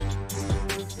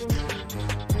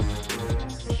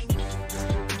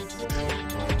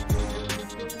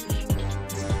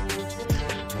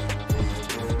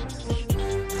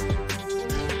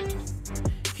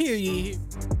Hear ye.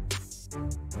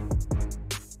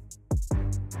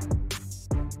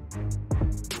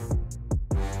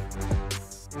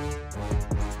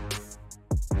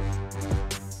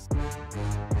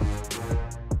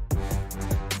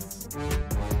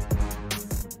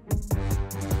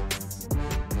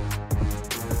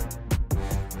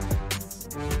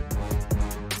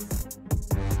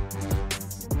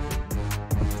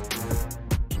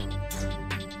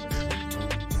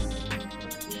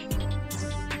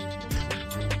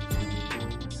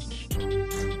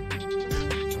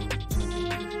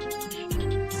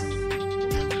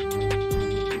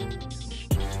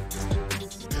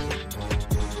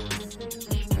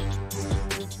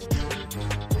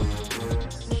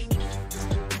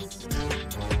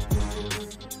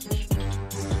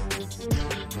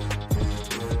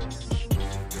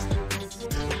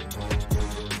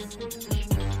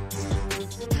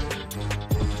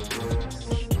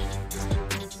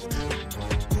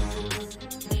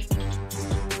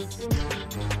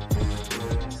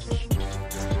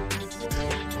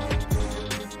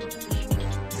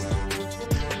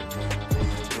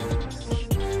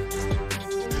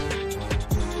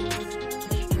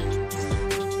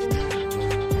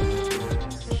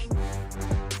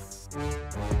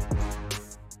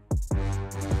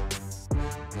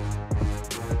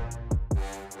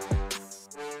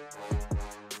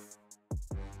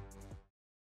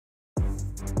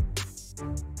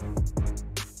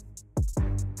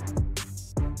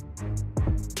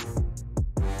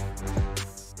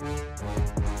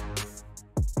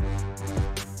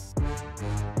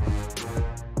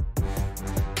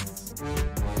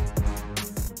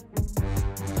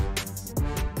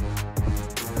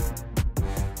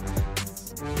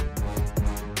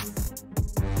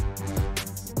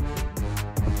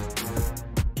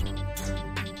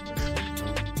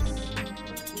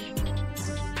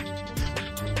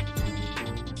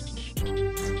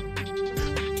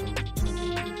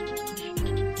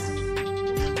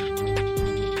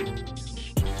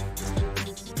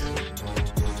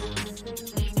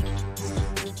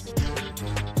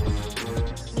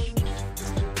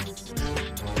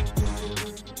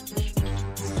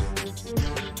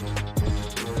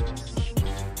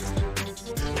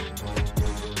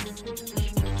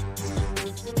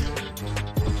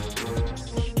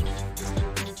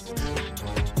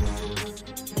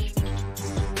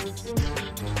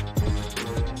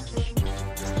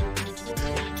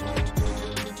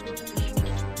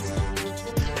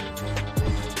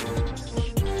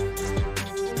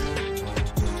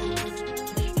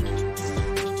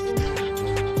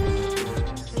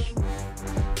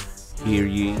 Hear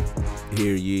ye,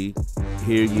 hear ye,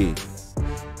 hear ye.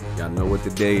 Y'all know what the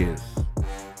day is.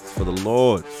 It's for the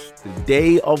Lords. The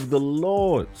day of the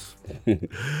Lords.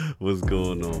 What's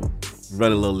going on?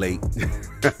 Running a little late.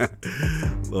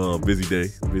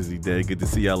 Busy day. Good to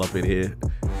see y'all up in here.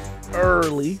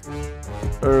 Early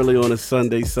on a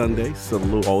Sunday.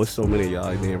 Salute. Oh, it's so many of y'all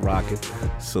in there rocking.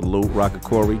 Salute. Rocket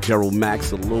Corey, Gerald Max,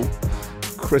 salute.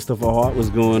 Christopher Hart, what's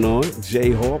going on?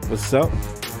 Jay Hawk, what's up?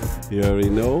 You already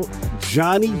know.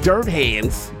 Johnny Dirt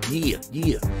Hands. Yeah.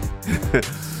 You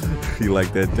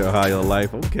like that high on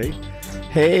life? Okay.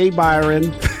 Hey,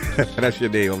 Byron. That's your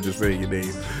name. I'm just saying your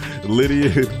name.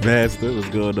 Lydia Master, what's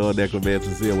going on?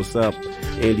 Necromancer Seal, what's up?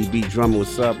 Andy B. Drummer,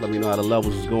 what's up? Let me know how the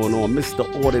levels is going on. Mr.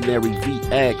 Ordinary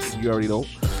VX, you already know.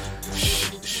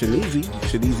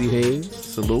 Shanizi Haynes,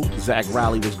 salute. Zach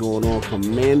Riley, what's going on?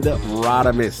 Commander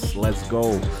Rodimus, let's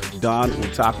go. Don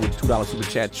Utaku with $2 super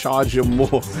chat. Charge him more.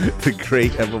 The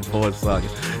great Evermore Saga.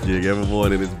 Yeah, Evermore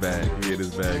in his bag. He in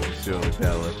his bag for sure.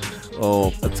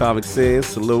 Oh, Atomic Sands,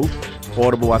 salute.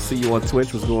 Audible, I see you on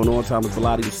Twitch. What's going on? Thomas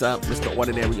Velati, what's up? Mr.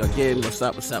 Ordinary again. What's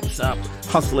up?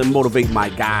 Hustle and motivate my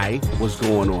guy. What's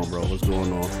going on, bro? What's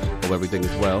going on? Hope everything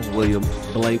is well. William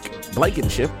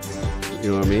Blankenship.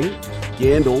 You know what I mean?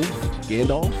 Gandalf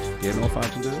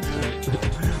 529.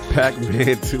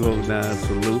 Pac-Man 209.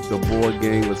 Salute. The board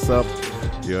game. What's up?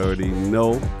 You already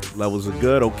know. Levels are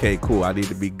good. Okay, cool. I need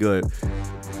to be good.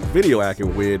 Video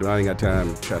acting weird, but I ain't got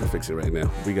time to try to fix it right now.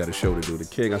 We got a show to do. The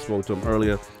King, I spoke to him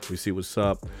earlier. We see what's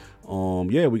up.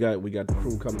 Yeah, we got the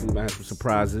crew coming through. I have some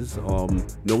surprises.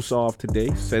 No Solve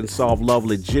today. Send Solve love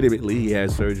legitimately. He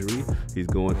had surgery. He's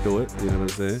going through it. You know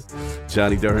what I'm saying?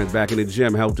 Johnny Durhan's back in the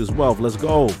gym. Health is wealth. Let's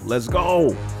go.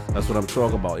 That's what I'm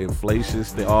talking about. Inflation.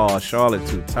 Charlotte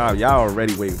too. Time. Y'all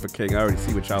already waiting for King. I already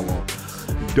see what y'all want.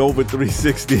 Dover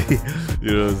 360.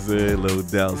 You know what I'm saying? Low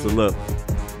down. So look.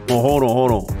 Oh,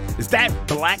 hold on. Is that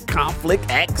Black Conflict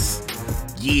X?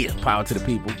 Yeah, power to the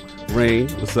people. Rain,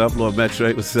 what's up? Lord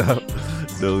Metroid, what's up?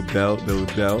 No doubt.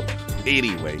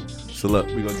 Anyway, So look,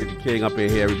 we're going to get the king up in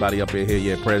here, everybody up in here.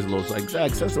 Yeah, prayers a little. So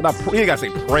exactly. So not, he ain't got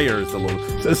to say prayers a little.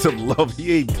 Send some love.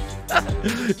 He ain't.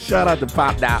 Shout out to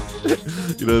Pop now.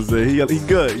 You know what I'm saying? He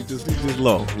good. He just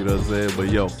low. You know what I'm saying? But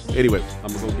yo, anyway,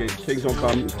 I'm going to go get, King's going to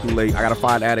come. It's too late. I got to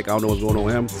find Attic. I don't know what's going on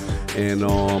with him. And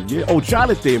yeah. Oh,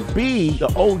 Jonathan B, the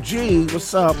OG.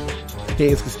 What's up?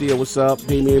 Hans Castillo, what's up?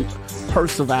 Damien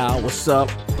Percival, what's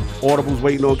up? Audible's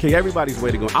waiting on King. Everybody's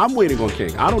waiting on. I'm waiting on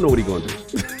King. I don't know what he's going to do.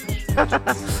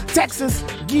 Texas,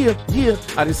 yeah.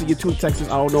 I didn't see you tweet Texas.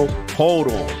 I don't know.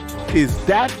 Hold on. Is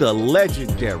that the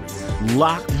legendary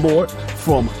Lockmort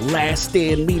from Last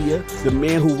Stand Media, the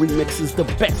man who remixes the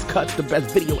best cuts, the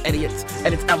best video edits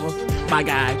ever? My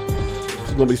guy.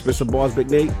 It's gonna be spit some bars, Big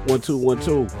Nate. 1 2 1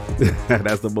 2.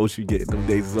 That's the most you get. Them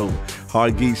days is over.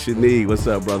 Hargeet Shani, what's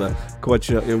up, brother? Caught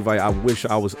your invite. I wish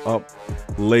I was up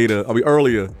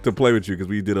earlier to play with you because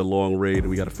we did a long raid and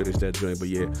we got to finish that joint. But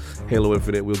yeah, Halo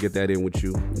Infinite, we'll get that in with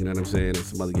you. You know what I'm saying? And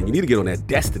some other game. You need to get on that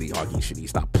Destiny, Hargeet Shani.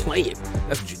 Stop playing.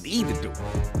 That's what you need to do. You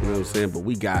know what I'm saying? But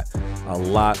we got a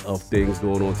lot of things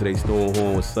going on today.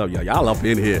 Stonehorn, what's up, y'all? Y'all up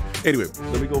in here. Anyway,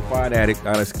 let me go find Attic.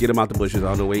 Let's get him out the bushes. I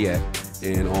don't know where he at.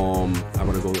 And I'm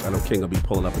gonna go. I know King will be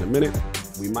pulling up in a minute.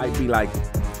 We might be like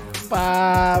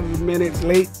 5 minutes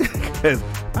late because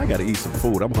I gotta eat some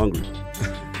food. I'm hungry.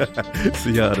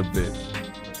 See y'all in a bit.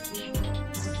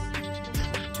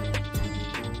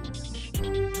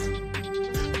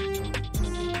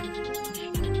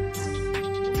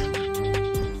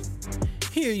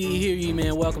 Hear ye,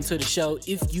 man. Welcome to the show.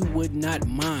 If you would not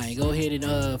mind, go ahead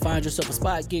and find yourself a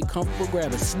spot, get comfortable,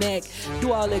 grab a snack,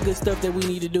 do all that good stuff that we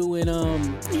need to do, and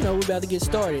we're about to get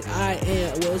started.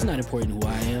 It's not important who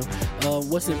I am.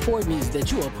 What's important is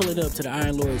that you are pulling up to the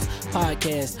Iron Lords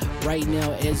podcast right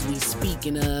now as we speak,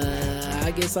 and I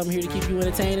guess I'm here to keep you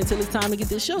entertained until it's time to get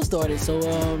this show started. So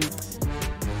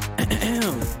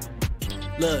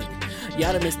look.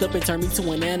 Y'all done messed up and turned me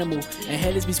to an animal. And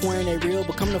haters be swearing they real,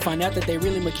 but come to find out that they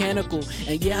really mechanical.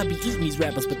 And yeah, I be eating these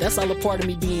rappers, but that's all a part of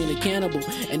me being a cannibal.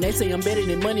 And they say I'm better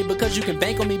than money because you can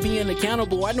bank on me being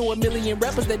accountable. I know a million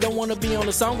rappers that don't want to be on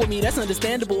a song with me, that's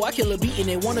understandable. I kill a beat and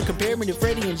they want to compare me to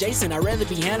Freddie and Jason. I'd rather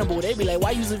be Hannibal. They be like,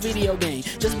 why use a video game?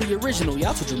 Just be original,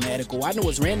 y'all too dramatical. I know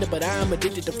it's random, but I'm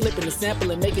addicted to flipping the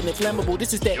sample and making it flammable.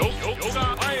 This is that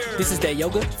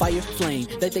yoga, fire, flame.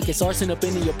 They think it's arson up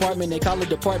in the apartment, they call it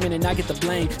department and I get the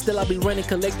blame. Still I be running,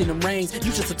 collecting them reins.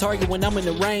 You just a target when I'm in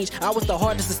the range. I was the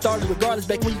hardest to start regardless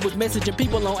back when you was messaging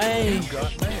people on AIM.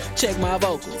 Check my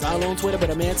vocals, all on Twitter, but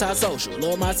I'm anti-social.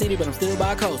 Love my city, but I'm still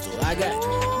bi-coastal.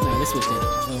 Let's switch that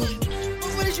up.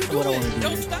 What is you doing? What I want to do.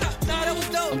 Don't stop. Nah, that was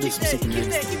dope. I'm Keep that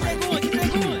going. Keep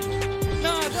that going.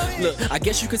 Nah, go ahead. Look, I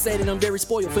guess you could say that I'm very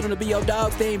spoiled. For them to be your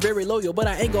dog, they ain't very loyal. But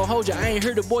I ain't gonna hold you, I ain't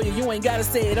here to boil you. You ain't gotta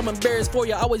say it, I'm embarrassed for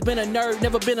you. Always been a nerd,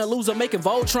 never been a loser. Making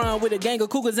Voltron with a gang of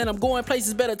cougars. And I'm going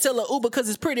places, better tell a Uber. Cause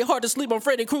it's pretty hard to sleep on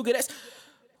Freddy Krueger.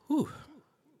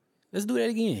 Let's do that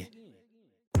again.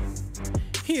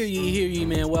 Hear ye,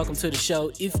 man. Welcome to the show.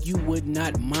 If you would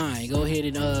not mind, go ahead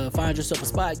and find yourself a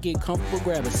spot, get comfortable,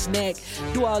 grab a snack,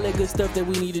 do all that good stuff that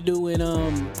we need to do, and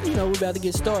we're about to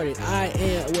get started.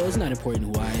 It's not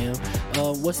important who I am.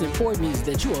 What's important is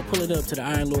that you are pulling up to the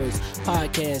Iron Lords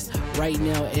podcast right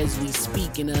now as we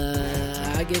speak, and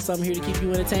I guess I'm here to keep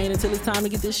you entertained until it's time to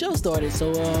get this show started.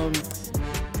 So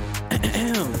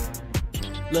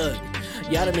look.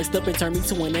 Y'all done messed up and turned me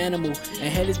to an animal.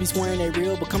 And haters be swearing they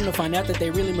real, but come to find out that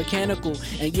they really mechanical.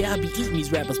 And yeah, I be eating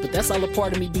these rappers, but that's all a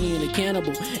part of me being a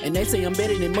cannibal. And they say I'm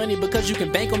better than money because you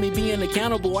can bank on me being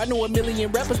accountable. I know a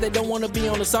million rappers that don't want to be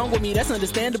on a song with me, that's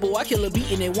understandable. I kill a beat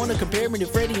and they want to compare me to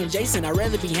Freddie and Jason. I'd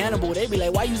rather be Hannibal. They be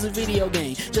like, why use a video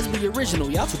game? Just be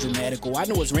original, y'all too dramatical. I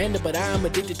know it's random, but I'm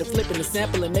addicted to flipping the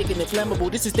sample and making it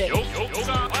flammable. This is that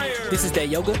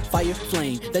yoga, fire,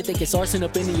 flame. They think it's arson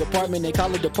up in the apartment, they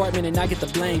call it department and I get the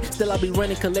blame. Still I be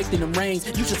running, collecting them reins.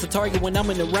 You just a target when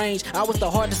I'm in the range. I was the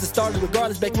hardest to start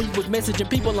regardless back when you was messaging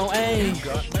people on AIM.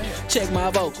 Check my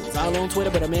vocals, all on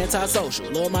Twitter, but I'm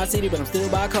anti-social. Love my city, but I'm still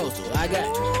bi-coastal.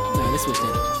 Let's switch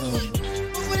that up.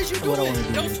 What is you doing? What I want to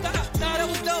do. Don't stop. Nah, that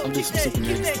was dope. I'm Keep just that going.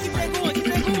 Keep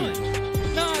that going.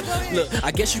 Nah, go ahead. Look,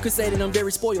 I guess you could say that I'm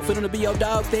very spoiled. For them to be your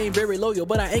dog, they ain't very loyal.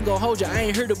 But I ain't gonna hold you, I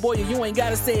ain't here to boil you. You ain't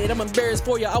gotta say it, I'm embarrassed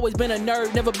for you. Always been a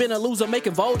nerd, never been a loser.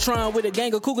 Making Voltron with a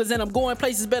gang of cougars. And I'm going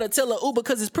places, better tell a Uber.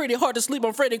 Cause it's pretty hard to sleep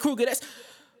on Freddy Krueger. Let's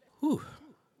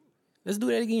do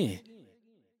that again.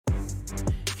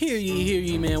 Hear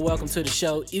ye, man. Welcome to the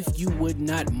show. If you would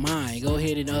not mind, go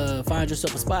ahead and find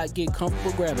yourself a spot, get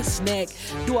comfortable, grab a snack,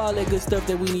 do all that good stuff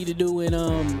that we need to do, and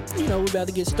we're about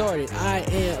to get started.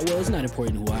 It's not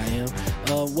important who I am.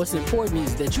 What's important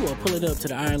is that you are pulling up to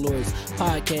the Iron Lords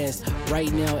podcast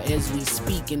right now as we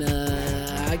speak, and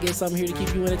I guess I'm here to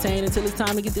keep you entertained until it's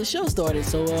time to get this show started.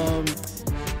 So,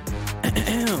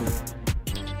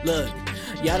 look.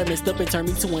 Y'all done messed up and turned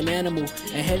me to an animal.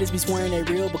 And haters be swearing they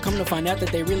real, but come to find out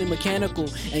that they really mechanical.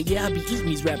 And yeah, I be eating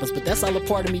these rappers, but that's all a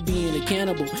part of me being a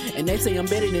cannibal. And they say I'm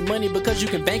better than money because you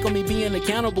can bank on me being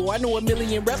accountable. I know a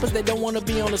million rappers that don't want to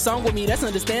be on a song with me, that's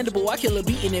understandable. I kill a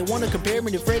beat and they want to compare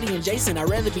me to Freddie and Jason. I'd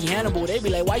rather be Hannibal. They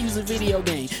be like, why use a video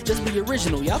game? Just be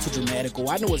original, y'all too dramatical.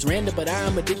 I know it's random, but I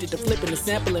am addicted to flipping the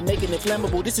sample and making it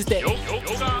flammable. This is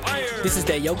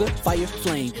that yoga, fire,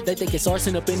 flame. They think it's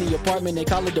arson up in the apartment, they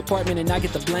call it department and I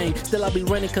get the blame. Still I be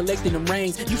running, collecting them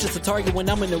rains. You just a target when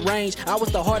I'm in the range. I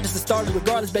was the hardest to start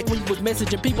regardless back when you was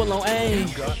messaging people on AIM.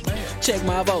 Check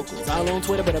my vocals, all on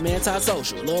Twitter but I'm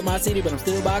anti-social. Love my city but I'm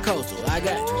still bi-coastal.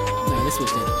 Let's switch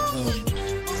that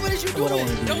up. What is you doing? What I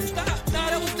wanna do. Don't stop. Nah,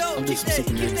 that was dope. I'm Keep just that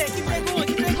super going.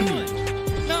 Keep that going.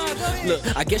 Nah, go ahead.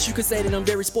 Look, I guess you could say that I'm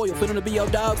very spoiled. For them to be your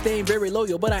dogs, they ain't very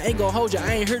loyal. But I ain't gonna hold you,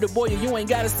 I ain't here to boil you. You ain't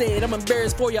gotta say it, I'm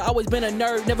embarrassed for you. Always been a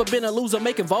nerd, never been a loser.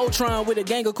 Making Voltron with a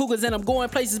gang of cougars. And I'm going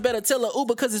places, better tell a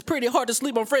Uber. Cause it's pretty hard to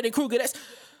sleep on Freddy Krueger. Let's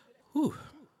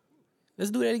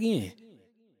do that again.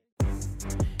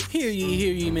 Hear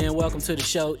ye, man. Welcome to the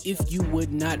show. If you would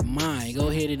not mind, go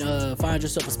ahead and find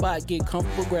yourself a spot, get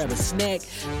comfortable, grab a snack,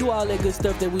 do all that good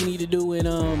stuff that we need to do, and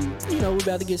we're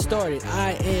about to get started.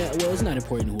 It's not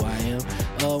important who I am.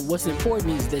 What's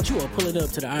important is that you are pulling up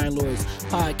to the Iron Lords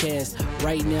podcast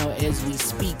right now as we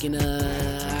speak, and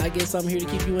I guess I'm here to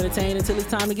keep you entertained until it's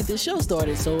time to get this show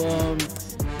started. So,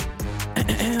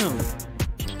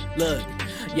 look.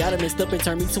 Y'all done messed up and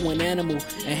turned me to an animal.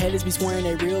 And haters be swearing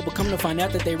they real, but come to find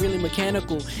out that they really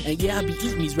mechanical. And yeah, I be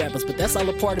eating these rappers, but that's all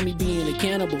a part of me being a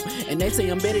cannibal. And they say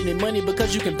I'm better than money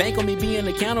because you can bank on me being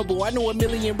accountable. I know a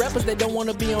million rappers that don't want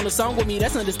to be on a song with me,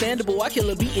 that's understandable. I kill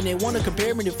a beat and they want to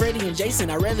compare me to Freddie and Jason.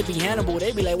 I'd rather be Hannibal.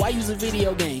 They be like, why use a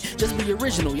video game? Just be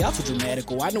original, y'all too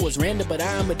dramatical. I know it's random, but I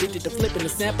am addicted to flipping the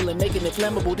sample and making it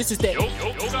flammable. This is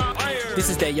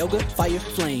that yoga, fire,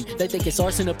 flame. They think it's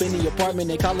arson up in the apartment,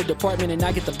 they call it department and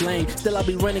I get the blame. Still I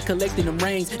be running, collecting them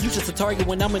rains. You just a target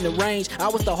when I'm in the range. I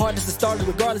was the hardest to start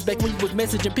regardless back when you was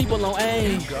messaging people on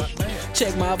AIM.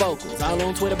 Check my vocals, all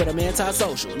on Twitter but I'm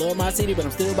anti-social. Love my city but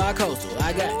I'm still bi-coastal.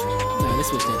 Let's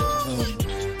switch that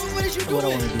up. What is you doing? What I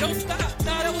wanna do. Don't stop.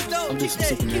 Nah, that was dope. I'm just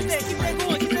Keep that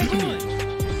going.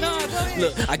 Nah, go ahead.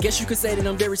 Look, I guess you could say that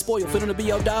I'm very spoiled. For them to be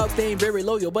your dogs, they ain't very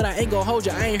loyal. But I ain't gonna hold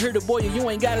you, I ain't here to boil you. You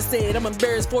ain't gotta say it, I'm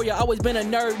embarrassed for you. Always been a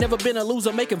nerd, never been a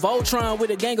loser. Making Voltron with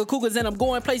a gang of cougars. And I'm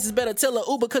going places, better tell a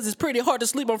Uber. Cause it's pretty hard to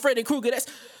sleep on Freddy Krueger.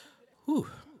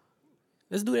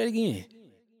 Let's do that again.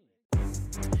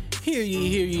 Hear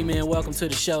ye, man. Welcome to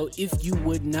the show. If you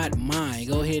would not mind,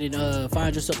 go ahead and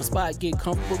find yourself a spot, get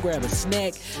comfortable, grab a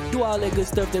snack, do all that good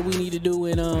stuff that we need to do,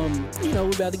 and we're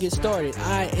about to get started.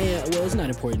 It's not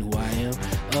important who I am.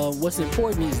 What's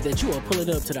important is that you are pulling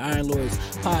up to the Iron Lords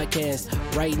podcast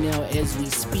right now as we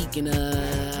speak, and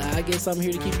I guess I'm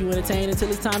here to keep you entertained until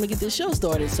it's time to get this show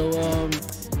started. So,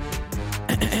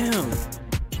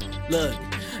 look.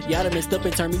 Y'all done messed up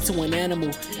and turned me to an animal.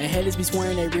 And haters be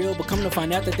swearing they real, but come to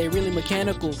find out that they really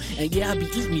mechanical. And yeah, I be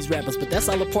eating these rappers, but that's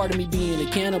all a part of me being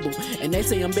a cannibal. And they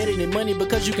say I'm better than money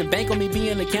because you can bank on me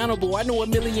being accountable. I know a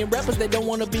million rappers that don't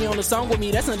want to be on a song with me,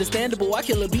 that's understandable. I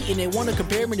kill a beat and they want to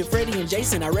compare me to Freddie and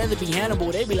Jason. I'd rather be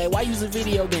Hannibal. They be like, why use a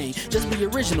video game? Just be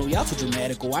original, y'all too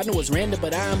dramatical. I know it's random,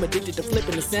 but I am addicted to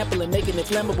flipping the sample and making it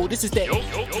flammable. This is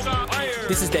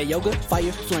that yoga,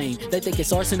 fire, flame. They think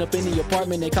it's arson up in the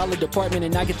apartment, they call it department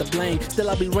and I get the blame. Still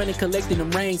I be running, collecting them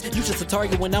rains. You just a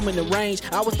target when I'm in the range.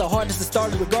 I was the hardest to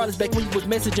start regardless back when you was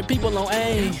messaging people on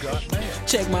AIM.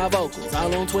 Check my vocals,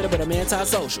 all on Twitter but I'm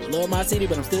anti-social. Love my city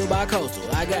but I'm still bi-coastal.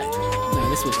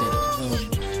 Let's switch that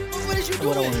up. What is you doing?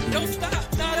 What I wanna do. Don't stop.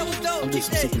 Nah, that was dope. I'm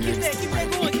just Keep that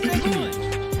going.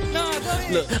 Nah, go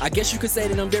ahead. Look, I guess you could say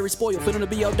that I'm very spoiled. For them to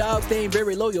be your dogs, they ain't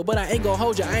very loyal. But I ain't gonna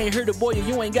hold you, I ain't here to boil you.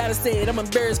 You ain't gotta say it, I'm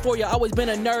embarrassed for you. Always been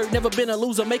a nerd, never been a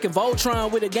loser. Making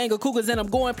Voltron with a gang of cougars. And I'm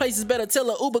going places, better tell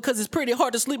a Uber. Cause it's pretty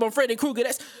hard to sleep on Freddy Krueger.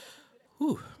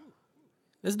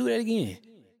 Let's do that again.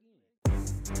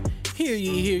 Hear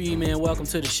ye, man. Welcome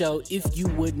to the show. If you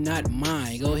would not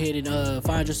mind, go ahead and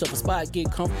find yourself a spot,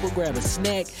 get comfortable, grab a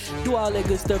snack, do all that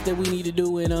good stuff that we need to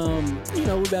do, and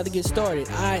we're about to get started.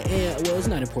 It's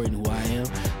not important who I am.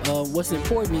 What's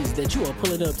important is that you are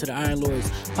pulling up to the Iron Lords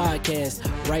podcast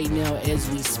right now as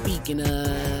we speak, and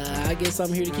I guess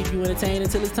I'm here to keep you entertained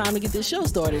until it's time to get this show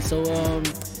started. So,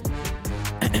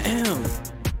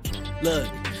 look.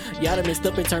 Y'all done messed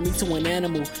up and turned me to an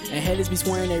animal. And haters be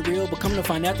swearing they real, but come to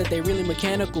find out that they really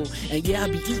mechanical. And yeah, I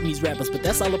be eating these rappers, but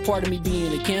that's all a part of me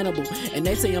being a cannibal. And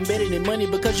they say I'm better than money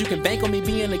because you can bank on me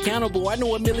being accountable. I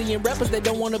know a million rappers that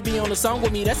don't want to be on a song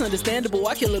with me, that's understandable.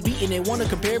 I kill a beat and they want to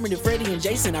compare me to Freddie and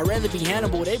Jason. I'd rather be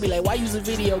Hannibal. They be like, why use a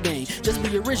video game? Just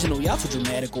be original, y'all too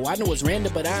dramatical. I know it's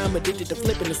random, but I am addicted to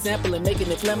flipping the sample and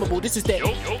making it flammable. This is that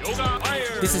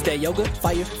yoga,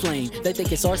 fire, flame. They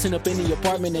think it's arson up in the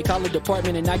apartment, they call it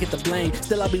department and I get the blame.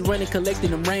 Still I be running,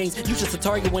 collecting them rains. You just a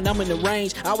target when I'm in the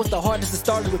range. I was the hardest to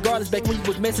start regardless back when you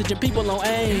was messaging people on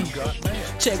AIM.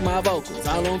 Check my vocals,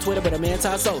 all on Twitter but I'm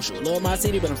anti-social. Love my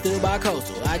city but I'm still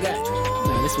bi-coastal. I got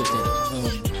no, let's switch that up.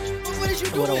 What did you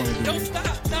do? What I wanna do? Don't stop.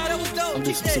 Nah, that was dope. I'm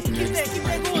Keep just that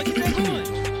super going. Keep that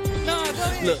going. Nah, go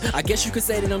ahead. Look, I guess you could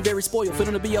say that I'm very spoiled. For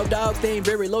them to be your dog, they ain't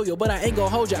very loyal. But I ain't gonna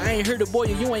hold you, I ain't here to boil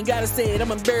you. You ain't gotta say it,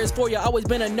 I'm embarrassed for you. Always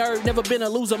been a nerd, never been a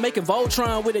loser. Making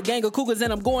Voltron with a gang of cougars.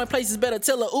 And I'm going places, better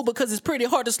tell a Uber. Cause it's pretty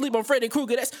hard to sleep on Freddy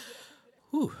Krueger. Let's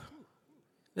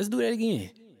do that again.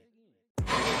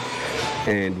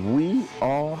 And we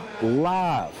are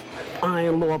live.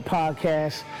 Iron Lord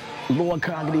Podcast. Lord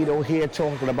Cognito here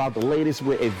talking about the latest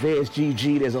with Advanced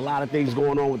GG. There's a lot of things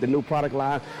going on with the new product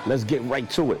line. Let's get right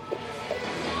to it.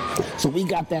 So we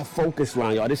got that focus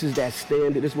line, y'all. This is that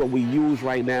standard. This is what we use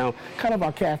right now. Kind of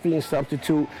our caffeine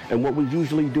substitute. And what we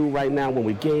usually do right now when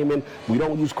we're gaming, we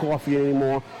don't use coffee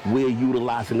anymore. We're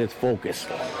utilizing this focus.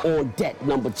 On deck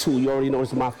number 2, you already know this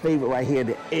is my favorite right here,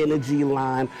 the energy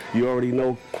line. You already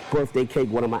know birthday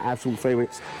cake, one of my absolute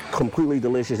favorites. Completely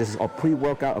delicious. This is a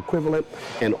pre-workout equivalent.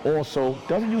 And also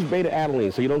doesn't use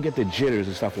beta-alanine, so you don't get the jitters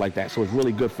and stuff like that. So it's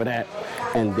really good for that.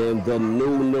 And then the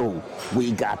new,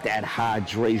 we got that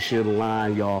hydration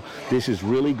line, y'all. This is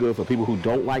really good for people who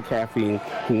don't like caffeine,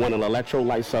 who want an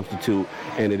electrolyte substitute,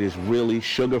 and it is really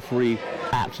sugar-free,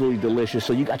 absolutely delicious.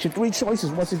 So you got your 3 choices.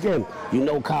 Once again, you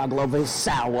know Cog Lover is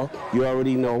sour. You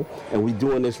already know, and we're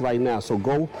doing this right now. So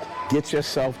go get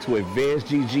yourself to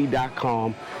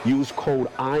advancedgg.com. Use code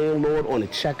IronLord on the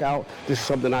checkout. This is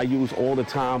something I use all the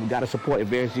time. We got to support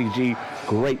Advanced GG.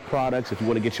 Great products if you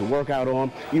want to get your workout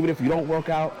on. Even if you don't work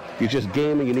out, you're just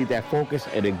gaming, you need that focus.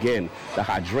 And again, the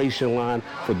hydration line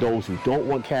for those who don't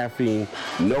want caffeine,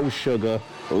 no sugar,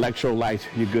 electrolytes,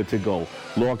 you're good to go.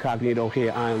 Lord Cognito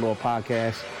here, Iron Lord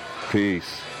Podcast.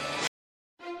 Peace.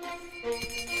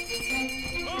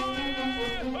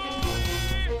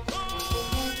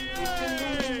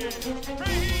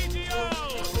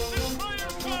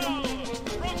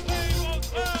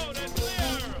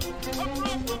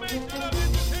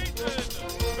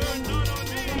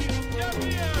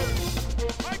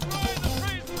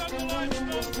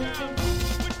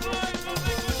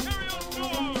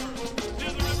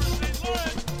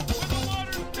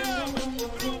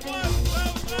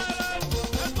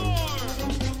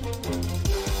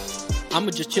 I'ma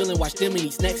just chill and watch them and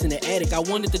eat snacks in the attic. I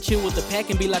wanted to chill with the pack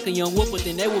and be like a young whoop, but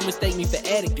then they would mistake me for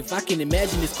addict. If I can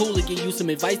imagine it's cool to give you some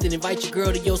advice, then invite your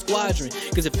girl to your squadron.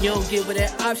 Cause if you don't give her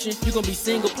that option, you gon' be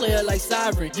single player like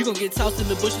Sovereign. You gon' get tossed in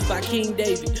the bushes by King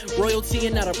David. Royalty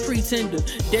and not a pretender.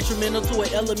 Detrimental to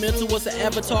an elemental, what's an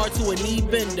avatar to a knee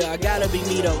bender? I gotta be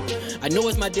me though. I know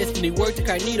it's my destiny, word to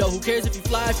Carnito. Who cares if you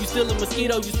fly, if you still a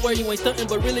mosquito? You swear you ain't stuntin',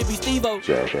 but really be Steve-O.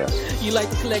 You like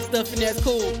to collect stuff and that's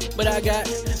cool, but I got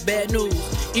bad news.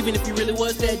 Even if you really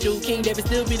was that dude, King David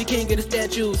still be the king of the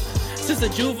statues. Since a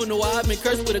juvenile, I've been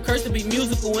cursed with a curse to be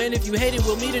musical. And if you hate it,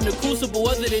 we'll meet in the crucible.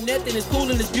 Other than that, then it's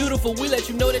cool and it's beautiful. We let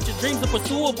you know that your dreams are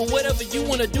pursuable. Whatever you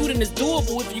wanna do, then it's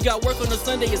doable. If you got work on a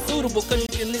Sunday, it's suitable. Cause you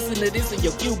can listen to this in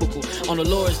your cubicle on the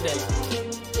Lord's Day.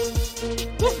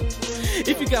 Woo.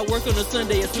 If you got work on a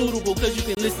Sunday, it's suitable. Cause you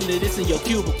can listen to this in your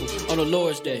cubicle on the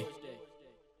Lord's Day.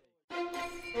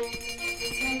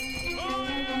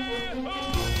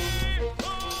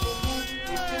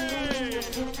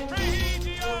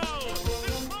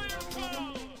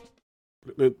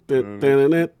 All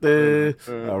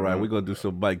right, we're going to do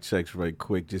some mic checks right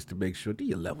quick just to make sure. Do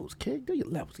your levels, kid. Do your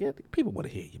levels. Yeah, people want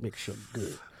to hear you. Make sure you're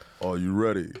good. Are you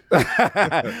ready?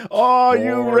 Are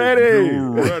you ready?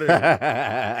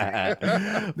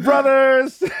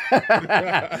 Brothers.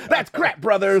 That's crap,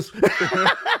 brothers.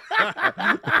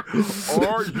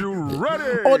 Are you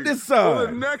ready? On this side. For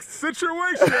the next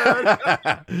situation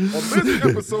on this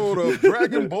episode of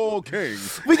Dragon Ball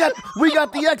Kings. We got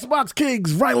the Xbox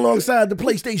Kings right alongside the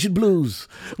PlayStation Blues.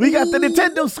 We got the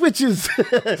Nintendo Switches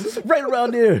right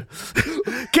around there.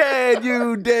 Can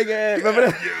you dig it?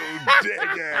 Remember that? You dig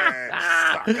it,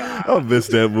 sucker. I miss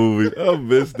that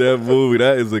movie.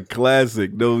 That is a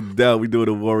classic, no doubt. We doing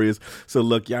the Warriors. So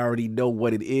look, you already know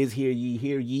what it is. Hear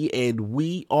ye, and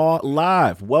we are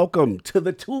live. Welcome to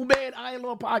the two-man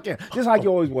ILP podcast. Just like you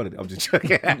always wanted. I'm just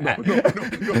joking. Don't do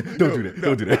that.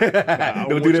 Don't do that.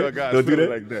 Don't do that. Don't do that.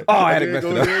 Like that. Oh, Attic messed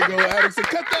it up. There you go, Attic said,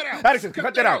 cut that out. Attic said,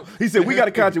 cut that out. He said, we got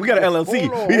a contract. We got an LLC.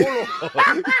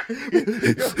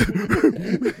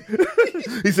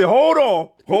 He said, hold on.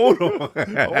 Hold on.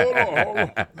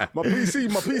 My PC.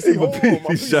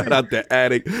 Shout out to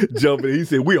Attic jumping. He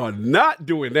said, we are not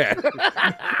doing that.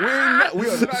 We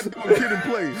are not doing kid and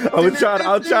play.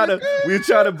 We're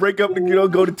trying to break up the,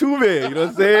 go to two man. You know what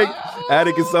I'm saying?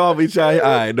 Attic and Saul, we try.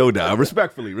 All right, no doubt.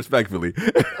 Respectfully.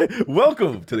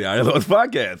 Welcome to the ILP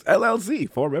podcast, LLC,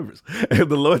 4 members, and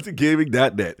the Lords of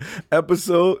Gaming.net,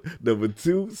 episode number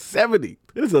 270.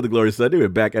 It is another glorious Sunday. We're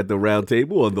back at the round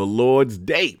table on the Lord's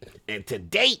Day. And to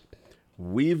date,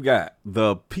 we've got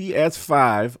the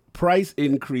PS5 price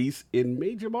increase in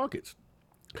major markets.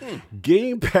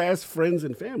 Game Pass Friends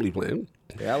and Family Plan.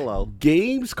 Hello.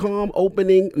 Gamescom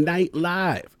opening night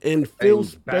live. And Phil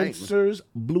Spencer's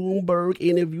Bloomberg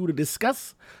interview to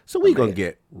discuss. So we're going to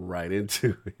get right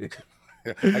into it.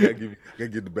 I gotta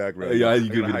get the background. Yeah, you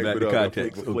give me the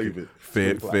context. Okay.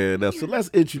 Fair enough. So let's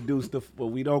introduce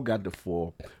we don't got the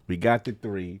 4. We got the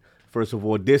 3. First of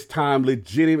all, this time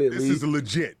legitimately. This is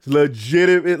legit.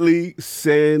 Legitimately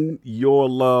send your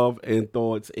love and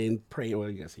thoughts and pray. Well,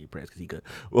 I guess he prays because he could.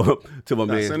 Well, to my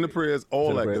man. Send the prayers,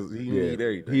 all that, because he need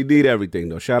everything. He need everything,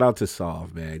 though. Shout out to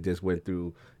Solve, man. Just went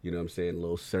through, you know what I'm saying, a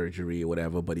little surgery or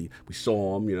whatever, but we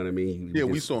saw him, you know what I mean?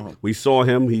 We saw him. We saw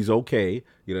him. He's okay,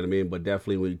 you know what I mean? But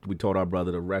definitely we told our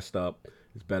brother to rest up.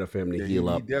 It's better for him to heal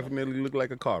up. He definitely looked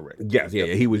like a car wreck. Yes, yeah.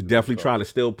 He was definitely trying to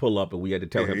still pull up, and we had to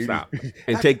tell him stop.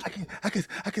 And I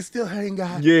can still hang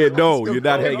out. Yeah, no, you're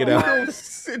not hanging out.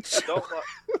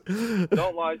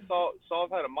 Don't lie. Saul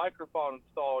had a microphone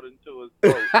installed into his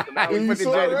throat. So now we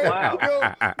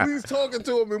was talking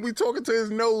to him, and we talking to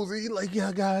his nose, and he's like,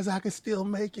 "Yeah, guys, I can still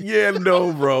make it." Yeah,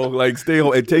 no, bro. Like, stay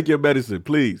home and take your medicine,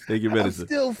 please. Take your medicine. I'm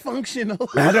still functional.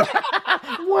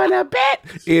 Wanna bet?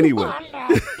 Anyway.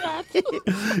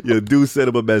 Yeah, do send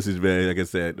him a message, man. Like I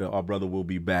said, our brother will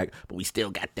be back, but we still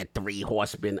got the 3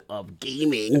 horsemen of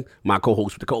gaming. My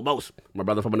co-host with the co-most, my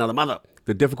brother from another mother,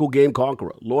 the difficult game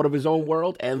conqueror, Lord of his own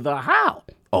world, and the how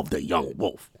of the young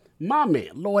wolf. My man,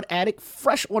 Lord Attic,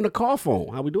 fresh on the car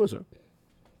phone. How we doing, sir?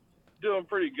 Doing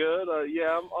pretty good.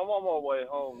 Yeah, I'm on my way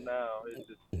home now. It's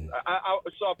just,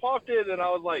 so I popped in and I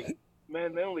was like,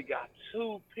 man, they only got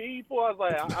 2 people. I was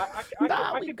like,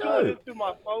 I can do it through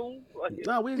my phone. Like,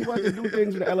 we was about to do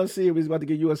things with the LLC. We was about to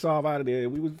get USR out of there,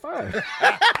 and we was fine.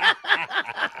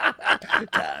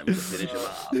 Time to finish him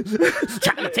off.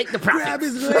 Trying to take the profit.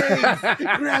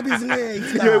 Grab his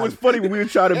legs. Yeah, it was funny when we were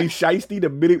trying to be shiesty. The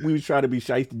minute we was trying to be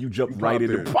shiesty, you jumped right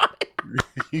in the pot.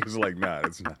 He was like, nah,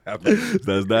 it's not happening.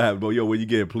 That's not happening. But yo, when you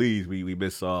get please, we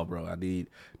miss Saul, bro. I need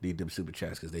them super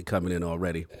chats because they coming in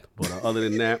already. But other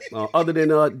than that, other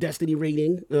than Destiny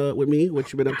rating with me,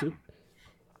 what you been up to?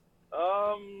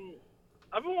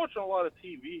 I've been watching a lot of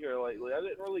TV here lately. I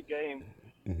didn't really game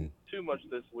too much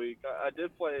this week. I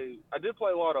did play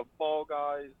a lot of Fall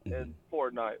Guys and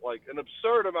Fortnite, like an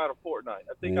absurd amount of Fortnite.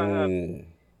 I think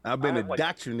I've been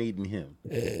indoctrinating him.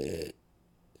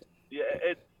 Yeah,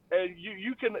 and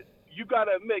you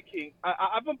gotta admit, King,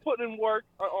 I've been putting in work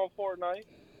on Fortnite.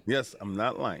 Yes, I'm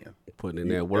not lying. Putting in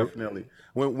that work. Definitely.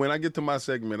 When I get to my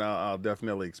segment, I'll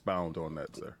definitely expound on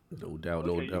that, sir. No doubt,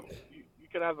 Okay, no doubt. You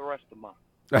can have the rest of mine.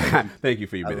 Thank you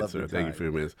for your minutes, sir. Thank you for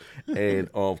your minutes. And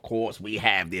of course, we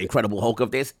have the Incredible Hulk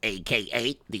of this,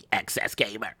 aka the XS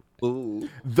Gamer. Ooh.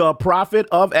 The prophet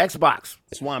of Xbox.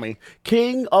 Swami.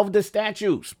 King of the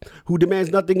statues, who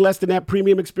demands nothing less than that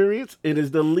premium experience. It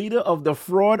is the leader of the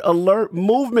Fraud Alert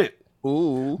movement.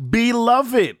 Ooh.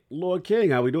 Beloved. Lord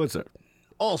King, how we doing, sir?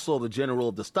 Also the general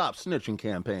of the Stop Snitching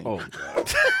campaign. Oh,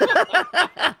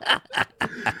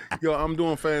 Yo, I'm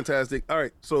doing fantastic. All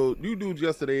right, so you dudes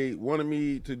yesterday wanted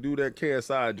me to do that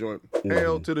KSI joint.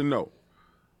 Hell to the no.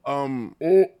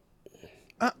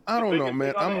 I don't know, biggest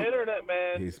man. thing on the internet,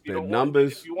 man. He If you spent don't numbers.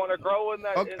 Want, if you want to grow in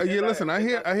that, Yeah, listen, I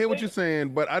hear what you're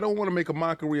saying, but I don't want to make a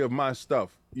mockery of my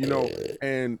stuff, you know.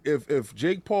 And if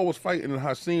Jake Paul was fighting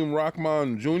Hakeem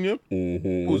Rahman Jr.,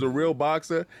 who's a real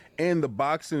boxer, and the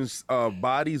boxing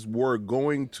bodies were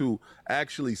going to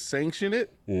actually sanction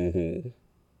it,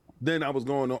 then I was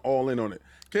going all in on it.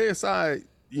 KSI,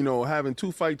 you know, having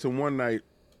 2 fights in one night.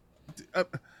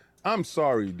 I'm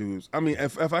sorry, dudes. I mean,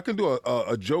 if I can do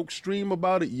a joke stream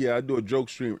about it, yeah, I do a joke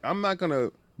stream. I'm not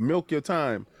gonna milk your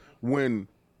time when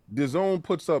DAZN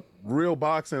puts up real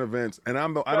boxing events, and I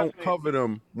don't cover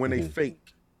them when they fake.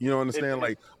 You know, understand?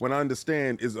 Like when I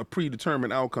understand is a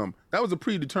predetermined outcome. That was a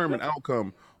predetermined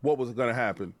outcome. What was gonna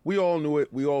happen? We all knew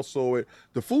it. We all saw it.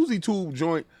 The Fousey Tube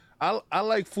joint. I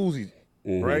like Fousey,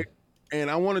 right? And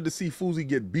I wanted to see Fousey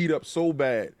get beat up so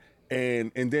bad.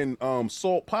 And then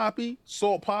Salt Poppy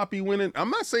winning. I'm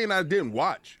not saying I didn't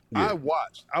watch. I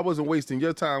watched. I wasn't wasting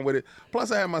your time with it. Plus,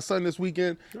 I had my son this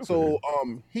weekend, so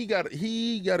he got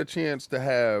a chance to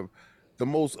have the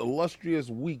most illustrious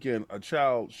weekend a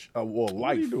child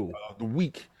the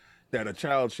week that a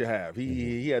child should have.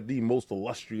 He had the most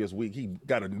illustrious week. He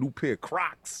got a new pair of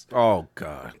Crocs. Oh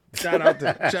God! Shout out,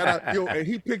 yo! And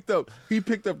he picked up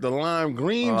the lime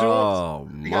green joints. Oh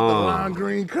He got the lime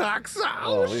green Crocs.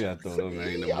 Oh, we got to throw them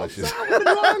in the bushes. With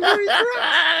the lime green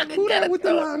Crocs. Who that with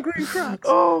the lime green Crocs?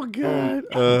 Oh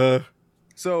God!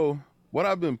 So what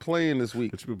I've been playing this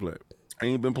week? What you been playing? I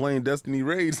ain't been playing Destiny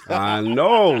raids. I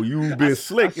know you've been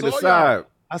slick in the saw side.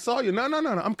 I saw you. No.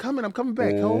 I'm coming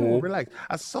back. Hold on, relax.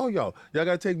 I saw y'all. Y'all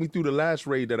gotta take me through the last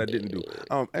raid that I didn't do.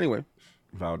 Anyway,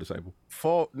 Vow Disciple.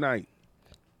 Fortnite.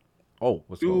 Oh,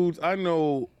 what's Dudes, I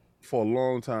know for a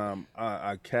long time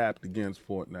I capped against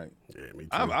Fortnite. Yeah, me too.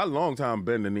 I long time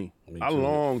bend the knee. A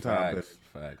long time bend.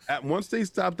 Facts. Once they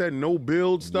stopped that no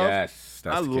build stuff, Yes,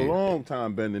 that's I the key. long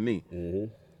time bend the knee.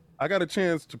 I got a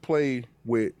chance to play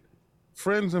with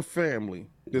friends and family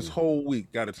this whole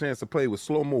week. Got a chance to play with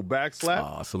Slow Mo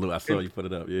Backslap. Oh, salute! I saw you put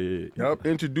it up. Yeah. Yep,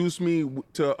 introduced me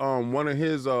to one of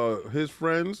his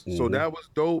friends, so that was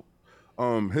dope.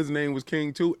 His name was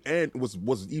King too, and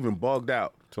was even bugged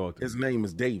out. His name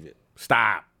is David.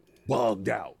 Stop. Bugged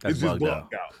out. That's It's just bugged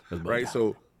out. bugged out. Right.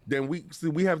 So then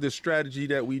we have this strategy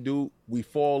that we do. We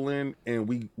fall in and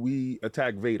we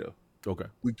attack Vader. Okay.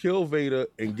 We kill Vader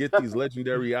and get these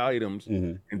legendary items,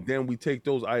 and then we take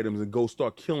those items and go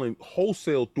start killing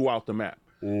wholesale throughout the map.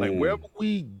 Like wherever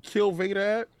we kill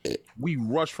Vader at, we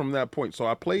rush from that point. So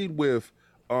I played with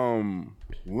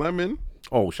Lemon.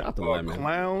 Oh, shout out to Lemon.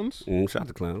 Clowns. Shout out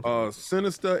to Clowns.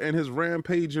 Sinister and his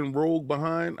rampaging rogue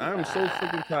behind. I am so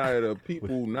freaking tired of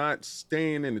people not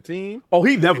staying in the team. Oh,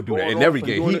 he never do that in every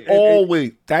game. He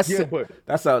always that's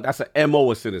a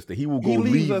MO of Sinister. He will go He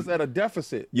leaves leave us at a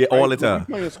deficit. Yeah, all the time.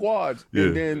 We playing squads,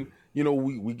 and then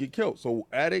we get killed. So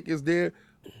Attic is there,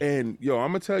 and I'm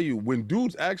gonna tell you, when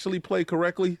dudes actually play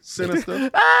correctly,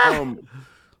 Sinister,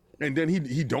 and then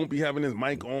he don't be having his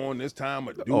mic on this time.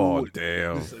 Dude, oh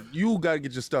damn! You gotta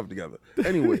get your stuff together.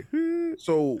 Anyway,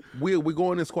 so we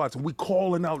going in squads and we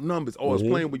calling out numbers. Oh, I was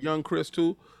playing with young Chris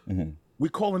too. We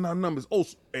calling out numbers. Oh,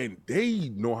 and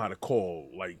they know how to call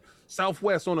like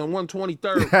Southwest on the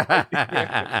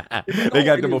 123rd. They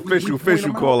got them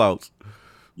official call outs.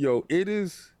 Yo, it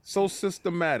is so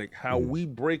systematic how we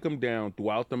break them down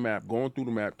throughout the map, going through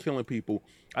the map, killing people.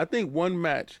 I think one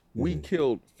match we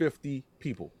killed 50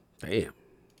 people. Damn.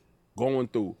 Going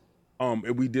through.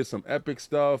 And we did some epic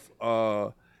stuff.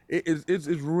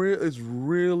 It's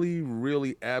really,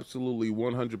 really, absolutely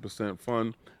 100%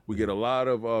 fun. We get a lot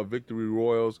of victory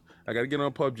royals. I got to get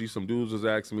on PUBG. Some dudes was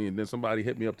asking me, and then somebody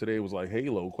hit me up today. It was like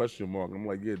Halo ? And I'm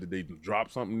like, yeah. Did they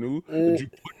drop something new? Did you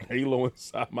put Halo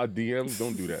inside my DMs?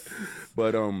 Don't do that.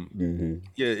 But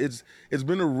yeah, it's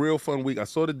been a real fun week. I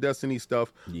saw the Destiny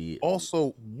stuff. Yeah.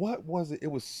 Also, what was it?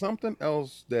 It was something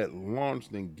else that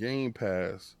launched in Game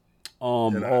Pass.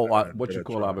 I've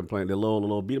been playing the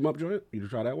little beat 'em up joint. You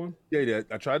try that one? Yeah.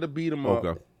 I tried to beat 'em up.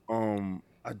 Okay.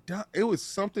 It was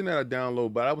something that I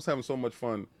downloaded, but I was having so much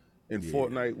fun in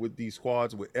Fortnite with these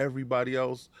squads with everybody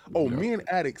else. Oh, me and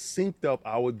Attic synced up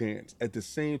our dance at the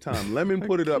same time. Lemon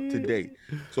put it up today.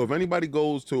 So if anybody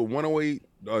goes to 108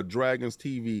 Dragons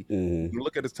TV, you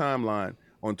look at his timeline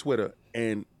on Twitter,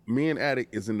 and me and Attic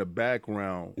is in the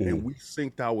background, and we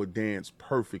synced our dance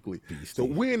perfectly. So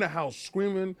we're in the house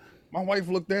screaming, My wife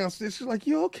looked downstairs. She's like,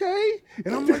 "You okay?"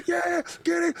 And I'm like, "Yeah,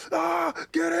 get it,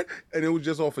 get it." And it was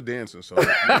just off of dancing. So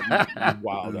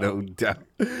wild. No doubt.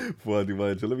 Funny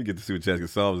much. Let me get to Super Chat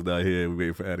because Psalm's not here. We're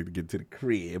waiting for Addy to get to the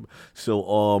crib.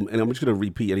 So, and I'm just gonna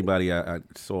repeat anybody I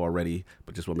saw already,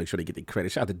 but just want to make sure they get the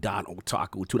credit. Shout out to Don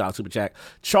Otaku, $2 Super Chat.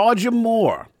 Charge him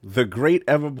more. The Great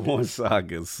Everborn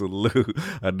Saga. Salute.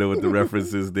 I know what the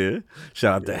reference is there.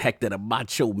 Shout out to Hector the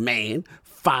Macho Man.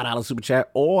 $5 Super Chat.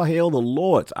 All hail the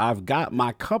Lords. I've got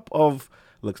my cup of,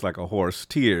 looks like a horse,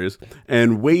 tears,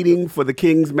 and waiting for the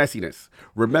king's messiness.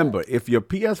 Remember, if your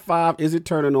PS5 isn't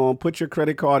turning on, put your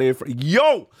credit card in.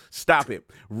 Yo, stop it.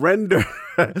 Render.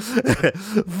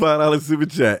 $5 Super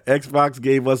Chat. Xbox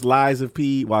gave us lies of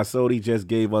P, while Sony just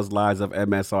gave us lies of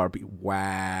MSRP.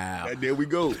 Wow. And there we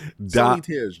go. Sony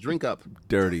tears. Drink up.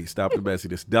 Dirty. Stop the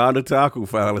messiness. Don Otaku,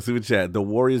 $5 Super Chat. The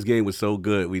Warriors game was so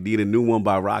good. We need a new one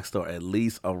by Rockstar. At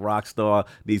least a Rockstar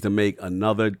needs to make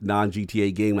another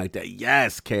non-GTA game like that.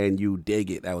 Yes, can you dig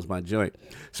it? That was my joint.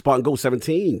 Spartan Go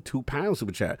 17, £2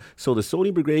 Super Chat. So the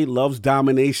Sony Brigade loves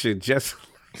domination, just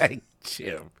like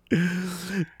Jim.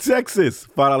 Texas,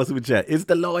 $5 Super Chat. It's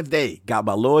the Lord's Day. Got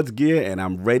my Lord's gear, and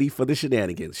I'm ready for the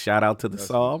shenanigans. Shout out to the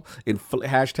Psalm.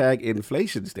 Hashtag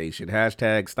inflation station.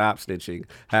 Hashtag stop snitching.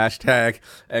 Hashtag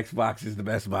Xbox is the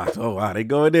best box. Oh, wow. They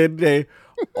going there today.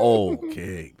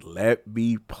 Okay. Let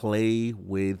me play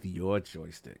with your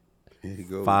joystick. Here you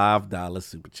go. $5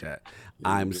 Super Chat.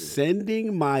 I'm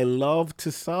sending my love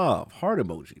to Sav. Heart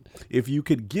emoji. If you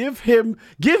could give me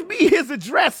his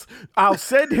address, I'll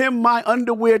send him my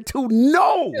underwear too.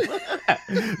 No.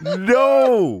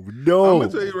 No. I'm gonna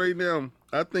tell you right now.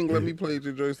 I think Let Me Play With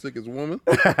Your Joystick is woman.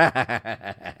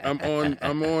 I'm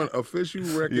on official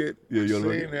record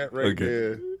saying that right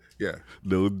there. Yeah.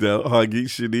 No doubt. Huggy,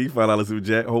 Shanique, $5 Super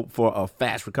Chat. Hope for a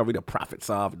fast recovery to Prophet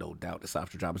Sav. No doubt. The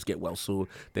software droppers get well soon.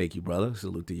 Thank you, brother.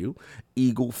 Salute to you.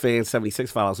 Eagle Fan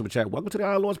 76, $5 Super Chat. Welcome to the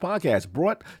Iron Lords Podcast.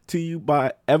 Brought to you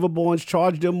by Everborn's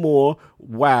Charge Them More.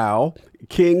 Wow.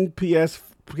 King's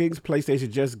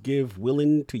PlayStation just give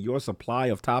willing to your supply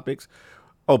of topics.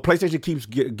 Oh, PlayStation keeps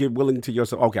get willing to your...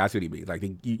 Okay, I see what he means. Like,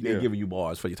 they're giving you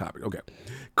bars for your topic. Okay.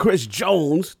 Chris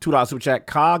Jones, $2 Super Chat.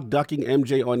 Cog ducking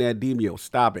MJ on that Demio.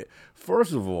 Stop it.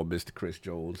 First of all, Mr. Chris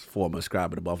Jones, former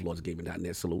subscriber to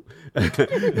BuffaloesGaming.net, salute.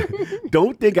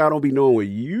 Don't think I don't be knowing what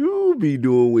you be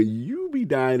doing when you be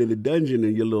dying in the dungeon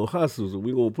and your little hustles. And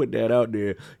we're going to put that out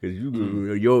there because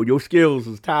your skills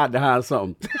is tied to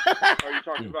something. Are you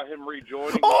talking about him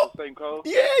rejoining with the same code?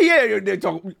 Yeah. They're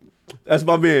talking... That's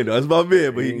my man, though. That's my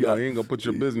man. But he ain't gonna put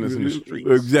your business in the streets.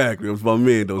 Exactly. That's my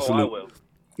man, though. Oh, I will.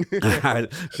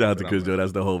 Shout out to Chris Joe.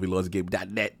 That's the homie.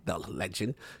 LordsGame.net, the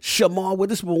legend. Shamar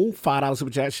Witherspoon, $5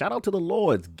 Super Chat. Shout out to the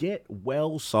Lords. Get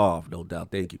well soft, no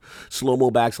doubt. Thank you. Slow-mo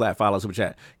backslap, $5 Super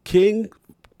Chat. King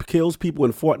kills people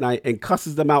in Fortnite and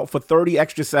cusses them out for 30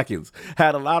 extra seconds.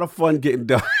 Had a lot of fun getting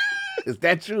done. Is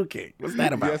that true, King? What's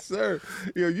that about? Yes, sir.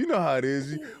 You know how it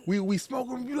is. We smoke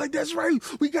them. You like, that's right.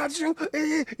 We got you.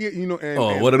 You know.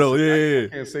 And what are those? Yeah. I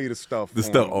can't say the stuff. The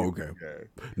stuff. Oh, okay.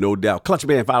 Yeah. No doubt. Clutch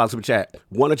Man, $5 Super Chat.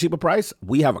 Want a cheaper price?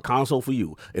 We have a console for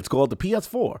you. It's called the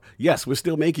PS4. Yes, we're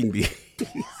still making these.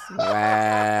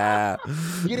 Wow.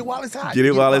 Get it while it's hot. Get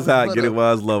it while it's hot. Get it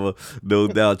while it's lover. No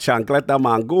doubt. Chancleta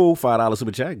Mango, $5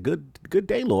 Super Chat. Good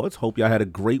day, Lords. Hope y'all had a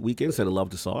great weekend. Send a love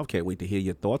to Solve. Can't wait to hear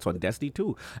your thoughts on Destiny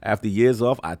 2. After years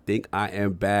off, I think I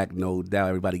am back. No doubt.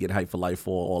 Everybody get hyped for Life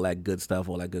 4, all that good stuff.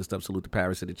 Salute to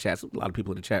Paris in the chat. A lot of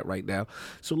people in the chat right now.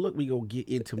 So look, we gonna get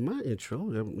into my intro.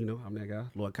 You know, I'm that guy,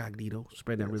 Lord Cognito.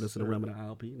 Spread that realness in the realm of the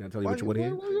ILP. Now tell you what you want to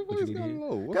hear. What you need to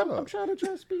hear. I'm trying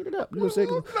to speed it up. You know what I'm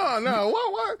saying? No.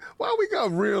 Why we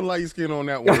got real light skin on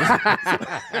that one?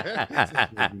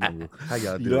 How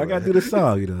y'all doing? You know, I gotta do the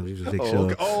song. You know, you just make sure.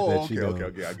 That you know.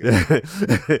 Okay. I get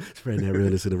it. Spreading that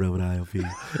realness in the realm of the ILP.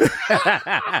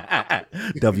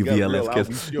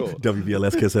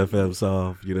 WBLS Kiss FM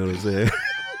song. You know what I'm saying?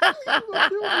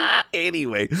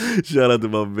 Anyway, shout out to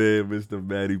my man, Mr.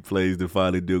 Matty Plays the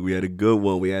Final Duke. We had a good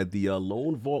one. We had the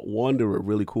Lone Vault Wanderer,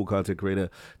 really cool content creator,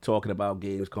 talking about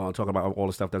Gamescom, talking about all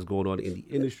the stuff that's going on in the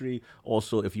industry.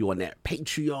 Also, if you're on that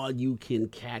Patreon, you can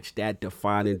catch that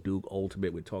Defining Duke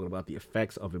Ultimate. We're talking about the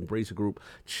effects of Embracer Group.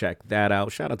 Check that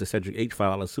out. Shout out to Cedric H.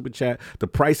 $5 Super Chat. The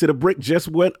price of the brick just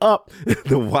went up.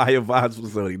 The Wire Vibes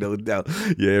facility, no doubt.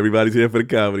 Yeah, everybody's here for the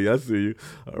comedy. I see you.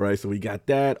 All right, so we got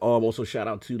that. Also, shout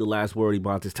out to The Last Word. He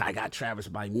bought this Ty Got Travis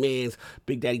by Mans.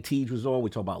 Big Daddy Teej was on. We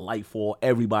talk about Lightfall.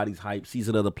 Everybody's hype.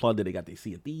 Season of the Plunder. They got their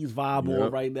Sea of Thieves vibe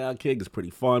on right now, King. It's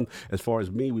pretty fun. As far as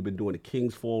me, we've been doing the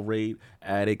King's Fall raid.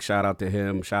 Addict, shout out to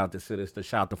him. Shout out to Sinister.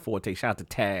 Shout out to Forte. Shout out to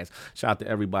Taz. Shout out to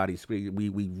everybody.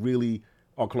 We really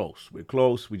are close. We're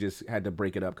close. We just had to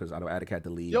break it up because I know Attic had to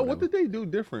leave. Yo, whatever. what did they do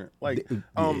different? Like,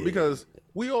 because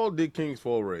we all did King's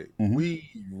Fall raid. We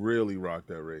really rocked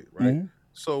that raid, right?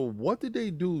 So what did they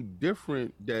do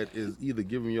different that is either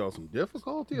giving y'all some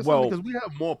difficulty or something? Because we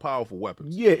have more powerful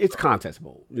weapons. Yeah, it's contest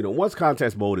mode. You know, once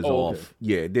contest mode is off,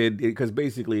 okay. yeah, because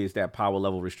basically it's that power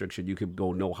level restriction. You can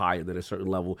go no higher than a certain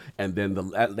level, and then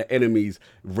the enemies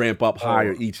ramp up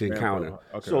higher each encounter.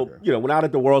 You know, now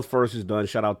that the world's first is done,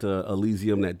 shout out to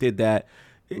Elysium that did that.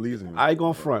 Elysium. I ain't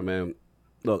going front, man.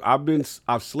 Look,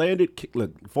 I've slandered.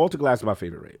 Look, Fall to Glass is my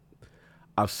favorite raid.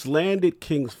 I've slandered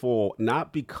King's Fall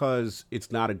not because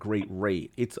it's not a great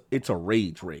raid. It's a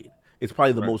rage raid. It's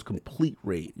probably the most complete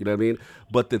raid. You know what I mean?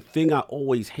 But the thing I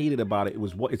always hated about it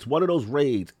was it's one of those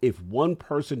raids. If one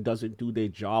person doesn't do their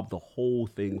job, the whole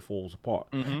thing falls apart,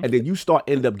 and then you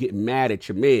end up getting mad at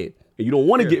your man, and you don't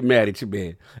want to get mad at your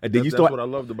man, and then that's what I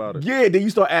loved about it. Yeah, then you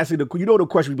start asking the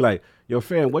question. Be like, "Yo,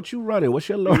 fam, what you running? What's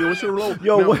your load? What's your load?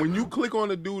 Yo, now, when you click on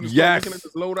the dude and start looking at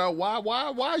this loadout,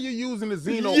 why are you using the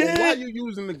Xeno? Or why are you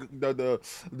using the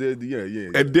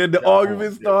And then the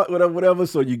arguments start, whatever.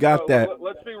 So you got that.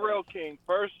 Let's be real, King.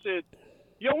 First, won't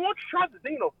you try the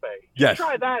Xeno phase? Yes.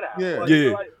 Try that out. Yeah.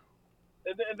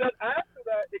 And then after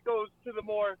that, it goes to the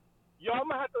more. You're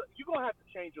gonna have to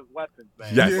change those weapons,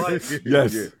 man.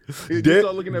 Yes. You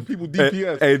start looking at people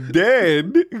DPS. And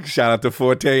then, shout out to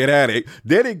Forte and Attic.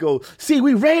 Then it goes, see,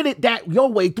 we ran it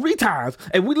your way 3 times,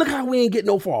 and look how we ain't get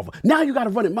no farther. Now you got to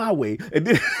run it my way. And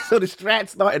then, so the strats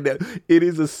start, and it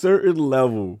is a certain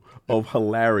level of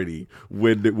hilarity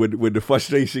when the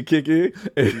frustration kick in.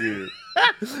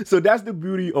 So that's the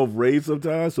beauty of raids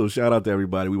sometimes. So shout out to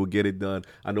everybody. We will get it done.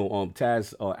 I know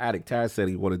Attic Taz said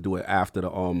he want to do it after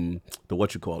the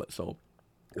what you call it. So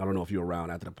I don't know if you're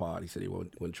around after the pod. He said he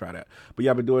wouldn't try that. But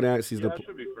yeah, I've been doing that. That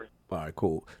should be free. All right,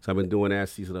 cool. So I've been doing that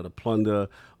Season of the Plunder.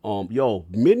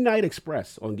 Midnight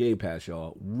Express on Game Pass,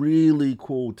 y'all. Really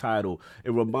cool title.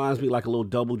 It reminds me like a little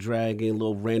Double Dragon,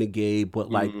 little Renegade, but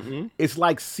like it's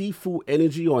like Sifu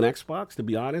Energy on Xbox, to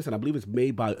be honest. And I believe it's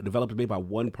made by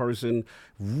one person.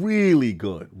 Really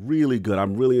good, really good.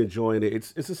 I'm really enjoying it.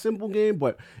 It's a simple game,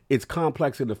 but it's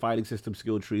complex in the fighting system,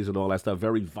 skill trees, and all that stuff.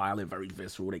 Very violent, very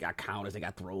visceral. They got counters, they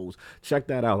got throws. Check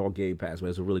that out on Game Pass,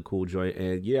 man. It's a really cool joint.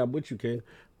 And yeah, I'm with you, King.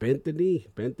 Bent the knee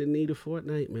to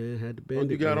Fortnite, man. Had to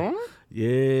bend it. You got on?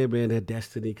 Yeah, man. That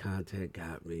Destiny content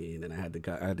got me, and then I had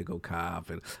to go cop,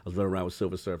 and I was running around with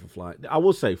Silver Surfer flying. I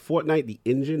will say, Fortnite, the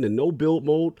engine, the no build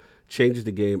mode changes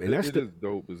the game, and that's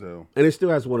dope as hell. And it still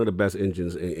has one of the best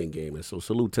engines in gaming. So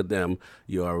salute to them.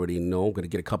 You already know. I'm gonna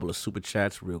get a couple of super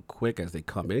chats real quick as they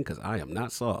come in because I am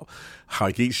not soft.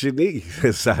 Harkeet Shani,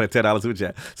 shout out $10 super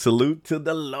chat. Salute to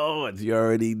the Lords. You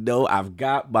already know. I've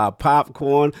got my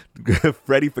popcorn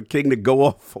ready for King to go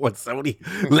off for Sony.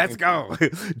 Let's go.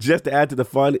 Just to add to the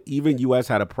fun, even US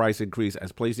had a price increase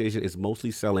as PlayStation is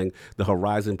mostly selling the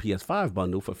Horizon PS5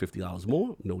 bundle for $50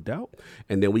 more, no doubt.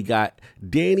 And then we got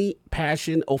Danny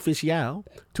Passion Official,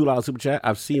 $2 super chat.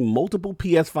 I've seen multiple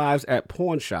PS5s at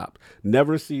pawn shop.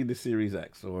 Never seen the Series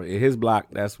X. Or in his block,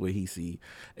 that's where he see.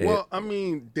 Well, I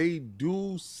mean, they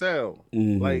do sell.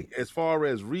 Like, as far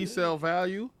as resale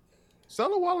value,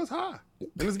 sell it while it's high. And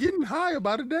it's getting higher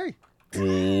by the day.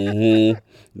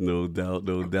 No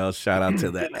doubt. Shout out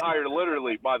to that. Getting higher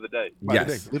literally by the day.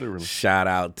 Yes, literally. Shout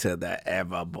out to the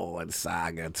Everborn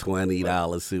Saga,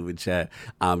 $20 super chat.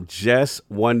 I'm just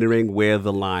wondering where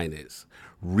the line is.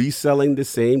 Reselling the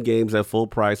same games at full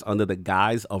price under the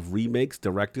guise of remakes,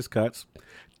 director's cuts,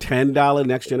 $10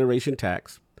 next generation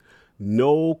tax,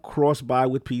 no cross-buy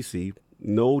with PC,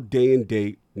 no day and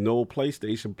date, no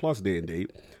PlayStation Plus day and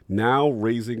date, now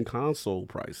raising console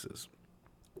prices.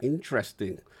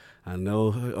 Interesting. I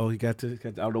know. Oh, he got to.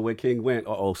 I don't know where King went.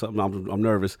 Something. I'm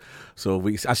nervous. So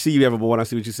I see you, Everborn. I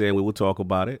see what you're saying. We will talk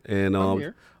about it. And I'm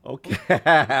here. Okay.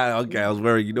 Okay. I was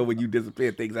worried. You know when you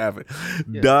disappear, things happen.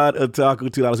 Yeah. Don Otaku,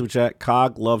 $2 super chat.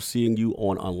 Cog, love seeing you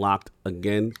on Unlocked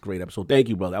again. Great episode. Thank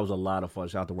you, brother. That was a lot of fun.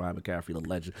 Shout out to Ryan McCaffrey, the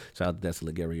legend. Shout out to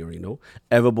Desolate Gary, you already know.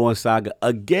 Everborn Saga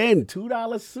again.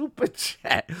 $2 super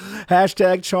chat.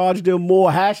 Hashtag charge them more.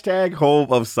 Hashtag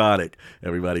home of Sonic.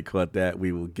 Everybody caught that.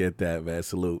 We will get that, man.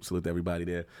 Salute to everybody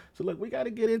there. So look, we got to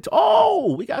get into.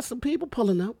 We got some people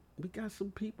pulling up. We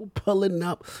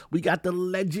got the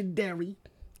legendary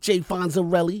Jay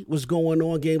Fonzarelli. What's going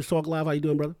on? Games Talk Live. How you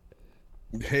doing, brother?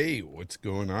 Hey, what's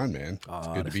going on, man? It's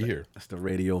good to be here. That's the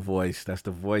radio voice. That's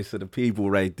the voice of the people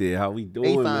right there. How we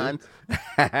doing, man?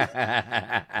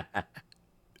 How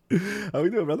we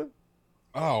doing, brother?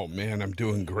 Oh, man, I'm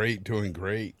doing great.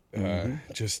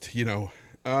 Just,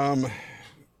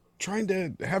 trying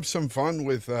to have some fun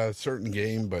with a certain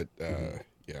game, but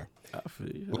yeah. I feel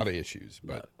you. A lot of issues,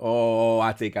 but Oh,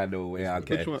 I think I know. Yeah,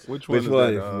 okay. Which one is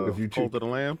that? If you Cult of the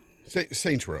Lamb?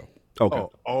 Saints Row. Okay.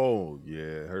 Oh,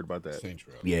 yeah, heard about that. Saints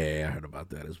Row. Yeah, I heard about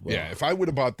that as well. Yeah, if I would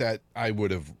have bought that, I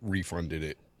would have refunded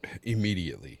it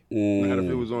immediately. Not if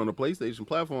it was on the PlayStation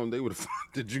platform, they would have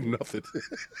did you nothing.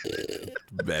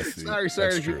 Messy. Sorry, sir.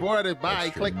 That's If you true. bought it, bye.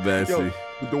 That's Click. Messy. Yo,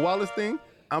 the Wallace thing,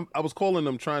 I was calling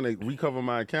them trying to recover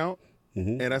my account,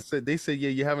 and they said, yeah,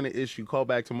 you're having an issue. Call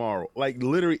back tomorrow. Like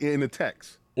literally in the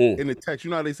text. In the text,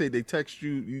 you know how they say they text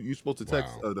you. You're supposed to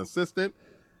text Wow. an assistant,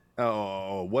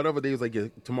 or whatever. They was like, yeah,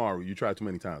 tomorrow. You tried too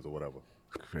many times or whatever.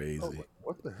 Crazy.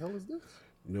 What the hell is this?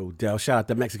 No doubt. Shout out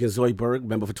to Mexican Zoidberg,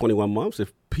 member for 21 months.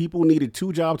 If people needed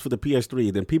 2 jobs for the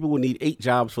PS3, then people will need 8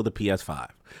 jobs for the PS5.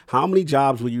 How many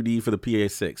jobs will you need for the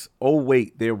PS6? Oh,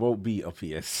 wait, there won't be a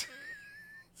PS.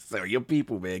 So your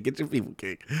people, man. Get your people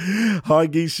kicked.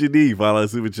 Hargeet Shani, follow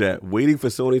super chat. Waiting for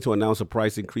Sony to announce a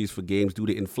price increase for games due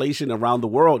to inflation around the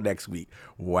world next week.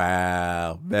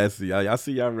 Wow. Messy. Y'all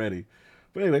see y'all ready.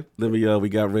 But anyway, we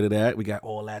got rid of that. We got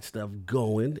all that stuff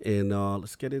going. And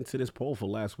let's get into this poll for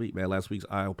last week, man. Last week's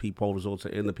ILP poll results are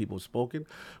in. The people have spoken.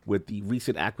 With the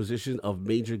recent acquisition of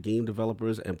major game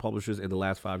developers and publishers in the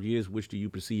last 5 years, which do you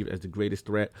perceive as the greatest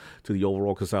threat to the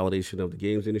overall consolidation of the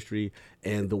games industry?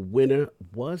 And the winner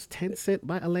was Tencent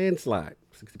by a landslide.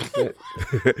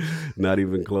 60%. Not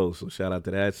even close. So shout out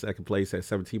to that. Second place at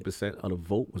 17% of the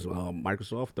vote was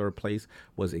Microsoft. Third place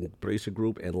was Embracer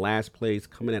Group. And last place,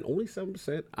 coming at only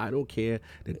 7%, I don't care.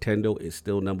 Nintendo is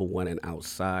still number 1 and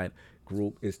outside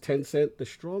group. Is Tencent the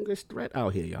strongest threat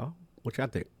out here, y'all? What y'all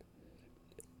think?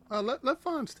 Let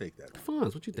Fonz take that.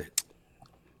 Fonz, what you think?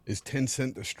 Is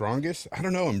Tencent the strongest? I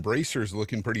don't know. Embracer's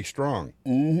looking pretty strong.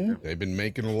 They've been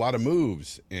making a lot of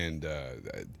moves. And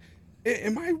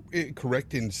am I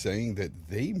correct in saying that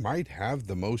they might have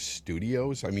the most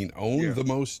studios? I mean, own the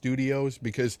most studios?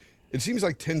 Because it seems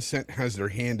like Tencent has their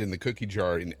hand in the cookie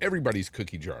jar, in everybody's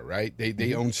cookie jar, right?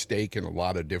 They own stake in a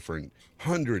lot of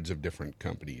hundreds of different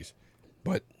companies.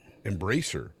 But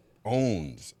Embracer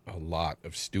owns a lot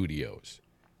of studios.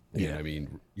 Yeah. I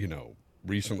mean,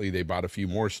 recently they bought a few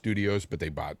more studios, but they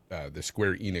bought the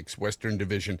Square Enix Western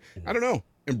division. I don't know.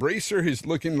 Embracer is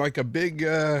looking like a big,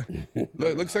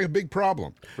 looks like a big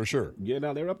problem for sure. Yeah,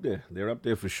 no, they're up there. They're up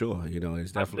there for sure.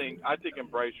 It's definitely. I think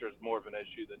Embracer is more of an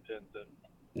issue than Tencent.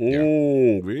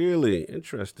 Really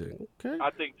interesting. Okay. I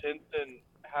think Tencent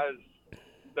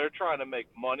they're trying to make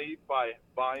money by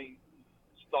buying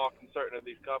stock in certain of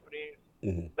these companies.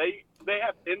 They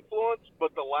have influence,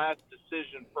 but the last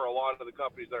decision for a lot of the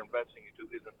companies they're investing into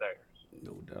isn't theirs.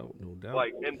 No doubt.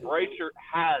 Like Embracer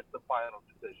has the final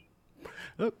decision.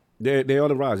 Look, they're on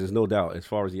the rise, there's no doubt. As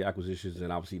far as the acquisitions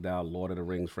and obviously now Lord of the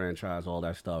Rings franchise, all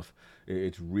that stuff,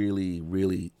 it's really,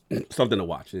 really something to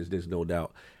watch. There's no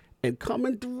doubt. And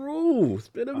coming through, it's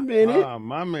been a minute.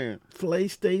 My man.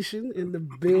 PlayStation in the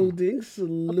building.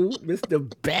 Salute,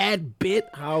 Mr. Bad Bit.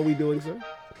 How are we doing, sir?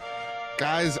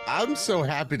 Guys, I'm so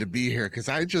happy to be here because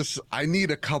I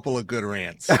need a couple of good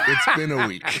rants. It's been a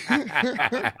week.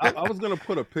 I was gonna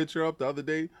put a picture up the other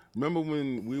day. Remember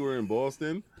when we were in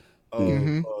Boston,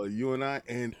 you and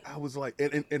I was like,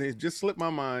 and it just slipped my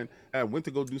mind. I went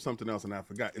to go do something else and I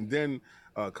forgot. And then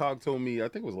Cog told me, I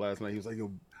think it was last night. He was like,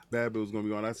 "Yo, Bad Bill was gonna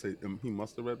be on." I said, he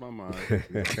must have read my mind.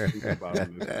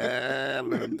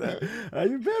 How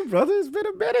you been, brother? It's been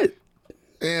a minute.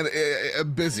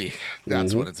 And busy.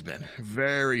 That's what it's been.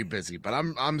 Very busy. But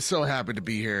I'm so happy to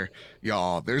be here,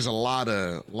 y'all. There's a lot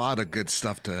of good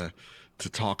stuff to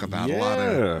talk about.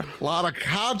 Yeah. A lot of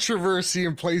controversy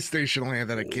in PlayStation land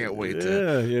that I can't wait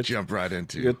to jump right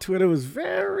into. Your Twitter was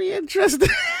very interesting.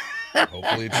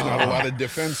 Hopefully it's not a lot of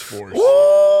Defense Force. The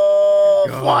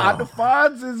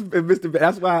Fonz is Mr.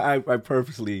 That's why I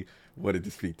purposely wanted to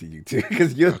speak to you too,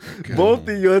 because both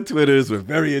of your Twitters were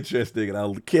very interesting, and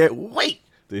I can't wait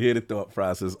to hear the thought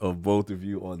process of both of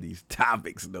you on these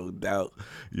topics. No doubt,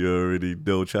 you already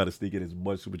know. Try to sneak in as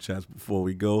much super chats before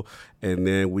we go, and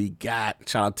then we got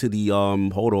shout out to the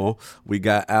hold on, we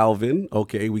got Alvin.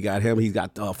 Okay, we got him. He's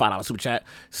got $5 super chat.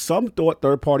 Some thought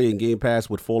third party and Game Pass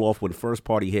would fall off when first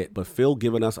party hit, but Phil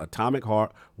giving us Atomic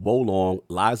Heart, Wolong,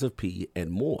 Lies of P,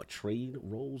 and more. Trade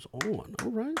rolls on.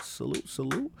 All right,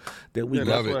 salute. Then we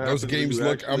Love it. Those games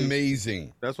look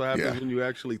amazing. That's what happens when you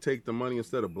actually take the money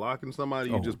instead of blocking somebody.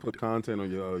 You just put content on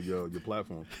your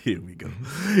platform. Here we go.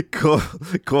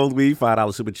 Cold Weed,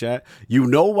 $5 super chat. You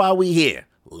know why we here.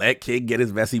 Let King get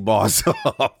his messy bars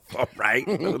off. All right.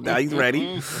 Now he's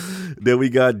ready. Then we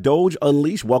got Doge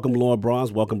Unleashed. Welcome, Lauren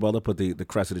Bronze. Welcome, brother. Put the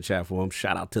crest in the chat for him.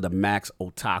 Shout out to the Max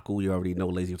Otaku. You already know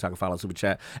Lazy Otaku. Follow Super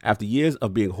Chat. After years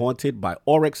of being haunted by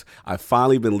Oryx, I've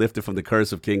finally been lifted from the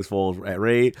curse of King's Falls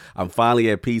raid. I'm finally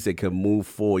at peace and can move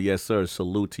forward. Yes, sir.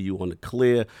 Salute to you on the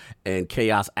clear. And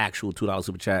Chaos Actual $2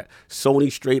 Super Chat. Sony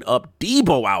straight up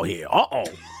Debo out here. Uh-oh.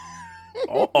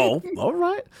 Uh-oh. All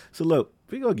right. So look,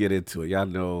 we're going to get into it. Y'all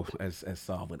know, as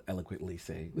Saul would eloquently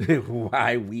say,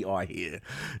 why we are here.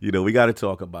 You know, we got to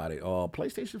talk about it.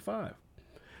 PlayStation 5.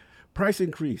 Price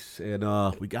increase, and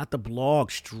we got the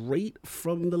blog straight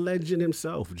from the legend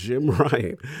himself, Jim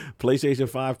Ryan. PlayStation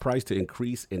 5 price to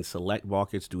increase in select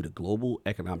markets due to global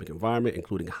economic environment,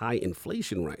 including high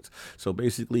inflation rates. So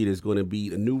basically, there's going to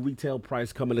be a new retail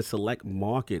price coming to select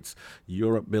markets,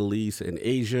 Europe, Middle East, and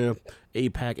Asia,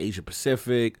 APAC, Asia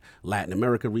Pacific, Latin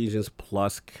America regions,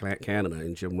 plus Canada.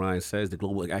 And Jim Ryan says the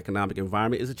global economic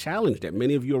environment is a challenge that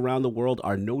many of you around the world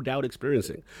are no doubt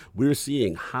experiencing. We're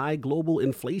seeing high global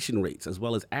inflation rates as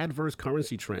well as adverse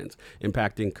currency trends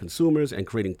impacting consumers and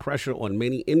creating pressure on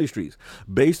many industries.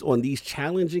 Based on these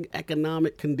challenging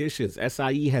economic conditions,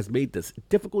 SIE has made this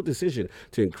difficult decision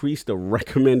to increase the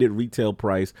recommended retail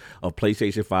price of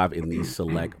PlayStation 5 in these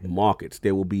select markets.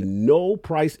 There will be no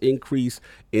price increase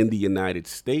in the United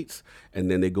States, and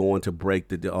then they go on to break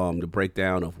the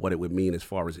breakdown of what it would mean as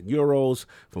far as in euros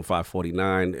from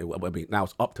 549. I mean, now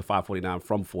it's up to 549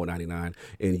 from 499.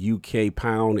 In UK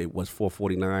pound, it was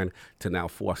 449 to now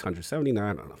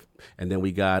 479. And then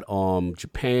we got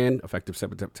Japan, effective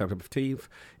September 15th.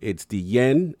 It's the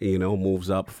yen, moves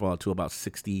up to about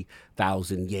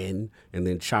 60,000 yen. And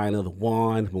then China, the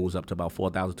yuan, moves up to about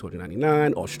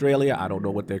 4,299. Australia, I don't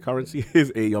know what their currency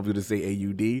is. I'm going to say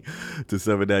AUD to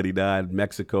 799.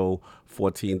 Mexico,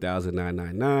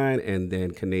 14,999. And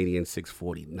then Canadian,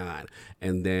 649.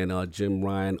 And then Jim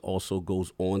Ryan also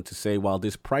goes on to say, while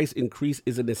this price increase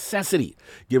is a necessity,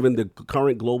 given the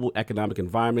current global economic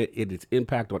environment and its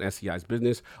impact on SCI's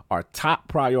business, our top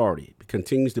priority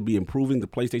continues to be improving the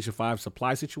PlayStation 5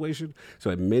 supply situation so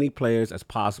that many players as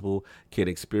possible can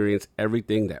experience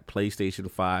everything that PlayStation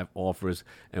 5 offers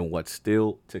and what's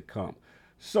still to come.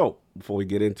 So, before we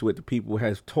get into it, the people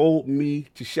has told me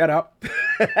to shut up.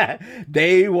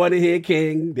 They want to hear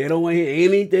King. They don't want to hear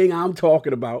anything I'm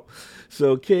talking about.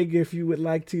 So, King, if you would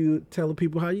like to tell the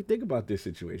people how you think about this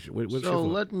situation. So,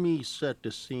 let me set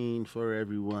the scene for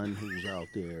everyone who's out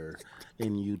there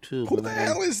in YouTube. Who the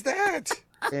hell is that?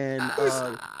 And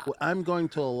I'm going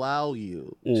to allow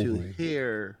you to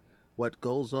hear what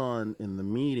goes on in the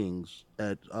meetings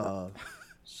at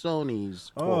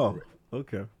Sony's corporate.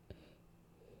 Okay.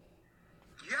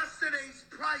 Yesterday's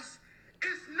price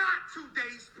is not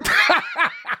today's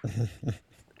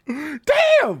price.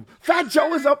 Damn! Fat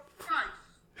Joe is up. Price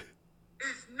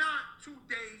is not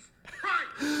today's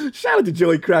price. Shout out to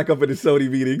Joey Crack up in the Sony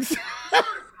meetings.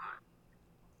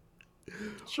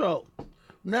 So,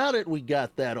 now that we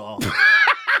got that off,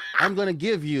 I'm going to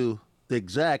give you the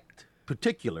exact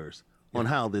particulars on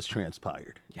how this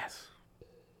transpired. Yes. Oh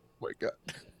my God.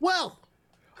 Well,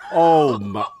 oh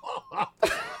my.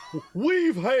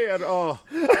 We've had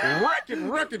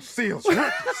record sales.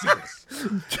 And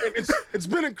it's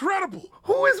been incredible.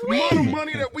 Who is we? The amount of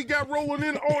money that we got rolling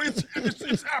in. Oh,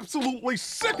 it's absolutely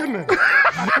sickening.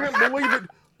 I can't believe it.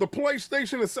 The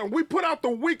PlayStation is we put out the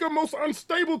weakest, most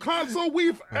unstable console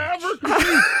we've ever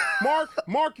seen.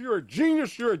 Mark, you're a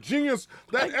genius. You're a genius.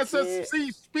 That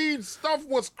SSC speed stuff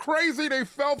was crazy. They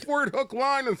fell for it, hook,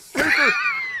 line, and sinker.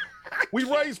 We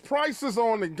raised prices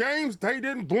on the games. They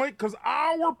didn't blink because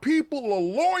our people are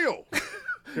loyal.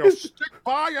 They'll stick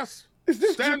by us,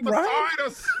 stand beside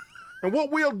us. And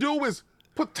what we'll do is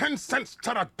put 10 cents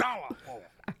to the dollar.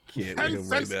 10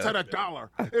 cents to the dollar.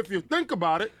 If you think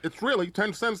about it, it's really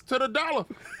 10 cents to the dollar.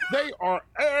 They are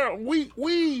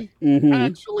we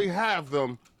actually have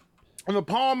them in the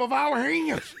palm of our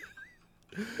hands.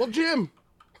 Well, Jim,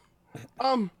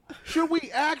 should we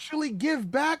actually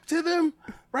give back to them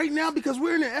right now because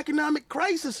we're in an economic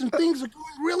crisis and things are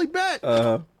going really bad?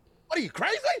 What are you,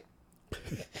 crazy?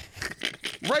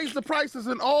 Raise the prices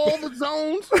in all the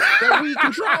zones that we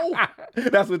control.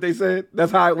 That's what they said.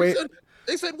 That's how it went.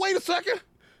 They said, wait a second.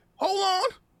 Hold on.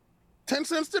 10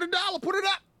 cents to the dollar. Put it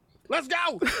up. Let's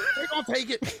go. They're going to take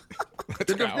it.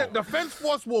 The defense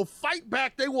force will fight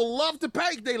back. They will love to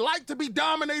pay. They like to be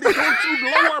dominated. Don't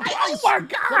you lower price. Oh, my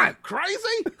God.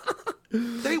 Crazy?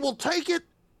 They will take it.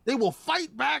 They will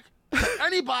fight back to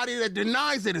anybody that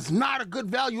denies it is not a good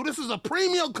value. This is a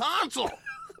premium console.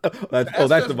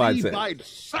 That's the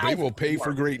mindset. They will pay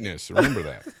for greatness. Remember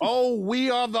that. Oh,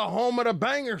 we are the home of the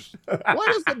bangers.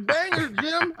 What is the bangers,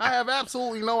 Jim? I have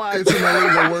absolutely no idea. It's an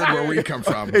illegal word where we come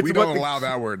from. We don't allow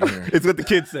that word here. It's what the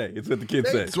kids say. It's what the kids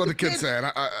say. It's what the kids say. And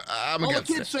I'm All the against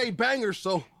kids it. say bangers,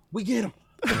 so we get them.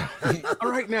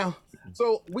 All right, now.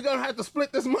 So we're going to have to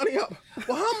split this money up.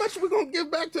 Well, how much are we going to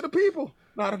give back to the people?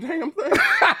 Not a damn thing.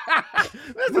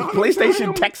 That's the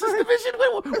PlayStation Texas division.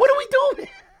 What are we doing?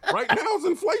 Right now, it's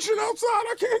inflation outside.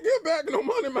 I can't get back no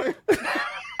money, man.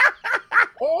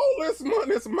 All this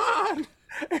money is mine.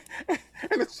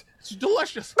 And it's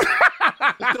delicious.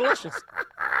 It's delicious.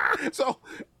 So,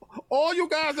 all you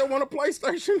guys that want a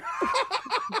PlayStation,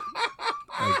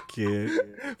 I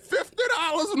can't.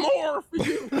 $50 more for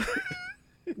you.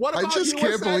 What I about just can't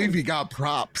USA? believe he got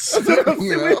props. Where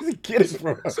does he get it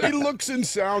from? He looks and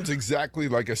sounds exactly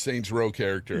like a Saints Row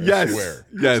character. Yes. I swear.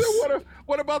 Yes. So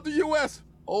what about the U.S.?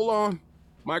 Hold on.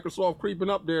 Microsoft creeping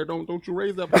up there. Don't you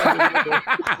raise that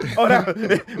price. Oh,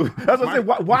 that's what I'm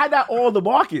saying. Why not all the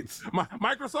markets?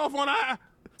 Microsoft on our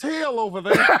tail over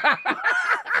there.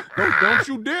 don't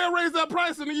you dare raise that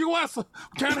price in the U.S.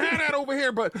 Can't have that over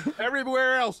here, but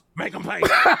everywhere else, make them pay.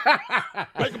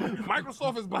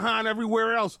 Microsoft is behind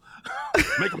everywhere else.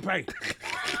 Make them pay.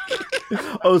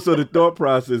 Oh, so the thought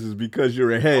process is because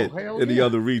you're ahead in the yeah.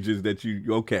 other regions that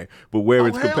okay, but where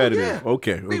it's hell competitive. yeah.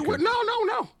 Okay.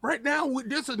 No. Right now,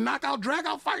 this is knockout, drag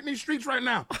out fight in these streets right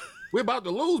now. We're about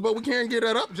to lose, but we can't get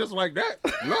that up just like that.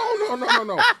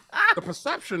 No. The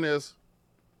perception is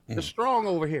it's strong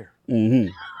over here. Mm-hmm.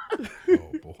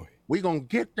 Oh, boy. We're going to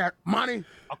get that money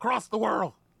across the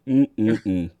world.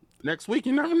 Mm-mm-mm. Next week,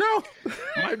 you never know.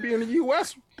 Might be in the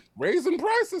U.S. raising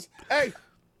prices. Hey,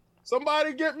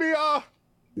 somebody get me a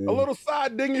little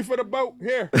side dinghy for the boat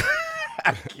here.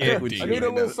 I can't with I you. need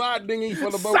a little side dinghy for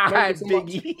the boat. Side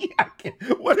dinghy.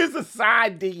 What is a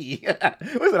side dinghy? What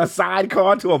is it? A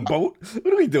sidecar to a boat?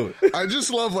 What are we doing? I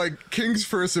just love like King's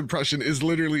first impression is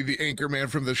literally the anchor man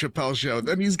from the Chappelle show.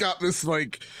 Then he's got this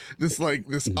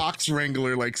ox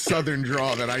wrangler like southern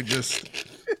draw that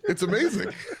it's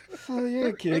amazing. Oh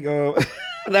yeah, King.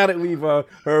 Now that we've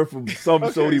heard from some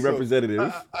Sony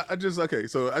representatives,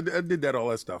 So I did all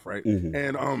that stuff, right? Mm-hmm.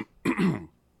 And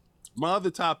my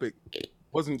other topic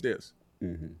wasn't this,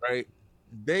 right?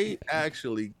 They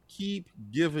actually keep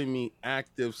giving me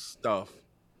active stuff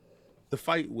to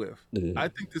fight with. I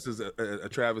think this is a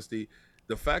travesty.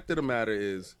 The fact of the matter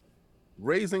is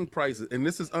raising prices, and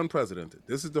this is unprecedented.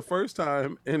 This is the first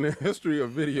time in the history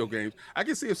of video games. I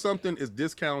can see if something is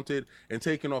discounted and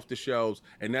taken off the shelves,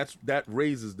 and that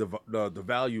raises the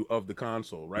value of the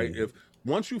console, right? If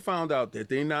once you found out that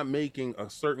they're not making a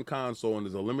certain console and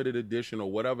there's a limited edition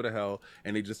or whatever the hell,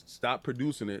 and they just stop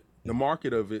producing it, the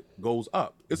market of it goes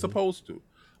up. It's supposed to.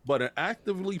 But an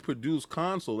actively produced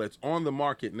console that's on the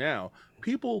market now,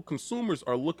 consumers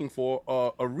are looking for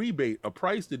a rebate, a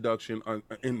price deduction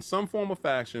in some form of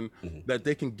fashion that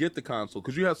they can get the console.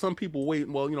 Because you have some people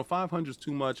waiting, well, $500 is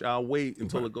too much. I'll wait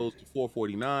until it goes to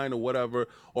 $449 or whatever,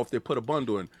 or if they put a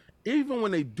bundle in. Even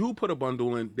when they do put a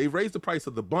bundle in, they raise the price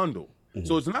of the bundle.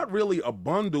 So it's not really a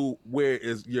bundle where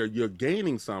you're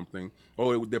gaining something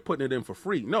or they're putting it in for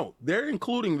free. No, they're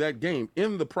including that game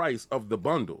in the price of the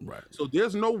bundle. Right. So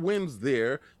there's no wins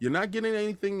there. You're not getting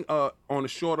anything on the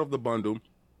short of the bundle.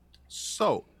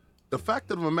 So the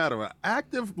fact of the matter, an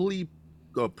actively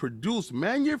produced,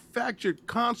 manufactured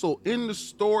console in the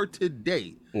store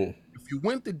today, if you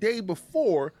went the day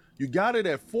before, you got it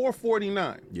at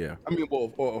 $449. Yeah.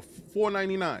 Or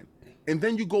 $499. And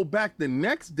then you go back the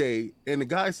next day and the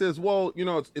guy says, well,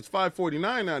 it's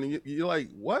 $549 now. And you're like,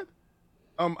 what?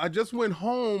 I just went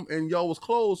home and y'all was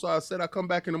closed. So I said, I'll come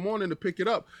back in the morning to pick it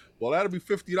up. Well, that'll be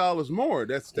 $50 more.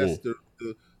 That's the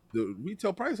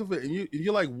retail price of it. And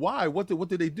you're like, why? What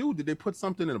did they do? Did they put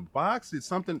something in a box? Did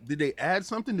they add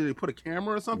something? Did they put a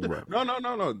camera or something? Right.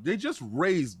 No. They just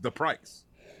raised the price.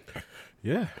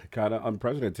 Yeah, kind of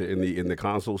unprecedented in the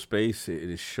console space. It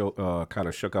is kind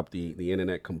of shook up the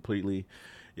internet completely.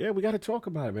 Yeah, we got to talk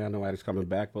about it, man. I know Adam's coming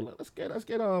back, but let's get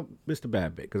Mr.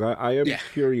 Badbit, because I am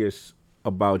curious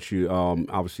about you.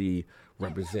 Obviously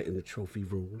representing the trophy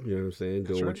room, you know what I'm saying,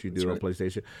 doing what you do on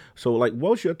PlayStation. So, like, what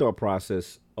was your thought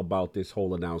process about this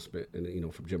whole announcement,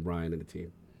 and from Jim Bryan and the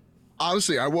team?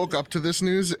 Honestly, I woke up to this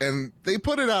news and they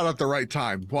put it out at the right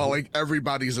time while like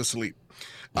everybody's asleep.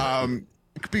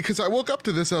 Because I woke up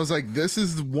to this, I was like, this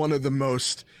is one of the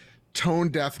most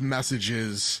tone-deaf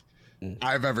messages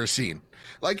I've ever seen.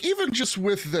 Like, even just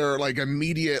with their, like,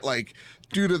 immediate, like,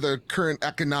 due to the current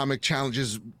economic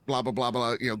challenges, blah, blah, blah,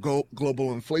 blah,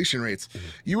 global inflation rates,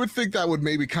 you would think that would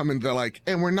maybe come into, like,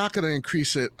 and we're not going to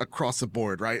increase it across the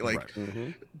board, right? Like,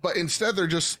 but instead they're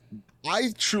just,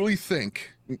 I truly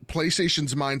think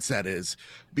PlayStation's mindset is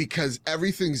because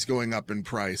everything's going up in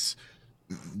price,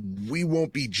 we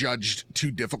won't be judged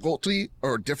too difficultly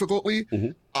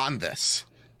on this.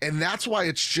 And that's why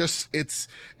it's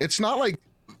not like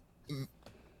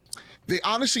they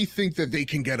honestly think that they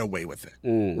can get away with it,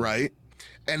 right?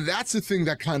 And that's the thing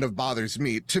that kind of bothers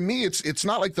me. To me, it's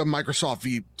not like the Microsoft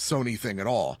v Sony thing at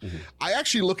all. I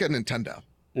actually look at Nintendo.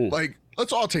 Like,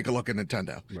 let's all take a look at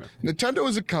Nintendo. Right. Nintendo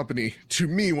is a company, to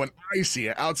me, when I see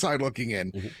it outside looking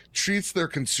in, treats their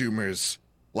consumers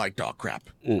like dog crap,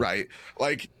 right?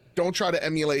 Like, don't try to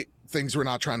emulate things we're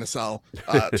not trying to sell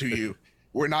to you.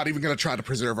 We're not even going to try to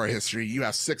preserve our history. You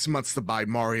have 6 months to buy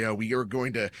Mario. We are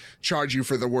going to charge you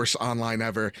for the worst online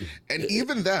ever. And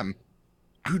even them,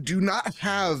 who do not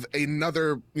have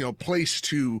another, place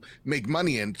to make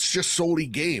money in, it's just solely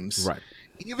games. Right.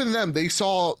 Even them, they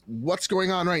saw what's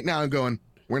going on right now and going,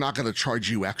 we're not going to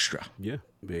charge you extra. Yeah.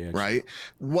 Right.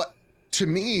 What, to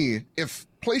me, if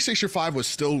PlayStation 5 was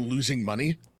still losing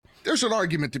money, there's an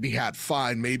argument to be had.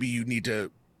 Fine. Maybe you need to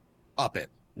up it.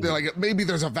 Like, maybe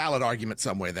there's a valid argument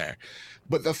somewhere there.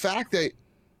 But the fact that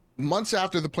months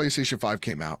after the PlayStation 5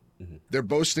 came out, they're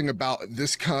boasting about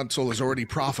this console is already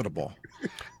profitable.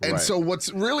 And so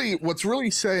what's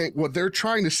really saying, what they're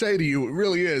trying to say to you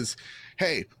really is,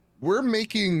 hey, we're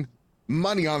making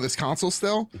money on this console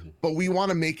still, but we want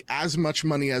to make as much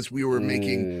money as we were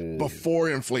making before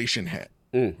inflation hit.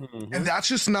 And that's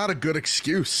just not a good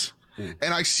excuse.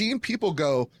 And I've seen people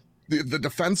go, the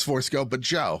defense force go, but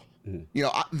Joe,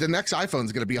 the next iPhone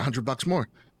is going to be $100 more.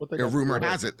 A rumor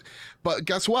has it. But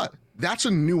guess what? That's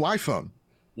a new iPhone.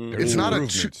 It's not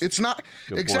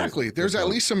exactly. There's at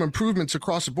least some improvements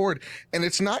across the board. And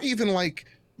it's not even like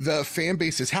the fan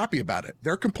base is happy about it.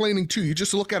 They're complaining too. You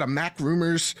just look at a Mac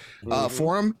Rumors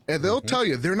forum and they'll tell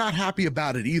you they're not happy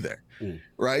about it either.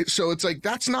 Right. So it's like,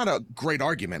 that's not a great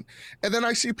argument. And then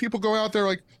I see people go out there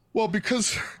like, well,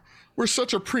 because we're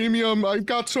such a premium, I've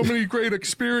got so many great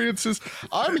experiences,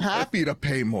 I'm happy to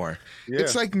pay more.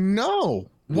 It's like, no.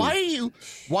 Why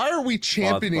are we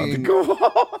championing? Containing.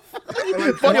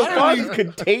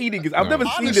 I've never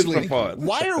seen this before.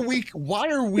 Why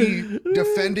are we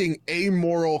defending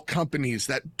amoral companies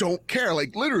that don't care?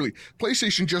 Like, literally,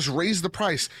 PlayStation just raised the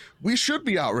price. We should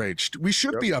be outraged. We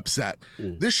should be upset.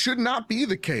 This should not be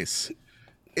the case.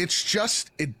 It's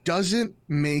just, it doesn't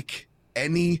make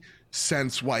any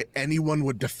sense why anyone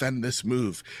would defend this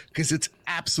move, because it's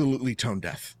absolutely tone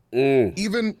deaf.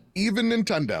 Even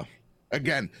Nintendo.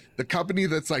 Again, the company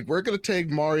that's like, we're going to take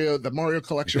the Mario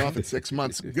collection off in 6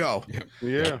 months. Go.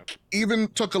 Yeah. Even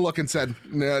took a look and said,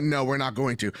 no, we're not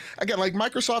going to. Again, like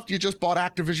Microsoft, you just bought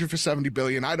Activision for $70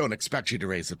 billion. I don't expect you to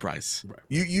raise the price. Right.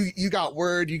 You got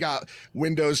Word, you got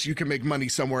Windows, you can make money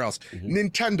somewhere else.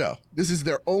 Nintendo, this is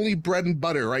their only bread and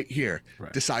butter right here,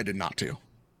 decided not to.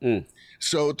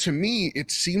 So to me,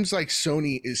 it seems like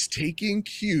Sony is taking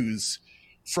cues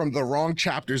from the wrong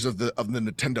chapters of the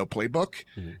Nintendo playbook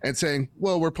and saying,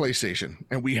 well, we're PlayStation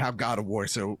and we have God of War,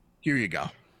 so here you go.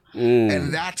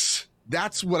 And that's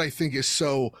what I think is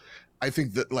so, I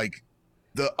think that like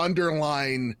the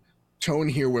underlying tone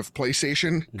here with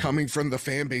PlayStation coming from the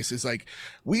fan base is like,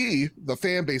 we, the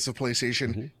fan base of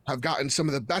PlayStation, have gotten some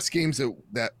of the best games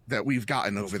that we've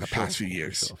gotten over the past few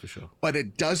years. For sure. But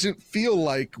it doesn't feel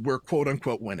like we're quote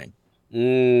unquote winning.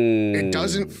 It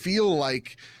doesn't feel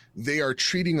like they are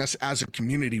treating us as a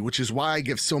community, which is why I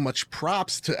give so much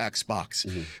props to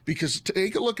Xbox, because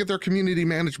take a look at their community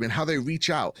management, how they reach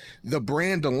out, the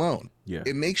brand alone.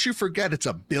 It makes you forget it's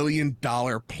 $1 billion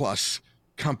plus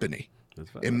company.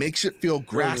 It makes it feel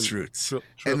grassroots,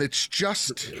 and it's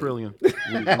just trillion.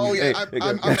 Oh yeah,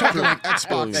 I'm talking like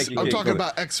Xbox. I'm talking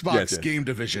about Xbox game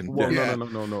division. Well,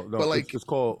 no. But like, it's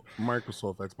called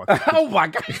Microsoft Xbox. Oh my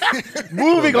god!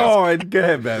 Moving on. Go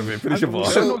ahead, man. Finish your ball.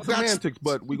 So semantics,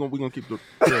 but we're gonna keep the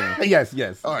trillion.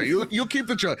 Yes. All right, you'll keep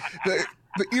the trillion. The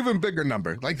even bigger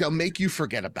number, like they'll make you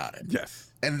forget about it.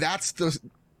 Yes, and that's the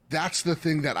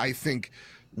thing that I think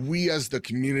we as the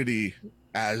community,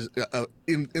 as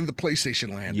in the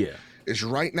PlayStation land, is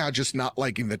right now just not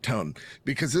liking the tone,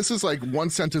 because this is like one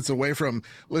sentence away from,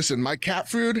 listen, my cat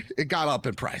food, it got up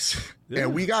in price,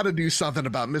 and we got to do something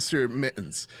about Mr.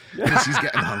 Mittens because he's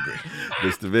getting hungry.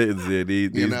 Mr.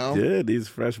 Mittens, these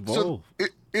fresh bowl. So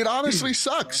it honestly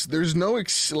sucks. There's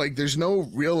no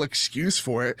real excuse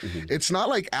for it. It's not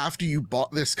like after you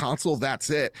bought this console, that's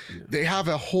it. They have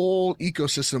a whole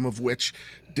ecosystem of which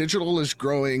digital is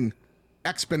growing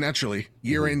exponentially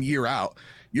year in, year out.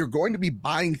 You're going to be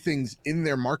buying things in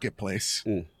their marketplace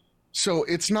So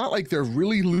it's not like they're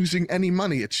really losing any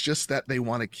money. It's just that they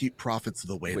want to keep profits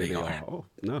the way they are. Oh,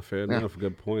 no, fair enough.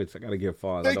 Good points. I gotta get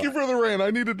far. Thank you for the rant.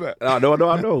 I needed that. No,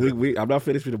 I know. I'm not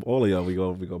finished with all of y'all. We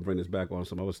gonna bring this back on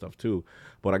some other stuff too.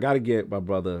 But I gotta get my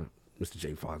brother, Mr.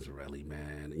 Jay Fonzarelli,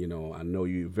 man. You know, I know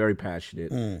you're very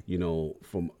passionate. You know,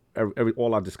 from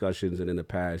all our discussions and in the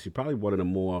past, you're probably one of the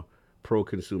more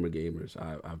pro-consumer gamers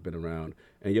I've been around,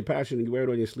 and your passion, you wear it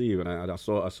on your sleeve, and I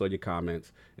saw your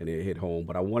comments, and it hit home.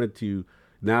 But I wanted to,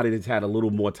 now that it's had a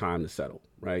little more time to settle,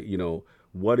 right? You know,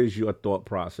 what is your thought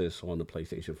process on the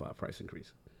PlayStation 5 price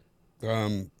increase?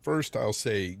 First, I'll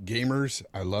say, gamers,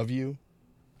 I love you.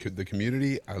 The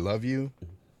community, I love you.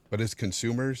 But as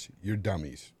consumers, you're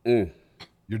dummies.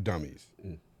 You're dummies.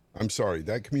 I'm sorry.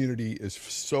 That community is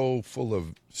so full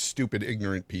of stupid,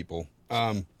 ignorant people.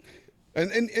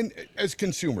 And as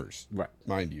consumers, right,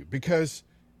 mind you, because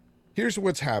here's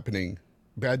what's happening.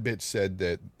 Bad Bits said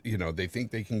that, you know, they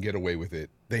think they can get away with it.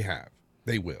 They have.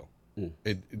 They will.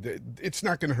 It's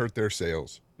not going to hurt their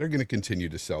sales. They're going to continue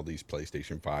to sell these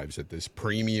PlayStation 5s at this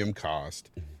premium cost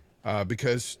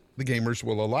because the gamers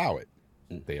will allow it.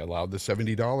 They allowed the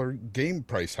 $70 game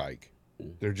price hike.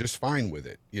 They're just fine with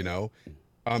it, you know.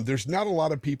 There's not a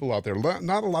lot of people out there,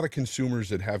 not a lot of consumers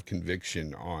that have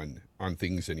conviction on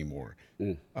things anymore.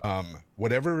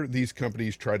 Whatever these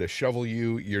companies try to shovel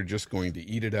you, you're just going to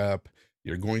eat it up.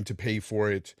 You're going to pay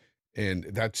for it. And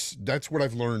that's what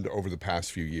I've learned over the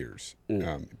past few years,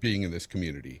 being in this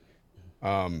community.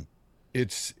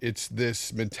 It's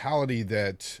this mentality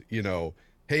that, you know,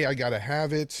 hey, I got to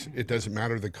have it. It doesn't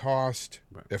matter the cost.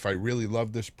 Right. If I really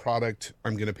love this product,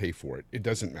 I'm going to pay for it. It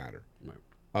doesn't matter.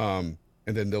 Right.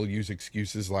 And then they'll use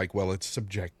excuses like, well, it's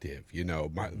subjective. You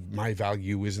know, my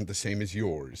value isn't the same as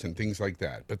yours and things like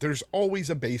that. But there's always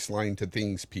a baseline to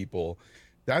things, people.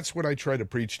 That's what I try to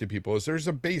preach to people, is there's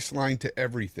a baseline to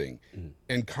everything.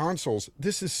 And consoles,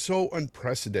 this is so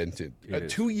unprecedented.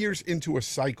 2 years into a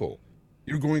cycle,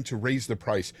 you're going to raise the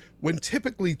price. When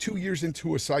typically 2 years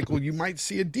into a cycle, you might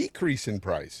see a decrease in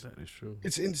price. That is true.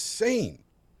 It's insane.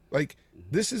 Like,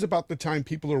 this is about the time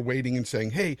people are waiting and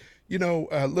saying, hey, you know,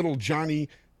 little Johnny,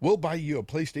 we'll buy you a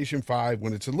PlayStation 5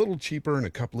 when it's a little cheaper in a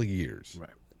couple of years. Right.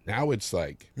 Now it's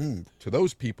like, to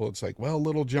those people, it's like, well,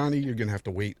 little Johnny, you're going to have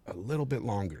to wait a little bit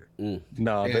longer.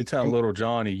 No, they tell little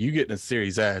Johnny, you getting a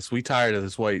Series S. We tired of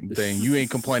this waiting thing. You ain't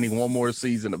complaining one more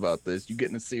season about this. You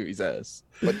getting a Series S.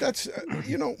 But that's,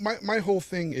 you know, my whole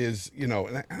thing is, you know,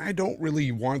 and I don't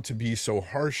really want to be so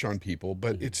harsh on people,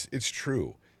 but it's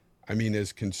true. I mean,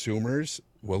 as consumers,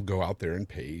 we'll go out there and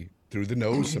pay through the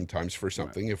nose sometimes for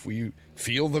something if we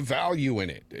feel the value in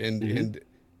it. And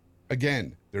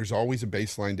again, there's always a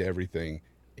baseline to everything.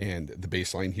 And the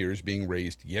baseline here is being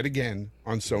raised yet again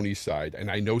on Sony's side. And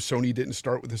I know Sony didn't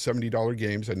start with the $70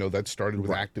 games. I know that started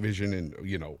with Activision and,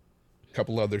 you know, a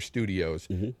couple other studios.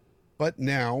 But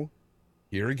now,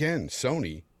 here again,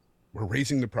 Sony, we're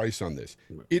raising the price on this.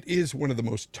 It is one of the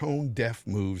most tone-deaf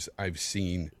moves I've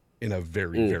seen in a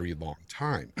very, very long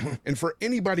time. And for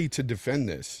anybody to defend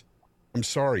this, I'm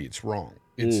sorry, it's wrong.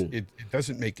 It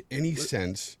doesn't make any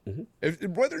sense.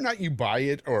 Whether or not you buy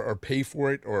it or pay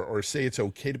for it or say it's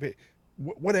okay to pay,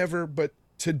 whatever, but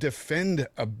to defend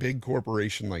a big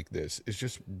corporation like this is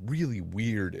just really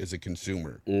weird as a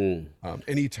consumer.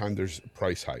 Anytime there's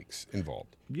price hikes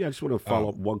involved. Yeah, I just want to follow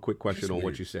up one quick question on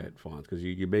what you said, Fonz, because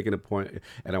you're making a point,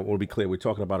 and I want to be clear. We're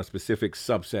talking about a specific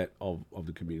subset of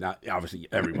the community, not obviously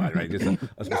everybody, right? Just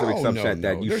a specific subset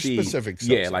that you There's see, specific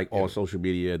subset, on social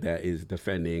media that is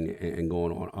defending and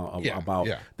going on about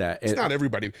that. It's not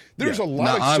everybody. There's a lot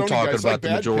No, of I'm Sony talking guys about like the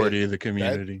Bad majority Bit. of the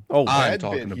community. Bad I'm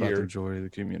talking Bit about here. the majority of the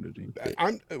community.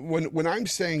 When I'm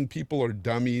saying people are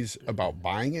dummies about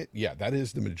buying it, yeah, that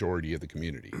is the majority of the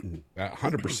community,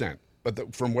 100%.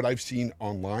 But from what I've seen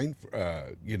online,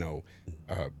 you know,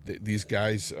 these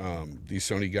guys, these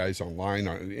Sony guys online,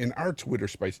 in our Twitter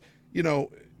space, you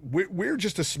know, we're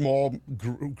just a small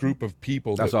group of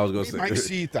people. That's what I was going to say. You might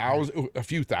see a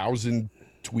few thousand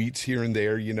tweets here and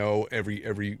there, you know,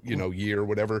 every you know year or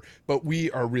whatever. But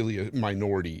we are really a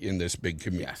minority in this big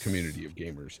community of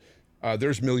gamers.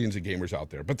 There's millions of gamers out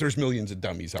there, but there's millions of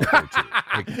dummies out there too.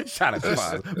 Like, shout out to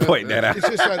Fonz, pointing that out. It's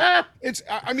just that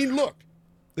I mean, look.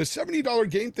 The $70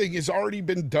 game thing has already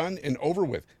been done and over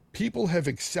with. People have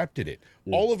accepted it.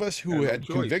 All of us who had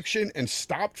conviction and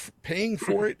stopped paying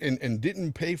for it and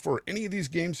didn't pay for any of these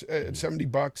games at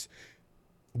 $70,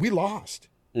 we lost.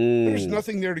 There's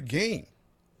nothing there to gain.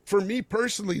 For me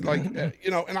personally, like,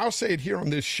 you know, and I'll say it here on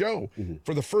this show,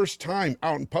 for the first time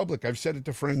out in public, I've said it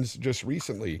to friends just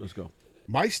recently. Let's go.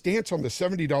 My stance on the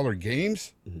 $70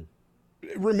 games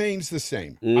remains the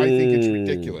same. I think it's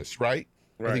ridiculous, right?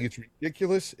 I think it's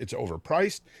ridiculous. It's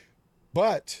overpriced.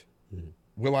 But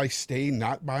will I stay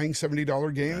not buying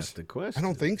 $70 games? That's the question. I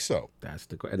don't think so. That's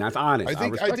the question, and that's honest.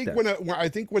 I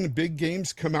think when big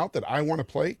games come out that I want to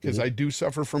play, because I do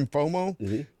suffer from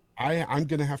FOMO, I'm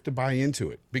going to have to buy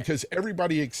into it because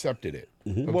everybody accepted it.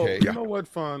 Okay? Well, you know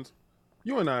what, Fonz?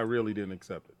 You and I really didn't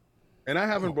accept it. And I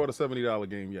haven't bought a $70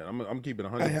 game yet. I'm keeping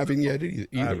 100. I haven't yet either.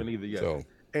 I haven't either yet. So.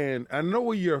 And I know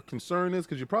what your concern is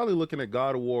because you're probably looking at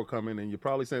God of War coming, and you're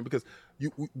probably saying because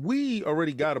we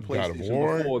already got a PlayStation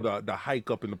before the hike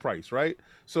up in the price, right?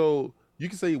 So you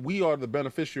can say we are the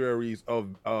beneficiaries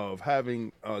of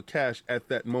having cash at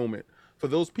that moment. For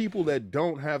those people that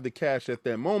don't have the cash at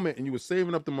that moment, and you were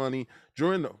saving up the money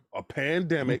during a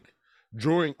pandemic,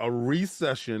 during a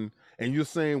recession, and you're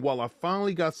saying, well, I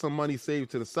finally got some money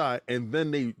saved to the side, and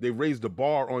then they raised the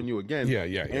bar on you again. Yeah.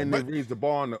 And they raised the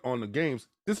bar on the games.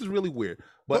 This is really weird.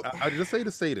 But I just say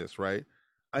to say this, right?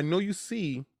 I know you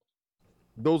see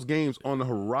those games on the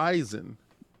horizon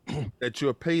that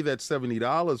you'll pay that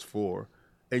 $70 for,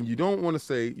 and you don't want to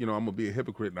say, I'm gonna be a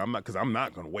hypocrite, and I'm not, because I'm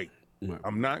not gonna wait. Right.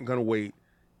 I'm not gonna wait.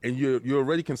 And you're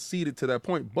already conceded to that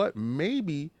point, but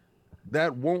maybe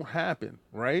that won't happen,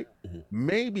 right?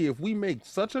 Maybe if we make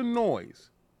such a noise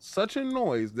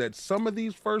that some of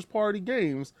these first-party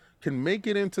games can make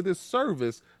it into this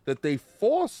service that they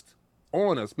forced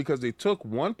on us because they took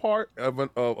one part of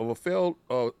a failed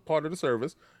part of the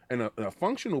service and a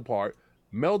functional part,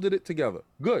 melded it together.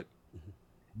 Good.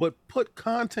 But put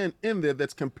content in there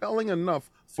that's compelling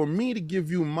enough for me to give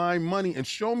you my money and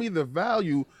show me the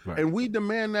value, and we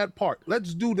demand that part.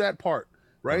 Let's do that part.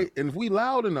 Right? And if we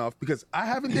loud enough, because I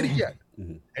haven't did it yet,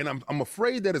 and I'm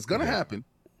afraid that it's gonna happen,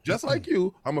 just like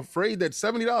you, I'm afraid that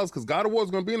 $70, because God of War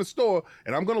is gonna be in the store,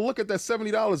 and I'm gonna look at that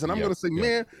 $70 and I'm gonna say,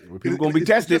 man, people gonna be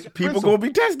tested. People gonna be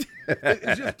tested.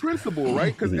 It's just principle,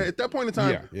 right? Because at that point in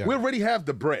time, we already have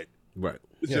the bread. Right.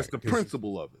 It's just the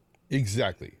principle of it.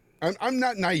 Exactly. I'm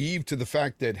not naive to the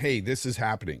fact that, hey, this is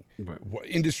happening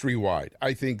industry-wide.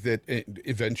 I think that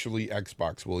eventually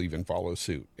Xbox will even follow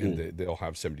suit, and they'll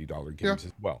have $70 games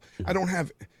as well.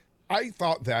 I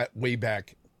thought that way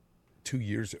back 2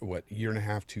 years, year and a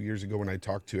half, 2 years ago when I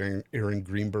talked to Aaron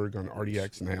Greenberg on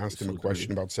RDX, and I asked him a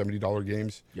question about $70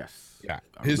 games. Yes. Yeah.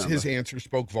 His answer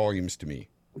spoke volumes to me.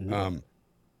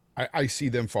 I see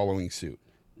them following suit.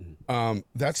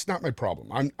 That's not my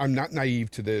problem. I'm not naive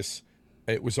to this.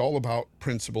 It was all about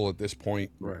principle at this point,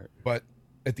 right? But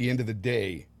at the end of the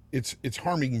day, it's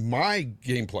harming my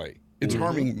gameplay. It's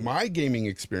harming my gaming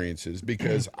experiences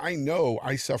because I know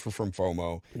I suffer from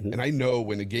FOMO, and I know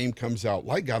when a game comes out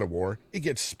like God of War, it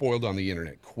gets spoiled on the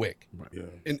internet quick,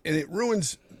 and it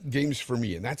ruins games for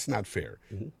me, and that's not fair.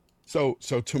 So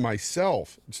to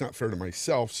myself, it's not fair to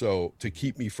myself. So to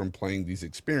keep me from playing these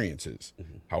experiences,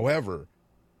 however,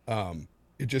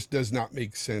 it just does not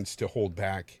make sense to hold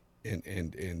back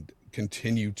and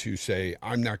continue to say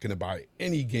I'm not going to buy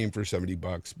any game for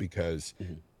 $70 because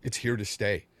it's here to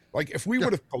stay. Like if we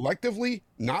would have collectively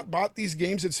not bought these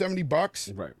games at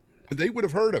 $70, right, they would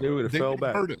have heard of it. They would have fell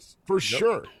back. Heard us for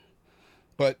sure.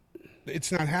 But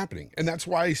it's not happening, and that's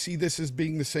why I see this as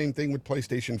being the same thing with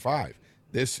PlayStation 5.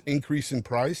 This increase in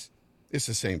price, it's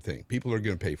the same thing. People are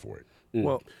going to pay for it.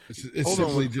 Well, it's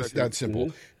simply just that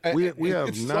simple. We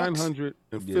have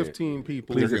 915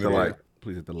 people. Please hit the like.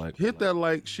 Please hit the like. Hit that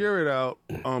like, share it out,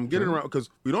 get it around,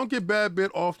 because we don't get bad bit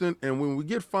often, and when we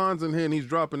get Fonz in here and he's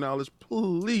dropping knowledge,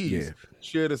 please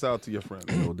share this out to your friends.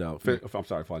 No doubt. I'm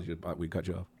sorry, Fonz, we cut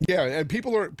you off. Yeah, and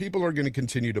people are going to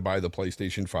continue to buy the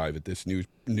PlayStation 5 at this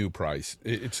new price.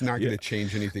 It's not going to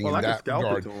change anything in that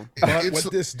regard. But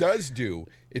what this does do,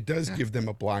 it does give them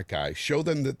a black eye, show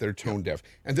them that they're tone deaf,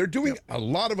 and they're doing a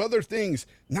lot of other things,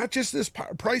 not just this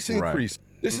price increase. Right.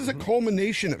 This is a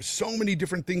culmination of so many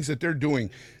different things that they're doing.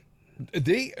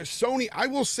 Sony, I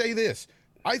will say this.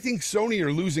 I think Sony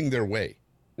are losing their way.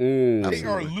 They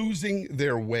are losing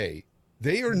their way.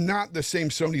 They are not the same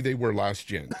Sony they were last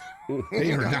gen.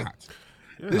 They are not.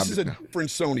 This is a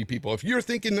different Sony, people. If you're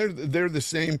thinking they're the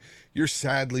same, you're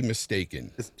sadly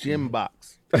mistaken. It's Jim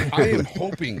Box. I am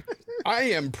hoping, I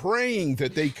am praying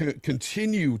that they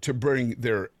continue to bring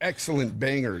their excellent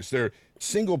bangers, their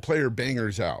single-player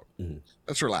bangers out.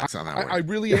 Let's relax on that one. I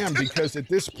really am, because at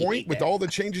this point, with all the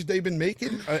changes they've been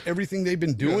making, everything they've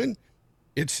been doing,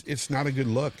 it's not a good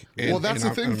look. And, well, that's the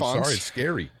thing, Fonz. I'm sorry, it's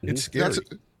scary. It's scary.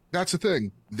 That's the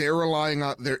thing. They're relying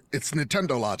on it's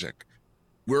Nintendo logic.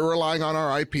 We're relying on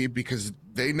our IP because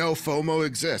they know FOMO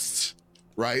exists,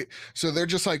 right? So they're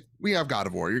just like, we have God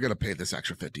of War. You're gonna pay this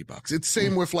extra $50. It's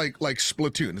same with like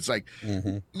Splatoon. It's like,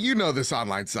 you know, this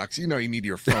online sucks. You know, you need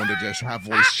your phone to just have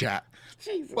voice chat,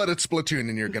 but it's Splatoon,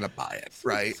 and you're gonna buy it,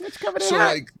 right? So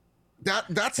like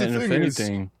that's the And thing. if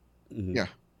anything, Yeah.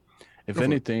 if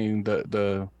anything,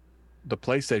 the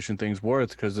PlayStation thing's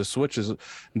worth, because the Switch is,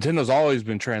 Nintendo's always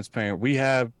been transparent. We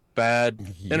have bad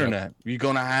internet. You're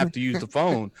gonna have to use the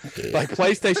phone. Like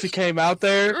PlayStation came out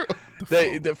there,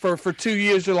 they for 2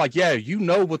 years you're like, yeah, you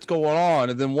know what's going on,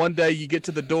 and then one day you get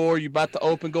to the door, you're about to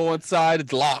open, go inside,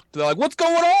 it's locked. They're like, what's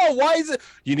going on? Why is it?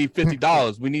 You need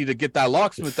 $50. We need to get that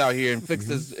locksmith out here and fix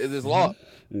this lock.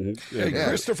 Hey,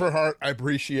 Christopher Hart, I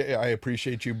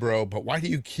appreciate you, bro, but why do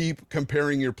you keep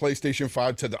comparing your PlayStation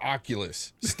 5 to the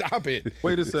Oculus? Stop it.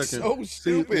 Wait a second. So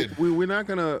stupid. We're not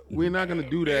gonna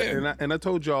do that. And I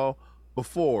told y'all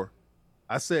before,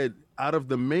 I said out of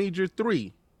the major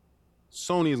three,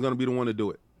 Sony is gonna be the one to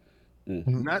do it.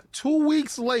 Not 2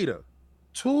 weeks later.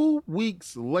 2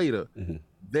 weeks later,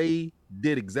 they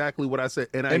did exactly what I said,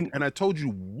 and I told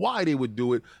you why they would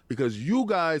do it, because you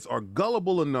guys are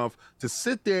gullible enough to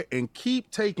sit there and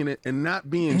keep taking it and not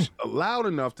being loud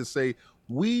enough to say,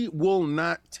 we will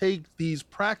not take these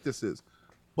practices.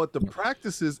 But the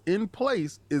practices in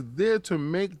place is there to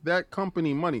make that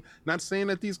company money. Not saying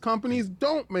that these companies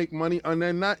don't make money and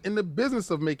they're not in the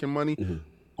business of making money,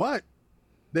 but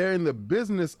they're in the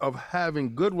business of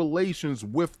having good relations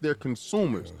with their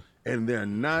consumers. And they're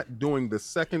not doing the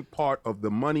second part of the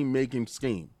money-making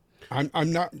scheme.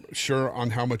 I'm not sure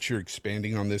on how much you're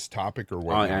expanding on this topic or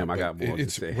what. I am. I got more to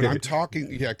say. When I'm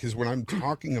talking, because when I'm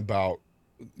talking about,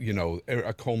 you know,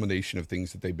 a culmination of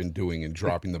things that they've been doing and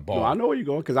dropping the ball. No, I know where you're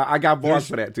going, because I got bars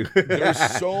for that too. There's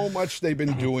so much they've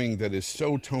been doing that is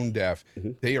so tone deaf.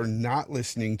 They are not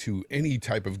listening to any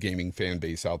type of gaming fan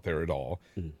base out there at all.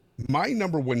 My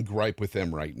number one gripe with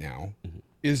them right now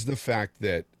is the fact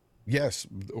that, yes,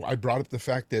 I brought up the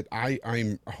fact that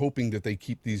I'm hoping that they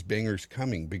keep these bangers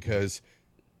coming, because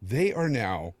they are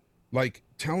now like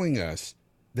telling us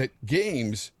that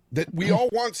games that we all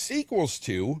want sequels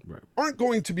to aren't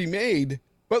going to be made,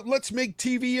 but let's make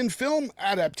TV and film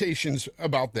adaptations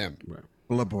about them.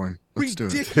 Bloodborne. Let's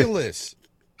Ridiculous.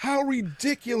 How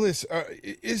ridiculous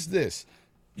is this?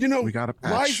 You know, we got a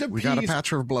patch. We got a patch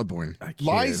for Bloodborne.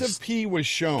 Lies of P was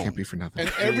shown. Can't be for nothing.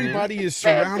 And everybody is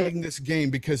surrounding this game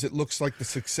because it looks like the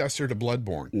successor to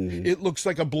Bloodborne. It looks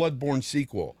like a Bloodborne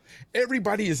sequel.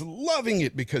 Everybody is loving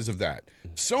it because of that.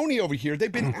 Sony over here,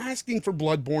 they've been asking for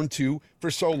Bloodborne 2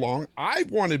 for so long. I've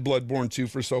wanted Bloodborne 2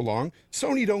 for so long.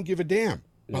 Sony don't give a damn.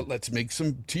 But let's make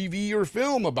some TV or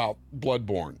film about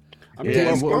Bloodborne. I mean,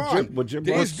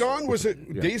 Days Gone was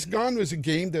a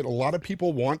game that a lot of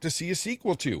people want to see a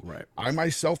sequel to. Right. I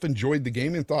myself enjoyed the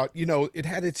game and thought, you know, it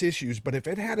had its issues, but if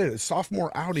it had a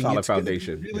sophomore outing, solid it's gonna be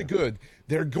foundation, really good.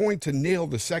 They're going to nail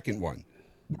the second one.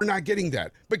 We're not getting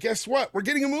that. But guess what? We're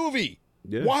getting a movie.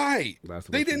 Yeah. Why?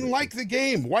 They didn't like the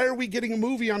game. Why are we getting a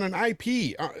movie on an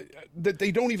IP that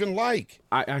they don't even like?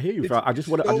 I hear you. I just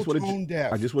want to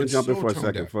jump in for a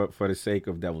second for the sake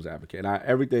of devil's advocate. And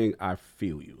everything, I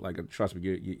feel you. Like, trust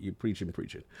me, you're preaching.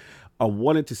 I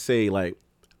wanted to say, like,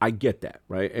 I get that,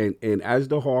 right? And as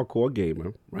the hardcore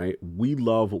gamer, right, we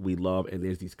love what we love, and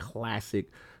there's these classic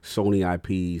Sony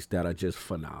IPs that are just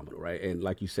phenomenal, right? And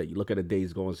like you said, you look at a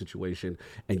Days Gone situation,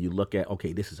 and you look at,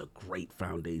 okay, this is a great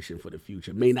foundation for the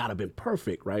future. May not have been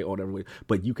perfect, right, or whatever,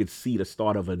 but you could see the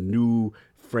start of a new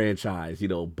franchise, you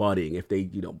know, budding if they,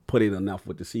 you know, put in enough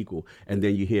with the sequel. And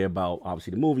then you hear about,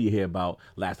 obviously, the movie. You hear about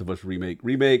Last of Us remake,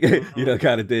 you know,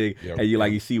 kind of thing, and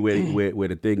you see where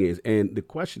the thing is. And the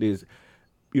question is,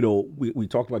 you know, we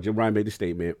talked about, Jim Ryan made the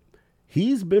statement.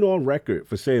 He's been on record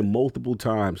for saying multiple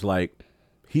times, like,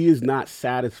 he is not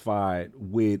satisfied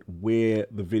with where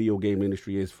the video game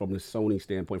industry is from the Sony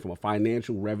standpoint, from a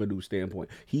financial revenue standpoint.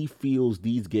 He feels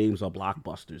these games are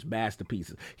blockbusters,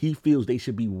 masterpieces. He feels they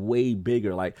should be way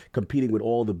bigger, like competing with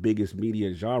all the biggest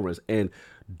media genres. And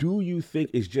do you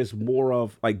think it's just more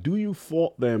of, like, do you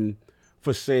fault them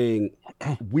for saying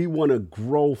we want to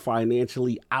grow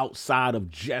financially outside of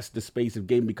just the space of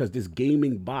gaming, because this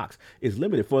gaming box is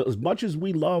limited? For as much as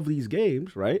we love these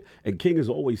games, right? And King has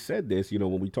always said this, you know,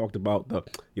 when we talked about the,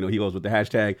 you know, he goes with the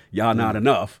hashtag, y'all not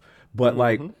enough. But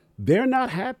like, they're not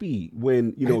happy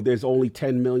when, you know, there's only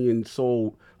 10 million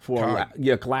sold for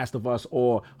Last of Us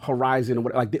or Horizon or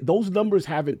whatever. Like, those numbers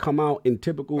haven't come out in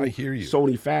typical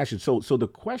Sony fashion. So the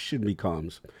question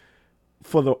becomes,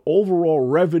 for the overall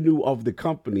revenue of the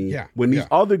company, when these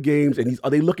other games and are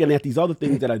they looking at these other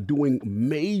things that are doing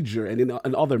major and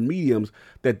in other mediums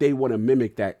that they want to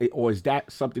mimic that, or is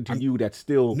that something to you that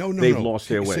still they've lost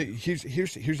their way? Here's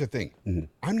the thing.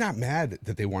 I'm not mad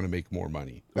that they want to make more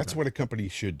money. That's what a company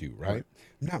should do, right?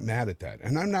 I'm not mad at that,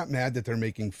 and I'm not mad that they're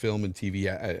making film and TV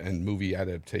and movie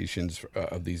adaptations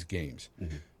of these games.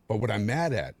 But what I'm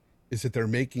mad at is that they're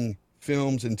making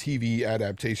films and TV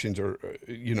adaptations or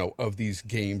of these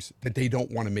games that they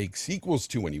don't want to make sequels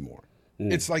to anymore.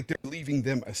 It's like they're leaving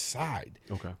them aside.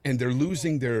 And they're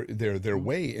losing their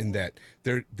way in that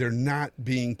they're not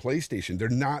being PlayStation. They're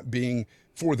not being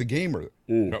for the gamer.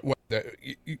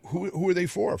 Who are they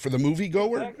for? For the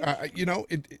moviegoer?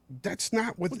 That's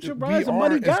not what we are as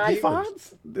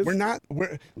gamers. We're not.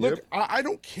 Look, I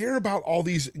don't care about all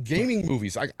these gaming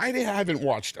movies. I haven't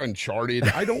watched Uncharted.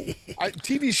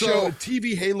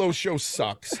 TV Halo show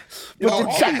sucks.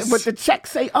 But the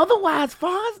checks say otherwise,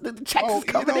 Foz. The checks is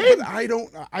coming in. But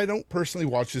I don't personally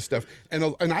watch this stuff,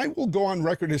 and I will go on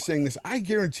record as saying this. I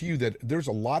guarantee you that there's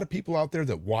a lot of people out there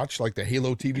that watch like the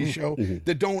Halo TV show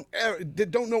that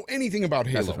don't know anything about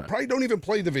Halo. Probably don't even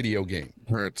play the video game.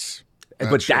 Hurts.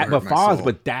 But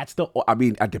that's the. I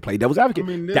mean, to play devil's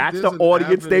advocate, that's the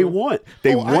audience they want.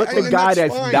 They want the guy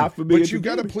that's not familiar. But you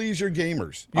got to please your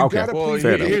gamers. You got to please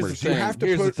your gamers. You have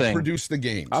to produce the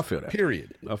games. I feel that.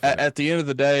 Period. At the end of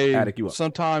the day,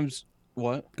 sometimes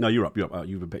what? No, you're up.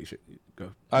 You've been patient.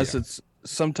 Go. I said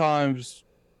sometimes,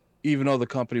 even though the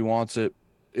company wants it,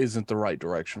 isn't the right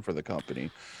direction for the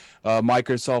company.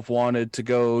 Microsoft wanted to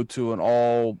go to an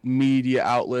all media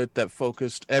outlet that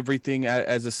focused everything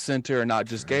as a center and not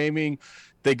just gaming.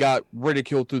 They got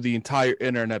ridiculed through the entire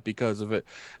internet because of it.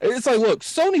 It's like, look,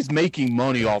 Sony's making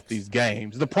money off these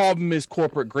games. The problem is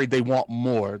corporate greed. They want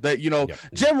more.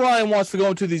 Jim Ryan wants to go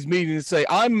into these meetings and say,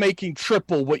 I'm making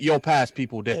triple what your past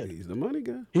people did. He's the money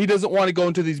guy. He doesn't want to go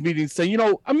into these meetings and say,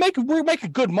 we're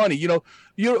making good money.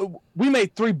 We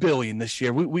made $3 billion this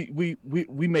year.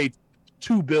 We made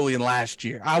 $2 billion last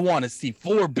year. I want to see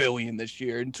 $4 billion this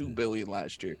year and $2 billion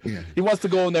last year. He wants to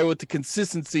go in there with the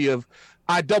consistency of,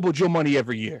 I doubled your money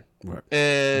every year. Right.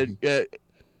 And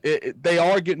they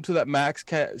are getting to that max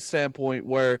standpoint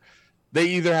where they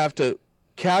either have to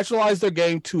casualize their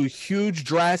game to a huge,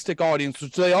 drastic audience,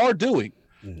 which they are doing.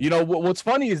 What's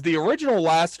funny is the original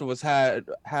Last of Us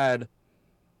had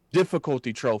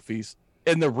difficulty trophies,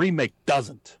 and the remake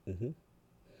doesn't.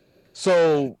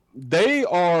 So they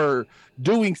are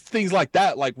doing things like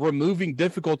that, like removing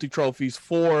difficulty trophies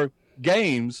for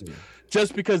games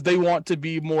just because they want to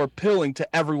be more appealing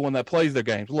to everyone that plays their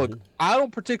games. Look, I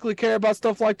don't particularly care about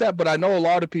stuff like that, but I know a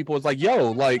lot of people, it's like,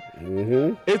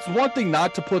 it's one thing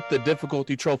not to put the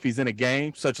difficulty trophies in a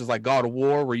game, such as like God of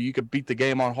War, where you could beat the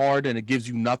game on hard and it gives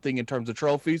you nothing in terms of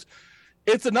trophies.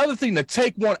 It's another thing to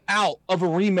take one out of a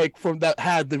remake from that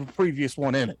had the previous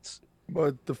one in it.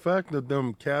 But the fact of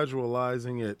them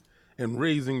casualizing it and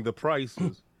raising the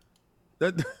prices,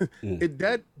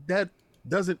 that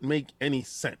doesn't make any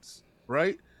sense,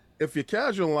 right? If you're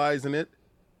casualizing it,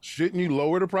 shouldn't you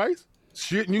lower the price?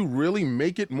 Shouldn't you really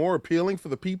make it more appealing for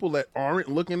the people that aren't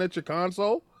looking at your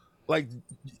console? Like,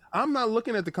 I'm not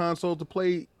looking at the console to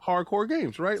play hardcore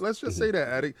games, right? Let's just say that,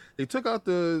 Addict. They took out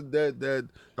the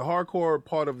hardcore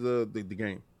part of the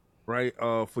game, right?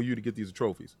 For you to get these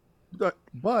trophies. But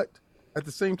at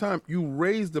the same time, you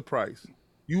raise the price.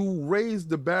 You raise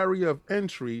the barrier of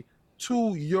entry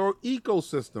to your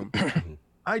ecosystem.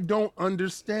 I don't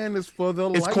understand this for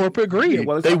the It's corporate greed.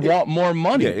 They want more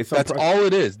money. That's all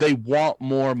it is. They want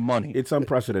more money. It's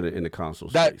unprecedented in the console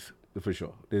space, for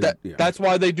sure. That's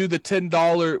why they do the $10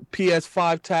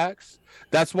 PS5 tax.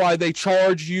 That's why they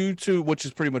charge you to, which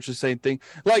is pretty much the same thing.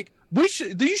 Like, no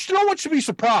one should be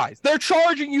surprised. They're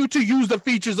charging you to use the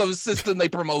features of a system they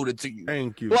promoted to you.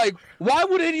 Thank you. Like, why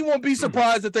would anyone be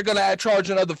surprised that they're going to charge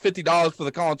another $50 for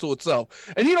the console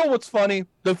itself? And you know what's funny?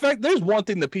 The fact there's one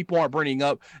thing that people aren't bringing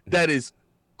up that is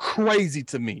crazy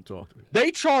to me.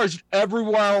 They charged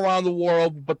everywhere around the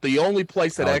world, but the only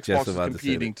place that Xbox is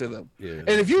competing to them. Yeah.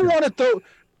 And if you want to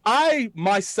I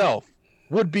myself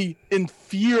would be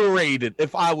infuriated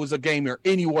if I was a gamer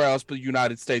anywhere else but the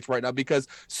United States right now, because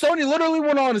Sony literally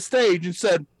went on a stage and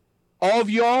said, all of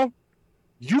y'all,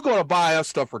 you're going to buy us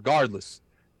stuff regardless.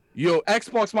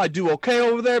 Xbox might do okay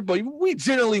over there, but we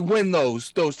generally win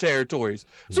those territories.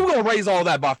 So we're going to raise all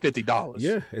that by $50.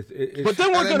 Yeah. But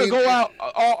then we're going to go out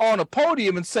on a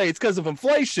podium and say it's because of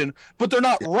inflation, but they're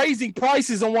not raising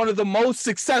prices in one of the most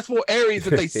successful areas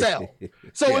that they sell.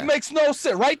 So it makes no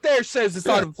sense. Right there says it's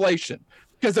not inflation.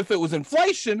 Because if it was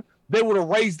inflation, they would have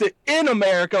raised it in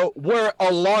America where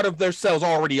a lot of their sales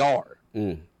already are.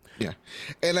 Yeah,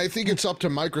 and I think it's up to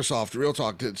Microsoft. Real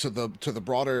talk to the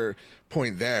broader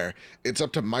point there. It's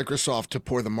up to Microsoft to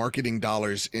pour the marketing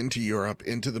dollars into Europe,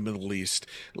 into the Middle East.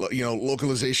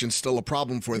 Localization's still a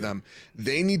problem for them.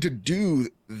 They need to do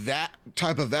that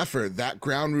type of effort, that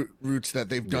ground roots that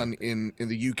they've done in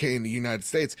the UK and the United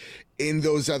States, in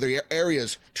those other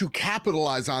areas to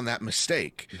capitalize on that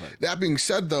mistake. Right. That being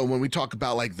said, though, when we talk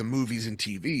about like the movies and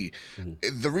TV,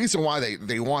 the reason why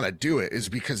they want to do it is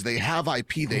because they have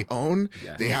IP they own.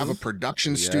 Yes. They have a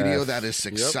production studio that is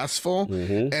successful,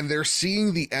 and they're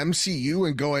seeing the MCU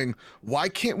and going, why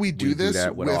can't we do this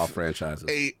with our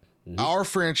franchises? Our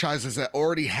franchises that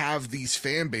already have these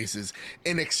fan bases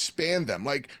and expand them.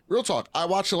 Like, real talk, I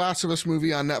watched the Last of Us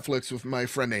movie on Netflix with my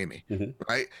friend Amy,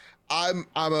 right? I'm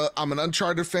an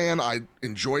Uncharted fan. I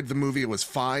enjoyed the movie. It was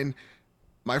fine.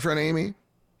 My friend Amy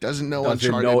doesn't know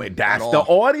Uncharted. That's the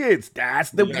audience.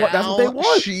 That's what they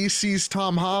want. She sees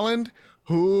Tom Holland.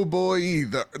 Oh boy,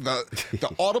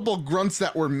 the audible grunts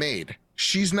that were made.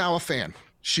 She's now a fan.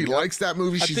 She likes that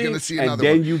movie. She's going to see another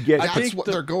one. You get, that's what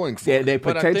they're going for. They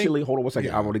potentially, hold on one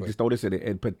second. I want to just throw this in it.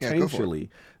 And potentially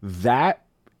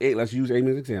let's use Amy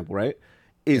as an example, right?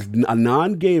 Is a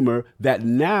non-gamer that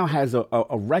now has a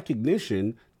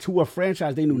recognition to a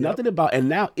franchise they knew nothing about. And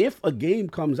now if a game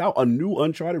comes out, a new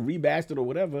Uncharted remastered or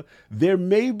whatever, there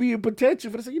may be a potential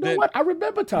for to say, you know what? I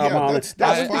remember Tom Holland.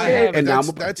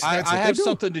 I have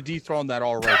something to dethrone that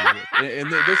already.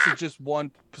 and this is just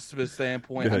one specific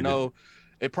standpoint. I know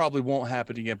it probably won't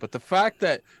happen again, but the fact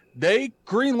that they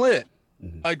greenlit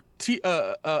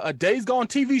a Days Gone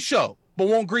TV show, but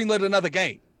won't greenlit another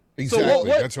game. Exactly. So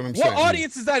that's what I'm saying. What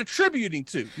audience is that attributing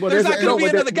to? Well, there's not going to be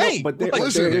another game.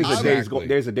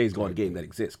 There's a Days Gone game that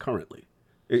exists currently.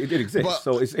 It exists,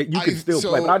 so you can still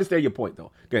play. But I understand your point,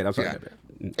 though. Okay, I'm sorry.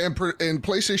 And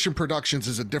PlayStation Productions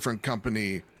is a different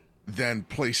company than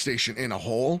PlayStation in a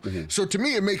whole. So to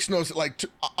me, it makes no sense. Like,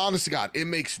 honest to God, it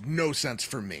makes no sense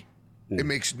for me. It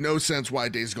makes no sense why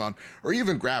Days Gone or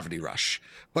even Gravity Rush.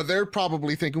 But they're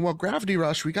probably thinking, well, Gravity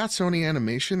Rush, we got Sony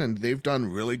Animation and they've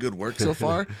done really good work so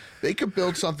far. They could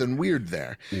build something weird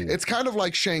there. It's kind of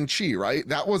like Shang-Chi, right?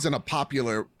 That wasn't a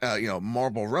popular,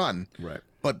 Marvel run. Right.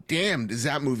 But damn, is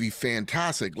that movie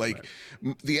fantastic. Like,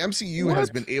 the MCU has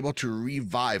been able to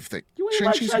revive things.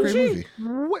 Shang-Chi's a great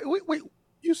movie. Wait.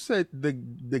 You said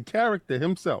the character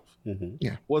himself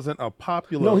wasn't a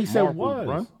popular. No, he said Marvel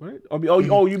run, right?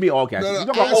 You mean okay? No,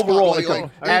 overall,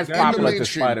 as popular to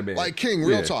Spider-Man. Like King,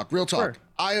 real talk. Sure.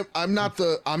 I'm not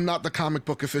the comic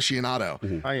book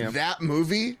aficionado. I am. That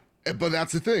movie, but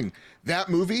that's the thing. That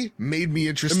movie made me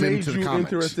interested into the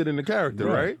comics. Interested in the character,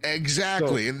 right?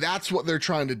 Exactly, and that's what they're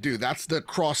trying to do. That's the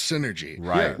cross synergy,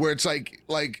 right? Where it's like.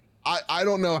 I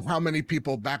don't know how many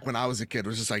people back when I was a kid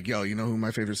was just like, yo, you know who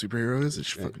my favorite superhero is? It's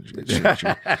fucking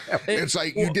Shang-Chi. It's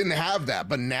like you didn't have that,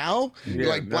 but now,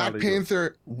 Black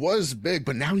Panther was big,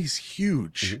 but now he's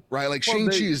huge, right? Like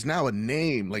Shang-Chi is now a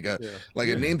name, like a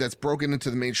name that's broken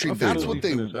into the mainstream. That's what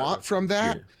they want from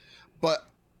that. Yeah. But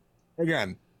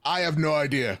again, I have no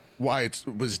idea why it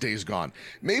was Days Gone.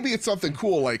 Maybe it's something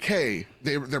cool, like, hey,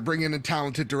 they're bringing in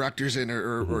talented directors in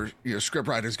or script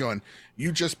writers going,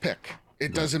 you just pick.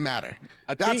 It doesn't matter.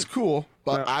 That's cool,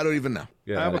 but I don't even know.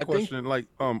 I have a question,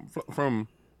 from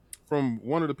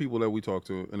one of the people that we talked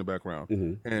to in the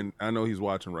background, and I know he's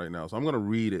watching right now, so I'm going to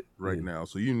read it right now,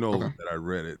 so you know that I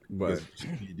read it. But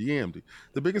DM'd.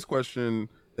 The biggest question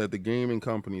that the gaming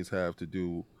companies have to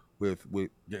do with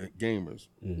gamers.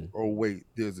 Oh wait,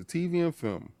 there's a TV and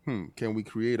film. Can we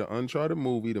create an Uncharted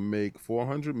movie to make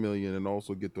 $400 million and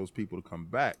also get those people to come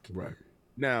back? Right.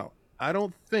 Now, I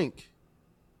don't think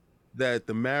that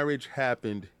the marriage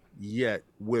happened yet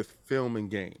with film and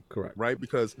game. Correct. Right?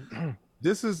 Because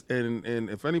this is, and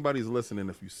if anybody's listening,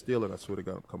 if you steal it, I swear to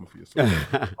God, I'm coming for you.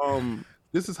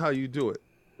 This is how you do it,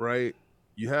 right?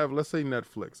 You have, let's say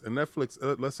Netflix, and Netflix,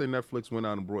 let's say Netflix went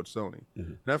out and brought Sony.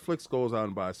 Netflix goes out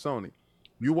and buys Sony.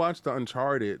 You watch the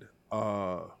Uncharted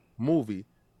movie,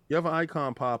 you have an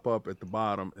icon pop up at the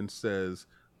bottom and says,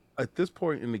 at this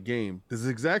point in the game, this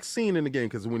exact scene in the game,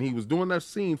 because when he was doing that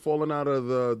scene falling out of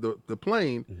the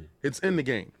plane, it's in the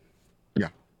game. Yeah.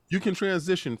 You can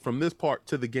transition from this part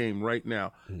to the game right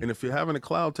now. And if you're having a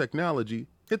cloud technology,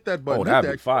 hit that button. Oh,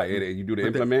 that'd be fire. You do the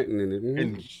implement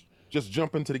and just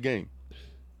jump into the game.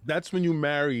 That's when you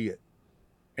marry it.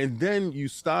 And then you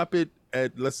stop it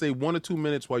at, let's say, 1 or 2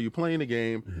 minutes while you're playing the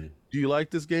game. Do you like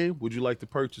this game? Would you like to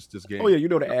purchase this game? Oh yeah, you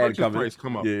know the ad price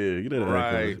come up. Yeah, you know the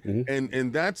right. ad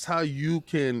And that's how you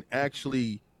can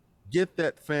actually get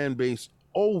that fan base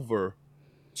over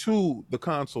to the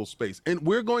console space. And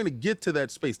we're going to get to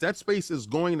that space. That space is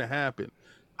going to happen.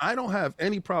 I don't have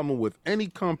any problem with any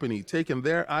company taking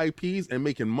their IPs and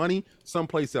making money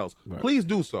someplace else. Right. Please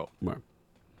do so. Right.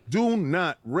 Do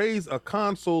not raise a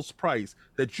console's price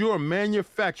that you're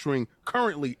manufacturing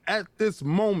currently at this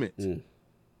moment.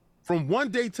 From one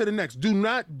day to the next. Do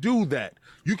not do that.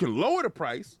 You can lower the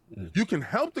price. You can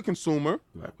help the consumer,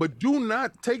 but do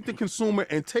not take the consumer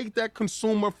and take that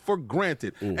consumer for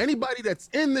granted. Anybody that's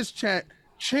in this chat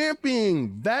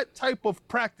championing that type of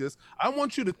practice, I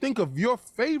want you to think of your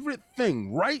favorite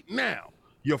thing right now.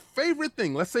 Your favorite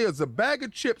thing, let's say it's a bag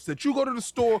of chips that you go to the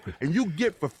store and you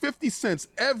get for 50 cents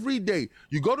every day.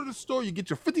 You go to the store, you get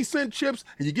your 50-cent chips,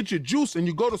 and you get your juice, and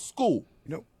you go to school.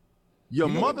 Your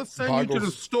mother sent you to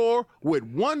the store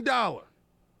with $1.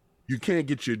 You can't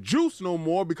get your juice no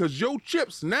more because your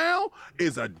chips now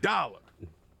is $1.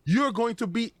 You're going to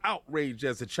be outraged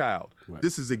as a child.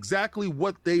 This is exactly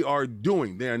what they are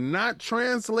doing. They're not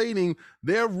translating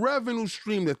their revenue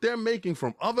stream that they're making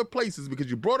from other places because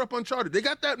you brought up Uncharted. They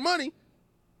got that money.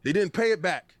 They didn't pay it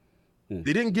back.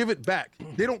 They didn't give it back.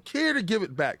 They don't care to give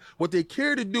it back. What they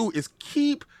care to do is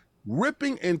keep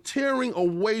ripping and tearing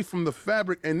away from the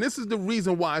fabric. And this is the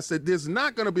reason why I said there's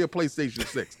not going to be a PlayStation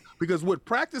 6. Because with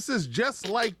practices just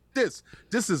like this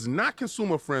is not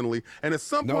consumer friendly. And at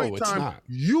some point in time,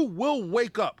 you will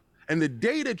wake up. And the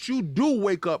day that you do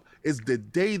wake up is the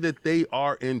day that they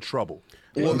are in trouble.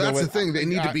 Well, that's the thing. They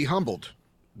need to be humbled.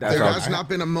 There has not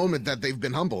been a moment that they've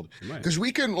been humbled. Because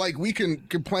we can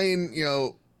complain,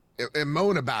 and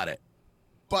moan about it.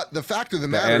 But the fact of the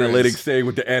matter is, analytics say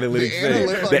what the analytics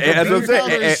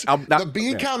say. The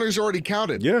bean counter's already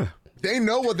counted. Yeah. They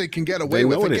know what they can get away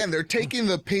with. Again, they're taking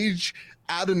the page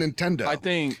out of Nintendo. I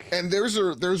think, and there's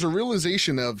a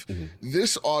realization of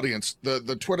this audience,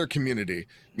 the Twitter community.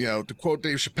 To quote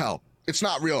Dave Chappelle, it's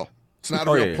not real. It's not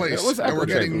a real place. And we're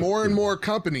getting more and more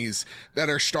companies that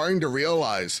are starting to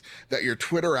realize that your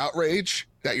Twitter outrage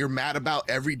that you're mad about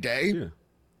every day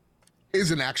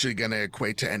isn't actually going to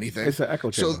equate to anything. It's an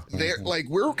echo chamber. So they're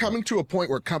we're coming to a point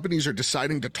where companies are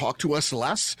deciding to talk to us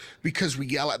less because we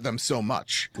yell at them so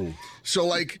much.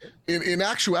 So in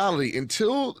actuality,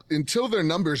 until their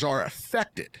numbers are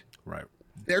affected,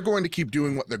 they're going to keep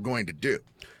doing what they're going to do.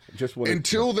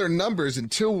 Until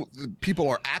people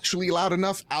are actually loud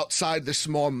enough outside the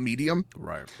small medium,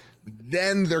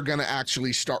 then they're going to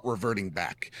actually start reverting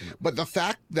back. But the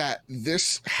fact that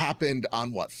this happened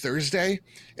on Thursday,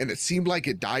 and it seemed like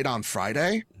it died on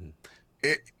Friday,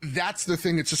 that's the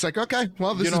thing. It's just okay,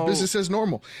 well, this is business as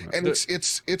normal. And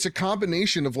it's a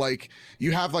combination of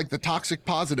you have the toxic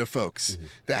positive folks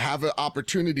that have an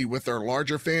opportunity with their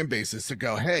larger fan bases to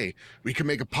go, hey, we can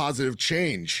make a positive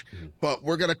change, but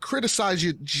we're going to criticize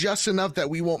you just enough that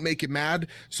we won't make you mad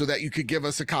so that you could give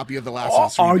us a copy of The Last of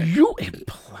Us remake. Are you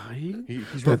implying?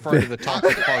 He's referring to the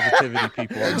toxic positivity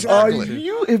people. Exactly. Are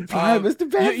you implying, Mr.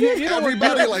 Batman?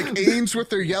 Everybody aims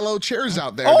with their yellow chairs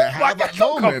out there that have a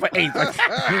moment.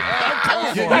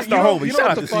 That's the homie.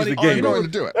 Shout out to Caesar Game. I'm going to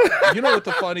do it. You know what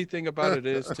the funny thing about it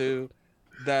is too,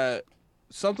 that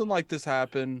something like this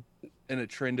happened and it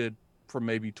trended for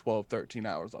maybe 12, 13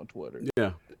 hours on Twitter.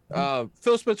 Yeah.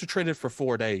 Phil Spencer trended for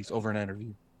 4 days over an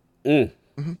interview.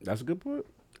 That's a good point.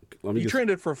 He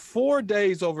trended for 4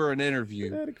 days over an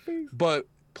interview, but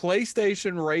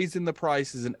PlayStation raising the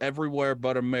prices in everywhere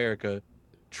but America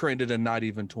trended in not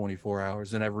even 24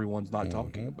 hours, and everyone's not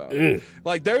talking about it.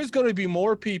 There's going to be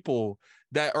more people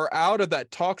that are out of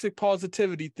that toxic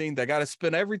positivity thing that got to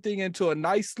spin everything into a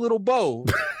nice little bow.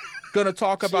 Going to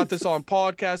talk about this on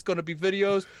podcasts, going to be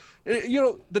videos.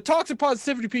 The toxic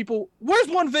positivity people, where's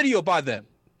one video by them?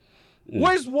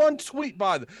 Where's one tweet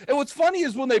by them? And what's funny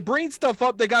is when they bring stuff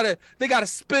up, they gotta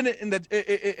spin it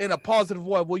in a positive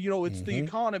way. Well, it's the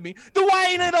economy. Then why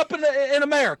ain't it up in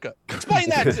America? Explain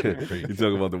that to me. You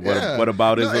talking about the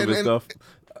whataboutism and stuff?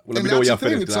 Well, let me know when y'all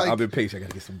finish. I've been patient. I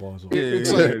gotta get some balls on.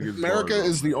 It's America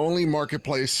is the only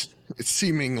marketplace,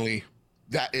 seemingly,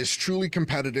 that is truly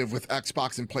competitive with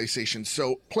Xbox and PlayStation.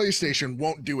 So PlayStation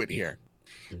won't do it here.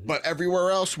 But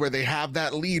everywhere else where they have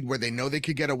that lead, where they know they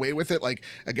could get away with it,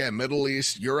 again, Middle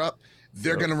East, Europe,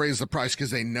 they're going to raise the price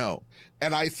because they know.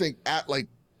 And I think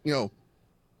when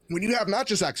you have not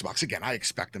just Xbox, again, I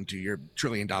expect them to, you're $1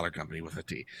 trillion company with a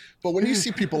T. But when you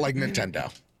see people like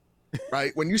Nintendo,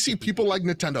 right? When you see people like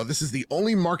Nintendo, this is the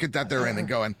only market that they're in and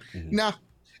going, nah.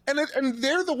 And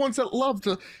they're the ones that love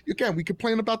to, again, we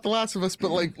complain about The Last of Us,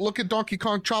 but look at Donkey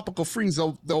Kong Tropical Freeze.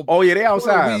 They'll they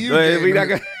outside.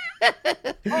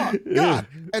 God.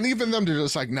 And even them, they're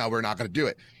just no, we're not going to do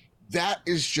it. that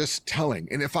is just telling.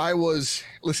 And if I was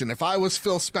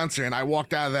Phil Spencer and I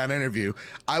walked out of that interview,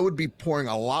 I would be pouring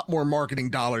a lot more marketing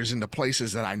dollars into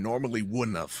places that I normally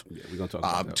wouldn't have. Yeah, we're gonna talk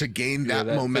about that. To gain that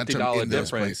momentum in those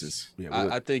places. Yeah,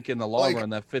 I think in the long run,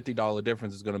 that $50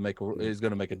 difference is gonna make a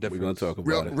difference. We're gonna talk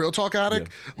about it. Real talk, Addict.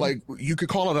 Yeah. Like you could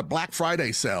call it a Black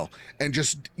Friday sale, and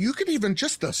you could even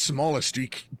just the smallest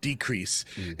decrease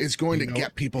is going to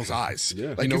get people's eyes.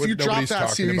 Yeah. Like if you drop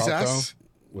that Series S.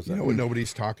 You know what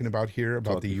nobody's talking about here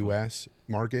about the U.S.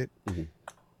 market?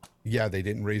 Yeah, they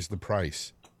didn't raise the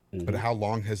price, but how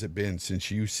long has it been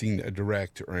since you've seen a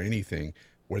direct or anything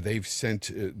where they've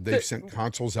sent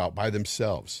consoles out by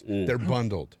themselves? They're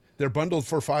bundled. They're bundled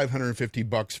for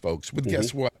 $550, folks. With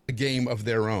guess what? A game of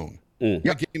their own. A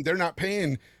game they're not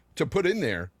paying to put in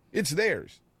there. It's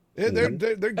theirs. They're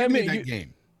giving you that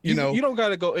game. You know, you don't got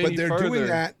to go any further. But they're doing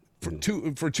that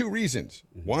for two reasons.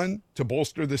 One, to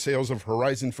bolster the sales of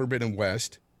Horizon Forbidden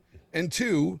West, and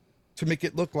two, to make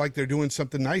it look like they're doing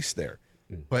something nice there.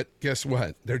 But guess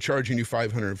what? They're charging you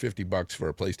 $550 for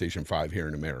a PlayStation 5 here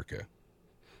in America.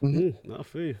 I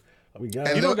feel you.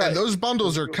 And those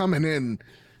bundles are coming in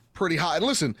pretty high. And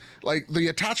listen, like the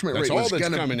attachment rate was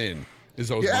coming in is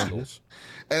those bundles.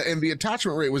 And the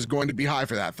attachment rate was going to be high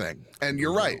for that thing. And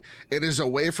you're right. It is a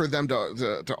way for them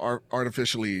to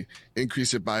artificially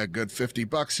increase it by a good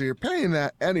 $50. So you're paying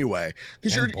that anyway.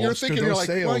 Because you're thinking, you're like,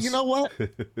 sales. Well, you know what?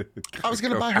 I was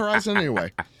going to buy Horizon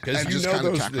anyway. Because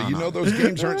those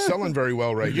games aren't selling very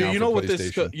well right now. You know what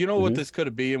this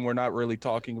could be, and we're not really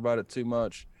talking about it too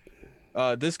much.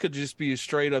 This could just be a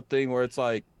straight up thing where it's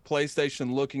like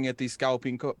PlayStation looking at these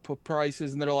scalping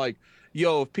prices, and they're like,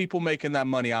 yo, if people making that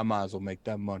money, I might as well make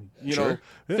that money. You know,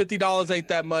 $50 ain't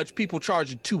that much. People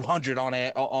charging $200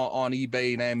 on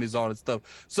eBay and Amazon and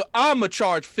stuff. So I'm gonna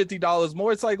charge $50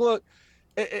 more. It's like, look,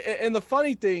 and the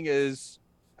funny thing is,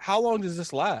 how long does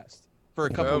this last? For a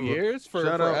couple years?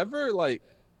 Forever? Like,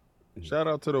 shout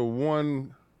out to the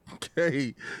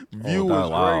 1K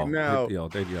viewers right now. Yo,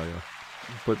 thank you, yo.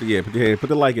 Put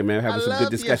the like in, man. Have some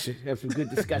good discussion. Have some good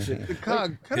discussion.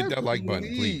 Hit that like button,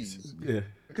 please. Yeah.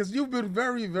 Because you've been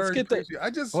very, very crazy.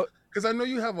 Because I know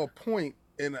you have a point,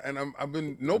 and I've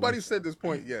been. Nobody said this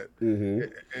point yet.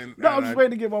 And I'm just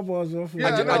waiting to get my balls off.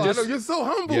 Yeah, I know. You're so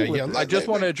humble. I just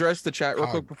want to address the chat real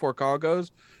quick before Carl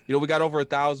goes. You know, we got over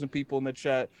 1,000 people in the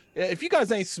chat. If you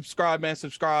guys ain't subscribed, man,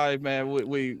 subscribe, man.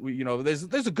 We you know, there's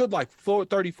a good like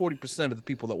 30-40% of the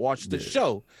people that watch this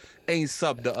show ain't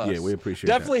subbed to us. Yeah, we appreciate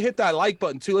Definitely hit that like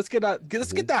button too. Let's get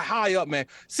that high up, man.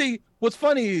 See, what's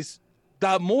funny is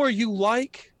the more you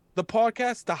like the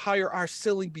podcast, the higher our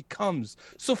ceiling becomes.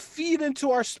 So feed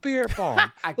into our spirit bomb.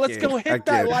 Let's go hit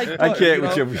that like button. I can't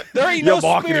with your there ain't no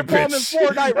spirit bomb in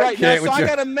Fortnite right now, so I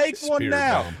gotta make one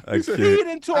now. Feed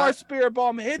into our spirit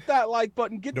bomb. Hit that like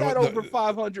button. Get that over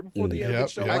 500 before the end of the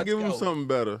show. I give him something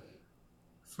better.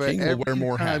 For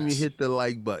every time you hit the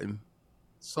like button,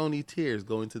 Sony tears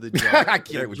go into the jar. I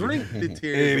can't with drink you. the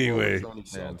tears. Anyway,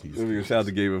 shout out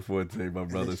to Gamer Forte, my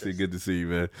brother. Good to see you,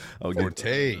 man.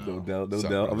 Forte, no doubt. I'm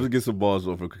gonna get some balls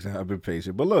off because I've been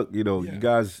patient. But look, you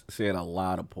guys said a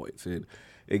lot of points, and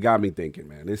it got me thinking,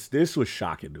 man. This was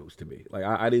shocking news to me. Like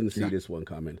I didn't see this one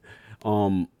coming.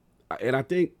 And I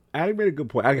think Adam made a good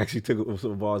point. I actually took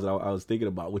some balls that I was thinking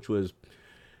about, which was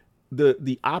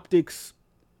the optics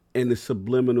and the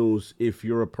subliminals if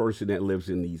you're a person that lives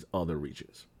in these other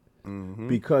regions.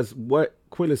 Because what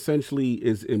quintessentially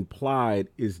is implied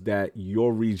is that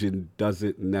your region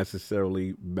doesn't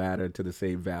necessarily matter to the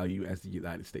same value as the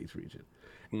United States region.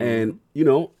 And, you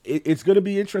know, it's going to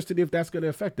be interesting if that's going to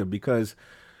affect them because,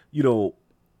 you know,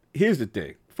 here's the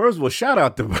thing. First of all, shout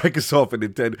out to Microsoft and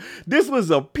Nintendo. This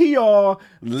was a PR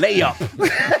layup.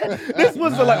 This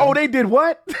was like, oh, they did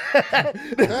what?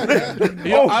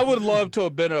 I would love to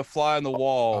have been a fly on the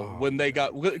wall when they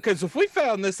got, because if we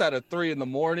found this at 3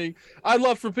 a.m, I'd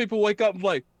love for people to wake up and be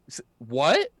like,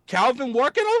 what? Calvin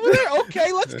working over there?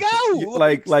 Okay, let's go.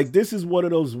 Like this is one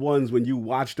of those ones when you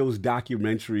watch those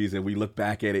documentaries and we look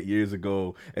back at it years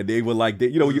ago and they were like,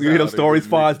 you hear those stories,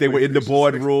 Fonz, they were in the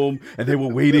boardroom and they were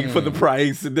waiting for the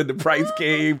price and then the price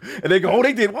came and they go, oh,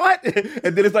 they did what?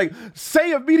 And then it's like,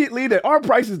 say immediately that our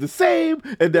price is the same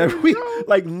and that we,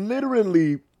 like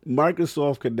literally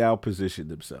Microsoft can now position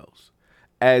themselves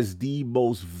as the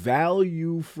most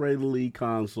value-friendly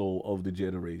console of the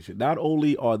generation. Not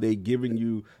only are they giving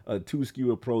you a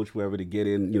 2-SKU approach wherever to get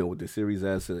in, you know, with the Series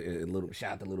S and little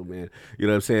shout out to little man, you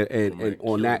know what I'm saying? And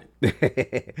on that, you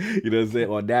know what I'm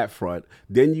saying? On that front,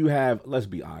 then you have, let's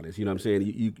be honest, you know what I'm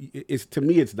saying? It's to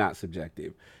me, it's not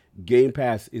subjective. Game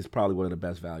Pass is probably one of the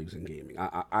best values in gaming.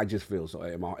 I just feel so.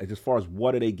 As far as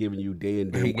what are they giving you day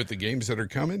and day And with the games that are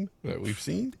coming that we've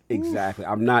seen, exactly.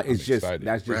 I'm not. It's just excited.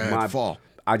 that's just my Redfall.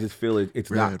 I just feel it's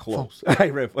not close.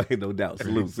 Redfall, no doubt.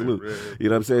 Salute. You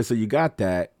know what I'm saying? So you got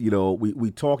that. You know,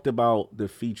 we talked about the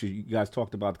features. You guys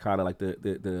talked about kind of like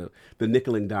the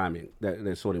nickel and diamond that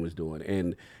Sony was doing,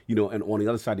 and you know, and on the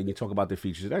other side, then you talk about the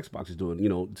features that Xbox is doing. You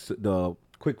know, the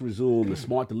quick resume, the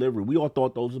smart delivery. We all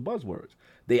thought those were buzzwords.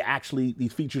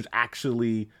 These features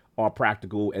actually are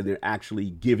practical and they're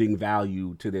actually giving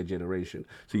value to their generation.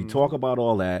 So you talk about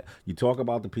all that, you talk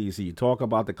about the PC, you talk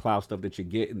about the cloud stuff that you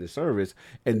get in the service,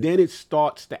 and then it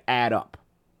starts to add up,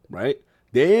 right?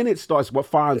 Then it starts, what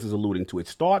Fonz is alluding to, it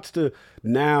starts to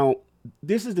now,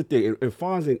 this is the thing, and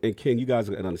Fonz and King, you guys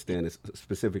can understand this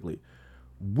specifically.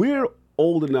 We're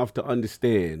old enough to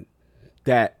understand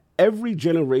that every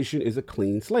generation is a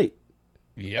clean slate.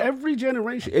 Yep. Every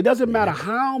generation. It doesn't matter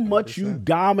how much you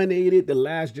dominated the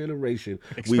last generation.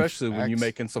 Especially when you're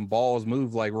making some balls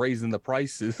move like raising the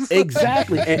prices.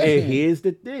 Exactly. and here's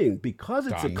the thing. Because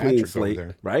it's Don a clean Matrix slate,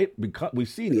 right? Because we've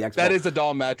seen the Xbox. That is a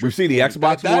Don Matrix. We've seen the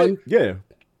Xbox One. Yeah.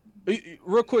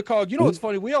 Real quick, Hog. You know what's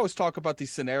funny? We always talk about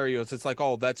these scenarios. It's like,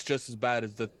 oh, that's just as bad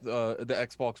as the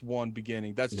Xbox One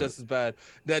beginning. That's just as bad.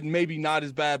 That maybe not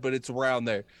as bad, but it's around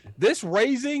there. This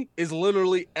raising is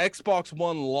literally Xbox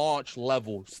One launch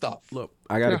level stuff. Look,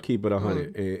 I got to keep it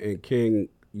 100. And King,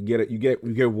 you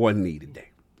get one knee today.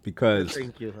 Because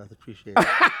thank you, I appreciate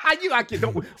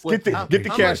it. Get the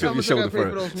cash on your shoulder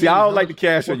first. See, I don't like the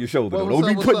cash on your shoulder. Don't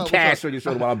be putting cash on your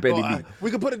shoulder while I'm bending knee.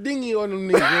 We can put a dinghy on them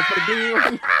knees. Put a dinghy on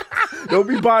them. Don't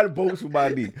be buying boats for my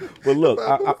knee. But look,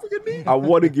 I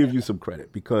want to give you some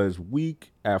credit because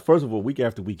first of all, week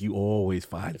after week, you always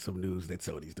find some news that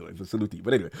Sony's doing. So salute to you.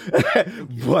 But anyway,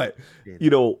 but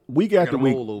you know, week after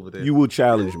week, you will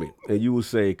challenge me and you will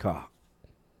say, "Carl,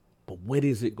 but what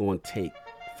is it going to take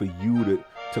for you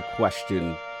to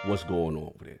question what's going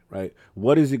on with it, right?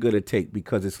 What is it going to take?"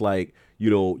 Because it's like, you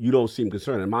know, you don't seem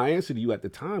concerned. And my answer to you at the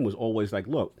time was always like,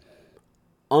 look,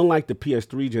 unlike the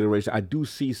PS3 generation, I do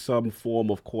see some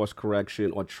form of course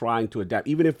correction or trying to adapt.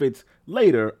 Even if it's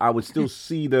later, I would still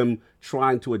see them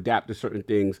trying to adapt to certain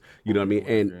things, you know what I mean,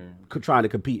 and trying to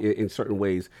compete in certain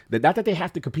ways. Not that they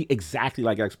have to compete exactly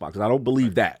like Xbox, I don't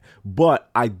believe that. But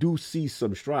I do see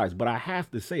some strides. But I have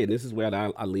to say, and this is where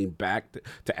I lean back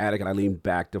to Attic and I lean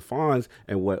back to Fonz,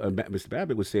 and what Mr.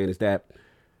 Babbitt was saying is that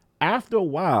after a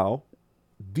while,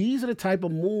 these are the type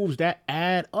of moves that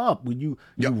add up when you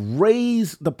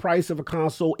raise the price of a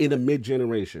console in a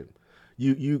mid-generation.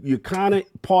 You kind of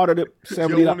part of the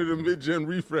 $70. You wanted a mid-gen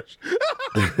refresh.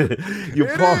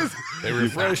 They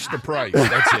refresh the price.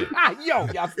 That's it. Y'all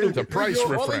It's a price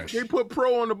refresh. They put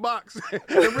Pro on the box.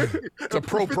 It's a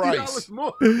pro price.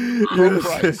 More. Pro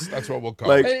price. That's what we'll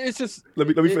call it. It's just let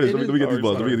me finish. Let me get these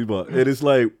balls. And it's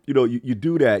like, you know, you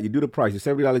do that. You do the price. It's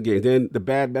 $70 game. Then the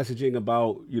bad messaging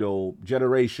about, you know,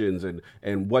 generations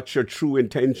and what your true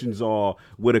intentions are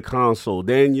with a console.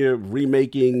 Then you're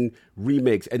remaking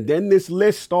remakes. And then this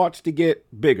list starts to get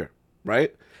bigger,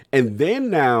 right? And then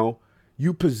now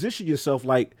you position yourself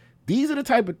like, these are the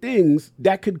type of things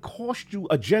that could cost you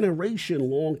a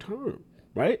generation long term,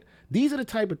 right? These are the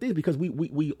type of things, because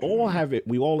we all have it.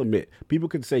 We all admit, people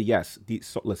can say, yes,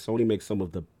 Sony makes some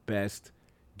of the best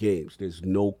games. There's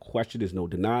no question. There's no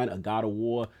denying. A God of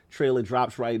War trailer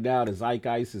drops right now. The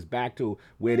zeitgeist is back to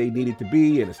where they needed to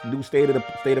be, and it's a new state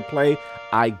of play.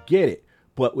 I get it.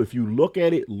 But if you look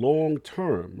at it long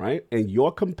term, right, and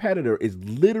your competitor is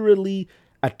literally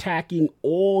attacking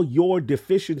all your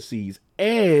deficiencies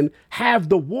and have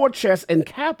the war chest and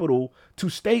capital to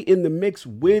stay in the mix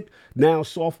with now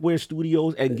software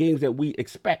studios and games that we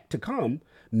expect to come,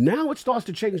 now it starts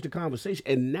to change the conversation.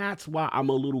 And that's why I'm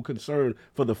a little concerned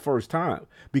for the first time,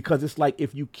 because it's like,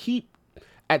 if you keep,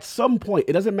 at some point,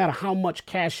 it doesn't matter how much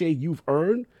cachet you've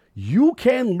earned, you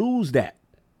can lose that.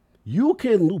 You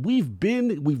can. We've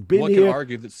been One here. can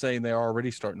argue that saying they're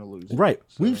already starting to lose. Right.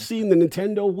 So. We've seen the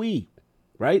Nintendo Wii,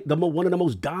 right? One of the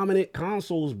most dominant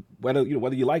consoles, whether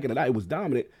you like it or not, it was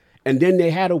dominant. And then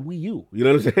they had a Wii U. You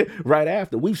know what I'm saying? Right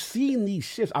after. We've seen these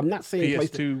shifts. I'm not saying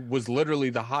PS2 was literally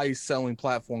the highest selling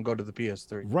platform. Go to the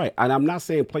PS3. Right. And I'm not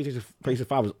saying PlayStation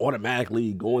 5 is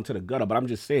automatically going to the gutter, but I'm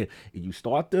just saying, if you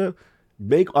start to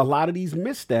make a lot of these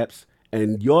missteps,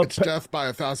 and it's death by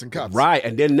 1,000 cuts. Right.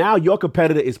 And then now your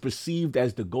competitor is perceived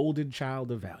as the golden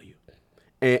child of value.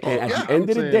 And at the end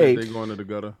of the day, they're going to the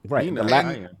gutter. Right.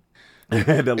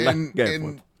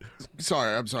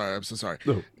 Sorry, I'm so sorry.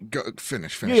 No. Go,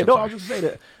 finish. Yeah, no, I was just saying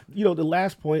that, you know, the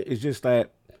last point is just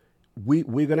that we're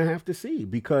going to have to see,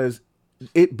 because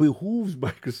it behooves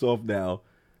Microsoft now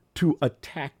to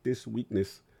attack this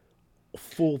weakness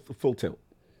full tilt.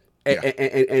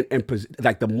 And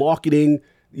like the marketing,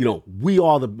 you know, we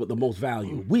are the most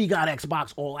value. We got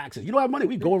Xbox All Access. You don't have money,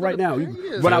 we go right now.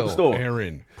 You run out the store.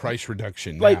 Aaron, price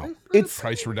reduction now. Like, it's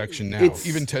price reduction now. it's-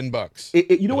 Even $10.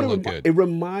 You know It'll what? look good. It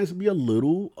reminds me a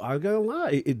little. I gotta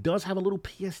lie. It does have a little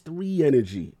PS3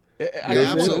 energy. It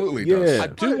absolutely does. Yeah. I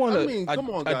do want to. I mean, come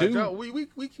on, I guys. do. Y'all,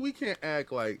 we can't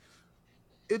act like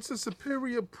it's a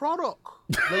superior product.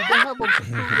 Like they have a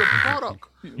superior product.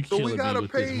 So we killing me gotta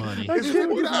with this pay.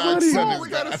 money. We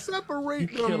gotta separate them,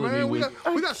 killing me man. We with-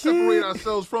 gotta separate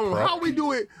ourselves from them. How we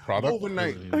do it Product?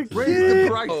 overnight? I Raise the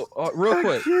price. Real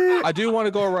quick, I do want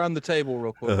to go around the table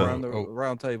real quick, around the Oh.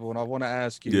 round table, and I want to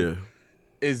ask you: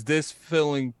 is this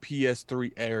feeling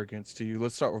PS3 arrogance to you?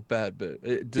 Let's start with Bad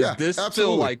Bit. Does Yeah, this feel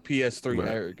absolutely. like PS3 Right.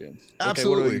 arrogance?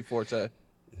 Absolutely. Okay, what are you,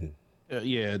 Forte?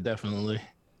 Yeah, definitely.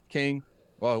 King?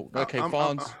 Well, okay, I'm-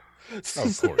 Fonz.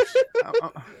 Of course.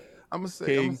 I'm gonna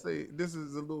say this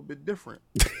is a little bit different.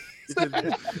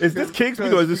 Is this King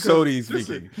speaking or is this Sony listen,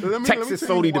 speaking? let me Texas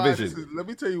tell you Sony why division. let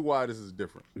me tell you why this is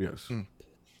different. Yes.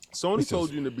 Sony told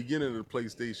you in the beginning of the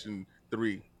PlayStation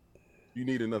 3, you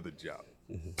need another job.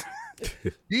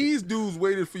 These dudes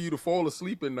waited for you to fall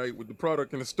asleep at night with the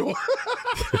product in the store.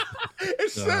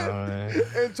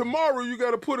 And tomorrow you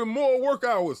got to put in more work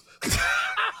hours.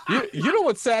 You know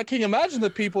what's sad, King? Imagine the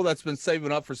people that's been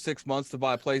saving up for 6 months to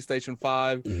buy a PlayStation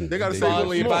 5. They got to save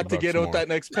Finally up more. about to get out that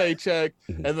next paycheck,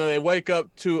 and then they wake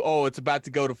up to, oh, it's about to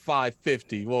go to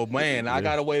 $550. Well, man, I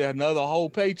gotta wait another whole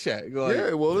paycheck. Like,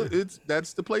 Yeah, well,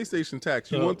 that's the PlayStation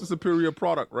tax. You want the superior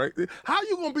product, right? How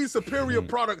you gonna be superior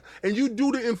product and you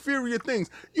do the inferior things?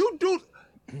 You do.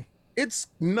 It's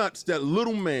nuts that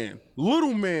little man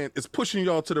is pushing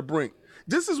y'all to the brink.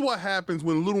 This is what happens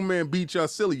when little man beat y'all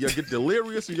silly. Y'all get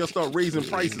delirious and y'all start raising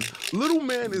prices. Little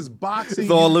man is boxing.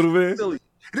 It's all you little man? silly.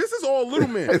 This is all little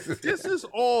man. This is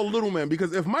all little man.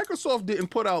 Because if Microsoft didn't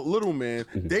put out little man,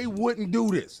 they wouldn't do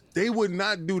this. They would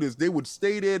not do this. They would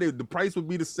stay there. The price would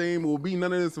be the same. It would be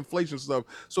none of this inflation stuff.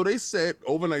 So they said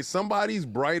overnight, somebody's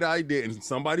bright idea, and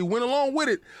somebody went along with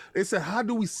it. They said, how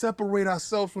do we separate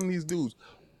ourselves from these dudes?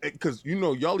 Because, you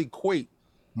know, y'all equate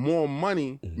more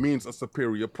money means a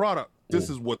superior product. This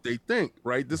is what they think,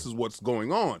 right? This is what's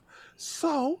going on.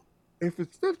 So if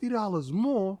it's $50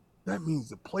 more, that means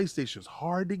the PlayStation's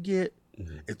hard to get.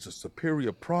 It's a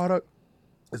superior product.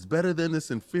 It's better than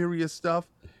this inferior stuff.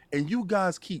 And you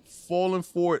guys keep falling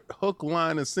for it, hook,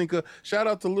 line, and sinker. Shout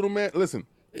out to Little Man. Listen,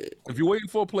 if you're waiting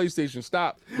for a PlayStation,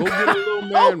 stop. Go get a Little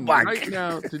Man right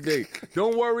now today.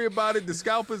 Don't worry about it. The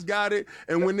scalpers got it.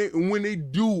 And when they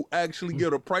do actually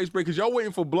get a price break, because y'all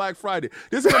waiting for Black Friday.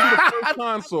 This is going to be the first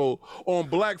console on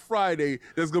Black Friday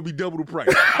that's going to be double the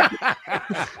price.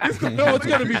 You know what's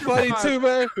gonna be funny too,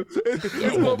 man? It's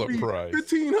Double going the to be price.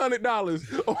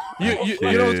 $1,500.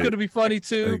 You know what's gonna be funny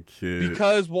too? kid.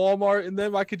 Because Walmart and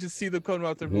them, I could just see them coming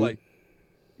out there and be like,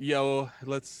 "Yo,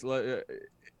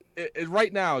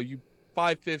 right now you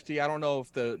 $550. I don't know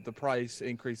if the price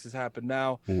increases happen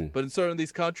now, but in certain of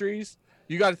these countries,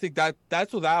 you got to think that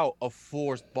that's without a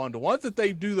forced bundle. Once that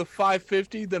they do the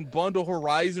 $550, then bundle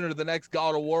Horizon or the next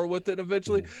God of War with it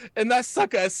eventually, and that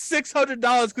sucker at $600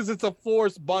 because it's a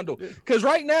forced bundle. Because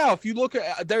right now, if you look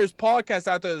at, there's podcasts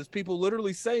out there, there's people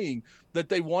literally saying that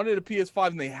they wanted a PS5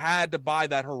 and they had to buy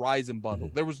that Horizon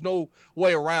bundle. There was no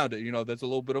way around it. You know, there's a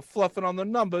little bit of fluffing on the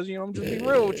numbers. You know, I'm just being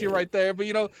real with you right there. But,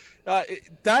 you know,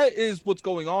 that is what's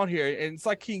going on here. And it's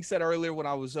like King said earlier when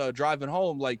I was driving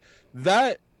home, like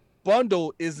that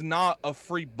bundle is not a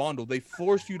free bundle. They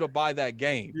force you to buy that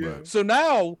game. So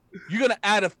now you're going to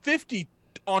add a 50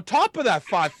 on top of that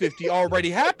 550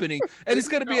 already happening, and it's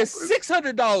going to be a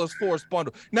 $600 forced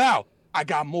bundle. Now, I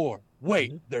got more.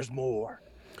 Wait, there's more.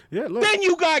 Yeah, look. Then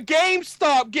you got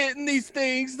GameStop getting these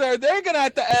things. They're gonna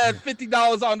have to add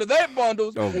 $50 onto their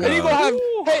bundles, and you're gonna have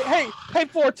hey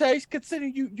Forte.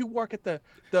 Considering you work at the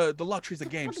luxuries of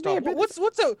GameStop,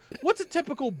 what's a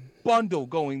typical bundle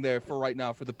going there for right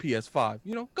now for the PS5?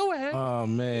 You know, go ahead. Oh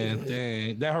man,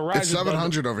 dang, that Horizon. It's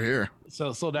 700 over here.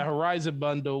 So that Horizon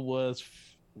bundle was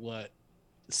what?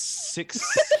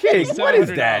 King, what is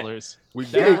that?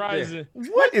 Horizon.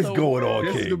 What is going on,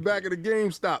 This is the King? back of the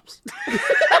GameStops.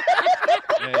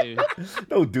 Hey,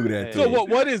 Don't do that. So to me.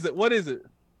 what is it? What is it?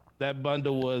 that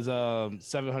bundle was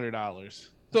 $700.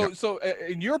 So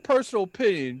in your personal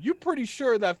opinion, you're pretty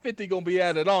sure that 50 gonna be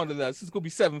added on to that. So it's gonna be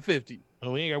 750.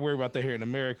 Well, we ain't got to worry about that here in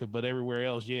America, but everywhere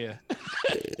else, yeah.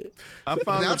 I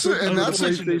found That's the it, and that's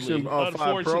it. PlayStation 5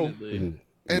 Pro. Unfortunately.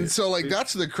 And so, like,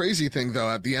 that's the crazy thing, though,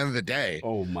 at the end of the day.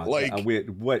 Oh my Like, god!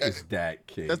 What is that,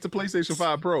 King? That's the PlayStation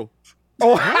 5 Pro.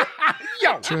 Oh,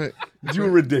 yo, That's right. You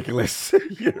ridiculous.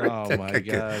 Oh my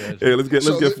god. Hey, let's get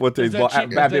Forte's is that ball. cheap-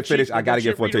 is Bad that bit finish. cheap- I is gotta that get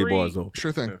cheap Forte read? balls though.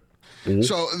 Sure thing. Mhm.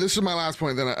 So this is my last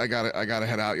point. Then I gotta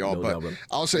head out, y'all. No but doubt, brother.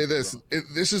 I'll say this: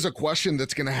 this is a question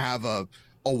that's gonna have a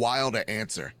while to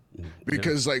answer,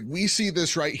 because like we see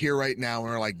this right here, right now, and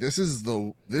we're like, this is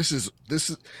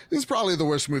probably the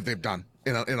worst move they've done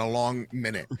in a long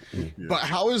minute. But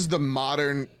how is the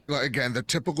modern, again, the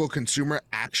typical consumer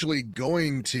actually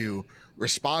going to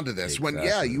respond to this when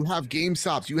you have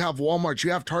GameStops, you have Walmarts,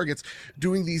 you have Targets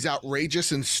doing these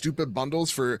outrageous and stupid bundles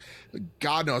for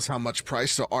God knows how much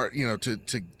price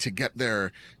to get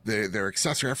their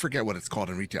accessory. I forget what it's called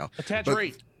in retail. Attach But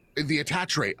rate. the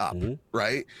attach rate up,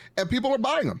 right? And people are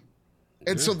buying them.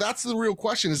 And so that's the real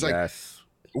question is like,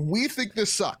 we think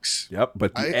this sucks. Yep,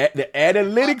 but right? the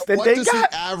analytics that what they does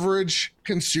got the average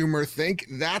consumer think?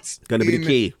 That's gonna be the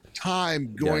key.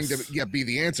 Time going to be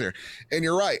the answer. And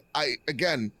you're right.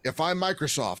 If I'm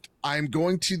Microsoft, I'm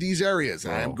going to these areas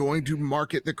and I'm going to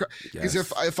market because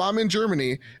if I'm in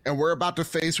Germany and we're about to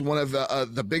face one of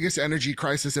the biggest energy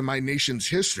crisis in my nation's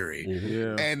history,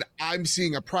 and I'm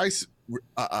seeing a price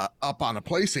up on a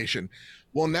PlayStation,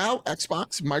 well, now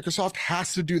Microsoft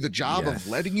has to do the job of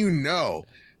letting you know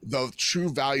the true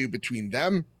value between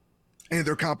them and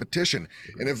their competition.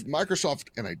 And if Microsoft,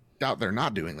 and I doubt they're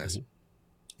not doing this,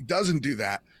 doesn't do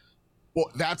that, well,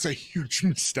 that's a huge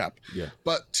misstep.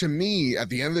 But to me, at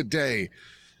the end of the day,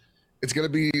 it's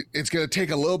gonna take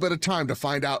a little bit of time to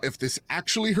find out if this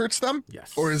actually hurts them,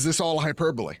 or is this all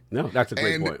hyperbole? No, that's a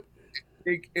great point.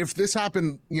 If this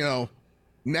happened,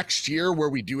 next year where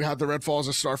we do have the Redfalls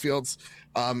or Starfields,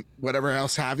 whatever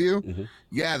else have you,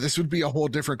 this would be a whole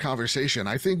different conversation.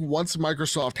 I think once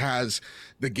Microsoft has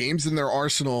the games in their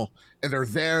arsenal and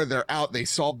they're out, they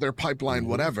solved their pipeline,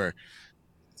 whatever,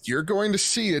 you're going to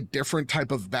see a different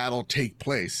type of battle take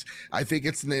place. I think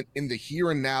it's in the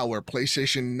here and now where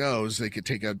PlayStation knows they could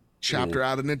take a chapter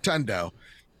out of Nintendo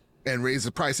and raise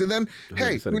the price. And then,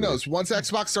 hey, who knows? Once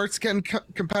Xbox starts getting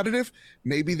competitive,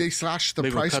 maybe they slash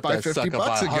the price by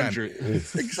 $50 again.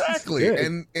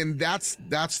 Exactly. And that's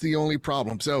the only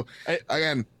problem. So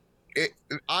again,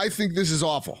 I think this is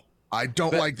awful. I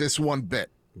don't like this one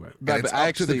bit. Right. But it's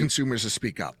up to the consumers to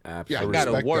speak up. Absolutely.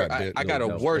 I got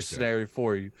a worse scenario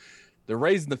for you. They're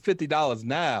raising the $50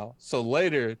 now, so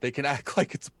later they can act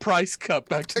like it's a price cut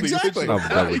back to the original. I'm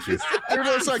done with you.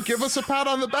 Everyone's like, give us a pat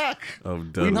on the back.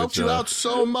 I'm done We helped you out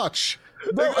so much.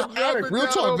 Real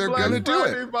talk, they're gonna do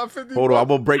it. Hold on, I'm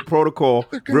gonna break protocol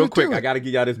real quick. I gotta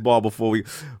get y'all this ball before we.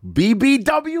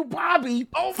 BBW Bobby,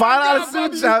 find out as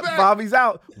soon as Bobby's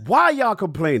out. Why y'all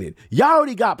complaining? Y'all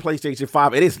already got PlayStation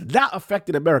 5, and it's not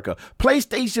affecting America.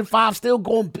 PlayStation 5 still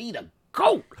gonna be the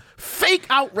GOAT. Fake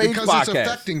outrage because podcast. It's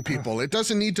affecting people. It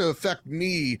doesn't need to affect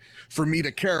me for me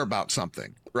to care about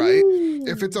something, right?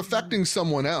 If it's affecting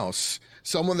someone else,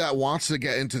 someone that wants to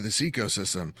get into this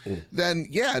ecosystem, then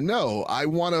I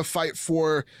want to fight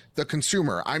for the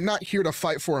consumer. I'm not here to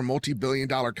fight for a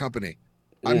multi-billion-dollar company.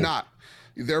 I'm not.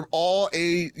 They're all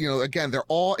they're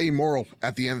all amoral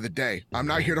at the end of the day. I'm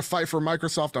not here to fight for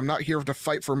Microsoft. I'm not here to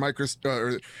fight for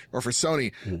Microsoft or for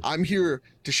Sony. I'm here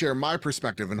to share my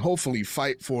perspective and hopefully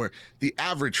fight for the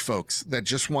average folks that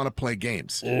just want to play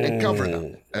games and cover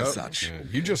them as such. Man,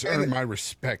 you just earned my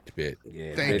respect, Bit.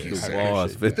 Thank you, sir.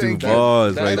 Balls, Thank 50 you.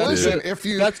 balls right Listen,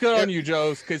 there. That's good on you,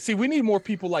 Joe. Because see, we need more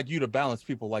people like you to balance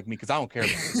people like me. Because I don't care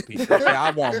about these people. Okay, I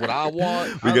want what I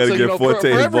want. We gotta get Forte for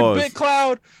his every balls. bit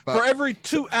cloud, for every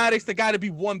 2 addicts, there got to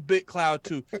be 1 bit cloud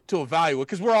to evaluate.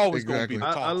 Because we're always going to be the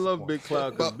top. I love Big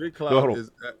Cloud because Big Cloud is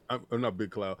not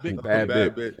Big Cloud.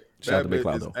 Bad Bit. Shout out to Big Bad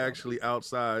Cloud, Bit is though. actually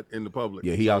outside in the public.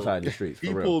 Yeah, he outside in the streets. He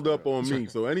for real. pulled up on me.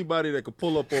 So anybody that could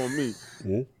pull up on me,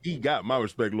 he got my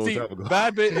respect a long time ago.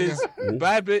 Bad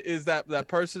Bit is that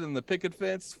person in the picket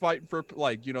fence fighting for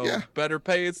better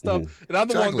pay and stuff. And I'm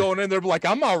the one going in there like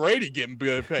I'm already getting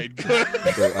good paid. Good.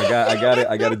 So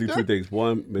I got to do 2 things.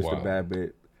 One, Mr. Bad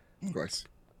Bit. Of course.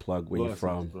 Plug where you're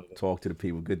from. Talk to the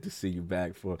people. Good to see you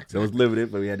back. So it was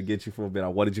limited, but we had to get you for a bit. I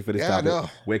wanted you for this topic. No.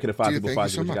 Where can the five people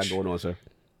find you? So What you got going on, sir?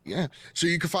 Yeah. So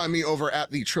you can find me over at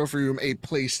the Trophy Room, a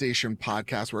PlayStation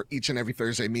podcast, where each and every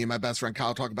Thursday, me and my best friend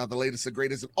Kyle talk about the latest and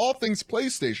greatest in all things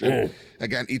PlayStation.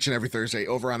 Again, each and every Thursday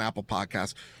over on Apple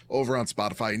Podcasts, over on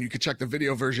Spotify. And you can check the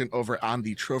video version over on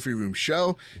the Trophy Room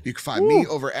show. You can find me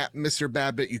over at Mr.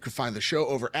 Badbit. You can find the show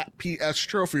over at PS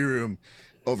Trophy Room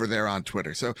over there on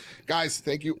Twitter. So, guys,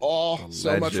 thank you all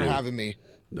so much for having me.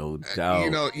 No doubt.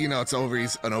 You know, it's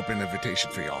always an open invitation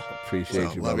for y'all.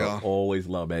 Appreciate you, love brother. y'all. Always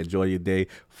love, man. Enjoy your day.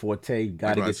 Forte,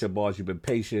 got to get your balls. You've been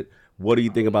patient. What do you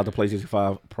think about the PlayStation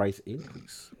 5 price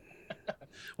increase?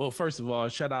 Well, first of all,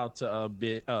 shout out to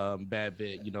Bad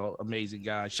Bit, amazing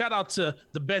guy. Shout out to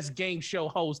the best game show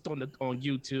host on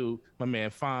YouTube, my man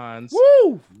Fonz.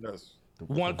 Woo! Yes.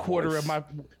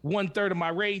 1/3 of my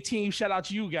raid team. Shout out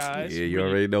to you guys. Yeah, you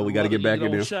already know we got to get back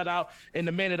in there. Shout out, and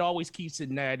the man that always keeps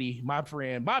it natty, my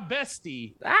friend, my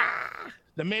bestie,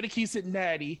 the man that keeps it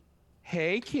natty.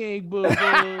 Hey, King Boo Boo.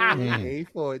 Hey,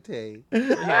 Forte. We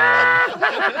did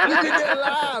that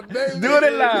live, baby. Doing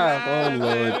it live. Oh,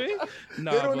 Lord.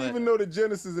 No, They don't even know the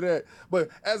genesis of that. But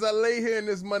as I lay here in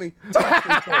this money, talk.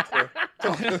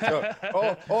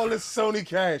 All this Sony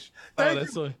cash.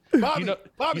 Thank you.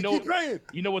 Bobby, keep playing.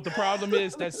 You know what the problem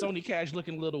is? That Sony cash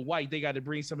looking a little white. They got to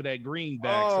bring some of that green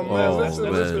back. Oh, So man, that's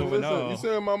what's listen. going on. You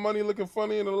saying my money looking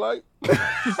funny in the light? Look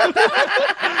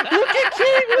at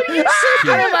King. Look at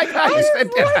I like how you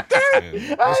said that.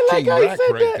 That's King Rack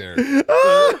right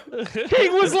there.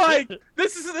 King was like,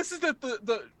 "This is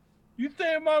the you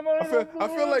saying my money?"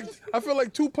 I feel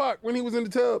like Tupac when he was in the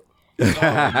tub.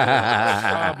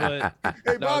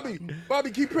 Hey,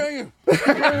 Bobby, keep paying. Keep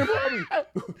paying, Bobby.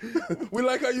 We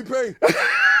like how you pay.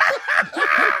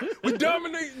 We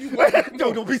dominate you.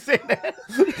 Don't be saying that.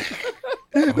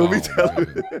 Don't be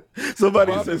telling.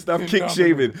 Somebody said stop kick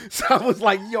shaming. So I was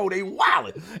like, yo, they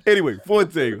wildin'. Anyway,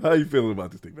 Forte, how you feeling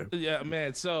about this thing, man? Yeah,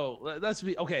 man. So let's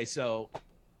be okay. So,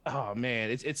 oh man,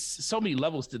 it's so many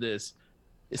levels to this.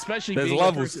 Especially there's being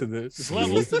levels to this. There's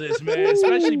levels to this, man.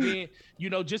 Especially being,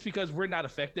 just because we're not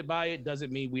affected by it doesn't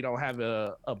mean we don't have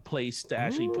a place to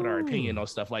actually put our opinion on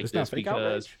stuff like this.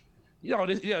 Because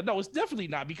it's definitely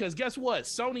not. Because guess what?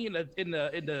 Sony in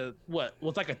the what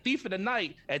was like a thief in the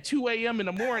night at 2 a.m. in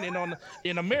the morning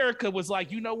in America was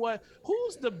like, you know what?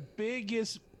 Who's the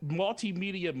biggest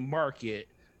multimedia market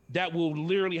that will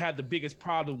literally have the biggest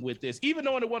problem with this, even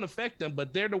though it won't affect them,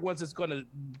 but they're the ones that's going to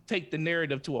take the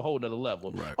narrative to a whole nother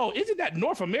level. Right. Oh, isn't that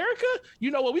North America?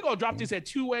 You know what? We're going to drop this at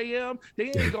 2 a.m. They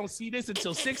ain't going to see this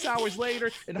until 6 hours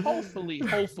later. And hopefully,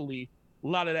 a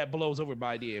lot of that blows over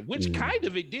by then, which kind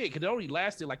of it did, because it only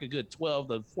lasted like a good 12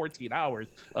 to 14 hours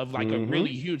of like a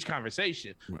really huge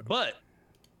conversation. Right. But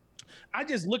I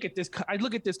just look at this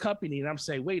company and I'm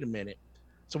saying, wait a minute.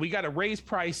 So we got to raise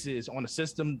prices on a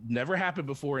system never happened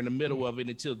before in the middle of it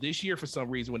until this year for some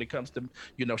reason. When it comes to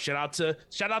shout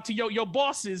out to your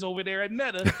bosses over there at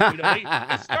Meta. They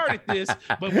started this,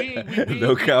 but we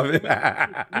no comment.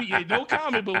 No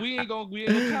comment, but we ain't gonna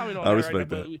comment on I that. respect Right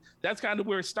now, that. That's kind of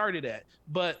where it started at.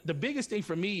 But the biggest thing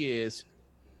for me is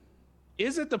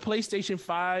it the PlayStation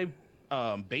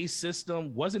 5 base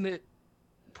system? Wasn't it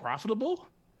profitable?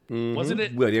 Mm-hmm. Wasn't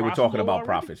it? Well, they were talking about already?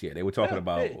 profits. Yeah, they were talking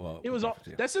about. It was profits,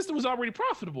 yeah. That system was already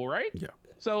profitable, right? Yeah.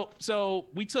 So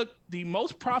we took the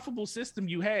most profitable system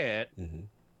you had, and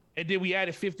then we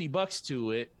added $50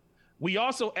 to it. We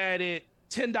also added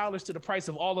 $10 to the price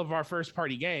of all of our first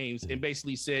party games, and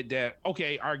basically said that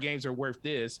okay, our games are worth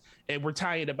this, and we're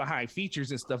tying it behind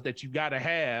features and stuff that you got to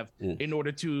have in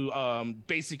order to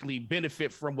basically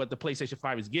benefit from what the PlayStation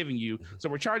 5 is giving you. So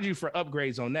we're charging you for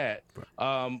upgrades on that.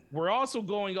 We're also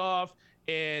going off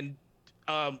and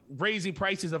raising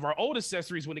prices of our old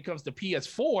accessories when it comes to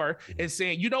PS4 and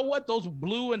saying, you know what, those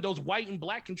blue and those white and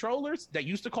black controllers that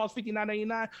used to cost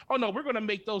 $59.99, oh no, we're going to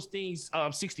make those things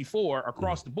 $64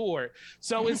 across the board.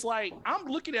 So it's like, I'm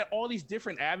looking at all these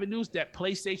different avenues that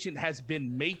PlayStation has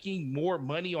been making more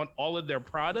money on all of their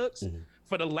products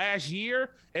for the last year.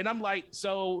 And I'm like,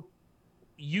 so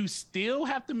you still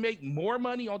have to make more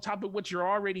money on top of what you're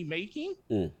already making?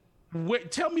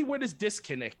 Tell me where this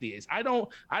disconnect is. I don't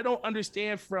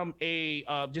understand from a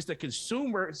just a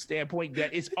consumer standpoint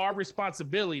that it's our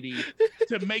responsibility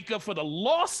to make up for the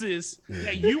losses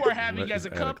that you are having as a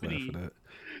company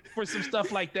for some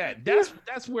stuff like that.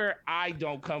 That's where I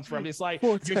don't come from. It's like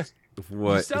you're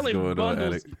selling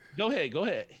bundles. Go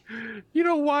ahead. You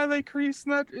know why they increased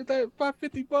that by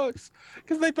 $50?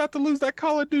 Because they about to lose that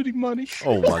Call of Duty money.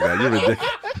 Oh my God,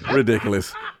 you're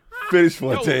ridiculous. Finish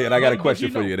Forte, and I got a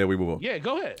question for you, and then we move on. Yeah,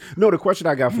 go ahead. No, the question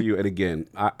I got for you, and again,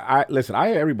 I listen,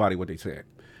 I hear everybody what they said.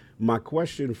 My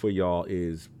question for y'all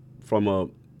is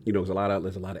from there's a lot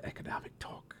of economic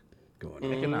talk going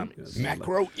on. Economics.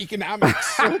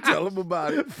 Macroeconomics. Don't tell them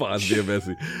about it. Fonz being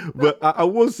messy. But I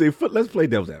will say, let's play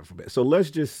devil's advocate. So let's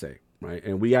just say, right,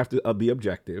 and we have to be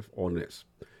objective on this.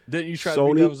 Didn't you try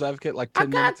to be devil's advocate like 10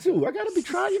 minutes? I got to be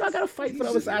trying. I got to fight for the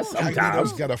other side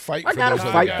sometimes. Got to fight for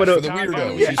the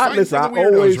weirdos. Yeah, I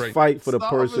always fight for the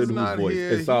person whose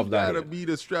voice. He got to be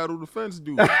the straddle the fence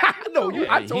dude. No,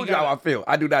 I told you how I feel.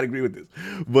 I do not agree with this.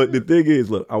 But the thing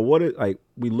is, look, I want to,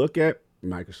 we look at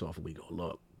Microsoft and we go,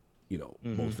 look,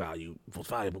 most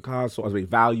valuable console,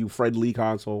 value-friendly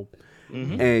console.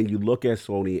 And you look at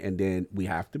Sony, and then we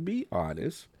have to be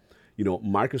honest. You know,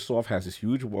 Microsoft has this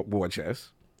huge war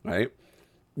chest, right?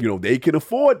 You know, they can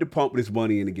afford to pump this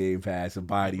money in the Game Pass and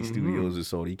buy these studios, and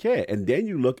Sony can't. And then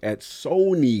you look at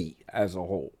Sony as a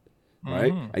whole,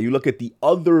 right? And you look at the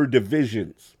other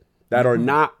divisions that are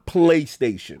not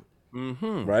PlayStation.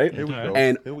 Right, Here we go.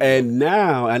 And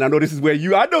now, and I know this is where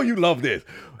I know you love this.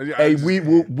 And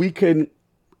we can.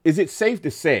 Is it safe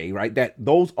to say, right, that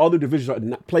those other divisions are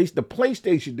not the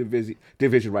PlayStation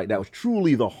division right now is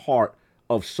truly the heart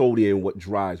of Sony and what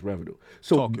drives revenue?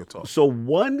 So, so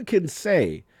one can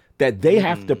say that they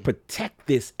have to protect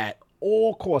this at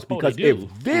all costs, because if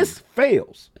this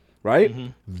fails, right,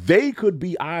 they could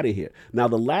be out of here. Now,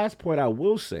 the last point I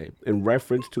will say in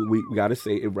reference to, we got to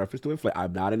say in reference to inflation,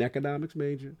 I'm not an economics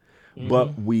major,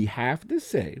 but we have to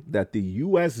say that the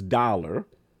U.S. dollar,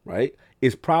 right,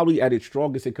 is probably at its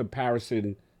strongest in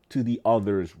comparison to the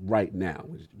others right now.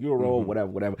 Euro,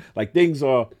 whatever. Like, things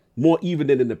are more even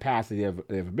than in the past than they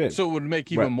ever been. So it would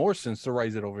make even more sense to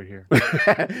raise it over here. I'm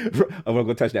not going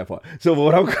to touch that part. So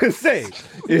what I'm going to say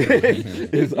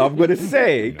is I'm going to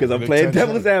say, because I'm playing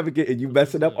devil's advocate and you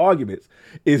messing up arguments,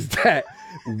 is that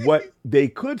what they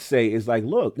could say is like,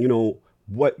 look, you know,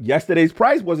 what yesterday's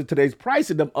price wasn't today's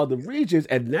price in them other regions,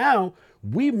 and now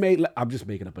we made, I'm just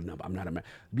making up a number, I'm not a man.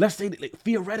 Let's say that, like,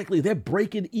 theoretically they're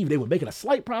breaking even. They were making a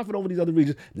slight profit over these other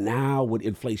regions. Now with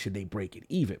inflation, they break it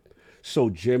even.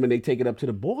 So Jim and they take it up to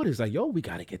the board. It's like, yo, we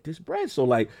got to get this bread. So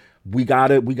like, we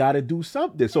gotta do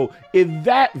something. So in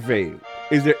that vein,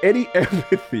 is there any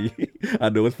empathy? I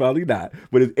know it's probably not,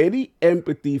 but is any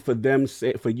empathy for them,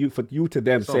 for you to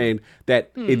them saying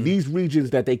that in these regions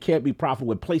that they can't be profitable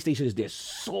when PlayStation is their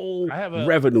sole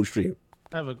revenue stream?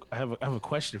 I have a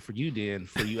question for you, Dan,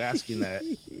 for you asking that.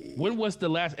 When was the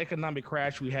last economic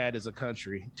crash we had as a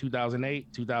country?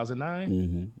 2008,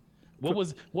 2009? What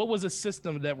was a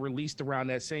system that released around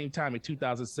that same time in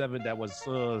 2007 that was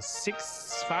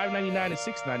 $5.99 and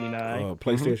 $6.99?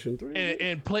 PlayStation 3.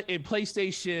 And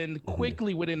PlayStation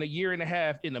quickly, within a year and a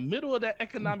half, in the middle of that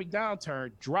economic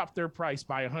downturn, dropped their price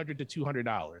by $100 to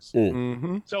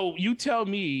 $200. So you tell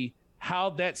me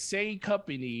how that same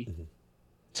company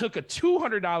took a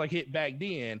 $200 hit back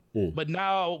then, but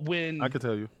now when I can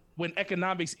tell you. When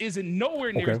economics isn't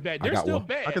nowhere near as bad, they're still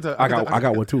bad. I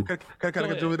got one too. Can I tell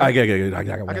you I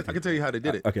can tell you how they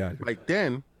did it. Okay. Like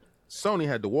then, Sony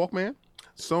had the Walkman.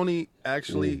 Sony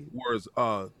actually was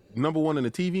number one in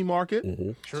the TV market.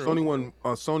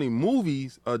 Sony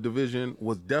Movies division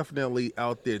was definitely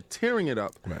out there tearing it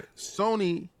up.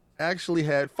 Sony actually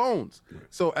had phones.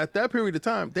 So at that period of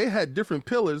time, they had different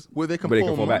pillars where they can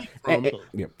pull money from.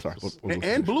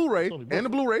 And Blu-ray, and the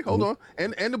Blu-ray, hold on,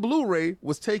 and the Blu-ray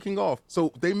was taking off.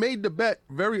 So they made the bet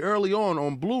very early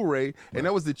on Blu-ray, and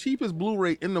that was the cheapest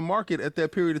Blu-ray in the market at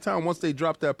that period of time once they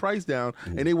dropped that price down,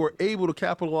 and they were able to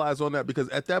capitalize on that because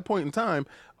at that point in time,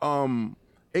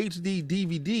 HD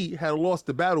DVD had lost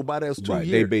the battle by those 2 years.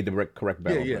 They made the correct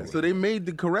battle. Yeah. So they made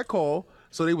the correct call,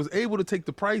 so they was able to take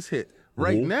the price hit.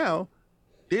 Right now,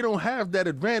 they don't have that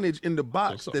advantage in the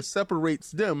box that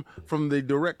separates them from the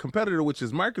direct competitor, which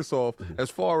is Microsoft,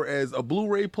 as far as a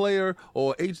Blu-ray player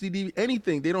or HD,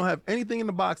 anything. They don't have anything in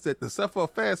the box that, except for a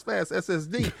fast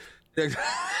SSD. And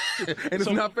it's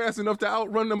not fast enough to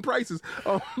outrun them prices.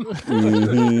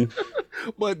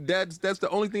 But that's the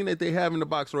only thing that they have in the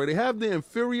box, right? They have the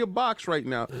inferior box right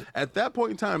now. At that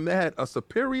point in time, they had a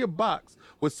superior box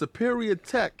with superior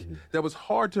tech that was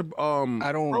hard to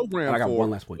program I got for.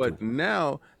 one last point, but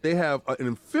now they have an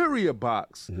inferior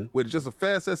box with just a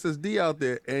fast SSD out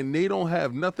there, and they don't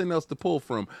have nothing else to pull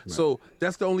from. So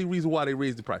that's the only reason why they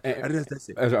raised the price. That's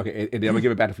it. Okay, and then I'm gonna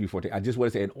give it back to you for I just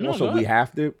want to say, and also we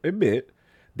have to admit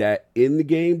that in the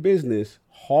game business,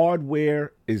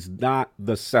 hardware is not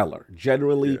the seller.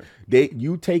 Generally,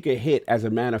 you take a hit as a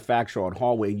manufacturer on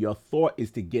hardware, and your thought is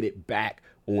to get it back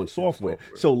on software.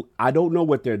 So I don't know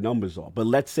what their numbers are, but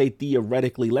let's say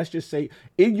theoretically, let's just say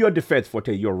in your defense,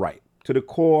 Forte, you're right. To the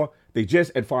core, they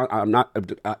just, and I'm not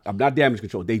damage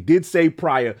control. They did say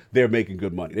prior they're making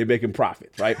good money. They're making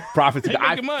profits, right? Profits.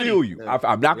 I feel you.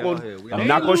 I'm not going to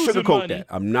sugarcoat that.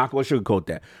 I'm not going to sugarcoat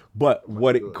that. But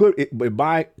what it could, in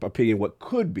my opinion, what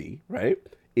could be, right,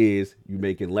 is you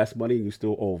making less money and you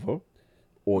still over,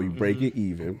 or you break it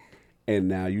even, and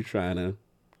now you're trying to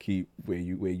keep where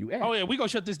you at. Oh yeah, we gonna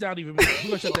shut this down even more. We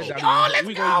gonna shut that down.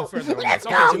 Let's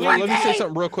go. Let me say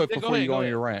something real quick before you go on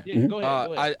your rant. Yeah, go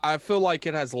ahead. I feel like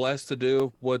it has less to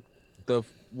do with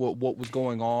what was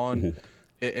going on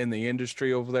in the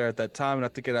industry over there at that time, and I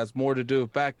think it has more to do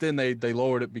with back then they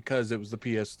lowered it because it was the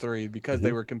PS3, because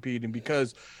they were competing,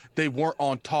 because they weren't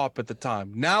on top at the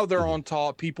time. Now they're on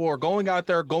top. People are going out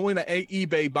there, going to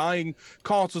eBay, buying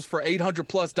consoles for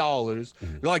 $800+.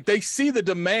 Like, they see the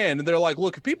demand, and they're like,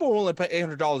 look, if people are willing to pay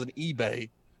 $800 in eBay,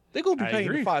 they're going to be paying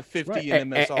the $550 in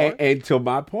MSR. And to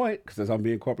my point, because I'm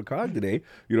being corporate cog today,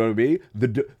 you know what I mean?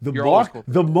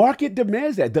 The market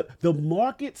demands that. The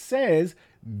market says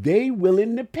they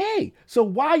willing to pay. So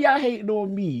why y'all hating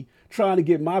on me trying to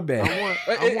get my bag?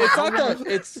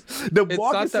 The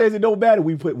market says it don't matter.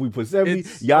 We put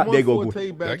 70. Y'all, they go.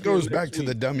 That goes back to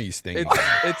the dummies thing.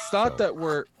 It's not that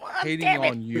we're hating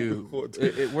on you.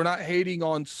 We're not hating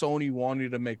on Sony wanting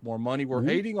to make more money. We're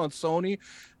hating on Sony.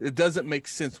 It doesn't make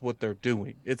sense what they're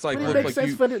doing. It's like, it makes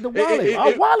sense for the wallet.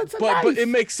 Our wallets are nice. But it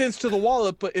makes sense to the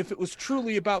wallet. But if it was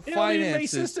truly about finances, it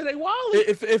makes sense to their wallet.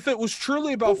 If it was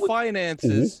truly about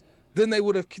finances, then they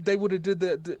would have did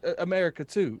the America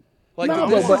too. Like, no,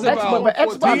 this is about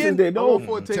Xbox is there. No,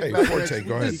 Forte, go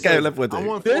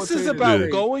ahead. This is about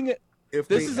going. If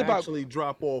this they is about actually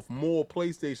drop off more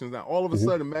PlayStations, now all of a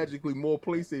sudden magically more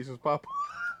PlayStations pop up.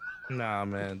 Nah,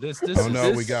 man. This. Oh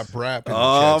no, we got Brap.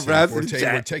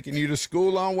 We're taking you to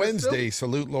school on Wednesday.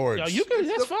 Salute, Lords. Yo, you can.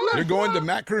 That's fine. You're going to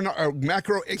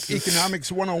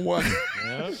macroeconomics 101.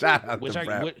 Yeah. Shout out which to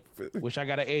Brap. Which I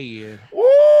got an A in. Ooh.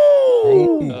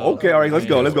 Okay, all right, let's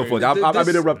go for it. I've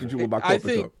interrupted you with my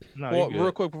corporate talk.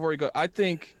 Real quick before you go, I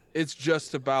think it's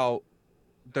just about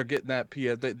they're getting that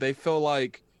PS. They feel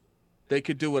like they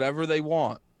could do whatever they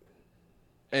want,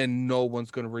 and no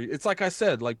one's gonna read. It's like I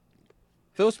said, like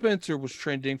Phil Spencer was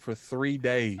trending for 3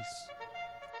 days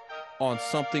on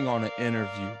something on an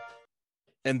interview,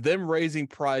 and them raising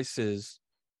prices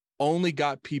only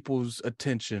got people's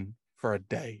attention for a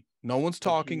day. No one's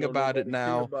talking about it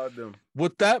now.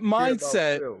 With that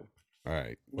mindset, all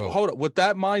right. Well, hold up. With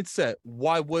that mindset,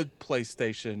 why would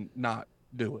PlayStation not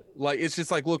do it? Like, it's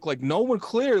just like, look, like no one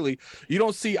clearly. You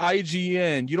don't see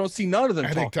IGN. You don't see none of them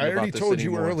talking about this I already told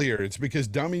anymore. you earlier. It's because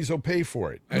dummies will pay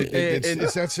for it.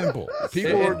 It's that simple.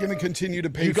 People are going to continue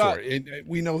to pay for it.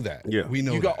 We know that. Yeah, we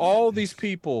know. You got all these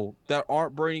people that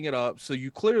aren't bringing it up, so you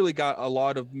clearly got a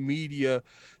lot of media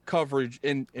coverage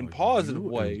in positive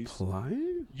ways.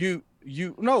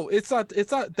 No, it's not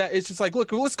that. It's just like,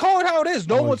 look, let's call it how it is.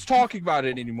 No one's talking about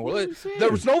it anymore.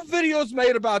 There was no videos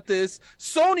made about this.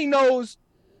 Sony knows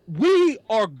we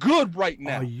are good right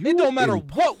now. It don't matter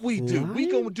what we do. We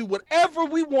gonna do whatever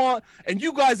we want, and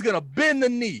you guys gonna bend the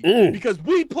knee because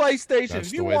we PlayStation. That's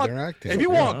if you want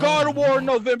God of War in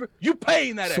November, you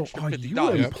paying that extra $50.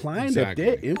 Are you implying that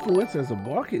their influence as a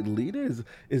market leader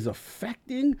is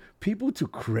affecting people to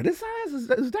criticize? Is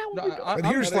that what I'm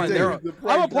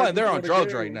implying they're on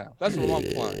drugs right now. That's what I'm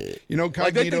implying. You know,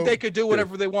 like they think they could do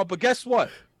whatever they want, but guess what?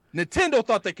 Nintendo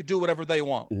thought they could do whatever they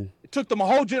want. It took them a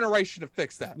whole generation to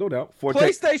fix that. No doubt.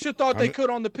 PlayStation thought they could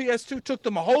on the PS2. Took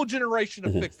them a whole generation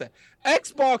to fix that.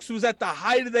 Xbox was at the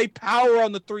height of their power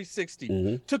on the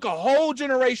 360. Took a whole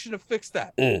generation to fix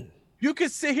that. You can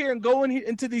sit here and go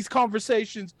into these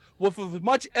conversations with as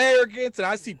much arrogance, and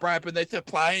I see Brap and they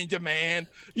supply and demand.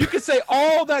 You can say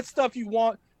all that stuff you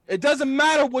want. It doesn't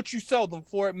matter what you sell them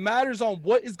for. It matters on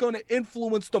what is going to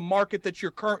influence the market that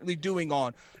you're currently doing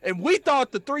on. And we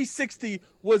thought the 360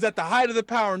 was at the height of the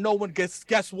power. No one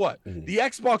guess what? The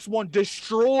Xbox One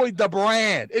destroyed the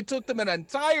brand. It took them an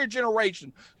entire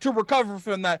generation to recover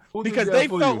from that because they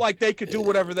felt like they could do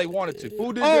whatever they wanted to.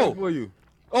 Who did that for you?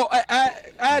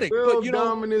 Addict. But you know,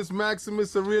 Dominus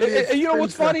Maximus Aurelius. You know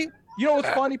what's funny? You know what's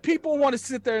funny? People want to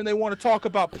sit there and they want to talk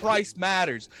about price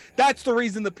matters. That's the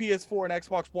reason the PS4 and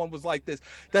Xbox One was like this.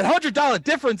 That $100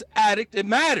 difference, Addict, it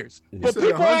matters. But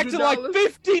people are acting like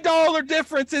 $50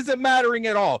 difference isn't mattering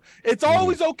at all. It's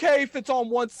always okay if it's on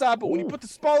one side, but when you put the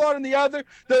spotlight on the other,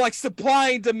 they're like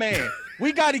supply and demand.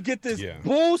 We got to get this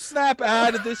bull snap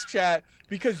out of this chat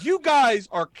because you guys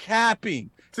are capping.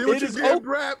 See what you did,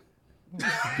 Brap?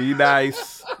 Be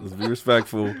nice. Let's be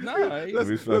respectful. Nice.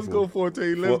 Let's go Forte.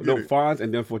 Fonz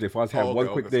and then Forte. Fonz have one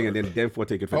quick thing, and then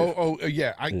Forte can finish.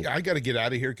 Yeah. I got to get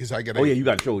out of here because I got to. Oh yeah, you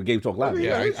got to show Game Talk Live.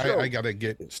 Yeah, I got to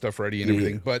get stuff ready and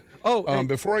everything. But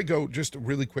before I go, just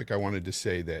really quick, I wanted to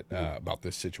say that about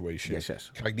this situation.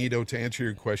 Yes. Cognito, to answer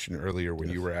your question earlier when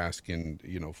you were asking,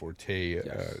 Forte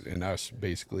and us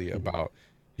basically about,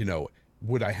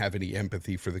 would I have any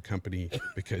empathy for the company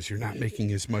because you're not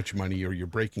making as much money or you're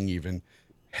breaking even?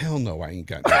 Hell no, I ain't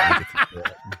got no empathy for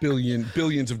a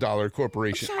billions of dollar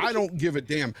corporation. I don't give a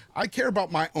damn. I care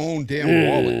about my own damn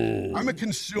wallet. I'm a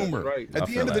consumer. Right. At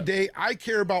the end of the day, I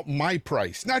care about my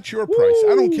price, not your price.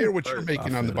 I don't care what you're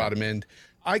making on the bottom end.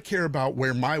 I care about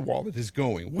where my wallet is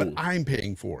going, what I'm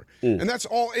paying for. And that's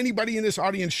all anybody in this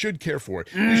audience should care for.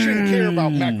 You shouldn't care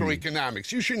about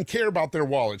macroeconomics. You shouldn't care about their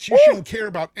wallets. You shouldn't care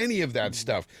about any of that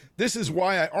stuff. This is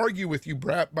why I argue with you,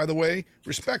 Brat, by the way,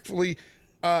 respectfully.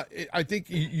 I think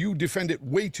you defend it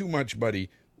way too much, buddy.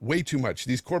 Way too much.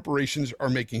 These corporations are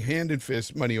making hand and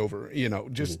fist money over,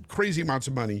 just crazy amounts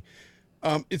of money.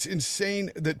 It's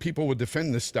insane that people would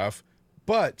defend this stuff.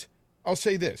 But I'll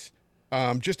say this.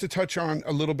 Just to touch on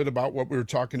a little bit about what we were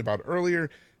talking about earlier,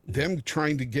 them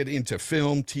trying to get into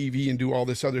film, TV, and do all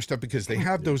this other stuff because they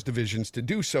have those divisions to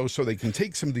do so they can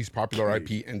take some of these popular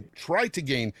IP and try to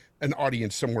gain an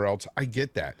audience somewhere else. I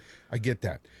get that.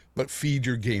 But feed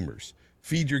your gamers.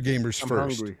 Feed your gamers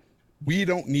first. Hungry. We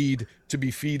don't need to be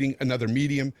feeding another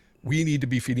medium. We need to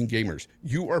be feeding gamers.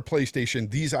 You are PlayStation.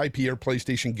 These IP are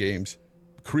PlayStation games.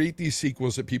 Create these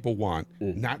sequels that people want,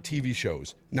 not TV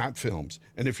shows, not films.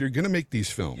 And if you're going to make these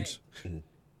films,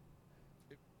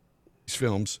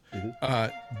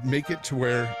 make it to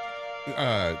where,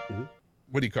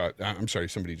 what do you call it? I'm sorry,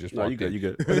 somebody just walked in. You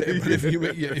good. But if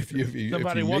you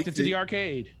Somebody walked into the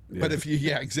arcade. But if you,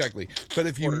 exactly. But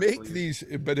if you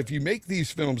make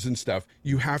these films and stuff,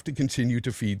 you have to continue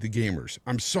to feed the gamers.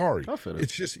 I'm sorry.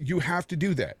 It's just, you have to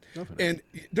do that. And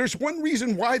there's one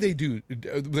reason why they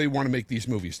want to make these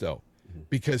movies though,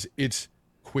 because it's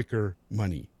quicker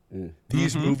money.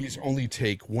 These movies only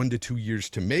take 1 to 2 years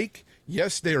to make.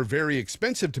 Yes, they are very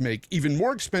expensive to make, even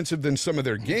more expensive than some of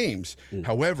their games.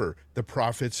 However, the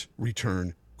profits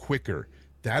return quicker.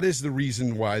 That is the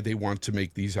reason why they want to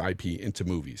make these IP into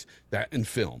movies. That and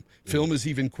film. Film is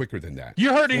even quicker than that.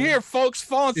 You heard it here, folks.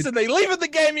 Fawn said they leaving the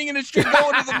gaming industry, going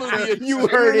to the movie. You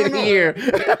heard it here.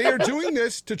 They are doing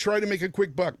this to try to make a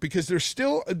quick buck because they're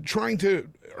still trying to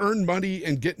earn money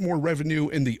and get more revenue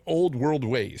in the old world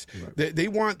ways. They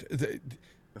want...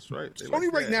 That's right.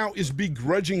 Sony right now is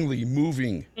begrudgingly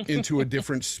moving into a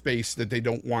different space that they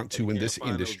don't want to in this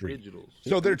industry.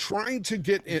 So they're trying to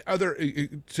get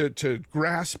to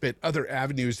grasp at other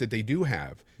avenues that they do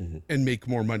have and make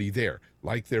more money there,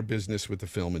 like their business with the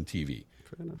film and TV.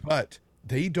 But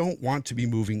they don't want to be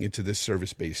moving into this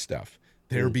service-based stuff.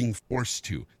 They're being forced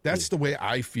to. That's the way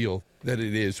I feel that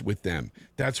it is with them.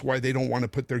 That's why they don't want to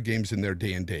put their games in their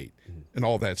day and date and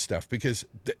all that stuff because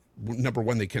number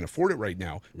one, they can't afford it right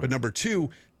now. But number two,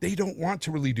 they don't want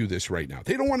to really do this right now.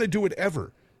 They don't want to do it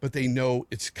ever, but they know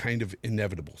it's kind of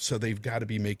inevitable. So they've got to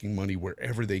be making money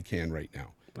wherever they can right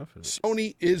now.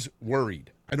 Sony is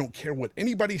worried. I don't care what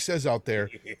anybody says out there.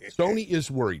 Sony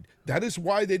is worried. That is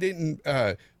why they didn't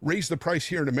raise the price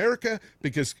here in America,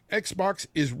 because Xbox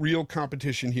is real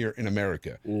competition here in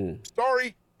America.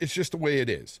 Sorry, it's just the way it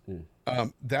is.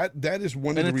 That is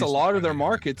one of the reasons. And it's a lot of their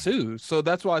market too. So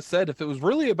that's why I said if it was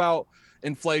really about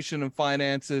inflation and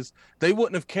finances, they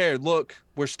wouldn't have cared. Look,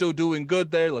 we're still doing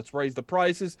good there. Let's raise the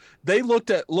prices. They looked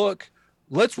at,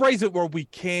 let's raise it where we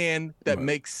can. That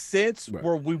makes sense.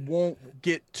 Where we won't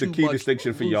get too much. The key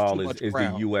distinction for y'all is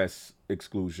the U.S.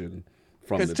 exclusion.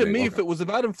 Because to me, if it was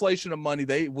about inflation and money,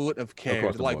 they wouldn't have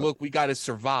cared. Like, look, we got to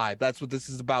survive. That's what this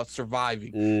is about,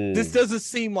 surviving. This doesn't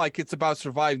seem like it's about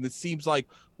surviving. This seems like,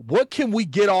 what can we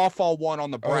get off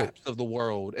on the braps of the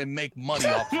world and make money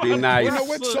off of? Be nice. You know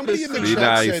what? Somebody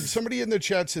in the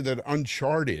chat said that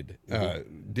Uncharted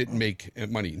didn't make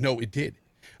money. No, it did.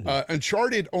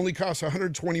 Uncharted only cost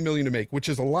 $120 million to make, which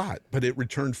is a lot, but it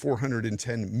returned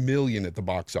 $410 million at the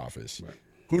box office.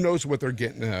 Who knows what they're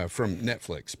getting from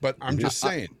Netflix? But I'm just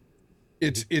saying,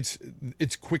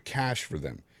 it's quick cash for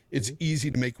them. It's easy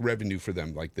to make revenue for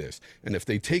them like this. And if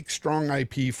they take strong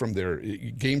IP from their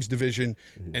games division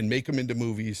and make them into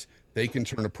movies, they can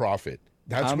turn a profit.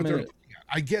 That's what they're looking at.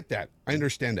 I get that. I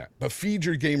understand that. But feed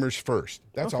your gamers first.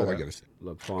 That's all I got to say.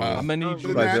 Look, Fonz. I'm going to need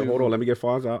you. Hold on. Let me get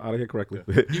Fonz out of here correctly.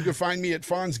 You can find me at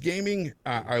Fonz Gaming.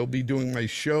 I'll be doing my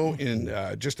show in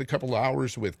just a couple of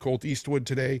hours with Colt Eastwood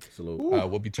today.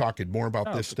 We'll be talking more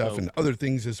about this stuff and other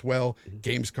things as well.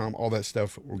 Gamescom, all that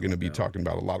stuff. We're going to be talking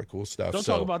about a lot of cool stuff. Don't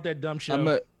talk about that dumb show.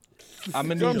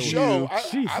 I'm a dumb show.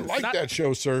 I like that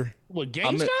show, sir. What,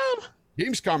 Gamescom?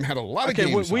 Gamescom had a lot of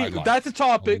games. That's a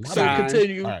topic, so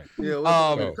continue.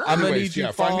 All right. I'm gonna need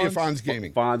you. Find me at Fonz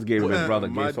Gaming. Fonz Gaming, brother.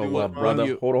 Game so well,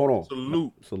 brother. Hold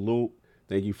on. Salute.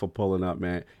 Thank you for pulling up,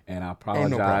 man. And I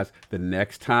apologize. The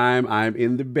next time I'm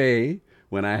in the Bay,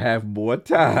 when I have more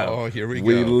time, here we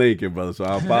we go. link it, brother. So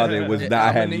I apologize. It was not.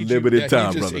 I had limited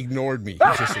time, he just brother. ignored me. He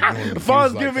just ignored me.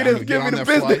 Fonz, give me this. Give me the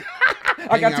business.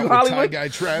 I got you, Hollywood. Guy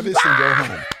Travis, and go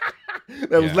home.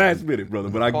 That was last minute, brother,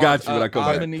 but I got you when I come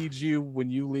back. I'm gonna need you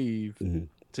when you leave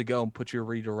to go and put your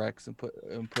redirects and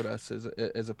put us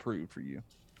as approved for you.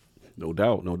 No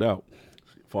doubt.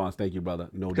 Fonz, thank you, brother.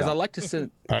 No Because doubt. I like to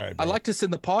send, All right, I like to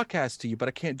send the podcast to you, but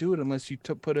I can't do it unless you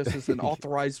put us as an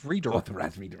authorized redirect.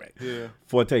 Authorized redirect. Yeah.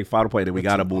 Forte, final point, then we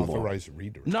got to move on. Authorized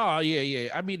reader. No, yeah.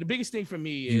 I mean, the biggest thing for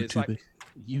me is YouTube like it.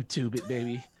 YouTube it,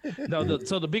 baby. No,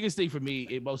 so the biggest thing for me,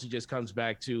 it mostly just comes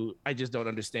back to I just don't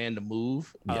understand the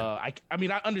move. Yeah. I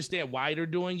mean, I understand why they're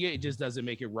doing it. It just doesn't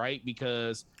make it right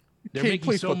because they're King, making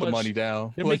please so put much the money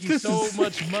down. They're Like, making this so is-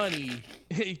 much money.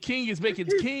 King is making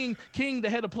King, the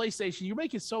head of PlayStation. You're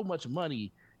making so much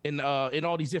money in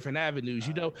all these different avenues.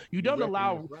 You don't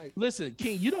allow. Listen,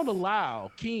 King, you don't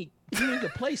allow King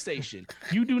of PlayStation.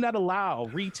 You do not allow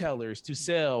retailers to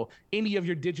sell any of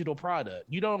your digital product.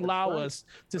 You don't allow us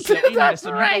to sell any of that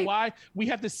stuff. You know why? We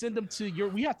have to send them to your.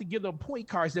 We have to give them point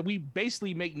cards that we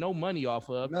basically make no money off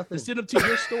of. To send them to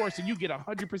your store so you get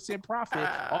 100% profit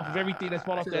off of everything that's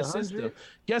bought off that system.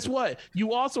 Guess what?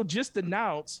 You also just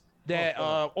announced that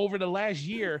over the last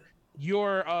year,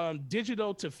 your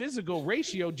digital to physical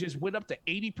ratio just went up to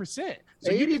 80%.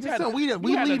 So 80%. We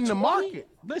leading the market.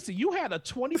 Listen, you had a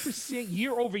 20%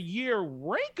 year-over-year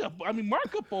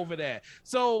markup over that.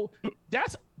 So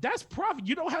that's profit.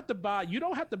 You don't have to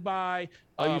buy.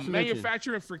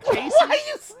 Manufacturing for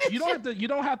cases. You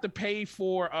don't have to pay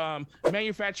for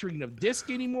manufacturing of disc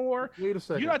anymore. Wait a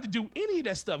second. You don't have to do any of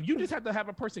that stuff. You just have to have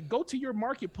a person go to your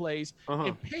marketplace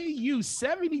and pay you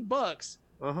 $70.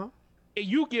 And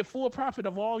you get full profit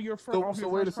of all your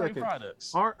wait a second.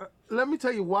 products. Let me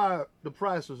tell you why the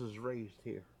prices is raised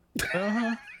here.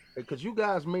 Because you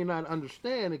guys may not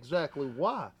understand exactly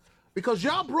why. Because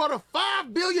y'all brought a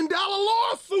 $5 billion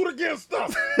lawsuit against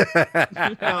us.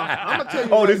 Now, I'm gonna tell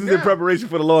you. Oh, this is in preparation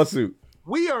for the lawsuit.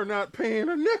 We are not paying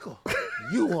a nickel.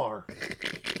 You are.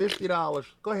 $50.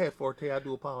 Go ahead, Forte. I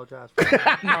do apologize for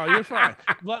that. No, you're fine.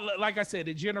 Like I said,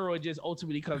 in general, it just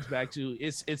ultimately comes back to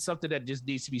it's something that just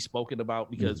needs to be spoken about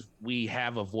because we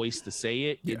have a voice to say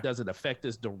it. Yeah. It doesn't affect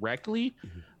us directly,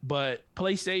 but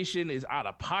PlayStation is out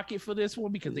of pocket for this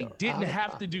one because they didn't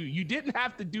have to do. You didn't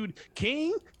have to do.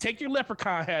 King, take your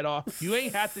leprechaun hat off. You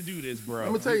ain't have to do this, bro.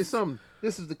 I'm gonna tell you something.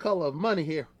 This is the color of money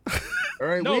here. All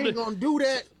right, we ain't gonna do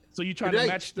that. So you trying to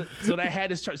match so that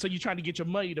hat is so you trying to get your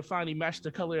money to finally match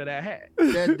the color of that hat.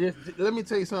 Let me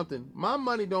tell you something. My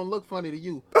money don't look funny to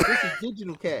you. This is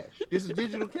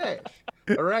digital cash.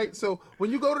 All right. So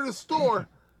when you go to the store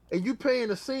and you paying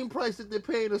the same price that they're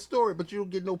paying in the store, but you don't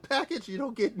get no package, you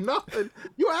don't get nothing.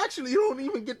 You don't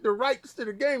even get the rights to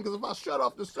the game because if I shut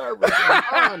off the server, they're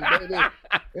mine, baby.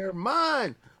 They're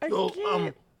mine.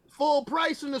 So, full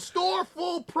price in the store,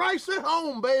 full price at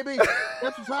home, baby.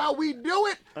 That's just how we do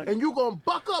it. And you gonna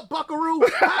buck up, Buckaroo.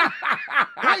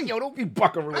 Hey, yo, don't be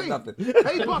Buckaroo or nothing.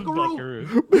 Hey,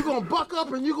 Buckaroo. You gonna buck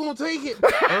up and you gonna take it. All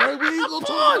right, we ain't gonna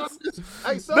talk about this.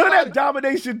 Hey, none of that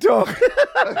domination talk.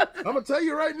 I'm gonna tell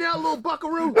you right now, little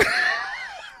Buckaroo.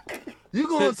 You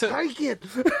gonna take it.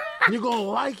 You gonna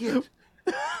like it.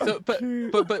 So,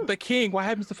 but King, what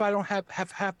happens if I don't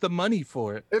have the money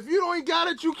for it? If you ain't got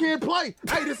it, you can't play.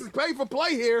 Hey, this is pay for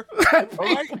play here. All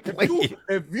right?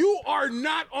 If you are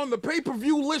not on the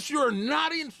pay-per-view list, you're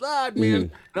not inside, man.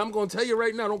 And I'm gonna tell you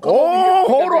right now, don't come over here.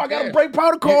 Hold on, I got a break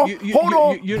protocol. Hold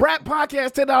on. Brat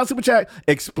Podcast, $10 super chat.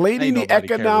 Explaining the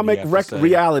economic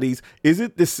realities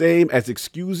isn't the same as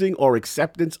excusing or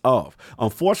acceptance of.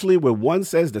 Unfortunately, when one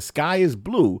says the sky is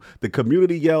blue, the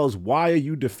community yells, "Why are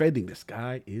you defending the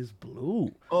sky is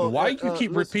blue?" Why do you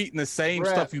keep repeating the same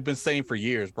stuff you've been saying for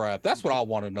years, Brad? That's what I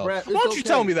want to know. Why don't you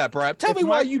tell me that, Brad? Tell me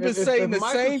why you've been saying the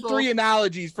same three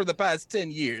analogies for the past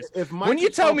 10 years. When you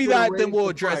tell me that, then we'll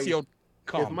address your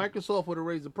comment. If Microsoft would have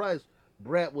raised the price,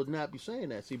 Brad would not be saying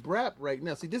that. See, Brad right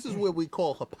now, this is where we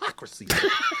call hypocrisy.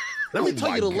 Let me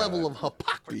tell you the level of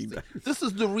hypocrisy. This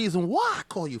is the reason why I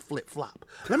call you flip-flop.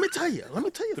 Let me tell you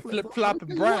flip-flop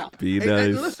and Brad. Hey,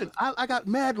 listen, I got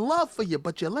mad love for you,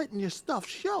 but you're letting your stuff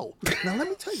show. Now, let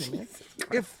me tell you, man,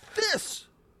 if this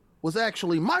was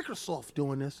actually Microsoft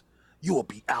doing this, you will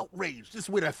be outraged. This is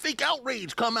where that fake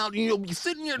outrage come out, and you'll be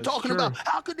sitting here talking about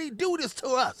how could they do this to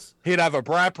us? He'd have a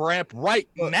Brad ramp right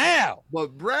now.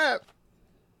 But Brad,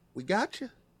 we got you.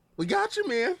 We got you,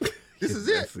 man. This is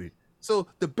it. So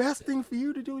the best thing for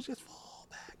you to do is just fall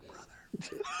back,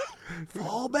 brother.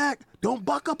 Fall back. Don't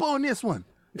buck up on this one.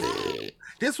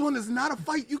 This one is not a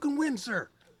fight you can win, sir.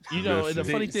 You know, and the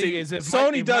funny thing is, if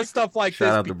Sony does stuff like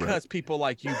this because people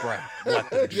like you, Brad.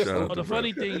 The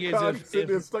funny thing is,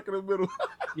 if stuck in the middle.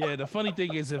 Yeah, the funny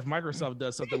thing is, if Microsoft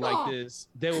does something like this,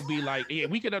 they will be like, "Yeah,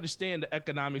 we can understand the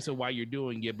economics of why you're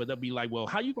doing it," but they'll be like, "Well,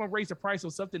 how you gonna raise the price on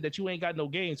something that you ain't got no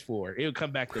gains for?" It'll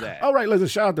come back to that. All right, listen.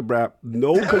 Shout out to Brad.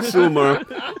 No consumer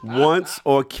wants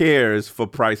or cares for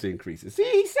price increases. See,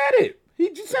 he said it.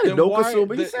 He just said it. Then No why,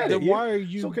 consumer. He said then it. why Yeah. are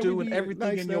you So can we doing be everything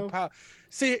nice in your now? power?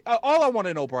 See, all I want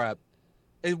to know, Brad,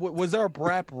 was there a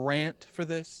Brad rant for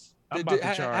this? I'm about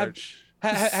to charge.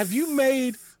 Have you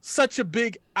made such a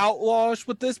big outlash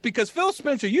with this? Because Phil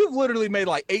Spencer, you've literally made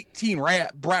like 18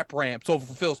 brap ramps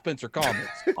over Phil Spencer comments.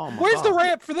 Where's the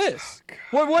rant for this?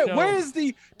 Where is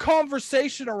the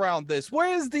conversation around this?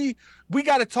 Where is the we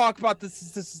got to talk about this?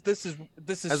 This is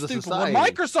As a stupid. society. When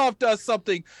Microsoft does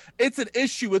something, it's an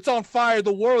issue. It's on fire.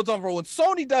 The world's on fire. When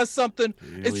Sony does something,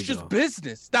 it's just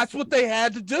business. That's what they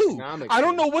had to do. Economics, I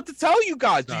don't know what to tell you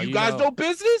guys. Do No, you you guys know. know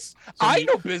business? I you-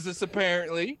 know business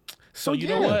apparently. So you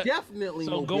know what? Definitely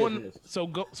So no going business.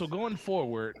 so going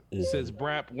forward, since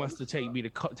Brap wants to take me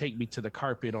to the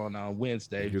carpet on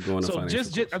Wednesday. You're going to So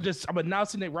financial I'm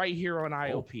announcing it right here on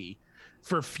ILP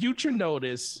for future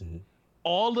notice.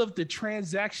 All of the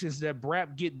transactions that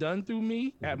Brap get done through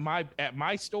me at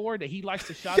my store that he likes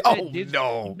to shop at.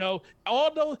 no. You know,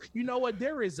 although you know what,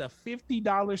 there is a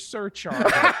 $50 surcharge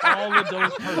on all of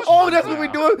those purchases. Oh, that's what now. we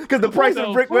doing? Because the price of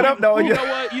So, brick went up? No, you yeah. know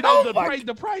what? You know Oh my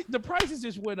the prices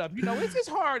just went up. You know, it's just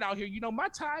hard out here. You know, my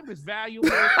time is valuable.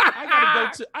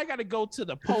 I gotta go to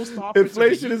the post office.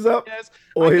 Inflation is up,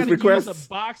 or I his gotta requests? use a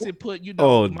box and put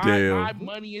my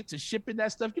money into shipping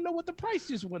that stuff. You know what? The price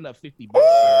just went up $50.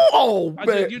 Oh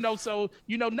man.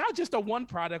 Not just on one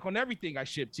product, on everything I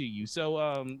ship to you.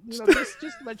 So just to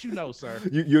let you know, sir.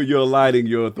 You're aligning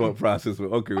your thought process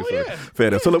with okay, Oh, so yeah. fair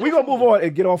enough. So look, we're gonna move on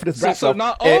and get off of this. So stuff.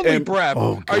 not only, Brad,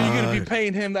 oh, are you going to be God.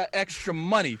 paying him that extra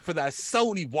money for that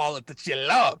Sony wallet that you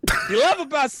love? You love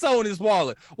about Sony's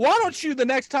wallet. Why don't you, the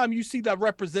next time you see that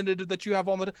representative that you have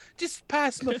on the, just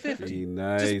pass him a 50. Be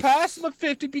nice. Just pass him a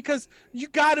 50 because you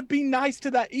got to be nice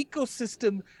to that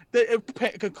ecosystem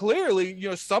that clearly,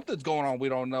 something's going on we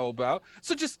don't know about.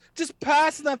 So just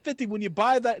pass that 50 when you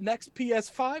buy that next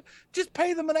PS5. Just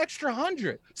pay them an extra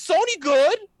 100. Sony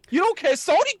good. You don't care.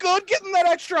 Sony good getting that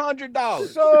extra $100.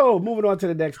 So moving on to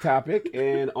the next topic,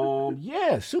 and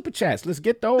super chats. Let's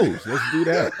get those. Let's do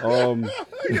that.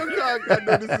 Yo, Doc, I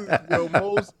know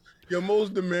this is your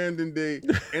most demanding day,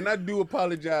 and I do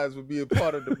apologize for being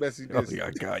part of the messy Oh business.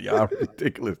 my God, y'all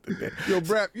ridiculous today. Yo,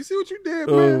 Brap, you see what you did,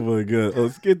 Oh man? my God.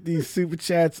 Let's get these super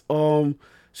chats.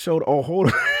 Showed. Oh, hold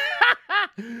on.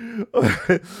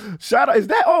 Shout out. Is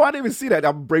that? Oh, I didn't even see that.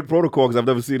 I'm break protocol because I've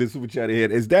never seen a super chat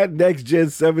ahead. Is that next gen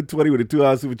 720 with a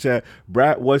 $2 super chat?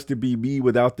 Brat wants to be me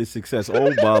without this success.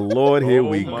 Oh my Lord, here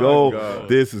we my go. God.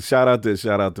 This is shout out to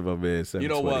my man. 720. You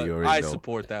know what? already I know.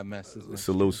 support that message.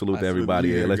 Salute to everybody.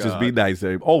 salute here. you, Let's just God. be nice.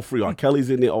 Everybody. Oh, free R. Kelly's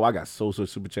in there. Oh, I got so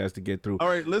super chats to get through. All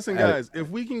right, listen, guys. If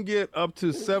we can get up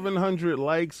to 700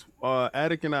 likes,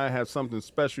 Attic and I have something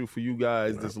special for you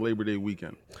guys this Labor Day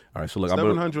weekend. All right, so look,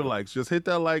 700 likes. Just hit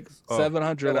that like.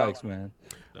 700 likes, man.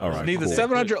 All right, Neither cool.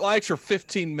 700 likes or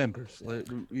 15 members.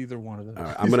 Either one of those. All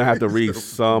right, I'm gonna have to read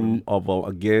some of them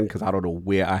again because I don't know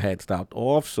where I had stopped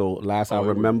off. So last I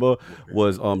remember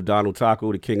was Donald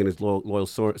Taco, the king and his loyal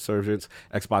servants.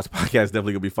 Xbox podcast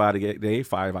definitely gonna be fired today.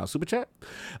 $5 super chat.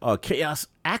 Chaos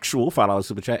Actual $5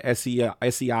 super chat.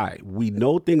 SEI. We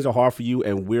know things are hard for you,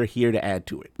 and we're here to add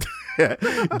to it.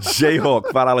 Jayhawk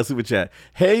 $5 super chat.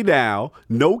 Hey now,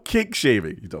 no kink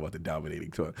shaving. You talking about the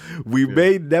dominating tour. We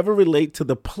may never relate to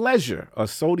the pleasure a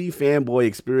Sony fanboy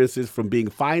experiences from being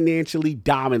financially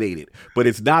dominated, but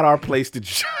it's not our place to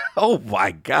judge. Oh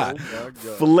my God.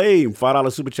 Flame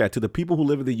 $5 super chat. To the people who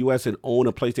live in the U.S. and own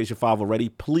a PlayStation 5 already,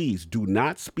 please do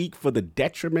not speak for the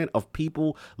detriment of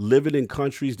people living in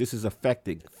countries this is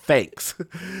affecting. Thanks.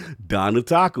 Don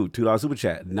Otaku $2 super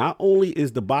chat. Not only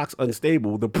is the box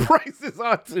unstable, the prices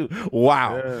are too.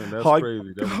 Wow. Yeah, that's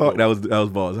crazy. That was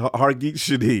balls. Hargeet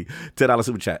Shadi $10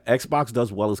 super chat. Xbox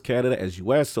does well as Canada as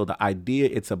US, so the idea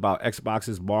it's about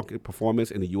Xbox's market performance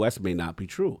in the US may not be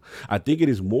true. I think it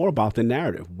is more about the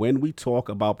narrative. When we talk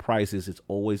about prices, it's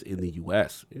always in the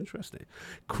US. Interesting.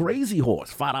 Crazy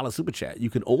Horse $5 super chat. You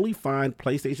can only find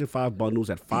PlayStation 5 bundles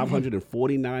at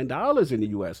 $549 in the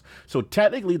US. So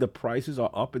technically the prices are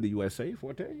up in the USA.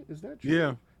 Forte, is that true?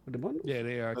 Yeah. With the bundle? Yeah,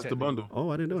 they are. That's the bundle. Oh,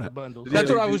 I didn't know that. Bundle. That's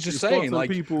Yeah, what I they- was just they fought saying. some Like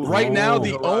people right now,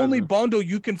 who- the only bundle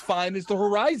you can find is the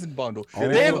Horizon bundle. Oh.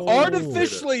 They have Oh.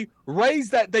 artificially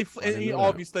raised that. didn't know that.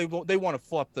 Obviously they want to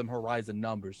fluff them Horizon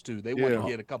numbers too. They want Yeah. to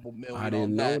get a couple million. I didn't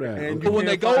on know that. And Okay. But when you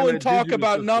they can't find go and that talk digital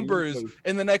about system numbers because-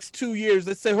 in the next 2 years,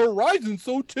 they say Horizon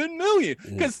sold 10 million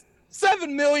because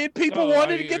 7 million people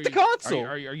wanted to get the console.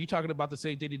 Are you talking about the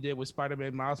same thing they did with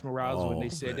Spider-Man Miles Morales when they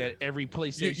said that every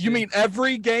PlayStation? You mean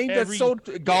every game Every- that's sold?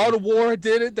 God of War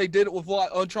did it. They did it with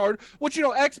Uncharted. Which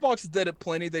Xbox did it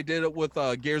plenty. They did it with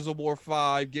Gears of War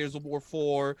 5, Gears of War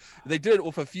 4. They did it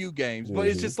with a few games. But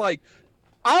it's just like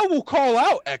I will call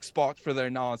out Xbox for their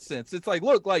nonsense. It's like,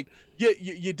 look, like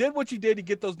you did what you did to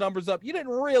get those numbers up. You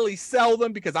didn't really sell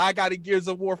them because I got a Gears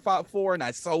of War 4 and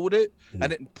I sold it. I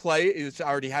didn't play it. I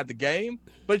already had the game.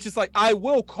 But it's just like, I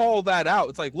will call that out.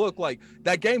 It's like, look, like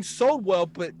that game sold well,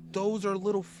 but those are a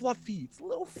little fluffy. It's a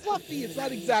little fluffy. It's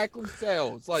not exactly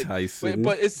sales. Like,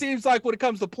 but it seems like when it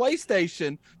comes to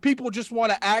PlayStation, people just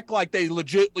want to act like they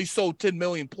legitimately sold 10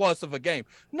 million plus of a game.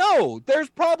 No, there's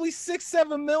probably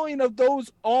 6-7 million of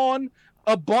those on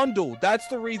a bundle. That's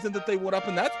the reason that they went up,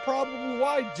 and that's probably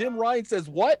why Jim Ryan says,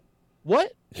 what?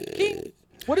 King?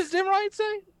 What does Jim Ryan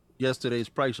say? Yesterday's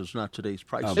price is not today's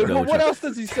price. What else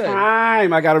does he say?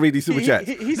 Time. I got to read these super chats.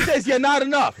 He says, you're not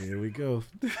enough. Here we go.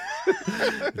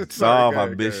 Solve, I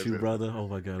miss you, brother. Oh,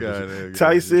 my God.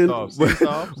 Tyson,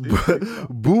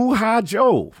 Boo Ha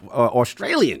Joe,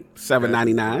 Australian,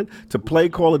 $7.99. To play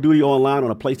Call of Duty online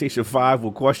on a PlayStation 5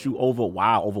 will cost you over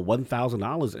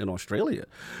 $1,000 in Australia.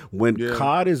 When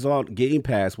COD is on Game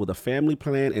Pass with a family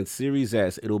plan and Series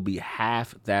S, it'll be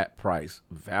half that price.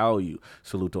 Value.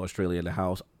 Salute to Australia in the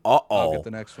house. I'll get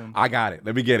the next one. I got it.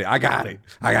 Let me get it. I got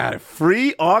it.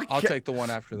 Free R. I'll take the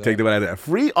one after that. Take the one after that.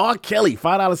 Free R. Kelly,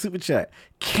 $5 super chat.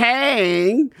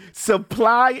 Kang,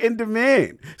 supply and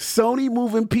demand. Sony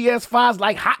moving PS5s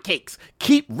like hotcakes.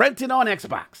 Keep renting on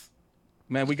Xbox.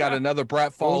 Man, we got another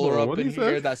brat follower up in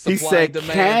here. That he supply said, and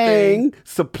demand Kang, thing.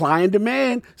 supply and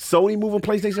demand. Sony moving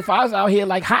PlayStation 5s out here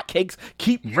like hotcakes.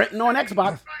 Keep renting on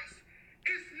Xbox.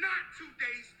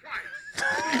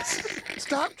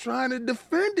 Stop trying to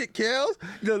defend it, Kels.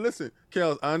 Listen,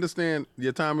 Kels, I understand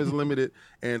your time is limited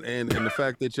and the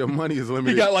fact that your money is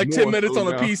limited. He got like 10 minutes on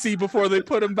the PC before they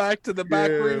put him back to the back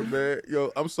room. Man.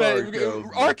 Yo, I'm sorry,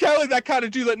 Kels. R. Kelly, that kind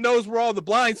of Jew that knows where all the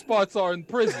blind spots are in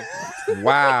prison.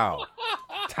 Wow.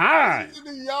 Time. In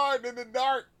the yard in the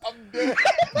dark. I'm dead.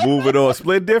 Moving on.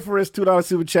 Split difference, $2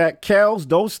 super chat. Kels,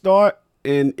 don't start.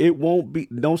 And it won't be.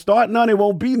 Don't start none. It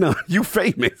won't be none. You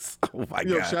famous. Oh my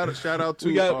God! Shout out to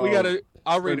we got a.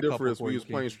 I'll read a couple. We was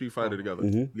playing Street Fighter together.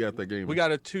 We got that game. We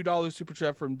got a $2 super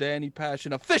chat from Danny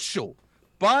Passion official.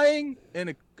 Buying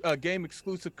in a game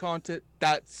exclusive content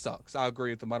that sucks. I agree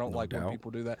with him. I don't like when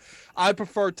people do that. I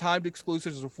prefer timed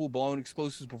exclusives or full blown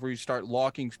exclusives before you start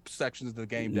locking sections of the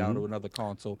game down to another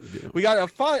console. Yeah. We got a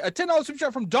 $10 super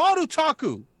chat from Don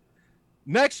Utaku.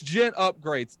 Next gen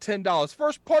upgrades, $10.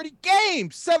 First party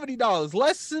games, $70.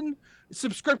 Lesson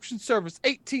subscription service,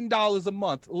 $18 a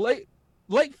month. Late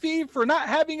fee for not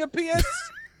having a PS.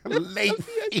 Late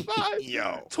fee,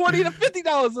 yo. $20 to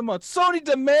 $50 a month. Sony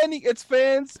demanding its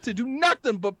fans to do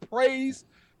nothing but praise.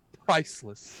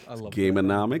 Priceless. I love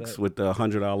Gameonomics with the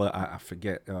 $100, I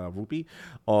forget, rupee.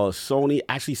 Sony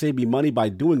actually saved me money by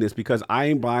doing this because I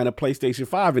ain't buying a PlayStation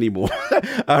 5 anymore.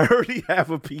 I already have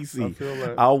a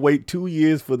PC. I'll wait 2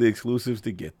 years for the exclusives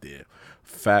to get there.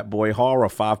 Fat Boy Horror,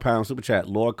 £5 super chat.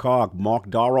 Lord Cog, Mark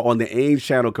Dara on the Ames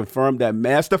channel confirmed that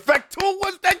Mass Effect 2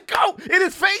 was the GOAT. In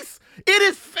his face.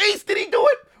 Did he do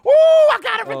it? Ooh, I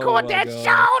gotta record that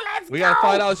show. Let's go. We got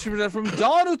 $5 super chat from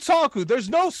Don Utaku. There's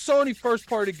no Sony first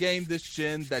party game this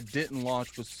gen that didn't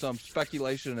launch with some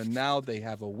speculation, and now they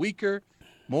have a weaker,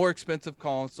 more expensive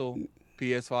console.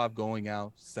 PS5 going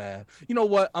out, sad. You know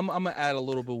what? I'm gonna add a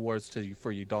little bit of words to you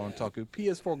for you, Don Utaku.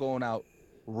 PS4 going out,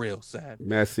 real sad.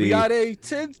 Messy. We got a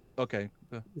 10. Okay.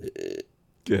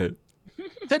 Good.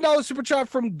 $10 super chat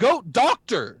from Goat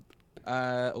Doctor.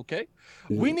 Okay.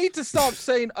 We need to stop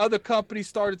saying other companies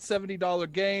started $70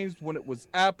 games when it was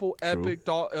Apple Epic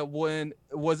when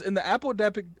it was in the Apple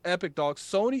Epic Doc.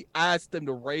 Sony asked them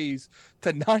to raise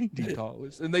to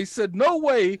 $90 and they said no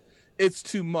way, it's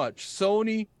too much.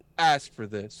 Sony asked for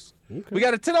this. Okay. We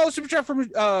got a $10 super chat from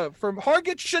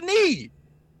Hargit Shani.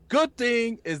 Good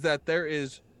thing is that there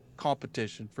is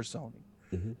competition for Sony.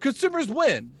 Consumers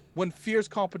win when fierce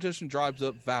competition drives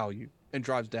up value and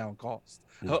drives down cost.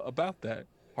 About that,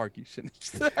 Harky shouldn't.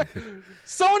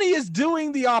 Sony is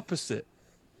doing the opposite,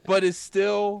 but is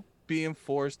still being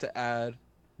forced to add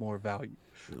more value.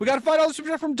 We got a $5 super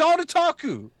chat from Don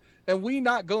Utaku, and we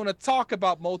not going to talk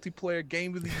about multiplayer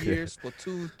game of the year,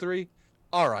 Splatoon 3.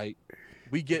 All right.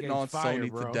 We getting on Sony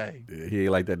today. He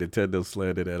ain't like that Nintendo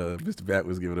slander that Mr. Bat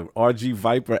was giving him. RG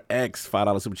Viper X,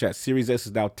 $5 super chat. Series S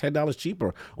is now $10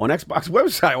 cheaper on Xbox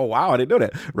website. Oh, wow, I didn't know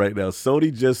that. Right now,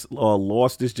 Sony just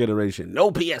lost this generation. No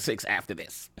PS6 after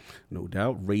this. No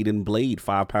doubt. Raiden Blade,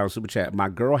 £5 super chat. My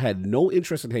girl had no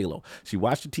interest in Halo. She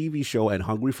watched the TV show and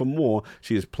hungry for more.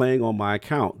 She is playing on my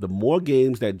account. The more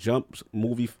games that Jumps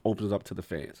movie opens up to the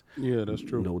fans. Yeah, that's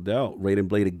true. No doubt. Raiden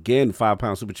Blade again,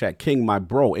 £5 super chat. King, my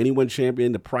bro. Anyone champion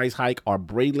the price hike are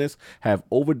brainless, have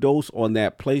overdosed on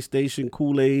that PlayStation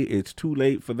Kool-Aid. It's too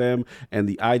late for them, and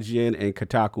the IGN and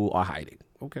Kotaku are hiding.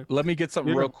 Okay. Let me get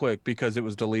something Yeah. real quick because it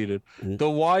was deleted. Mhm. The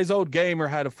wise old gamer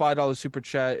had a $5 super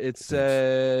chat. It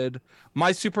said,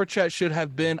 "My super chat should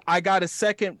have been, I got a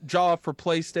second job for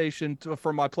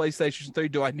for my PlayStation 3.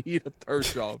 Do I need a third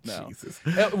job now?" Jesus.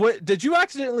 Did you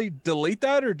accidentally delete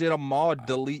that, or did a mod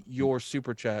delete your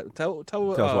super chat? Tell us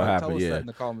what happened, us yeah. that in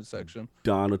the comment section.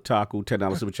 Don Otaku,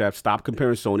 $10 super chat. Stop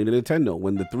comparing Sony to Nintendo.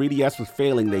 When the 3DS was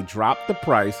failing, they dropped the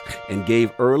price and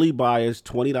gave early buyers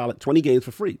 $20 games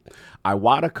for free.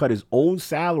 Iwata cut his own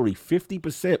salary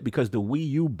 50% because the Wii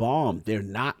U bombed. They're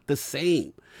not the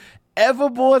same.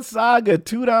 Everboard Saga,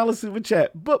 $2 super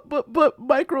chat. But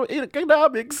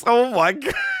microeconomics. Oh my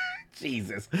God.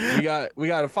 Jesus. We got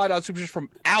a $5 super chat from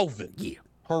Alvin. Yeah.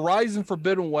 Horizon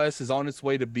Forbidden West is on its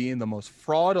way to being the most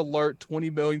fraud alert 20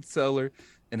 million seller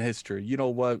in history. You know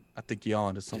what? I think you're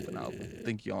on to something, Alvin. I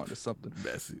think you're on to something.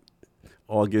 Messy.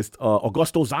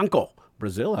 Augusto Zanco,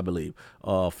 Brazil, I believe,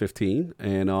 15.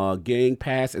 And Game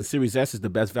Pass and Series S is the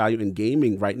best value in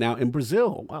gaming right now in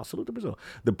Brazil. Wow, salute to Brazil.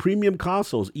 The premium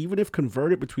consoles, even if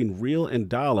converted between real and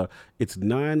dollar, it's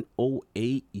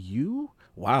 908 U.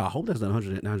 Wow, I hope that's not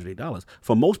 $108.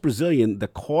 For most Brazilian, the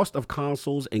cost of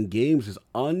consoles and games is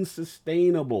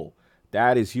unsustainable.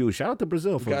 That is huge. Shout out to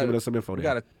Brazil for giving us some info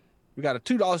there. We got a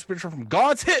 $2 picture from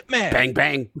God's Hitman. Bang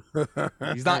bang.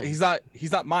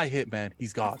 He's not my hitman.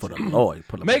 He's God's. For the Lord.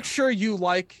 Make sure you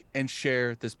like and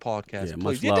share this podcast, Yeah, please.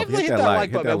 much You love. definitely Hit hit that that like, like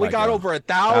hit button. that Man. We like, got y'all. over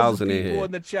 1,000 in people here.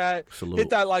 in the chat. Salute. Hit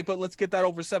that like button. Let's get that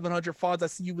over 700 fonts. I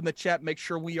see you in the chat. Make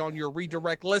sure we on your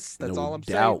redirect list. That's all I'm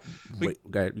saying. Wait,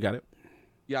 you got it?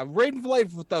 Yeah, Raiden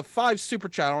Blade with the 5 super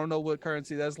chat. I don't know what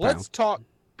currency that is. Let's talk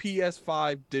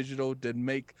PS5 digital.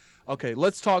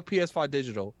 Let's talk PS5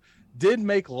 digital. Did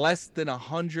make less than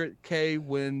 100K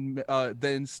when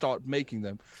then start making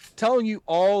them. Telling you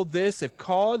all this, if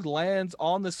COD lands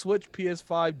on the Switch,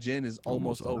 PS5 gen is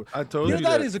almost over. I told you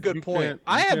that is a good point.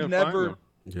 I have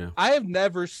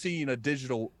never seen a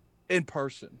digital in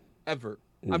person ever.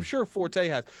 I'm sure Forte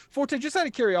has. Forte, just out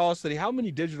of curiosity, how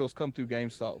many digitals come through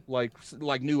GameStop,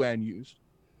 like new and used?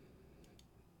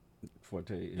 Say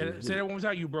that one more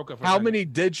time. You broke up. How many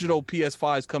digital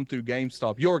PS5s come through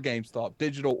GameStop? Your GameStop,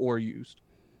 digital or used?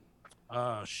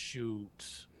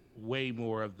 Shoot, way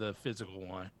more of the physical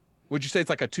one. Would you say it's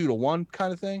like a 2-to-1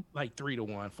 kind of thing? Like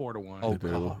 3-to-1, 4-to-1. Oh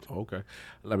God. Okay.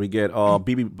 Let me get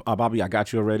Bobby. I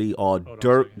got you already.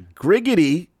 Dirt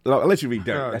Griggity. I'll let you read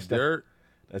Dirt. That's Dirt.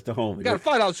 That's the home. We got a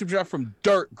 $5 super chat from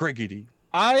Dirt Griggity.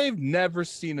 I've never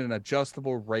seen an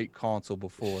adjustable rate console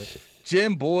before.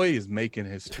 Jim Boy is making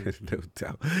history. No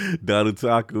doubt. Don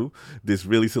Otaku, this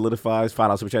really solidifies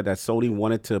 $5 super chat that Sony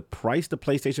wanted to price the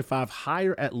PlayStation 5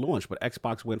 higher at launch, but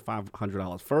Xbox went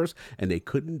 $500 first, and they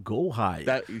couldn't go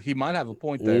higher. He might have a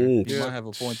point there. He might have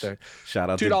a point there. Shout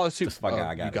out $2 to my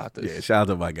guy. You got this. Yeah, shout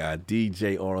out to my guy,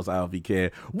 DJ Oros ILP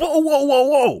Care.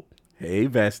 Whoa. Hey,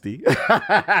 bestie.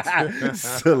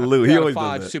 Salute. He always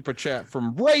 $5 does that. super chat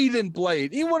from Raiden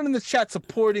Blade. Anyone in the chat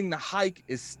supporting the hike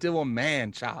is still a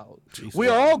man child. Jeez, we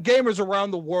are all gamers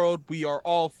around the world. We are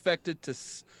all affected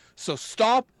so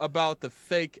stop about the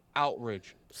fake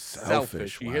outrage.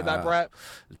 Selfish. You hear that, Brad?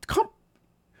 Come.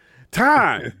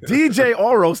 Time. DJ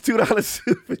Oros, $2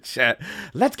 super chat.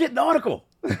 Let's get an article.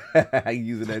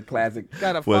 Using that classic.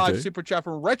 Got a $5 super chat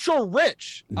from Retro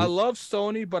Rich. I love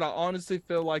Sony, but I honestly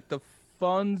feel like the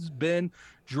fun's been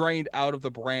drained out of the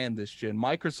brand this gen.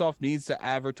 Microsoft needs to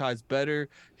advertise better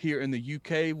here in the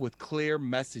UK with clear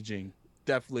messaging.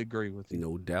 Definitely agree with you.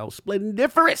 No doubt.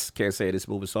 Splendiferous. Can't say this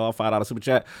movie saw. $5 super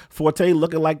chat. Forte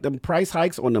looking like them price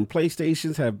hikes on them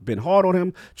PlayStations have been hard on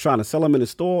him. Trying to sell them in the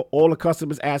store. All the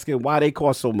customers asking why they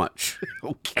cost so much.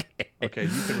 Okay. Okay, you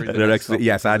can read the next one.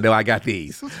 Yes, I know. I got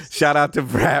these. Shout out to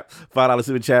Brap. $5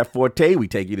 super chat. Forte, we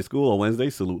take you to school on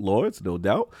Wednesday. Salute Lords, no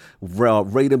doubt.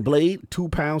 Raiden Blade,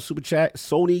 £2 super chat.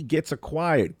 Sony gets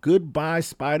acquired. Goodbye,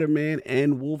 Spider-Man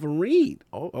and Wolverine.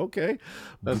 Oh, okay.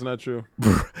 That's not true.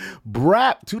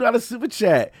 Brap, $2 super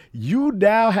chat. You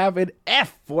now have an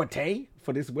F, Forte,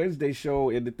 for this Wednesday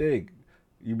show in the thing.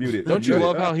 You muted. Don't you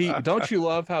love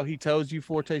how he tells you,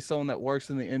 Forte, someone that works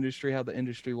in the industry, how the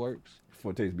industry works?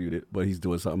 Forte's muted, but he's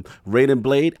doing something. Raiden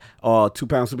Blade,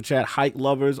 £2 super chat. Hike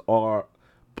lovers are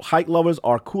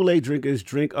Kool-Aid drinkers.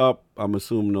 Drink up. I'm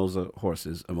assuming those are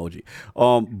horses. Emoji.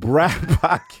 Brad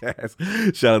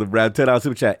podcast. Shout out to Brad. $10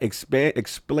 super chat.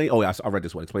 Explain. Oh, yeah, I read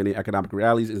this one. Explaining economic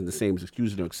realities isn't the same as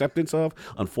excusing or acceptance of.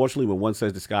 Unfortunately, when one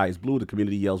says the sky is blue, the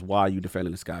community yells, "Why are you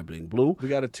defending the sky being blue?" We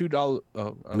got a $2.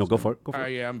 No, go for it. Go for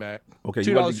it. Yeah, I'm back. Okay,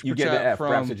 $2 you get the F. from...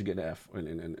 Brad said you get the F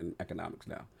in economics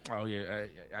now. Oh yeah,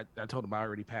 I told him I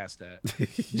already passed that.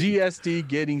 GSD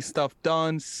getting stuff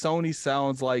done. Sony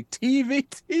sounds like TV.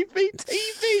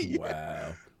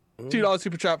 Wow. $2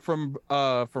 super chat from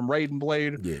Raiden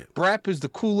Blade. Yeah. Brap is the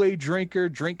Kool-Aid drinker.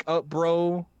 Drink up,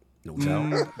 bro. No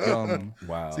doubt.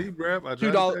 Wow. See, Brap, I tried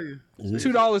to tell you.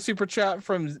 $2 super chat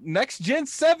from Next Gen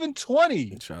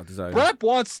 720. Shout out to Zion. Brap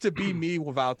wants to be me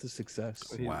without the success.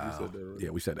 Wow. Yeah,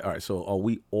 we said that. All right. So are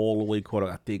we all the way caught up?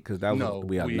 I think because that was No,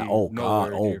 we are we not. Oh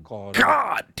nowhere God. near Oh caught up.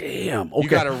 God. Damn. Okay. You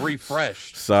got to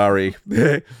refresh. Sorry.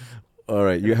 All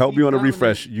right. You help me on a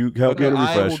refresh. You help me on a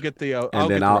refresh. I will get the. and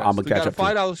then I'm gonna catch up.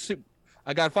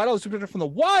 I got a $5 super chat from the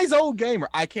Wise Old Gamer.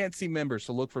 I can't see members,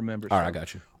 so look for members. All right, I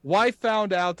got you. Wife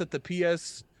found out that the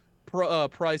PS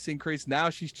price increase. Now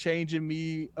she's charging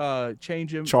me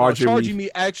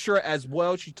extra as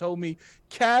well. She told me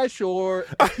cash or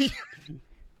no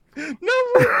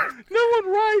one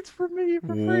rides for me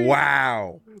for free.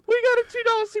 Wow. We got a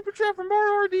 $2 super chat from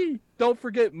RRD. Don't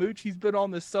forget Mooch. He's been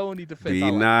on the Sony defense. Be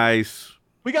nice.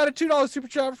 We got a $2 super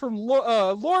chat from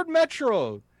Lord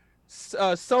Metro.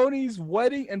 Sony's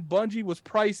wedding and Bungie was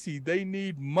pricey. They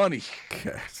need money.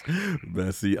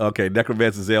 Messy. Okay,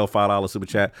 Necromancer Zale, $5 super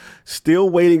chat. Still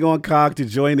waiting on Cog to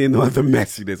join in on the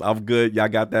messiness. I'm good. Y'all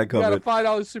got that covered. We got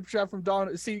a $5 super chat from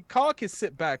Dawn. See, Cog can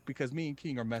sit back because me and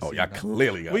King are messy. Oh, y'all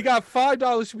clearly got We got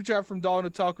 $5 super chat from Dawn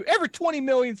Otaku. Every 20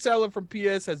 million seller from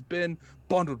PS has been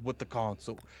bundled with the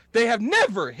console. They have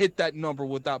never hit that number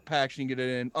without packaging it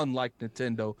in, unlike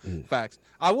Nintendo. Facts.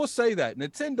 I will say that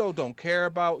Nintendo don't care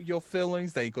about your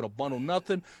feelings. They ain't gonna bundle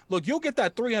nothing. Look, you'll get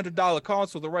that $300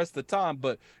 console the rest of the time,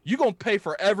 but you're gonna pay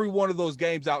for every one of those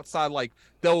games outside. Like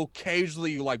they'll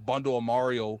occasionally like bundle a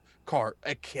Mario Kart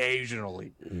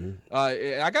occasionally.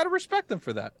 I gotta respect them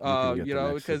for that. You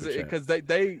know, because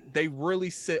they really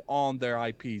sit on their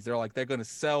IPs. They're like, they're gonna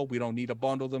sell. We don't need to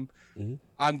bundle them.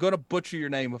 I'm gonna butcher your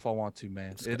name if I want to,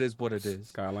 man. It is what it is.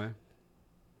 Skyline.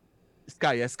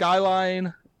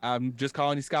 Skyline. I'm just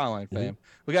calling you Skyline, fam.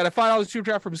 We got a $5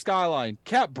 super chat from Skyline.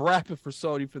 Cap brapping for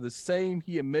Sony for the same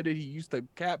he admitted he used to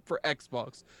cap for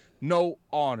Xbox. No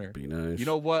honor. Be nice. You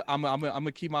know what? I'm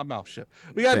gonna keep my mouth shut.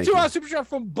 We got a $2 super chat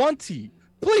from Bunty.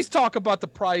 Please talk about the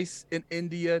price in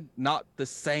India, not the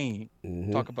same.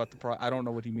 Talk about the price. I don't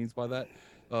know what he means by that.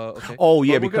 Okay. Oh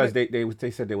yeah, because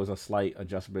they said there was a slight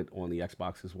adjustment on the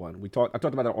Xbox's one. I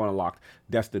talked about it on Unlocked.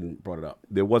 Destin brought it up.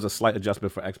 There was a slight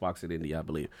adjustment for Xbox in India, I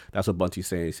believe. That's what Bunty's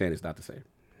saying. He's saying it's not the same.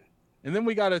 And then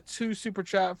we got a $2 super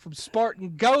chat from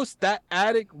Spartan Ghost. That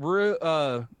addict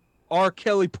R.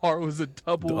 Kelly part was a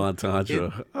double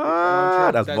entendre.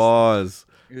 That's bars.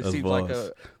 It That's seems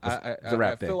bars. like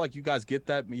I feel like you guys get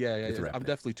that. Yeah. I'm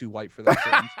definitely too white for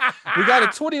that. We got a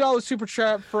 $20 super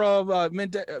chat from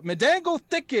Medango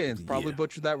Thickens. Probably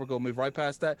butchered that. We're gonna move right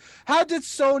past that. How did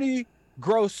Sony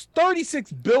gross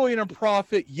 $36 billion in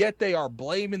profit, yet they are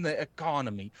blaming the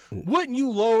economy? Wouldn't you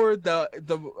lower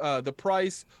the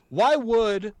price? Why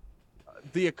would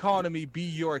the economy be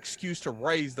your excuse to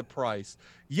raise the price?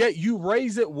 Yet you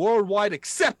raise it worldwide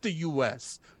except the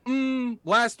U.S.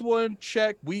 Last one,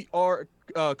 check. We are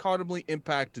economically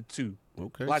impacted too.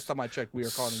 Okay. Last time I checked, we are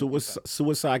economically impacted.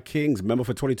 Suicide Kings, member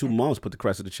for 22 months, put the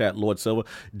crest of the chat. Lord Silver,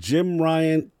 Jim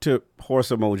Ryan to horse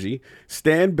emoji.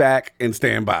 Stand back and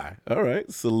stand by. All right,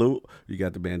 salute. You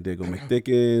got the Bandigo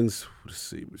McDickens. Let's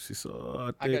see.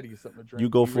 I gotta get something to drink. You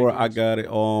go for it. I got it.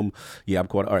 Yeah, I'm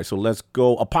caught. All right, so let's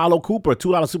go. Apollo Cooper,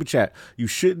 $2 super chat. You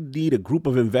shouldn't need a group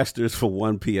of investors for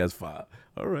one PS5.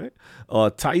 All right.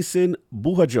 Tyson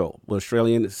Buhajo,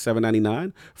 Australian,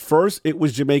 $7.99. First, it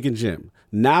was Jamaican Jim.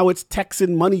 Now it's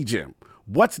Texan Money Jim.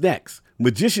 What's next?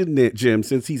 Magician Jim,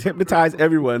 since he's hypnotized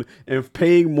everyone and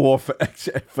paying more for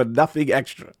nothing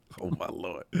extra. Oh, my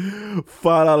Lord.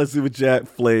 $5 super chat,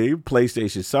 Flame,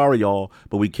 PlayStation. Sorry, y'all,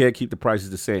 but we can't keep the prices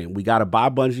the same. We got to buy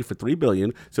Bungie for $3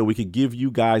 billion so we can give you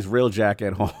guys Railjack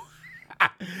at home.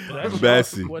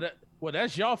 Messy. Well,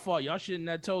 that's y'all fault. Y'all should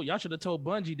have told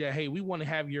Bungie that, hey, we want to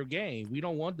have your game. We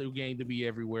don't want the game to be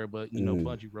everywhere, but you know,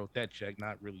 Bungie wrote that check,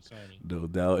 not really Sony. No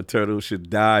doubt. Eternal should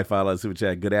die. $5 super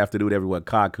chat. Good afternoon, everyone.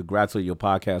 Cog, congrats on your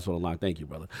podcast on the line. Thank you,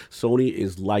 brother. Sony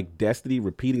is like Destiny,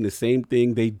 repeating the same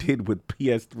thing they did with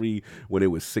PS3 when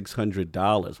it was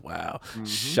 $600. Wow.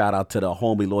 Shout out to the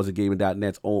homie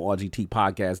LordsOfGaming.net's own RGT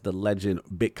podcast, the legend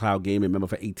Big Cloud Gaming, member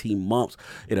for 18 months.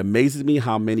 It amazes me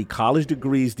how many college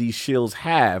degrees these shills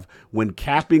have. When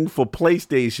capping for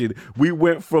PlayStation, we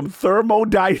went from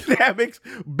thermodynamics,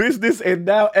 business, and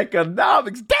now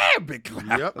economics. Damn! Damn, big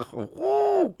cloud. Yep.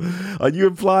 Woo. Are you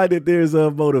implying that there's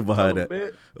a motive behind that?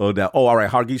 bit. Oh, now. Oh, all right.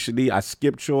 Hargi Shani, I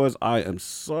skipped chores. I am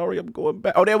sorry. I'm going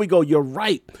back. Oh, there we go. You're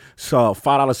right. So,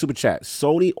 $5 super chat.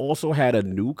 Sony also had a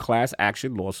new class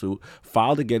action lawsuit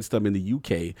filed against them in the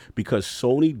UK because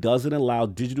Sony doesn't allow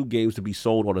digital games to be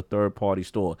sold on a third-party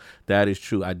store. That is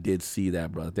true. I did see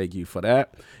that, brother. Thank you for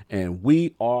that. And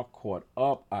we are caught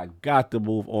up. I got to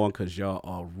move on because y'all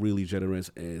are really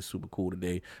generous and super cool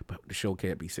today. But the show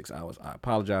can't be 6 hours. I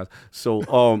apologize. So,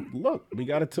 look, we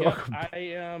got to talk.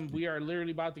 We are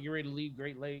literally about to get ready to leave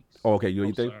Great Lakes. Oh, okay, you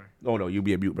anything? Oh no, you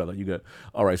be a mute, brother. You good?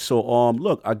 All right. So,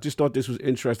 look, I just thought this was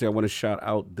interesting. I want to shout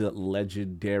out the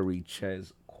legendary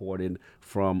Ches Corden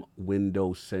from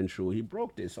Windows Central. He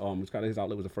broke this. It's kind of his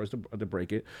outlet was the first to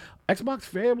break it. Xbox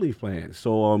Family Plan.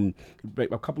 So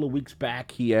a couple of weeks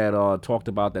back, he had talked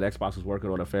about that Xbox was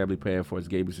working on a family plan for its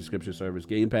gaming subscription service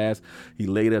Game Pass. He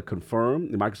later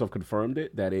confirmed, Microsoft confirmed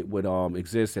it, that it would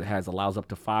exist. It allows up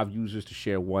to 5 users to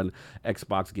share one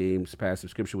Xbox Game Pass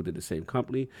subscription within the same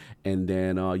company. And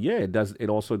then it does. It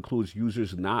also includes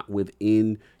users not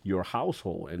within your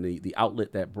household. And the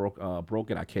outlet that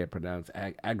broke it, I can't pronounce,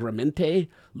 Agramente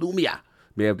Lumia,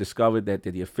 may have discovered that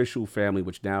the official family,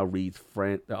 which now reads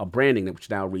branding, which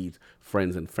now reads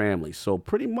friends and family. So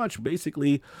pretty much,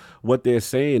 basically, what they're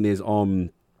saying is,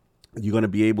 you're going to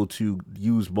be able to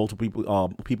use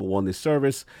multiple people on this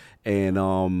service, and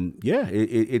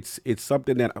it's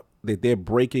something that they're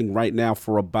breaking right now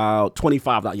for about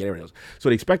 $25. Yeah, there it is. So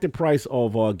the expected price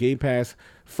of Game Pass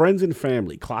Friends and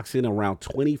Family clocks in around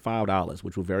 $25,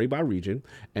 which will vary by region,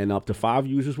 and up to 5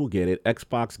 users will get it.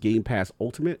 Xbox Game Pass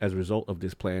Ultimate as a result of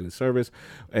this plan and service,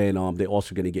 and they're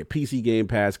also going to get PC Game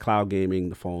Pass, cloud gaming,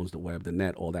 the phones, the web, the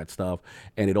net, all that stuff,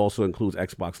 and it also includes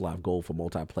Xbox Live Gold for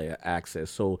multiplayer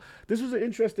access. So this was an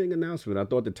interesting announcement. I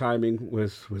thought the timing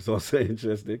was also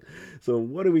interesting. So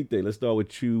what do we think? Let's start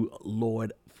with you,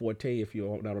 Lord Forte, if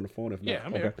you're not on the phone. If not,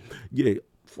 I'm here. Yeah.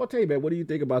 Forte, man, what do you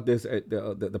think about this,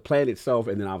 the plan itself,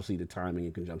 and then obviously the timing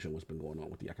in conjunction with what's been going on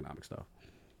with the economic stuff?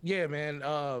 Yeah, man.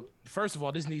 First of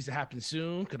all, this needs to happen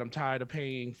soon because I'm tired of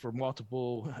paying for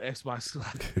multiple Xbox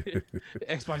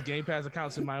Game Pass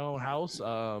accounts in my own house.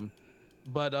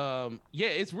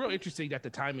 It's real interesting that the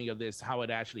timing of this, how it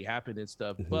actually happened and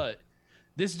stuff. Mm-hmm. But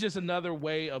this is just another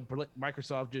way of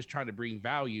Microsoft just trying to bring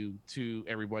value to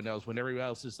everyone else. When everyone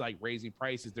else is like raising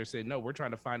prices, they're saying, no, we're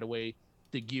trying to find a way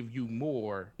to give you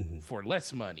more for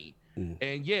less money. And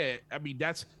I mean,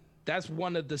 that's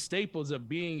one of the staples of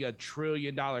being a $1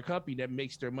 trillion company that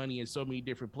makes their money in so many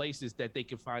different places that they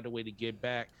can find a way to get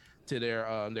back to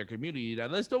their community. Now,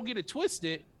 let's don't get it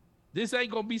twisted. This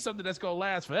ain't gonna be something that's gonna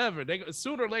last forever.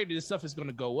 Sooner or later, this stuff is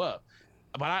gonna go up.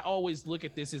 But I always look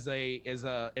at this as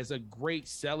a great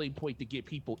selling point to get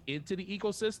people into the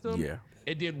ecosystem. Yeah.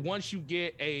 And then once you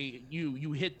get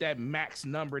you hit that max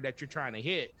number that you're trying to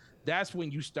hit, that's when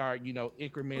you start,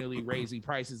 incrementally raising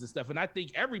prices and stuff. And I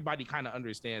think everybody kind of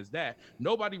understands that.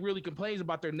 Nobody really complains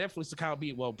about their Netflix account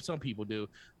being, well, some people do.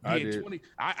 I did. 20.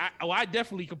 I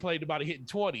definitely complained about it hitting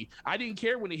 20. I didn't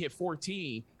care when it hit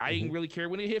 14. I didn't really care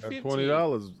when it hit 15.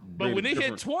 $20. But when it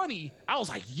hit 20, I was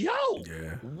like, yo,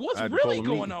 what's really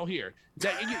going on here?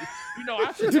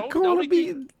 I said,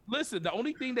 the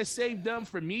only thing that saved them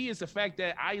for me is the fact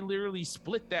that I literally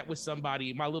split that with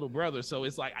somebody, my little brother. So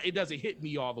it's like, it doesn't hit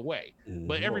me all the way,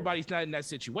 but everybody's not in that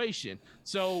situation.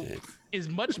 So as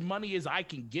much money as I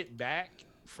can get back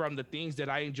from the things that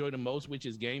I enjoy the most, which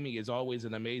is gaming, is always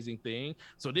an amazing thing.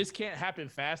 So this can't happen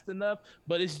fast enough,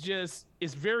 but it's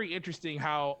very interesting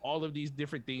how all of these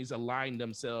different things align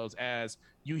themselves. As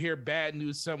you hear bad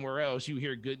news somewhere else, you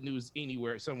hear good news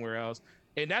somewhere else.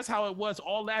 And that's how it was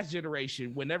all last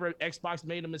generation. Whenever Xbox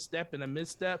made a misstep,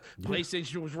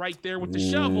 PlayStation was right there with the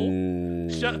shovel.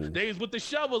 They was with the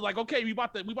shovel, like, okay, we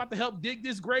about to help dig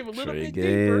this grave a little bit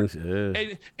deeper.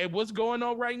 And what's going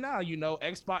on right now?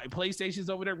 PlayStation's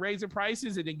over there raising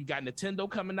prices, and then you got Nintendo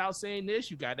coming out saying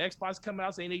this. You got Xbox coming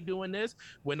out saying they doing this.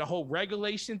 When the whole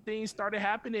regulation thing started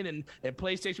happening, and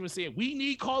PlayStation was saying we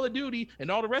need Call of Duty, and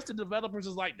all the rest of the developers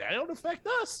was like, that don't affect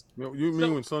us. You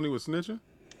mean when Sony was snitching?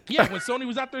 Yeah, when Sony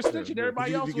was out there snitching,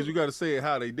 everybody else because you got to say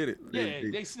how they did it.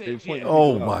 They snitched.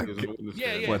 Oh my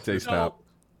god!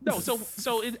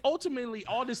 So it ultimately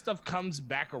all this stuff comes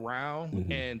back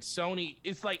around, and Sony.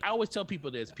 It's like I always tell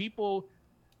people this: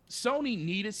 Sony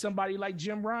needed somebody like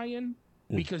Jim Ryan.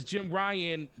 Because Jim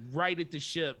Ryan righted the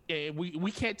ship, and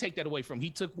we can't take that away from him.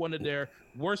 He took one of their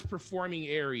worst performing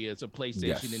areas of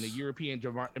PlayStation in the European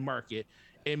market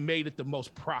and made it the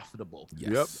most profitable.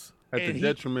 Yes. At the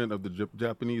detriment of the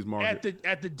Japanese market.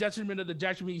 At the detriment of the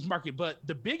Japanese market. But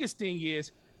the biggest thing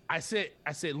is, I said,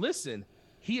 listen,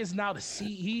 he is now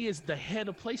he is the head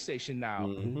of PlayStation now.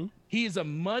 Mm-hmm. He is a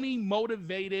money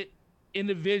motivated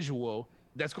individual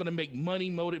that's going to make money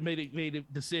motivated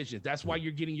decisions. That's why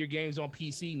you're getting your games on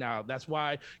PC now. That's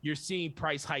why you're seeing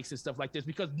price hikes and stuff like this,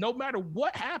 because no matter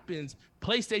what happens,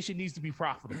 PlayStation needs to be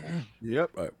profitable.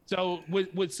 Yep. Right. So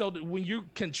when you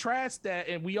contrast that,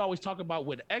 and we always talk about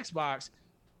with Xbox,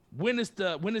 when is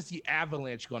the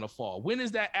avalanche going to fall? When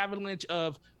is that avalanche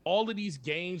of all of these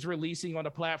games releasing on the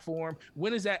platform?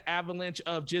 When is that avalanche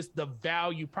of just the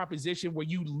value proposition where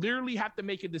you literally have to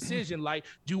make a decision like,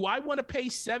 do I want to pay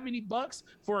 $70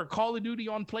 for a Call of Duty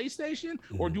on PlayStation,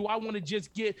 or do I want to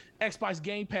just get Xbox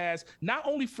Game Pass, not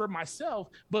only for myself,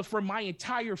 but for my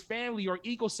entire family or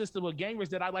ecosystem of gamers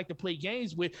that I like to play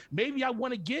games with? Maybe I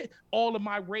want to get all of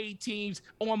my raid teams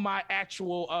on my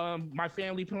actual my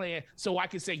family plan, so I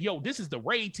can say, yo, this is the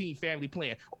raid team family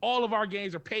plan. All of our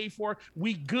games are paid for.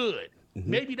 We good.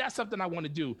 Maybe that's something I want to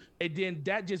do, and then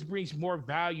that just brings more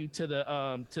value to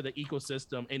the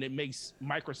ecosystem, and it makes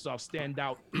Microsoft stand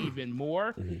out even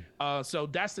more. So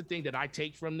that's the thing that I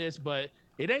take from this, but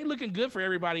it ain't looking good for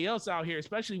everybody else out here,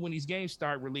 especially when these games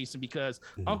start releasing, because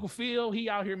Uncle Phil, he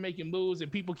out here making moves, and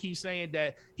people keep saying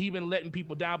that he been letting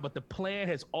people down, but the plan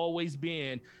has always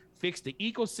been fix the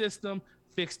ecosystem,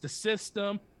 fix the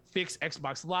system, fix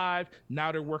Xbox Live.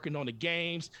 Now they're working on the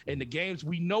games, and the games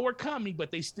we know are coming, but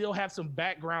they still have some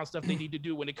background stuff they need to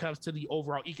do when it comes to the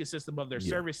overall ecosystem of their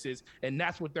services, and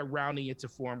that's what they're rounding into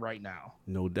form right now.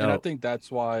 No doubt. And I think that's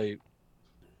why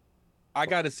I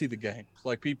got to see the games.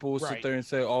 Like, people will sit there and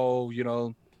say, oh, you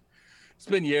know, it's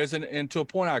been years, and to a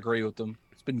point I agree with them.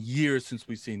 It's been years since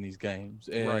we've seen these games,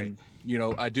 and you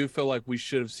know, I do feel like we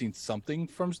should have seen something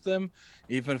from them,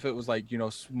 even if it was like, you know,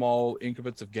 small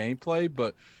increments of gameplay.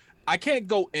 But I can't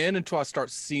go in until I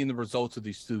start seeing the results of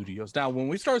these studios. Now, when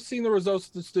we start seeing the results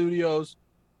of the studios,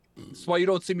 that's why you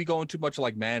don't see me going too much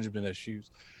like management issues.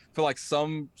 I feel like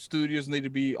some studios need to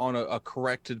be on a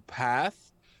corrected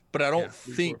path, but I don't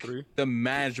think the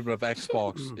management of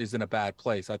Xbox is in a bad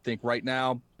place. I think right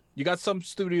now you got some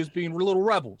studios being little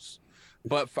rebels,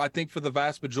 but I think for the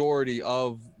vast majority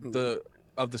of the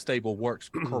stable works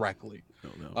correctly.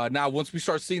 Now, once we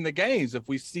start seeing the games, if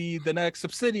we see the next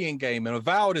Obsidian game and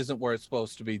Avowed isn't where it's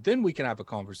supposed to be, then we can have a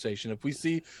conversation. If we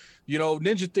see, you know,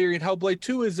 Ninja Theory and Hellblade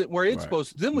 2 isn't where it's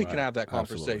supposed to, then we can have that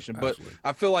conversation. But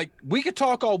I feel like we can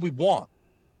talk all we want,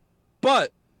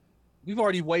 but we've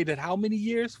already waited how many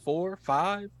years? 4,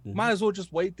 5? Might as well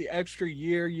just wait the extra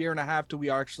year and a half till we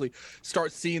actually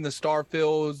start seeing the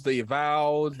Starfields, the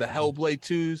Avowed, the Hellblade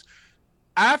 2s.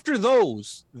 After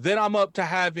those, then I'm up to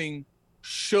having,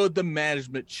 should the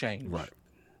management change? Right.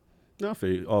 No, I feel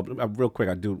you. Real quick,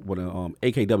 I do want to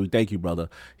AKW. Thank you, brother.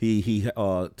 He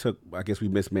took. I guess we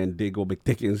missed Mandigo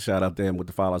McDickens. Shout out to him with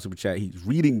the $5 super chat. He's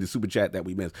reading the super chat that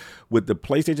we missed. With the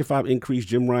PlayStation 5 increase,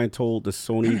 Jim Ryan told the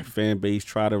Sony fan base,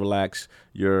 "Try to relax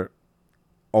your."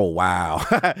 Oh wow.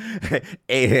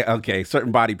 Okay,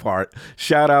 certain body part.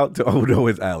 Shout out to no,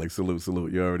 it's Alex.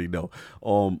 Salute. You already know.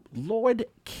 Lord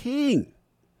King.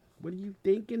 What are you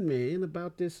thinking, man,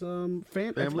 about this family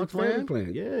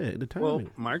plan? Yeah, the timing. Well,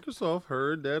 Microsoft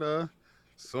heard that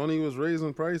Sony was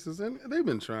raising prices, and they've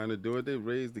been trying to do it. They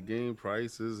raised the game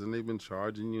prices, and they've been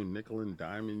charging you nickel and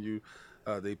diming you.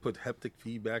 They put haptic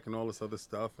feedback and all this other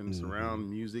stuff, and surround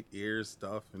music, ear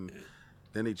stuff, and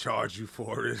then they charge you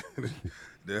for it.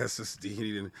 The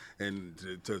SSD, and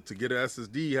to get an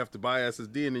SSD, you have to buy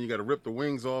SSD, and then you got to rip the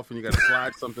wings off, and you got to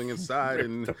slide something inside,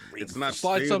 and it's not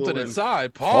slide stable, something and,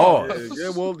 inside. Pause. Yeah,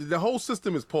 well, the whole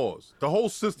system is paused. The whole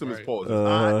system is paused. It's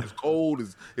hot, it's cold,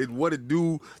 it's what it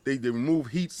do. They remove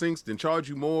heat sinks, then charge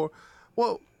you more.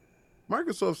 Well,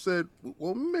 Microsoft said,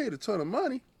 well, we made a ton of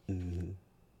money,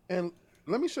 and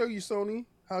let me show you, Sony,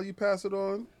 how you pass it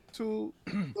on to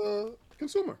the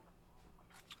consumer.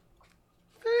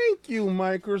 Thank you,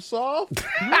 Microsoft.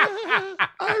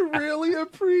 I really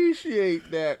appreciate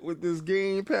that with this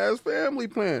Game Pass family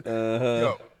plan.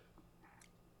 Yo,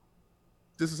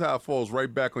 this is how it falls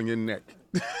right back on your neck.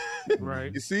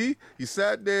 Right. You see? You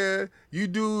sat there, you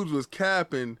dudes was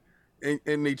capping,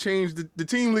 and they changed the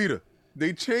team leader.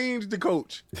 They changed the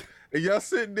coach. And y'all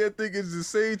sitting there thinking it's the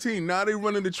same team. Now they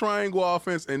running the triangle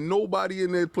offense, and nobody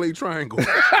in there play triangle.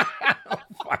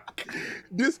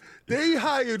 They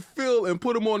hired Phil and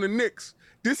put him on the Knicks.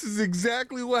 This is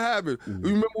exactly what happened.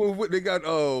 Remember when they got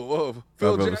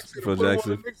Phil Jackson, put him on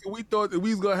the Knicks, and we thought that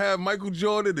we was gonna have Michael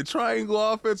Jordan, the triangle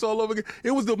offense all over again.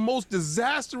 It was the most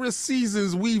disastrous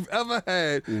seasons we've ever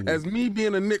had as me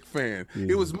being a Knicks fan.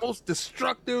 It was most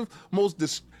destructive,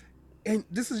 and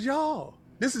this is y'all.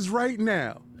 This is right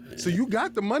now. So you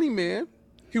got the money, man.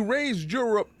 He raised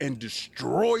Europe and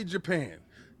destroyed Japan.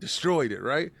 destroyed it,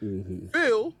 right?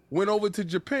 Phil went over to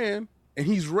Japan and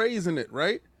he's raising it,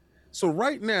 right? So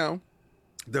right now,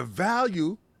 the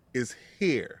value is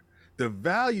here. The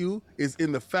value is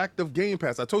in the fact of Game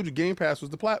Pass. I told you Game Pass was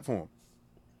the platform.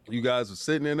 You guys are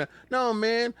sitting in there. No,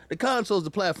 man, the console's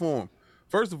the platform.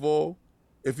 First of all,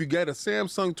 if you get a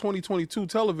Samsung 2022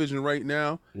 television right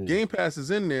now, Game Pass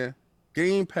is in there.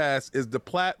 Game Pass is the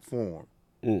platform.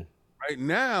 Right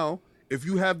now, if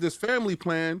you have this family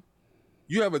plan,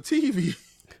 you have a TV.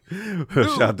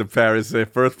 Shout out to Paris. Said your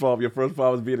first fall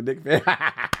was being a Knicks fan.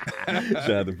 Shout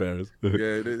out to Paris.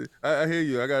 Yeah, I hear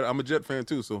you. I'm a Jet fan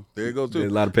too, so there you go too.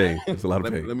 There's a lot of pain. There's a lot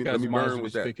of pain. Let me Guys, burn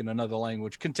with that. speaking another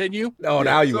language. Continue. Oh,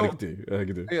 now you want to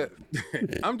continue. Yeah,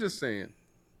 I'm just saying.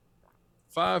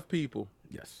 5 people.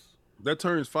 Yes. That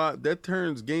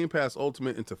turns Game Pass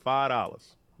Ultimate into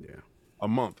 $5. Yeah. A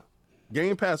month.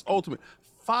 Game Pass Ultimate,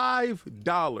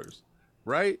 $5,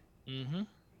 right? Mm-hmm.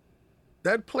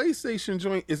 That PlayStation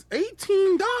joint is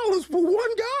 $18 for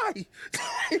one guy.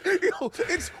 Yo,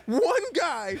 it's one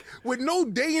guy with no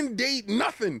day and date,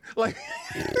 nothing. Like,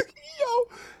 yo,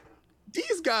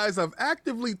 these guys have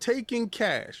actively taken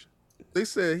cash. They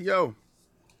said, yo,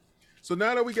 so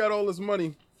now that we got all this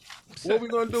money, what are we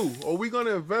gonna do? Are we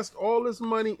gonna invest all this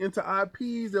money into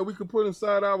IPs that we could put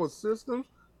inside our systems?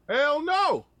 Hell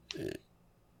no.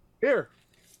 Here,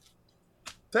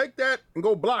 take that and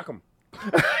go block them.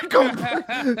 Go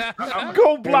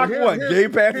block what?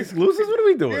 Game Pass exclusives? What are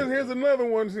we doing? Here's another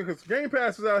one, because Game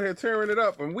Pass is out here tearing it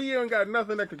up, and we ain't got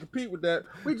nothing that can compete with that.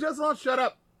 We just don't shut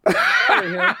up.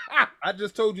 I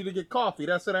just told you to get coffee.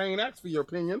 That's it. I ain't asked for your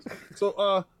opinions.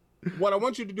 So, what I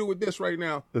want you to do with this right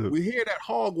now, we hear that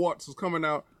Hogwarts is coming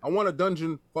out. I want a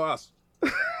dungeon for us.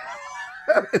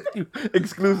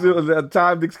 Exclusive,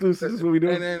 timed exclusive is what we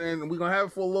doing. And we're going to have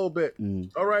it for a little bit.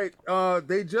 All right.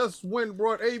 They just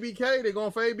brought ABK. They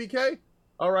going for ABK?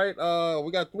 All right.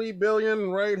 We got $3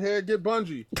 billion right here. Get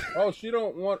Bungie. Oh, she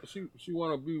want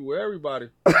to be with everybody.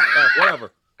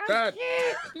 Whatever. That,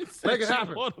 make it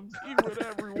happen.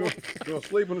 Gonna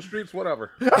sleep in the streets,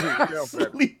 whatever. We're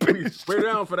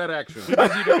down for that action.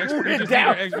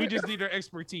 We just need her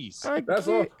expertise. That's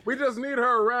all. We just need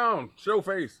her around. Show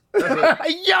face.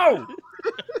 Yo,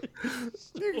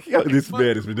 this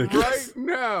man is ridiculous. Right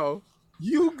now,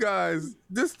 you guys,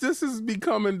 this is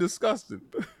becoming disgusting.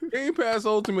 Game Pass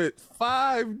Ultimate,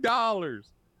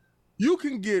 $5. You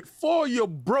can get for your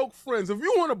broke friends. If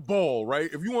you want a ball, right?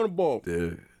 If you want a ball.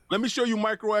 Yeah. Let me show you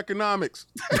microeconomics.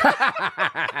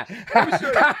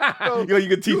 Yo, you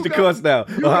can teach the course now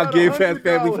on how Game Pass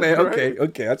family plan. Right?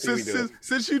 Okay. I see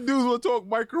since you dudes want to talk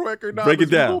microeconomics, break it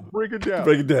down. Break it down.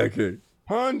 Okay.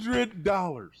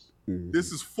 $100.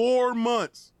 This is 4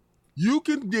 months. You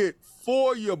can get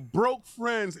for your broke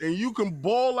friends, and you can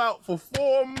ball out for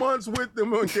 4 months with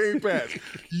them on Game Pass.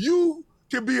 You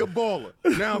can be a baller.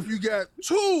 Now, if you got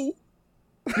 2.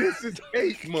 This is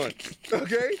 8 months,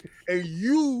 okay? And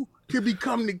you can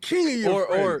become the king of your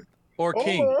friends. Or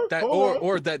king.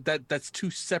 That's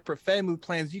 2 separate family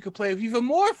plans. You could play with even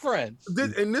more friends.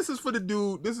 This is for the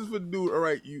dude. All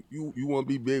right, you want to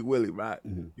be Big Willie, right?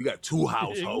 You got 2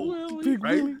 households,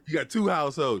 right? You got 2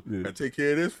 households. You got to take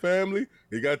care of this family.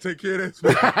 You got to take care of this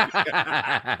family.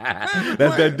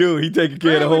 That's that dude. He taking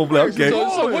care of the whole block. Okay.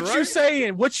 So what you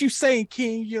saying? What you saying,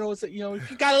 King? You know, if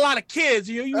you got a lot of kids,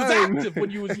 you was active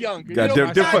when you was young. For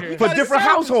different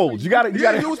households. You got to.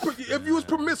 If you was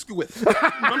promiscuous,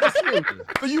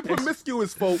 for you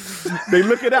promiscuous folks, they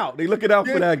looking out. They looking out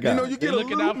for that guy. You know, you get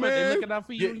looking out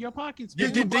for you in your pockets.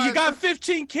 You got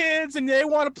 15 kids and they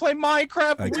want to play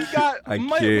Minecraft.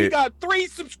 We got 3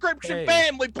 subscription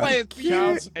family plans.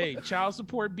 Child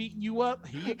support beating you up.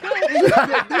 Here you go.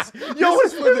 Yo,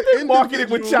 it's for the marketing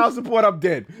with child support. I'm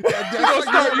dead. You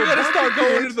gotta start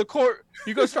going into the court.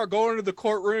 You gonna start going into the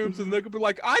courtrooms and they're gonna be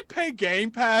like, I pay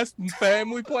Game Pass and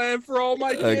family plan for all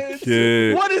my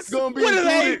kids. What do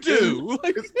they do?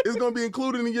 It's gonna be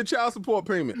included in your child support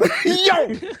payment. Yo,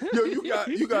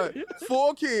 you got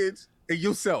 4 kids and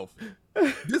yourself.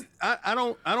 This I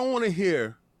don't want to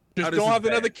hear. Just don't have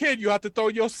another kid. You have to throw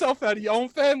yourself out of your own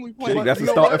family plan. That's a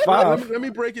start at 5. Let me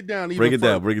break it down. Break it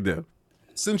down.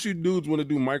 Since you dudes want to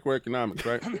do microeconomics,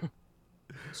 right?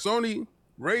 Sony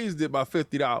raised it by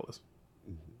 $50.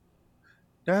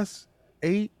 That's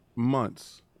 8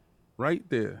 months, right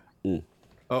there.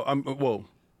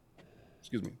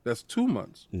 Excuse me. That's 2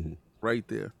 months, right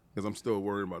there. Because I'm still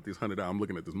worried about these $100. I'm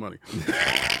looking at this money.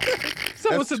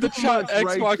 So what's the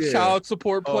Xbox child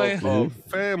support plan?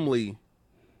 Family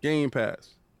Game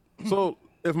Pass. So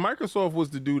if Microsoft was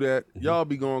to do that, y'all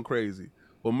be going crazy.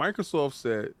 But Microsoft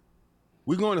said,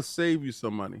 we're going to save you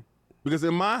some money. Because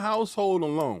in my household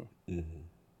alone,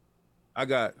 I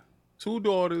got 2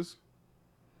 daughters,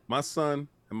 my son,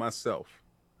 and myself.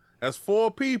 That's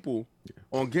 4 people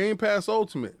on Game Pass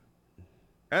Ultimate.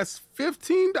 That's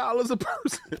 $15 a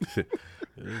person.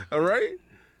 All right?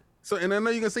 So, and I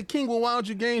know you're gonna say, King, well, why don't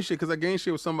you game share? Because I game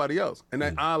share with somebody else, and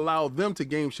I allow them to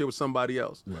game share with somebody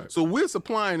else. Right. So we're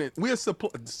supplying it. We're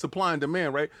supplying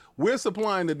demand, right? We're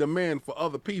supplying the demand for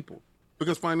other people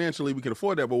because financially we can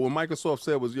afford that. But what Microsoft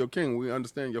said was, "Yo, King, we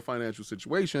understand your financial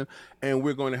situation, and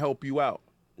we're going to help you out."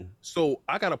 So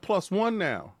I got a +1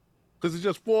 now because it's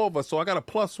just 4 of us. So I got a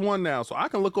 +1 now, so I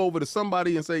can look over to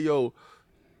somebody and say, "Yo,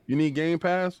 you need Game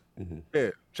Pass? Yeah,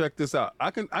 check this out." I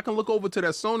can look over to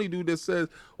that Sony dude that says,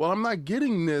 "Well, I'm not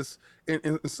getting this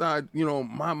inside, you know,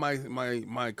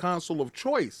 my console of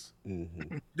choice."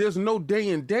 There's no day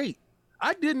and date.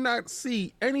 I did not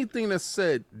see anything that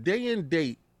said day and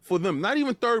date for them. Not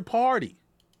even third party.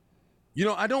 You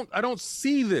know, I don't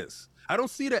see this. I don't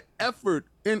see the effort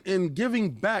in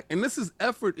giving back, and this is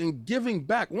effort in giving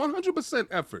back. 100%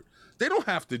 effort. They don't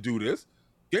have to do this.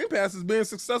 Game Pass is being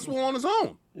successful on its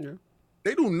own. Yeah.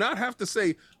 They do not have to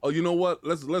say, "Oh, you know what?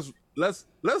 Let's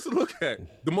look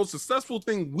at the most successful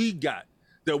thing we got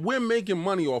that we're making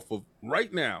money off of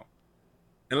right now,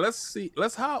 and let's see.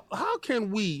 How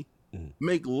can we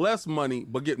make less money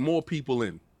but get more people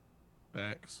in?"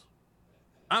 Facts.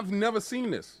 I've never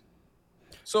seen this.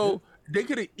 So they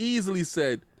could have easily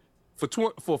said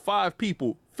for 5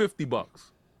 people,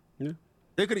 $50. Yeah.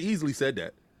 They could have easily said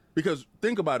that. Because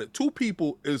think about it, 2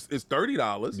 people is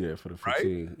 $30. Yeah, for the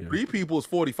 15. Right? Yeah. 3 people is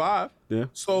 $45. Yeah.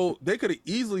 So they could have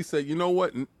easily said, you know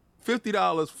what,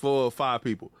 $50 for 5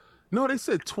 people. No, they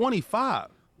said 25.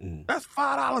 That's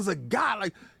 $5 a guy.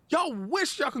 Like, y'all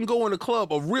wish y'all can go in a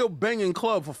club, a real banging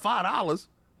club for $5.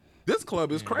 This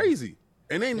club is crazy.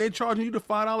 And then they charging you the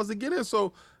 $5 to get in.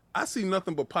 So I see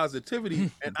nothing but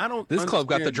positivity, and I don't. This club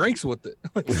got the understand- drinks with it.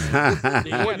 What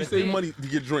you say, money to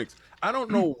get drinks? I don't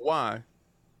know why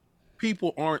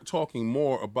people aren't talking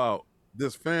more about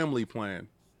this family plan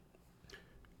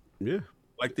Yeah.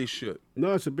 like they should.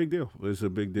 No, it's a big deal. It's a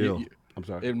big deal. I'm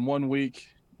sorry. In 1 week,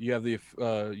 you have the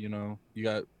you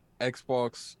got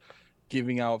Xbox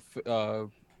giving out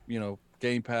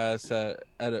Game Pass at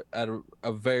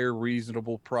a very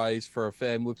reasonable price for a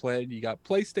family plan. You got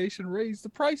PlayStation raise the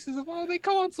prices of all their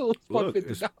consoles. Look,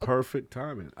 it's perfect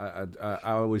timing. I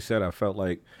always said I felt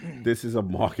like this is a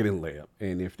marketing layup,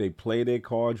 and if they play their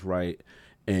cards right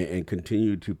and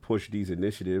continue to push these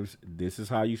initiatives, this is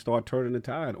how you start turning the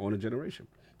tide on a generation.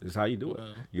 This is how you do it.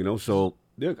 You know, so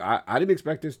look, I didn't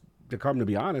expect this to come, to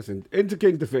be honest. And into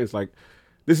King's defense, like,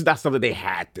 this is not something they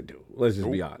had to do. Let's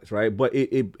just be honest, right? But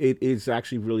it is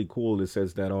actually really cool in the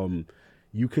sense that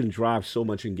you can drive so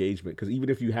much engagement, because even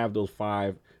if you have those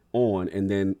 5 on,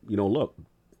 and then look,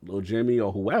 little Jimmy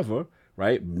or whoever,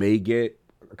 right, may get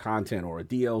content or a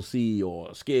DLC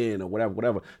or a skin or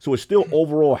whatever. So it still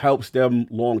overall helps them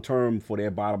long term for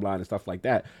their bottom line and stuff like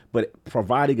that. But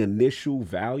providing initial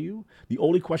value, the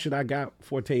only question I got,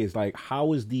 Forte, is like,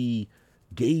 how is the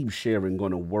game sharing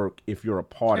going to work if you're a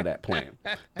part of that plan?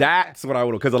 That's what I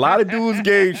want to, because a lot of dudes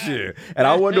game share, and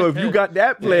I wonder if you got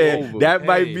that plan, that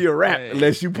might be a wrap,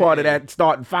 unless you part of that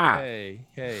starting 5. Hey,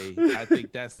 I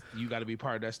think you got to be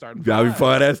part of that starting 5. Gotta be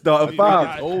part of that starting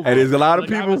 5. And there's a lot of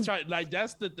people.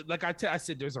 I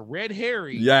said, there's a red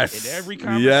herring in every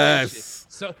conversation. Yes.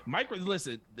 So,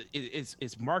 listen,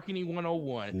 it's marketing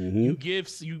 101.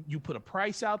 Mm-hmm. You put a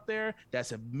price out there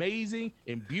that's amazing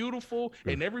and beautiful,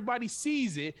 and everybody sees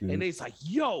it, and it's like,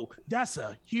 yo, that's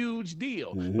a huge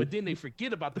deal. But then they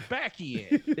forget about the back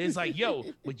end. It's like, yo,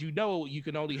 but you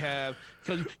can only have,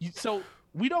 so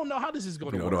we don't know how this is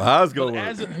going to work. We don't know how it's going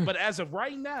to work. But as of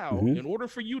right now, in order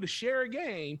for you to share a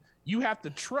game, you have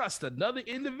to trust another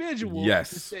individual to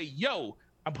say, yo,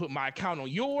 I put my account on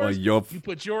yours. You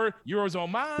put yours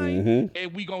on mine,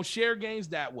 and we gonna share games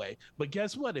that way. But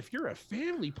guess what? If you're a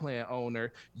family plan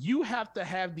owner, you have to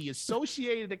have the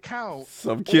associated account.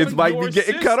 Some kids might be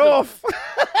getting cut off.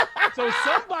 So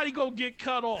somebody gonna get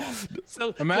cut off.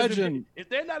 So imagine if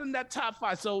they're not in that top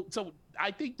 5. So I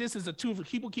think this is a tool.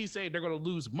 People keep saying they're gonna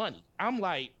lose money. I'm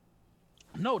like,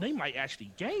 no, they might actually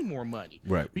gain more money,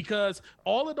 right? Because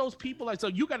all of those people, so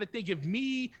you got to think, if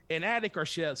me and Attic are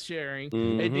sharing,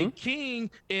 and then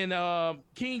King and Cognito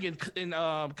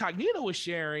is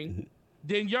sharing,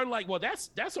 then you're like, well,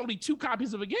 that's only 2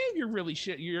 copies of a game you're really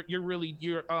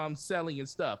selling and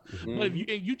stuff. But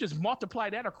if you just multiply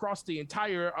that across the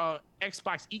entire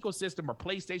Xbox ecosystem or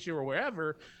PlayStation or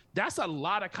wherever, that's a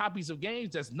lot of copies of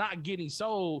games that's not getting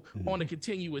sold on a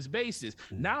continuous basis.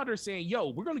 Now they're saying, yo,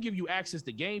 we're going to give you access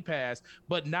to Game Pass,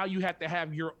 but now you have to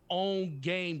have your own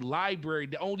game library.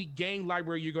 The only game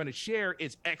library you're going to share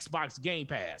is Xbox Game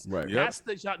Pass. Right. That's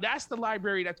the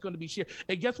library that's going to be shared.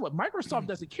 And guess what? Microsoft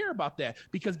doesn't care about that,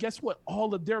 because guess what?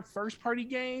 All of their first-party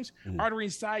games are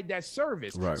inside that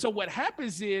service. Right. So what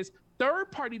happens is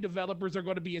third-party developers are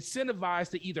going to be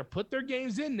incentivized to either put their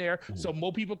games in there so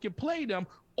more people can play them,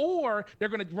 or they're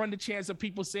going to run the chance of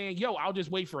people saying, yo, I'll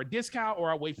just wait for a discount, or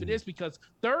I'll wait for this, because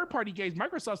third-party games,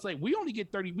 Microsoft's like, we only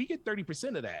get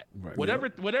 30% of that. Right.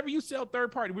 Whatever you sell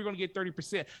third-party, we're going to get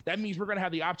 30%. That means we're going to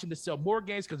have the option to sell more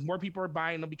games because more people are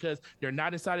buying them because they're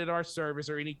not inside of our service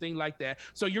or anything like that.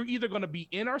 So you're either going to be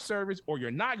in our service or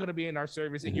you're not going to be in our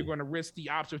service, and you're going to risk the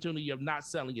opportunity of not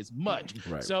selling as much.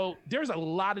 Right. So there's a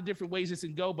lot of different ways this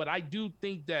can go, but I do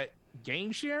think that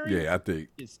game sharing I think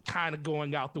is kind of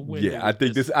going out the window. I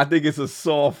think it's a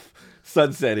soft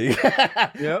sunsetting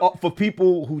for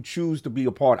people who choose to be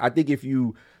a part. I think if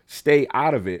you stay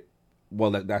out of it,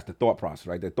 well, that's the thought process,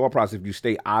 right? The thought process, if you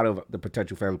stay out of the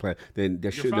potential family plan, then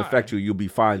that shouldn't affect you. You'll be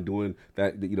fine doing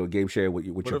that, game share with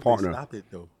your partner. Stop it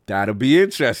though. That'll be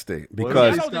interesting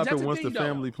because stop it once the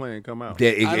family plan come out.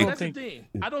 I don't think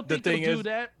they'll do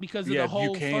that because of the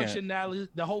whole functionality.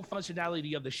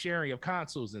 functionality of the sharing of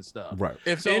consoles and stuff. Right.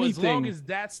 If so anything, as long as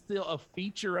that's still a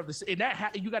feature of the, and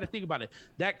that you got to think about it,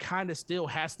 that kind of still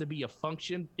has to be a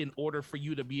function in order for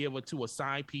you to be able to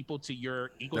assign people to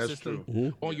your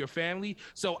ecosystem on your family.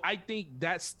 So I think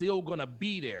that's still gonna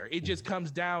be there. It just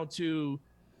comes down to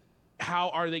how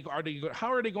are they going to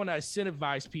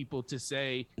incentivize people to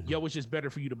say, yo, it's just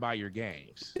better for you to buy your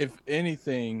games? If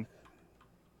anything,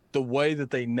 the way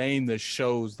that they name this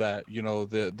shows that,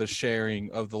 the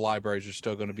sharing of the libraries are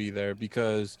still going to be there,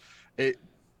 because it,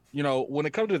 when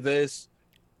it comes to this,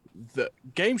 the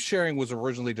game sharing was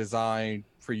originally designed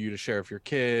for you to share with your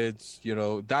kids.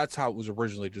 That's how it was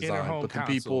originally designed. But then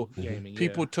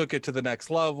people took it to the next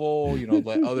level,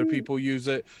 let other people use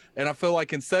it. And I feel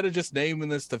like instead of just naming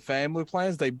this the family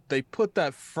plans, they put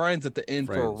that friends at the end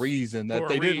for a reason. That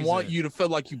they didn't want you to feel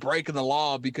like you're breaking the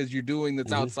law because you're doing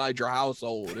this outside your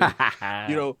household.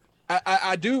 And,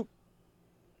 I do.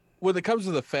 When it comes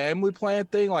to the family plan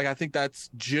thing, like I think that's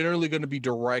generally going to be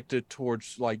directed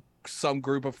towards like some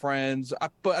group of friends.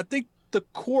 But I think the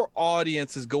core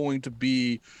audience is going to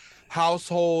be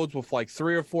households with like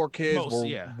 3 or 4 kids,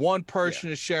 one person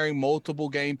is sharing multiple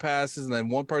game passes, and then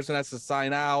one person has to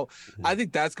sign out. I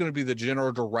think that's going to be the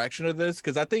general direction of this,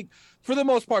 because I think for the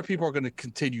most part, people are going to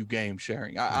continue game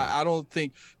sharing. I don't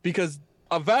think, because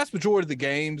a vast majority of the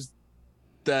games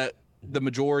that the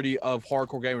majority of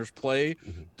hardcore gamers play,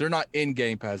 they're not in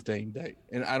Game Pass day and date.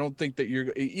 And I don't think that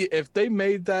if they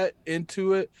made that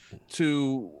into it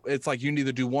to, it's like you need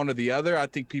to do one or the other, I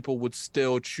think people would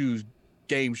still choose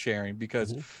game sharing,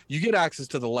 because you get access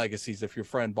to the legacies if your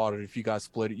friend bought it, if you guys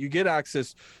split it. You get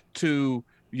access to,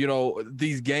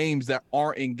 these games that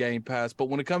aren't in Game Pass. But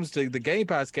when it comes to the Game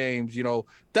Pass games,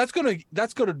 that's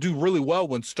gonna do really well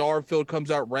when Starfield comes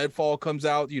out, Redfall comes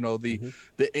out, the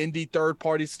indie third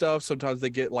party stuff. Sometimes they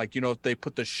get like, if they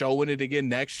put the show in it again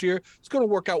next year, it's gonna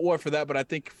work out well for that. But I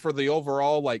think for the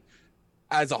overall, like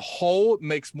as a whole, it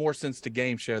makes more sense to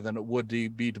game share than it would be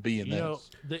to be in this.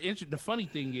 The funny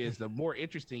thing is, the more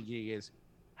interesting thing is,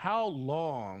 how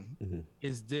long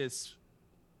is this?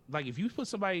 Like, if you put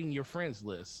somebody in your friends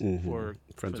list for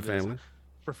friends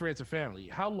and family,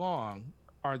 how long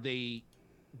are they?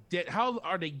 How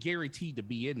are they guaranteed to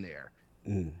be in there?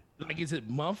 Like, is it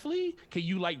monthly? Can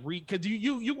you like read? Because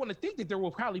you want to think that there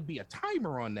will probably be a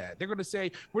timer on that. They're going to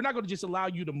say, we're not going to just allow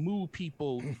you to move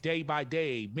people day by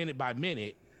day, minute by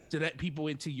minute, to let people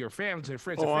into your family, to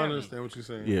friends and family. I understand what you're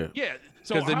saying. Yeah.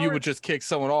 So because then you would just kick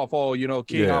someone off. Oh,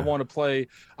 King, I want to play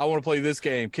this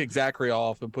game. Kick Zachary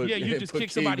off and put you just kick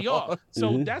King somebody off.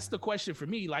 So that's the question for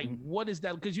me. Like, what is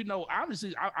that? Because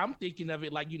honestly, I'm thinking of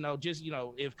it like just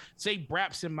if say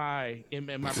Braps in my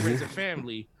friends and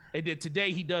family. And then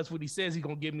today he does what he says he's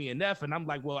gonna give me an F, and I'm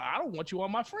like, well, I don't want you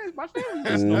on my family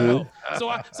list no more.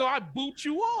 So I boot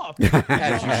you off.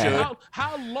 As you should.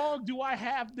 How long do I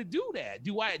have to do that?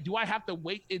 Do I have to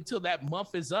wait until that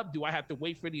month is up? Do I have to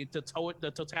wait for the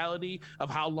totality of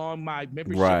how long my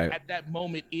membership at that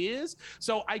moment is?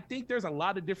 So I think there's a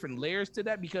lot of different layers to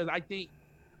that, because I think,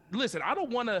 listen, I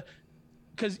don't want to.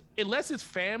 Because unless it's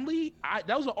family,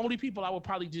 those are the only people I would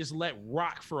probably just let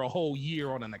rock for a whole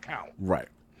year on an account. Right.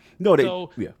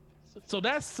 So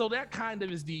that kind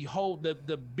of is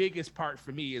the biggest part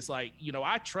for me. Is like,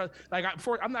 I trust, like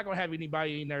I'm not gonna have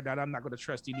anybody in there that I'm not gonna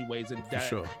trust anyways, and that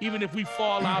sure. even if we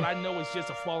fall out, I know it's just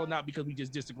a falling out because we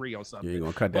just disagree on something. You ain't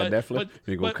gonna cut that Netflix.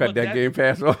 You ain't gonna but cut that Game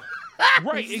Pass off.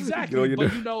 Right, exactly.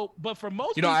 But for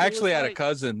most people, I actually had like, a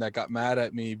cousin that got mad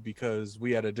at me because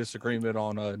we had a disagreement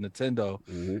on Nintendo,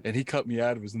 and he cut me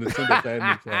out of his Nintendo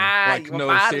family plan. Like,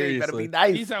 no, seriously.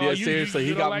 He's like, seriously,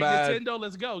 he got like mad. Nintendo,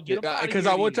 let's go. Get him Because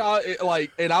I went to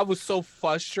and I was so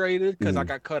frustrated because I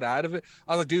got cut out of it.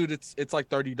 I was like, dude, it's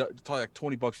like like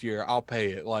 $20 a year. I'll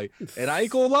pay it. Like, and I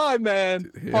ain't gonna lie,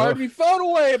 man. Part of me felt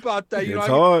away about that. It's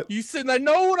hard. You sitting, I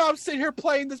know when I'm sitting here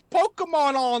playing this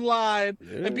Pokemon online,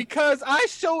 and because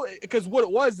what it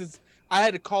was is I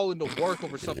had to call into work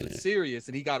over something serious,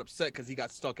 and he got upset because he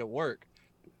got stuck at work.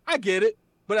 I get it,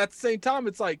 but at the same time,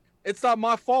 it's like, it's not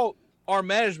my fault our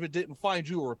management didn't find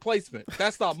you a replacement.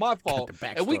 That's not my fault.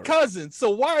 And we cousins, so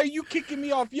why are you kicking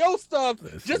me off your stuff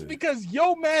just because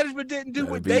your management didn't do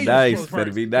what they nice. supposed to?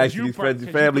 Better be nice to these friends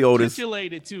and family owners.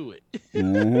 Capitulated to it.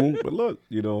 But look,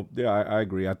 I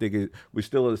agree. I think we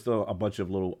still a bunch of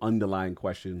little underlying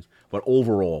questions, but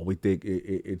overall, we think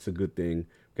it's a good thing.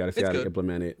 Got to see how to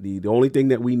implement it. The only thing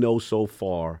that we know so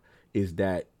far is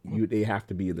that they have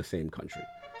to be in the same country.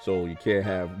 So you can't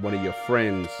have one of your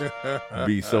friends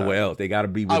be somewhere else. They got to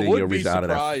be within your reach out of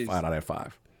that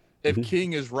 5. If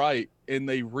King is right and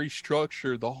they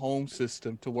restructure the home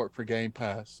system to work for Game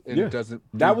Pass and it doesn't.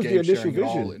 That was the initial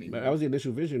vision. That was the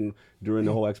initial vision during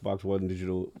the whole Xbox One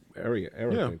digital era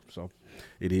thing. So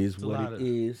it is what it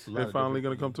is. They're finally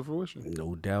going to come to fruition.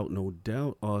 No doubt, no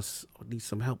doubt. I need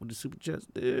some help with the super chats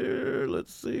there.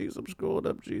 Let's see. I'm scrolling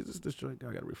up. Jesus, this joint.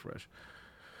 I got to refresh.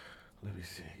 Let me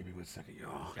see. Give me 1 second,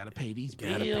 y'all. Gotta pay these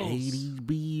bills. Gotta pay these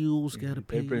bills. Gotta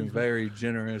pay. They've been very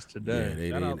generous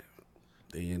today. Yeah,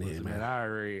 they in here, man. I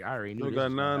already knew. We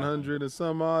got 900 and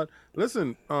some odd.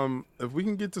 Listen, if we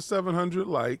can get to 700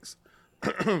 likes,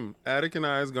 Attic and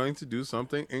I is going to do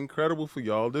something incredible for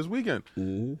y'all this weekend.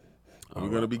 We're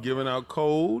going to be giving out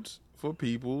codes for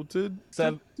people to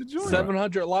join.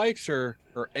 700 likes or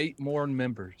 8 more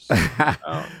members.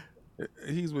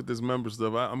 He's with this member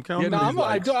stuff. I'm counting.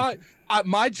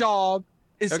 My job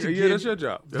is to give that's your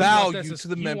job. value to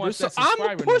the members. So I'm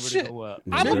gonna push it. I'm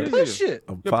gonna push it.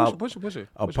 Push it.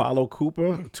 Apollo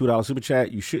Cooper, $2 super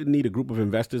chat. You shouldn't need a group of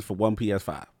investors for one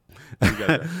PS5.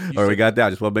 We got that.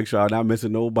 Just want to make sure I'm not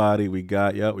missing nobody. We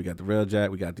got the Rail Jack.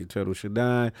 We got the Eternal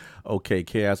Shadai. Okay,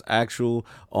 Chaos Actual.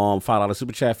 $5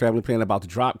 super chat. Family plan about to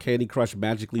drop. Candy Crush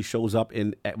magically shows up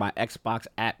at my Xbox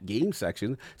app game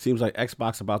section. Seems like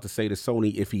Xbox about to say to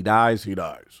Sony, if he dies, he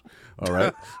dies. All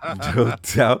right.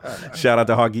 Shout out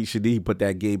to Hargeet Shadi. He put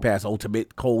that Game Pass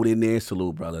Ultimate code in there.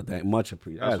 Salute, brother. Thank much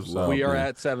appreciated. We are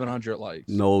at 700 likes.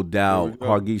 No doubt.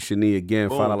 Hargeet Shani again.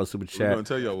 $5 super chat. We're gonna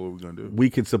tell y'all what we're gonna do.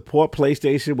 We can support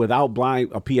PlayStation without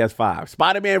buying a PS5.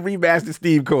 Spider-Man Remastered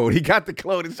Steam code. He got the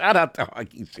clothing. Shout out to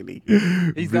Hargeet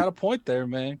Shani. He's got a point there,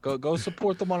 man. Go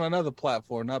support them on another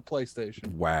platform, not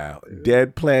PlayStation. Wow.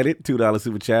 Dead Planet, $2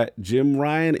 super chat. Jim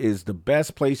Ryan is the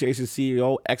best PlayStation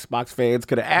CEO Xbox fans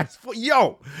could have asked for.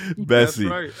 Yo, Bessie.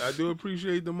 That's right. I do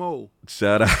appreciate the mole.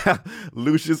 Shout out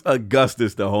Lucius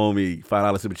Augustus, the homie.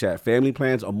 $5 super chat. Family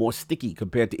plans are more sticky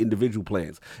compared to individual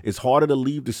plans. It's harder to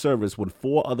leave the service when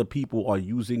 4 other people are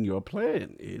using your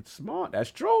plan. It's smart.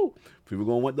 That's true. People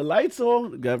gonna want the lights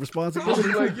on. Got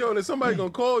responsibility. Like, yo, there's somebody gonna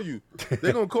call you.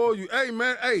 They're gonna call you. Hey,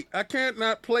 man. Hey, I can't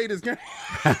not play this game.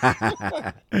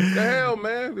 The hell,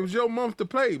 man. It was your month to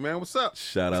play, man. What's up?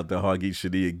 Shout out to Hargeet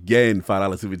Shadi again.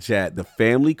 $5 super chat. The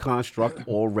family construct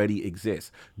already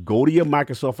exists. Go to your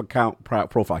Microsoft account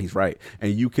profile. He's right,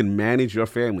 and you can manage your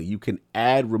family. You can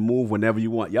add, remove whenever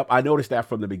you want. Yep, I noticed that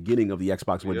from the beginning of the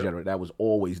Xbox One generator. That was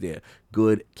always there.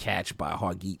 Good catch by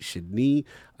Hargeet Shadi.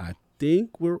 I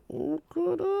think we're all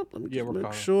caught up. Let me just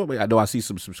make sure. I know I see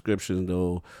some subscriptions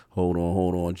though. Hold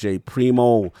on. J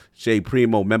Primo,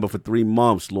 member for 3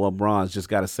 months. Lord Bronze, just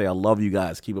gotta say I love you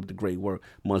guys. Keep up the great work.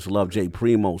 Much love, J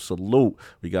Primo. Salute.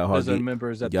 We got Hargeet. There's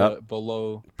members at the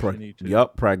below.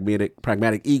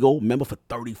 Pragmatic Eagle, member for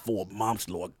 34 months.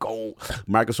 Lord Gold.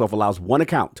 Microsoft allows 1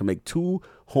 account to make 2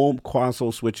 home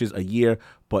console switches a year,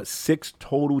 but 6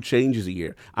 total changes a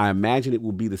year. I imagine it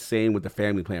will be the same with the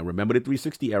family plan. Remember the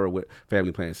 360 era with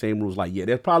family plan? Same rules. Like,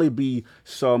 there'll probably be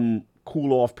some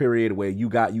cool off period where you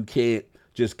can't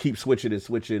just keep switching. There's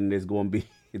going to be.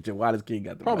 Why does King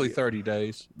got the probably money? 30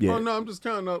 days. Yeah. Oh no, I'm just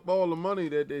counting up all the money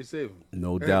that they saving.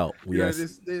 No doubt.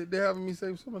 They're having me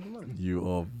save so much money. You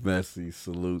are messy.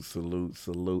 Salute.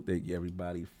 Thank you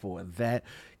everybody for that.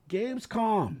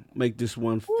 Gamescom. Make this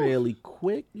one fairly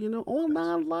quick.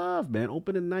 Online live, man.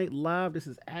 Opening night live. This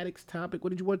is Addict's topic.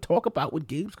 What did you want to talk about with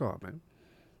Gamescom, man?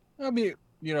 I mean,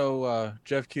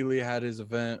 Jeff Keighley had his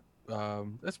event.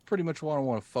 That's pretty much what I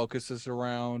want to focus this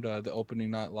around, the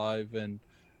opening night live. And,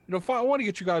 I want to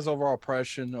get you guys overall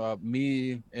impression.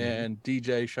 Me and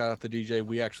DJ, shout out to DJ.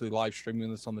 We actually live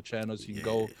streaming this on the channel, so you can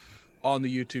go on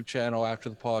the YouTube channel after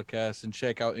the podcast and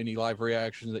check out any live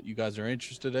reactions that you guys are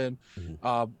interested in.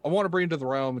 I want to bring it to the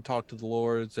realm and talk to the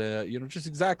Lords, just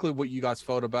exactly what you guys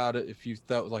felt about it. If you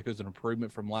felt like it was an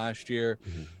improvement from last year,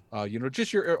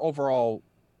 just your overall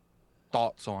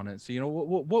thoughts on it. So,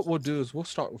 what we'll do is we'll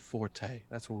start with Forte.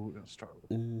 That's what we're going to start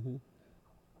with.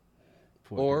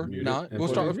 Or not. We'll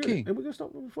start with King. And we're going to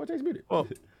start with Forte's muted. Well,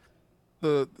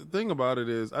 the thing about it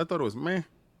is, I thought it was meh.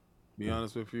 Be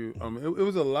honest with you, it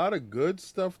was a lot of good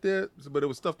stuff there, but it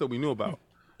was stuff that we knew about,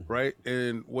 right?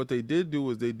 And what they did do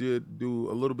is they did do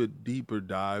a little bit deeper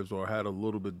dives or had a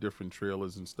little bit different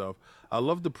trailers and stuff. I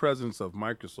love the presence of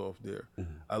Microsoft there.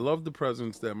 I love the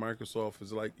presence that Microsoft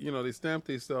is like, they stamp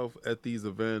themselves at these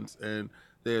events and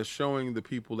they're showing the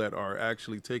people that are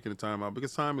actually taking the time out,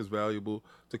 because time is valuable,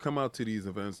 to come out to these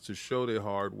events to show their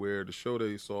hardware, to show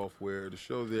their software, to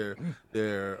show their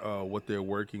what they're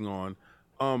working on.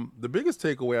 The biggest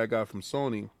takeaway I got from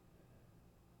Sony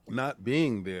not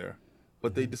being there,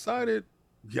 but they decided,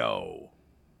 y'all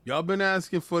been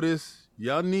asking for this.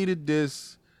 Y'all needed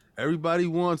this. Everybody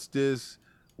wants this.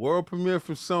 World premiere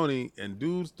from Sony, and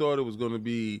dudes thought it was going to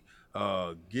be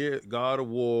God of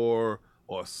War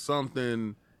or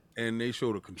something, and they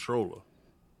showed a controller.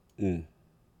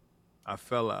 I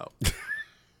fell out.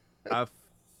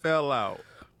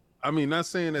 I mean, not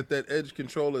saying that Edge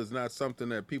controller is not something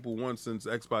that people want, since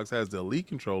Xbox has the Elite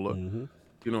controller.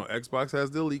 Xbox has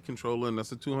the Elite controller, and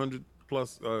that's a $200+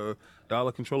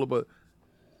 dollar controller. But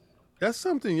that's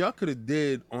something y'all could have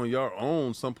did on your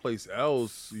own someplace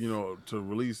else, to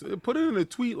release. Put it in a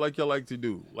tweet like y'all like to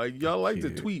do. Like, y'all like to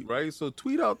tweet, right? So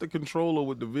tweet out the controller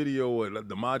with the video and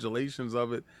the modulations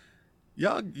of it.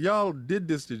 Y'all did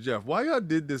this to Jeff. Why y'all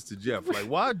did this to Jeff? Like,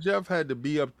 why Jeff had to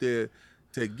be up there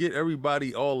to get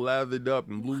everybody all lathered up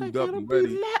and lubed up and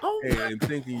ready, and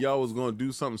thinking y'all was going to do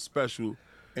something special,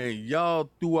 and y'all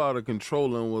threw out a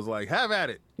controller and was like, have at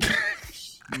it.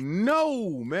 No,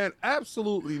 man,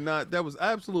 absolutely not. That was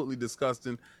absolutely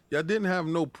disgusting. Y'all didn't have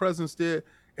no presence there,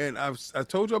 and I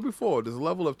told y'all before, this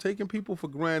level of taking people for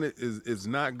granted is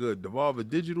not good. Devolver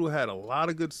Digital had a lot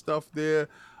of good stuff there.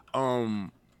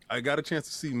 I got a chance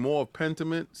to see more of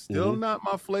Pentiment. Still not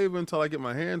my flavor until I get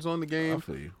my hands on the game. I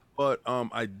feel you. But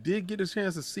I did get a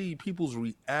chance to see people's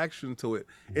reaction to it.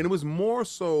 And it was more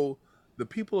so the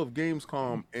people of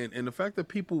Gamescom and the fact that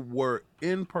people were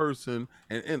in person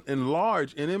and in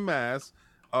large and in mass,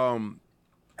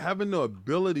 having the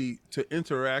ability to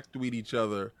interact with each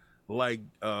other like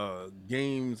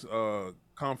games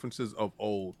conferences of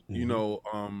old,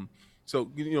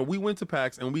 So, we went to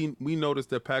PAX and we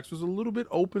noticed that PAX was a little bit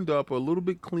opened up, a little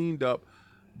bit cleaned up,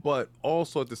 but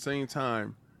also at the same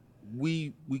time,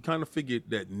 we kind of figured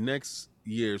that next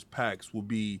year's PAX will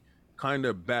be kind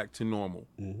of back to normal.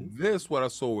 What I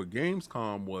saw with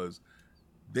Gamescom was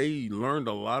they learned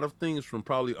a lot of things from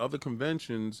probably other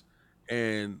conventions,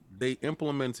 and they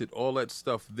implemented all that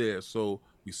stuff there. So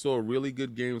we saw really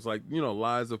good games like,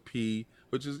 Lies of P,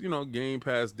 which is, Game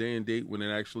Pass day and date when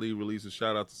it actually releases.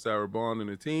 Shout out to Sarah Bond and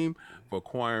the team for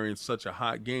acquiring such a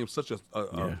hot game, such a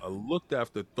looked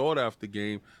after, thought after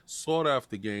game, sought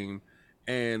after game.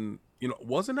 And,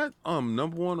 wasn't that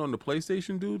number one on the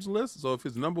PlayStation dudes list? So if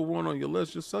it's number one on your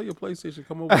list, just sell your PlayStation,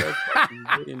 come over to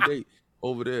Xbox and date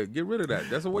over there. Get rid of that.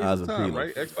 That's a waste of time,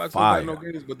 right? Xbox don't got no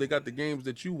games, but they got the games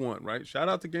that you want, right? Shout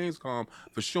out to Gamescom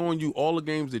for showing you all the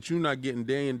games that you're not getting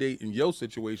day and date in your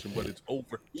situation, but it's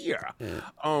over here.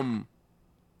 I'm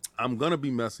gonna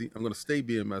be messy. I'm gonna stay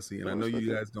being messy, and I know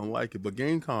you guys don't like it, but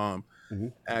Gamescom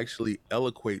actually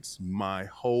eloquates my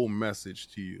whole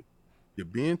message to you. You're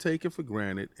being taken for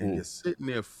granted, and you're sitting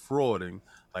there frauding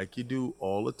like you do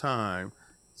all the time.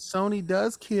 Sony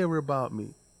does care about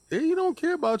me. They don't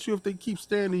care about you if they keep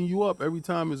standing you up every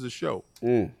time there's a show.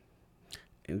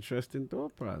 Interesting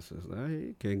thought process.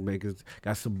 Kingmakers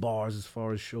got some bars as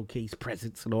far as showcase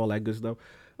presents and all that good stuff.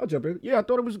 I'll jump in. Yeah, I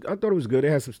thought it was good. It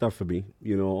had some stuff for me.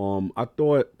 I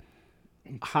thought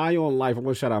High on Life. I'm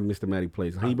gonna shout out Mr. Matty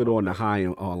Plays. He been on the High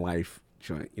on Life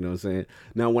joint. You know what I'm saying?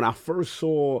 Now, when I first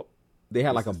saw they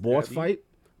had like a boss fight.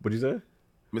 What'd you say?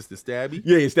 Mr. Stabby?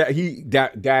 Yeah, it's that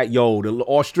the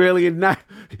Australian knife.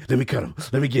 Let me cut him.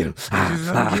 Let me get him.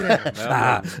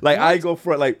 Like, I go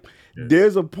for it. Like,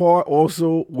 there's a part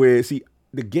also where, see,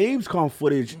 the Gamescom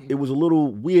footage, it was a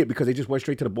little weird because they just went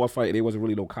straight to the boss fight and there wasn't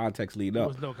really no context leading There up.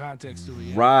 was no context to it.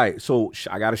 Yeah. Right. So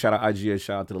I got to shout out IGN,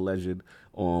 shout out to the legend,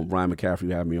 Ryan McCaffrey, who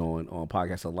had me on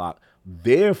podcast a lot.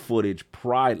 Their footage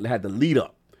had the lead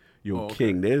up. Yo,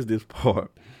 King, there's this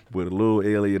part with a little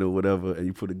alien or whatever, and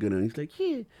you put a gun on. He's like,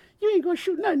 yeah, you ain't gonna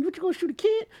shoot nothing. What you gonna shoot a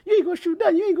kid? You ain't gonna shoot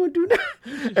nothing. You ain't gonna do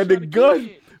nothing. And the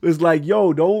gun was like,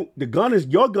 yo, don't.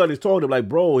 Your gun is talking to him like,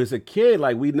 bro, it's a kid.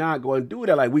 Like, we not gonna do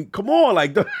that. Like, come on,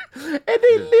 like, and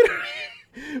they literally.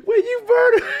 When you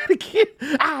murder the kid,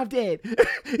 I'm dead.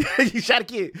 You shot a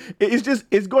kid.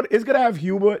 It's gonna have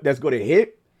humor that's gonna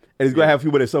hit. And it's gonna have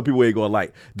humor that some people ain't gonna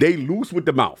like. They loose with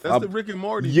the mouth. That's the Rick and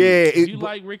Morty. Yeah. If you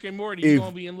like Rick and Morty, you're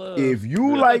gonna be in love. If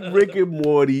you like Rick and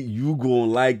Morty, you gonna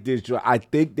like this joint. I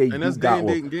think they and that's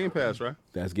Game Pass, right?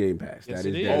 That's Game Pass. Yes, That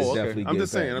is it is. definitely. I'm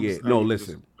just saying.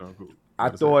 Listen. I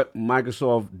thought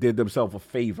Microsoft did themselves a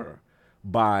favor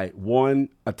by one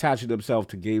attaching themselves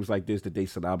to games like this that they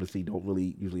obviously don't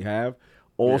really usually have.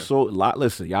 Also,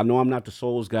 listen, y'all know I'm not the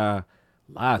Souls guy.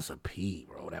 Liza P,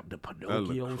 bro. The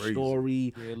Pinocchio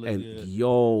story. And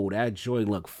yo, that joint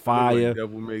look fire. Like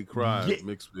Devil May Cry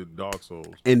mixed with Dark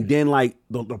Souls. And then like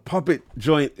the puppet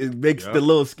joint, it makes the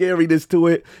little scariness to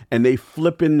it. And they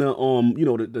flipping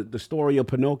the story of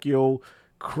Pinocchio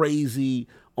crazy.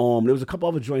 There was a couple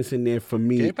other joints in there for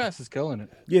me. Game Pass is killing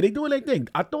it. Yeah, they doing their thing.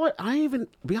 I thought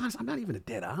be honest, I'm not even a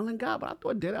Dead Island guy, but I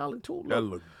thought Dead Island 2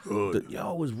 looked good.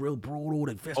 It was real brutal.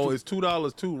 It's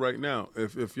 $2 too right now.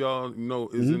 If y'all know,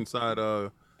 is inside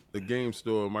the game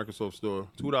store, Microsoft store,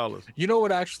 $2. You know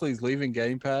what actually is leaving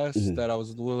Game Pass that I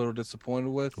was a little disappointed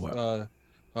with?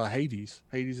 Hades.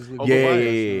 Hades is leaving.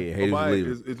 Hades is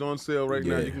leaving. It's on sale right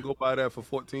now. You can go buy that for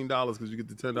 $14 because you get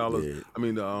the $10. I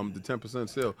mean the 10%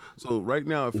 sale. So right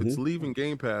now, if it's leaving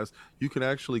Game Pass, you can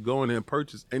actually go in there and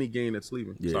purchase any game that's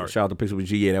leaving. Yeah, shout out to Pixel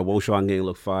G. Yeah, that Woshon game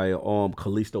looked fire.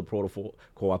 Callisto Protocol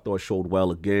I thought showed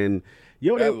well again.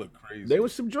 Yo, that looked crazy. There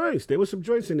was some joints.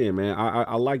 In there, man.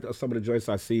 I liked some of the joints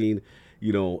I seen.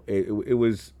 You know, it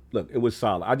was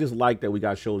solid. I just like that we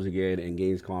got shows again and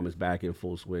Gamescom is back in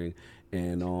full swing.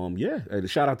 And and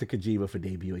shout out to Kojima for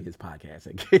debuting his podcast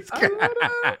at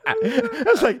Gamescom.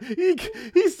 That's like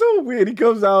he's so weird. He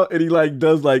comes out and he like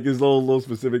does like his little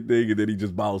specific thing and then he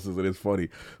just bounces and it's funny.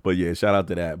 But yeah, shout out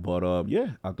to that. But I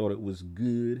thought it was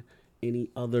good. Any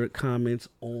other comments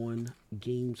on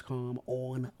Gamescom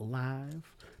on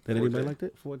live? That anybody like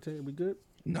that? Forte, we good?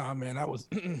 Nah, man, I was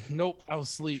nope. I was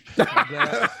asleep.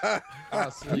 I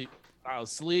was asleep.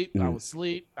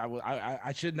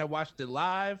 I shouldn't have watched it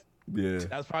live. Yeah,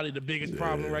 that's probably the biggest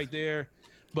problem right there.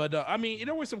 But I mean,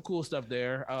 there was some cool stuff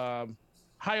there.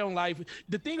 High on Life.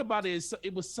 The thing about it is,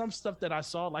 it was some stuff that I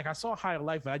saw. Like I saw High on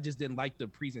Life, and I just didn't like the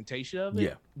presentation of it.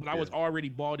 Yeah, but I was already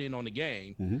bought in on the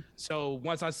game. So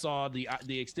once I saw the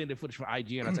extended footage from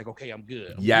IGN, I was like, okay, I'm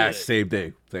good. I'm good. Same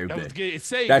thing. That was good. It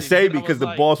saved that me, saved me because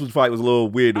the boss fight was a little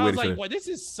weird. I was like, well, this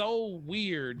is so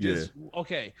weird. Just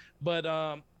okay, but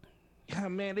yeah,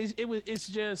 man, it's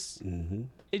just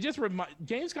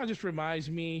Gamescom just reminds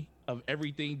me of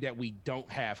everything that we don't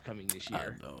have coming this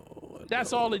year. I know.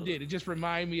 That's all it did. It just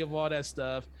reminded me of all that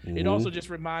stuff. It also just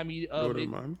reminded me of it.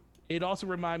 It also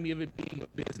reminded me of it being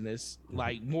a business,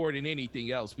 like more than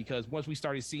anything else. Because once we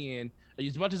started seeing,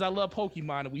 as much as I love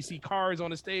Pokemon, and we see cars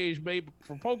on the stage made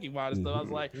for Pokemon and stuff, I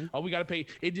was like, oh, we got to pay.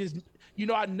 It just,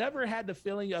 I never had the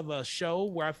feeling of a show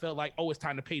where I felt like, oh, it's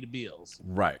time to pay the bills.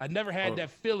 Right. I never had that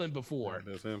feeling before.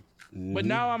 That's him. But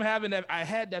now I'm having that. I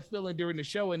had that feeling during the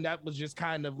show, and that was just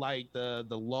kind of like the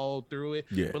lull through it.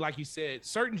 Yeah. But like you said,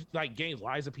 certain like games,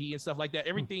 Liza P and stuff like that,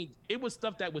 everything, it was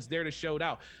stuff that was there to show it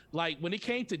out. Like when it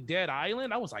came to Dead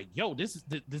Island, I was like, yo, this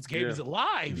game is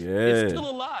alive. Yeah. It's still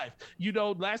alive.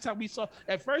 Last time we saw,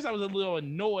 at first I was a little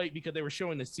annoyed because they were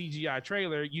showing the CGI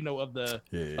trailer, of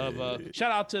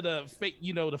shout out to the fake,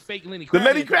 the fake Lenny Kravitz. The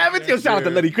Lenny Kravitz? Yo, shout out to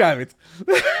Lenny Kravitz.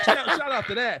 shout out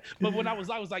to that. But when I was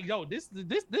like, yo, this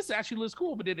actually looks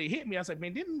cool. But then it hit me. I was like,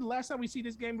 man, didn't the last time we see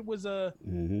this game it was a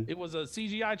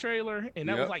CGI trailer, and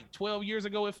that was like 12 years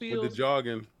ago. It feels with the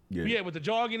jogging. Yeah, with the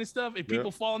jogging and stuff, and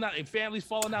people falling out, and families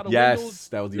falling out of windows.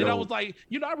 That was the and I was like,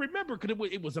 I remember because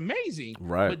it was amazing.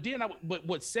 Right. But then, but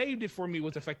what saved it for me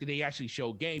was the fact that they actually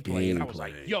showed gameplay. And I was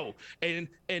like, yo, and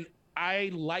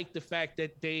I like the fact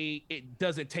that it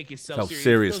doesn't take itself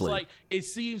seriously. It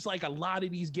seems like a lot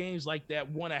of these games like that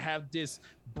want to have this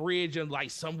bridge and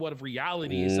like somewhat of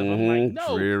reality and stuff. I'm like,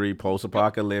 no, dreary,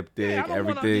 post-apocalyptic,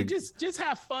 everything. Just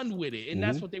have fun with it, and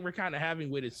that's what they were kind of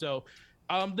having with it. So.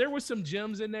 There were some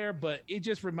gems in there, but it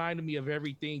just reminded me of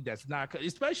everything that's not,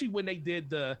 especially when they did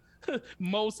the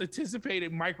most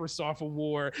anticipated Microsoft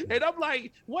award. And I'm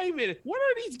like, wait a minute, what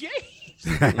are these games?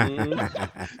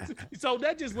 So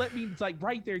that just let me, like,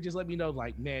 right there, just let me know,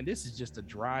 like, man, this is just a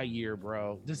dry year,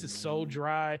 bro. This is so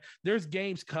dry. There's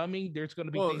games coming. There's going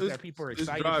to be things that people are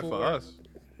excited it's dry for us.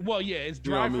 Well, yeah, it's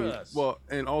dry for us. Well,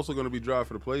 and also going to be dry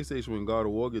for the PlayStation when God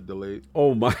of War get delayed.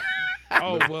 Oh my.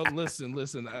 Oh well, listen.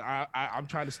 I'm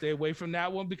trying to stay away from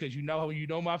that one because you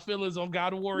know my feelings on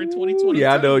God of War in 2020.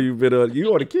 Yeah, I know you've been on.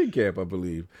 You on the King Camp, I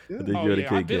believe. Yeah. I think you're the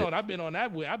King I've been on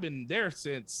that. I've been there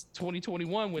since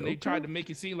 2021 when they tried to make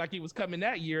it seem like it was coming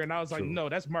that year, and I was like, no,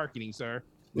 that's marketing, sir.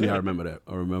 Yeah, I remember that.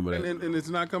 And it's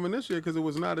not coming this year because it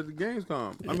was not at the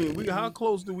Gamescom. I mean, how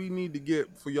close do we need to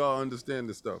get for y'all to understand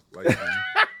this stuff? Like,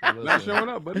 not showing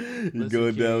up, buddy. You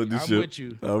going down with the I'm ship. with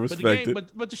you. I respect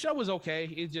it. But the show was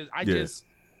okay.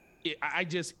 I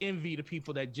just envy the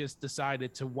people that just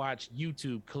decided to watch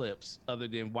YouTube clips other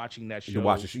than watching that show. You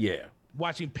watch it, yeah.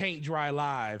 Watching paint dry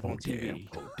live on TV.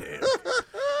 Damn.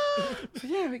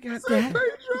 Yeah, we got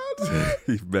that.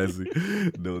 He's messy.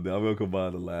 No, I'm gonna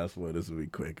combine the last one. This will be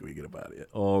quick. We get about it.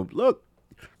 Look,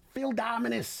 Phil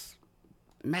Dominus,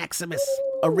 Maximus,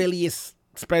 Aurelius,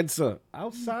 Spencer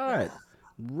outside.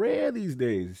 Rare these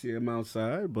days to see him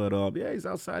outside, but yeah, he's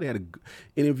outside. He had an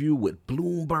interview with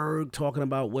Bloomberg talking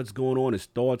about what's going on, his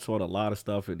thoughts on a lot of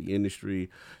stuff in the industry.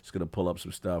 Just gonna pull up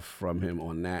some stuff from him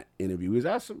on that interview. He's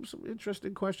asked some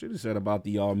interesting questions. He said about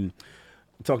the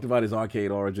talked about his arcade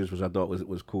origins, which I thought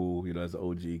was cool. You know, as an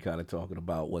OG, kind of talking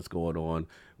about what's going on.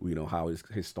 You know, how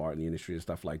his start in the industry and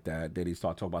stuff like that. Then he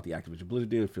started talking about the Activision Blizzard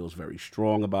deal. Feels very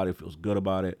strong about it. Feels good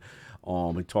about it.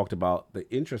 He talked about the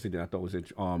interesting thing I thought was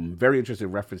very interesting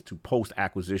reference to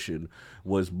post-acquisition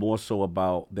was more so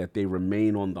about that they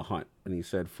remain on the hunt. And he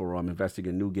said for investing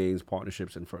in new games,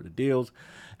 partnerships, and further deals,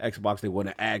 Xbox, they want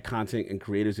to add content and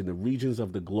creators in the regions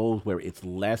of the globe where it's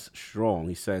less strong.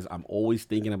 He says, I'm always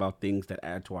thinking about things that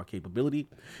add to our capability.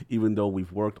 Even though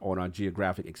we've worked on our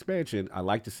geographic expansion, I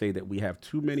like to say that we have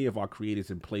too many of our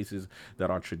creators in places that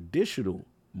are traditional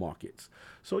markets.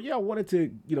 So yeah, I wanted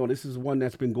to, this is one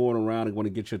that's been going around. I want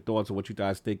to get your thoughts on what you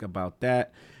guys think about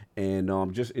that.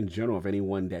 And just in general, if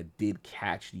anyone that did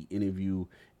catch the interview,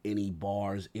 any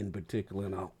bars in particular,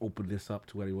 and I'll open this up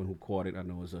to anyone who caught it. I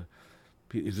know it's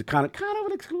a kind of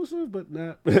an exclusive, but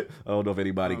not. I don't know if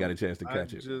anybody got a chance to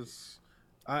catch it.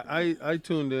 I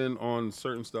tuned in on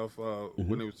certain stuff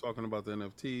when he was talking about the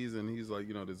NFTs, and he's like,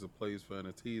 there's a place for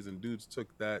NFTs, and dudes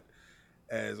took that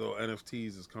as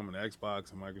NFTs is coming to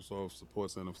Xbox, and Microsoft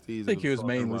supports NFTs. I think he was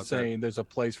mainly saying there's a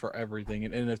place for everything,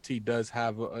 and NFT does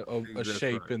have a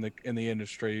shape in the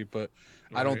industry, but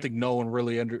I don't think no one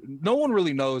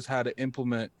really knows how to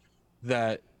implement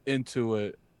that into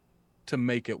it to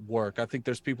make it work. I think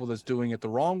there's people that's doing it the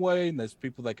wrong way, and there's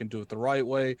people that can do it the right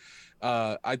way.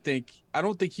 I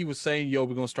don't think he was saying, yo,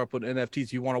 we're gonna start putting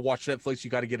NFTs. You want to watch Netflix, you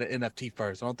got to get an NFT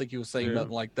first. I don't think he was saying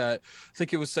nothing like that. I think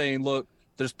he was saying, look,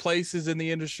 there's places in the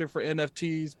industry for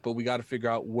NFTs, but we got to figure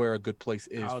out where a good place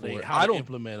is for it. How to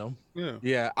implement them.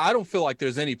 Yeah, I don't feel like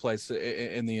there's any place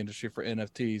in the industry for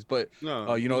NFTs, but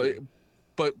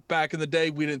but back in the day,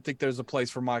 we didn't think there's a place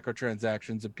for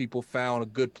microtransactions, and people found a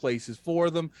good places for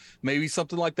them. Maybe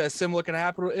something like that similar can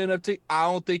happen with NFT. I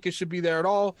don't think it should be there at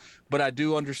all, but I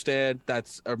do understand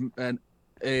that's an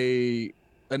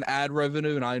ad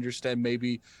revenue, and I understand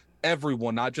maybe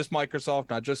everyone, not just Microsoft,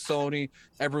 not just Sony,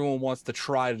 everyone wants to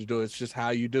try to do it. It's just how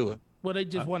you do it. Well, they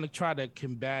just want to try to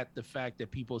combat the fact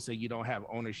that people say you don't have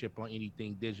ownership on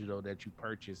anything digital that you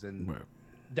purchase, and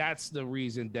that's the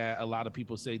reason that a lot of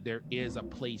people say there is a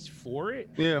place for it.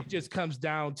 Yeah, it just comes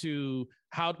down to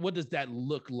what does that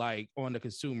look like on the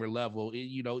consumer level?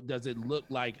 Does it look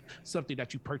like something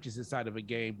that you purchase inside of a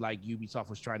game like Ubisoft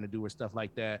was trying to do or stuff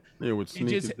like that? Yeah, with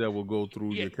sneakers that will go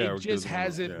through your characters. It just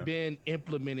hasn't been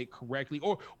implemented correctly.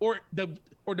 Or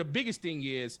the biggest thing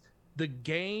is the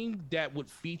game that would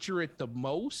feature it the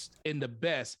most and the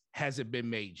best hasn't been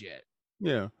made yet.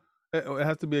 Yeah. It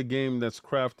has to be a game that's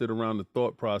crafted around the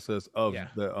thought process of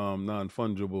the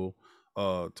non-fungible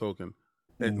token.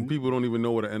 And people don't even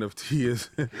know what an NFT is,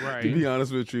 right? To be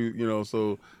honest with you,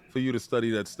 so for you to study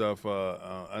that stuff,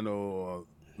 I know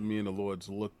me and the Lords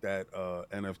looked at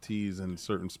NFTs in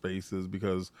certain spaces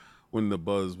because when the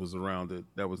buzz was around it,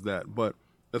 that was that. But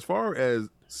as far as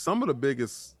some of the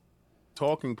biggest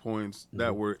talking points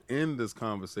that were in this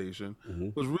conversation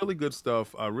was really good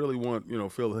stuff. I really want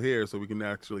Phil here so we can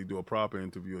actually do a proper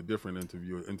interview, a different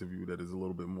interview, an interview that is a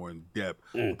little bit more in depth,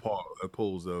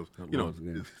 opposed of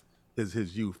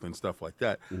his youth and stuff like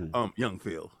that. Young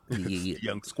Phil,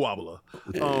 young squabbler.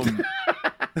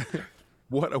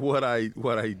 what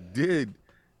I did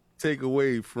take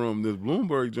away from this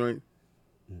Bloomberg joint,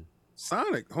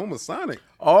 Sonic, Home of Sonic.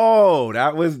 Oh,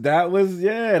 that was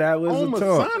yeah, that was Home a of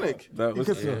talk. Sonic. That was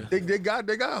Because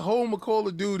they got home of Call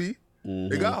of Duty.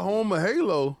 They got home of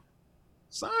Halo.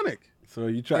 Sonic. So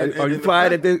you try? And- Are you and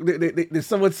implying that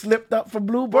someone slipped up for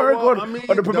Bloomberg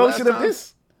on the promotion of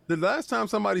this? The last time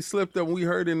somebody slipped up, we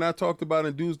heard it and I talked about it,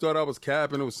 and dudes thought I was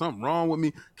capping. There was something wrong with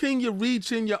me. Can you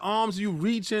reach in your arms? You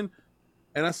reaching?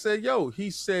 And I said, yo, he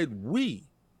said we.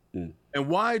 And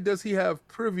why does he have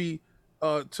privy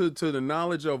to the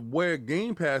knowledge of where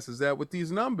Game Pass is at with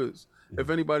these numbers? If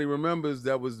anybody remembers,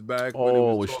 that was back when it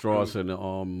was with talking- Strauss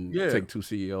and Take-Two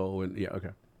CEO and okay.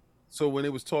 So when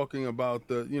it was talking about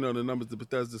the numbers, the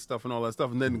Bethesda stuff and all that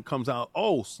stuff, and then it comes out,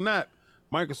 oh snap,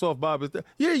 Microsoft Bob is there.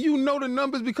 Yeah, you know the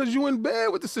numbers because you in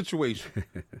bed with the situation,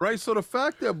 right? So the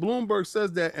fact that Bloomberg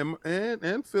says that,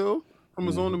 and Phil from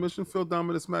his own admission, Phil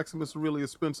Dominus Maximus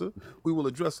Aurelius Spencer, we will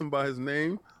address him by his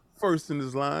name first in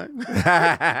his line.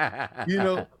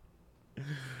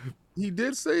 He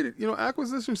did say that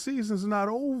acquisition season's not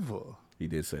over. He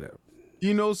did say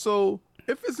that. So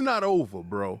if it's not over,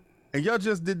 bro, and y'all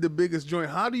just did the biggest joint,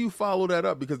 how do you follow that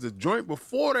up? Because the joint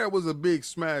before that was a big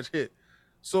smash hit.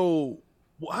 So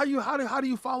how do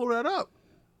you follow that up?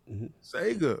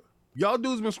 Sega. Y'all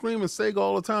dudes been screaming Sega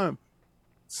all the time.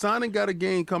 Sonic got a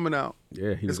game coming out.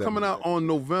 Yeah, it's coming out on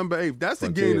November 8th. That's the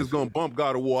game that's gonna bump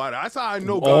God of War out. That's how I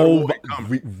know God Oh, of War ain't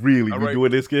coming. really? All We right?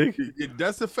 doing this gig?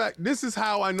 That's the fact. This is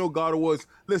how I know God of War is.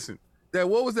 Listen,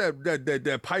 what was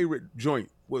that pirate joint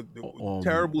with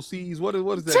Terrible Seas? What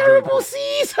is that? Terrible joint?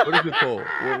 Seas. What is it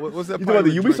called? What's that? You know what,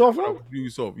 the pirate Ubisoft joint? one?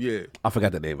 Ubisoft, yeah. I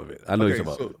forgot the name of it. I know you're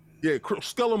talking about. Yeah,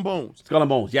 Skull and Bones. Skull and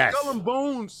Bones, yes. Skull and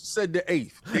Bones said the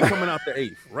 8th. They coming out the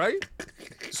 8th, right?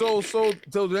 So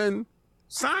then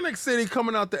Sonic said he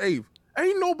coming out the 8th.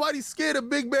 Ain't nobody scared of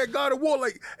Big Bad God of War.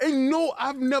 Like,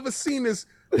 I've never seen this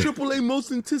AAA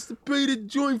most anticipated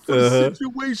joint for the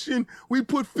situation. We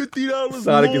put $50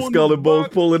 Sonic more and on Skull the and Bones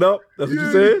box. pulling up. That's what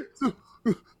you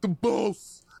said? The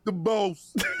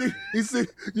boss. He said,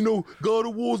 God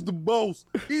of War's the boss.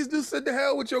 He's just said the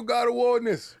hell with your God of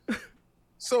War-ness.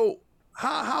 So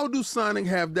how do Sonic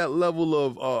have that level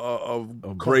of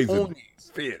brazen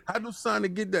fear? How does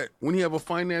Sonic get that when he have a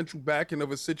financial backing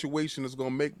of a situation that's gonna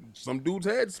make some dude's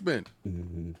head spin?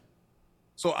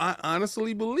 So I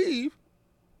honestly believe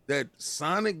that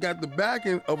Sonic got the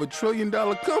backing of $1 trillion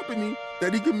company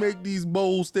that he can make these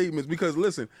bold statements. Because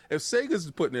listen, if Sega's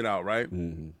putting it out, right?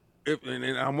 And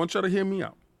I want y'all to hear me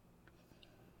out.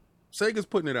 Sega's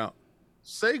putting it out.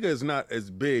 Sega is not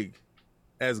as big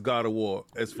as God of War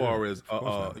as far as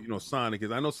Sonic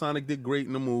is. I know Sonic did great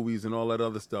in the movies and all that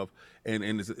other stuff, and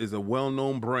is a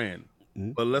well-known brand.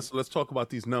 But let's talk about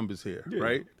these numbers here,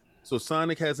 right? So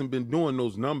Sonic hasn't been doing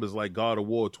those numbers like God of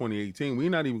War 2018.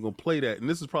 We're not even gonna play that, and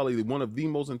this is probably one of the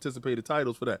most anticipated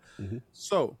titles for that.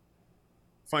 So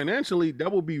financially,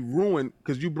 that will be ruined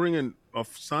because you bring in a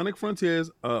Sonic Frontiers,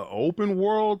 open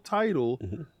world title,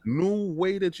 new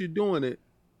way that you're doing it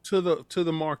to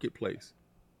the marketplace.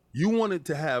 You want it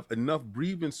to have enough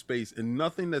breathing space and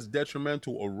nothing that's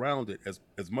detrimental around it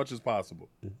as much as possible.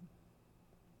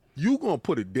 You gonna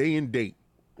put a day and date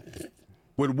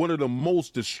with one of the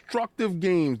most destructive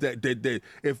games that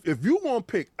if you gonna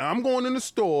pick, I'm going in the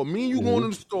store, me and you going in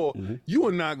the store, you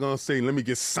are not gonna say, let me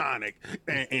get Sonic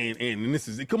and this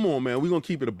is it. Come on, man, we gonna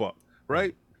keep it a buck,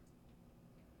 right?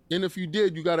 And if you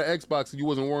did, you got an Xbox and you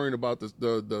wasn't worrying about the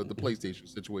PlayStation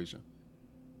situation.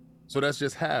 So that's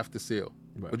just half the sale.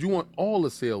 Right. But you want all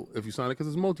the sale if you sign it because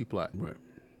it's multiply. Right.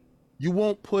 You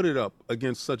won't put it up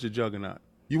against such a juggernaut.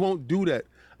 You won't do that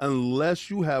unless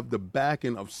you have the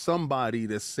backing of somebody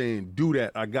that's saying, do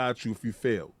that, I got you if you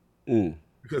fail.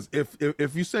 Because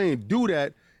if you're saying do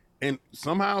that and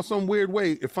somehow, some weird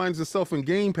way, it finds itself in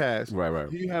Game Pass,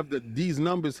 right. You have these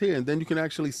numbers here and then you can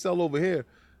actually sell over here.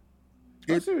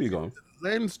 I see where you're going.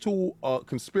 Lends to a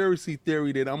conspiracy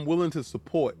theory that I'm willing to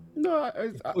support. No,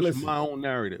 I push my own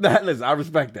narrative. Listen, I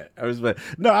respect that.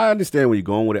 No, I understand where you're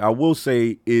going with it. I will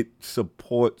say it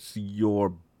supports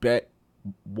your bet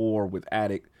more with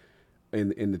Addict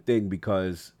in the thing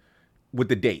because with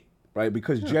the date, right?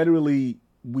 Because generally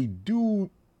we do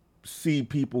see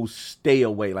people stay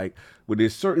away. Like when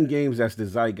there's certain games that's the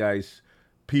zeitgeist,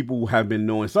 people have been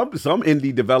knowing. Some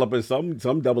indie developers, some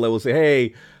double A will say,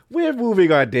 "Hey, we're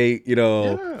moving our date,"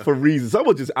 for reasons. Some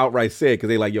will just outright say it because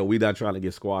they like, "Yo, we're not trying to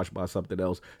get squashed by something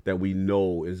else that we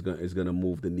know is gonna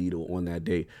move the needle on that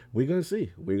date." We're gonna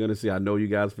see. I know you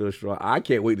guys feel strong. I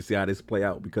can't wait to see how this play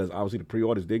out because obviously the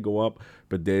pre-orders did go up,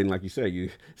 but then like you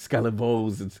said, Skeleton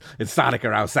Bones and Sonic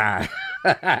are outside.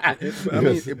 But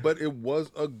it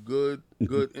was a good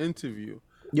interview.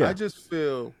 Yeah. I just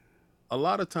feel a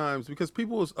lot of times because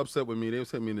people was upset with me. They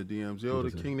sent me in the DMs. Yo,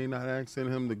 the King, they not asking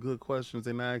him the good questions.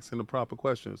 They not asking the proper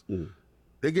questions.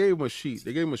 They gave him a sheet.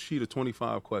 They gave him a sheet of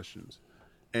 25 questions.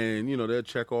 And, they'll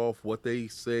check off what they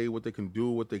say, what they can do,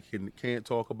 what they can't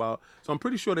talk about. So I'm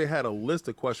pretty sure they had a list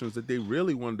of questions that they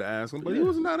really wanted to ask him, but he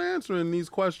was not answering these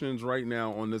questions right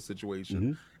now on this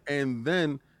situation. And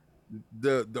then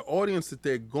the audience that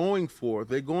they're going for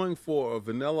a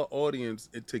vanilla audience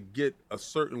to get a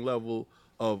certain level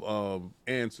of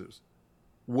answers.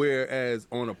 Whereas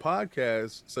on a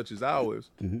podcast such as ours,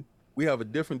 we have a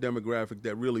different demographic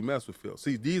that really mess with Phil.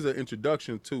 See, these are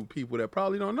introductions to people that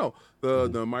probably don't know. The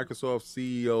Microsoft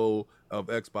CEO of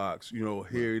Xbox,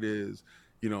 here it is,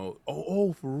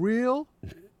 oh, for real?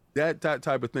 That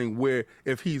type of thing where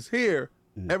if he's here,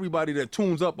 everybody that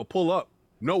tunes up or pull up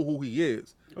know who he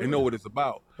is and know what it's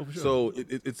about. Sure. So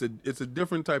it's a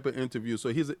different type of interview. So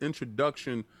here's an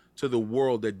introduction to the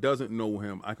world that doesn't know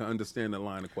him. I can understand the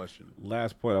line of questioning.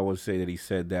 Last point, I would say that he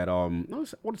said that I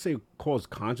wouldn't say it caused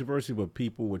controversy, but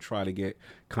people would try to get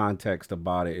context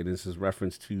about it, and this is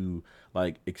reference to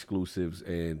like exclusives,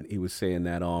 and he was saying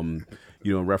that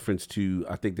in reference to,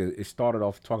 I think that it started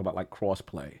off talking about like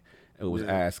crossplay. It was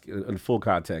asked in full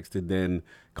context, and then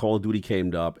Call of Duty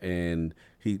came up, and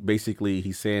he's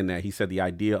saying that he said the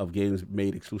idea of games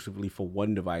made exclusively for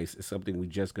one device is something we're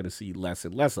just going to see less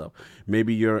and less of.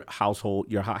 Maybe your household,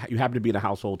 you happen to be in a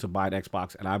household to buy an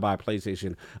Xbox, and I buy a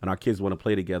PlayStation, and our kids want to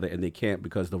play together, and they can't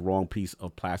because the wrong piece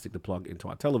of plastic to plug into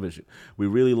our television. We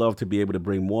really love to be able to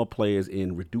bring more players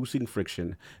in, reducing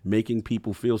friction, making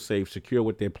people feel safe, secure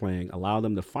what they're playing, allow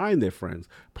them to find their friends,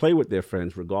 play with their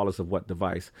friends, regardless of what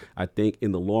device. I think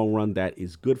in the long run that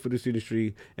is good for this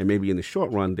industry, and maybe in the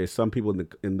short run there's some people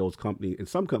in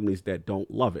some companies that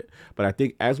don't love it. But I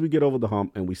think as we get over the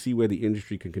hump and we see where the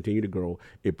industry can continue to grow,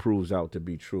 it proves out to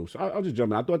be true. So I'll just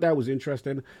jump in. I thought that was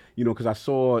interesting, because I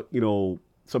saw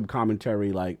some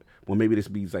commentary like, well, maybe this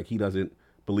means like he doesn't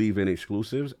believe in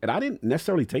exclusives, and I didn't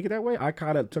necessarily take it that way. I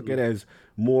kind of took it as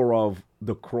more of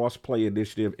the cross-play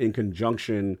initiative in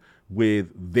conjunction with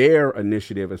their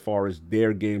initiative as far as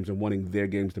their games and wanting their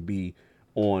games to be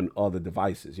on other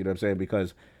devices. You know what I'm saying?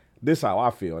 Because this is how I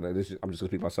feel, and I'm just going to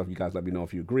speak myself. You guys let me know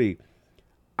if you agree.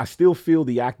 I still feel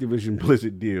the Activision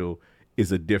Blizzard deal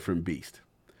is a different beast.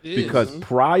 Because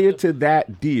prior to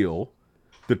that deal,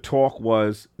 the talk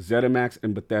was ZeniMax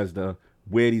and Bethesda,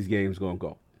 where these games going to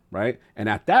go, right? And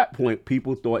at that point,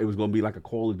 people thought it was going to be like a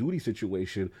Call of Duty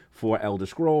situation for Elder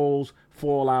Scrolls,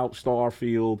 Fallout,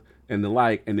 Starfield, and the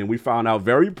like. And then we found out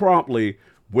very promptly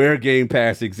where Game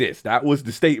Pass exists. That was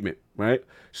the statement, right?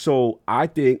 So I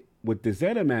think with the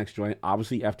ZeniMax joint,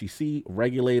 obviously FTC,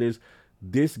 regulators,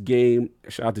 this game,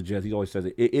 shout out to Jez, he always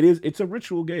says it's a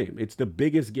ritual game. It's the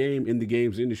biggest game in the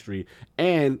games industry.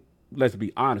 And let's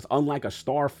be honest, unlike a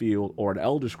Starfield or an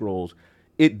Elder Scrolls,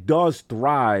 it does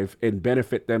thrive and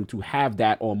benefit them to have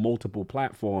that on multiple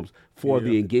platforms for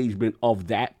the engagement of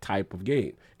that type of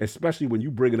game. Especially when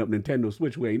you bringing up Nintendo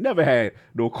Switch, where you never had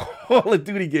no Call of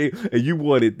Duty game and you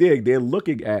want it there. They're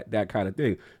looking at that kind of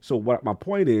thing. So what my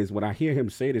point is, when I hear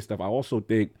him say this stuff, I also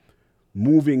think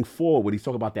moving forward, when he's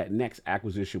talking about that next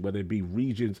acquisition, whether it be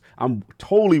regions, I'm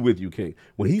totally with you, King.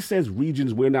 When he says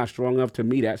regions, we're not strong enough, to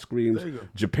me, that screams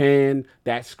Japan,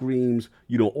 that screams,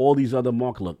 all these other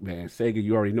markets. Look, man, Sega,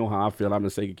 you already know how I feel. I'm a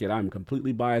Sega kid. I'm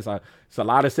completely biased. So a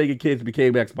lot of Sega kids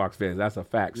became Xbox fans. That's a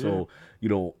fact. Yeah. So,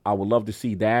 I would love to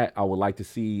see that. I would like to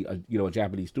see, a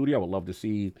Japanese studio. I would love to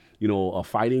see, a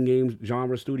fighting games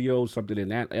genre studio, something in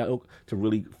that ilk to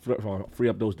really free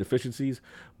up those deficiencies.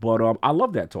 But I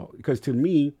love that talk because to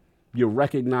me, you're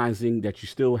recognizing that you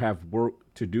still have work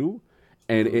to do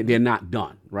and they're not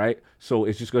done, right? So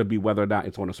it's just going to be whether or not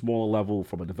it's on a smaller level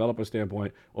from a developer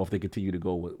standpoint or if they continue to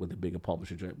go with a bigger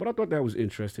publisher joint. But I thought that was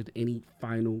interesting. Any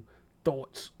final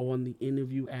thoughts on the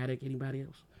interview, Attic? Anybody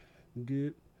else?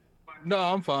 Good? No,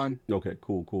 I'm fine. Okay,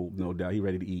 cool. No doubt. He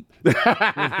ready to eat.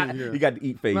 He got the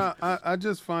eat face. No, I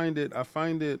just find it,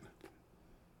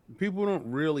 people don't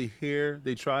really hear.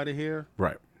 They try to hear.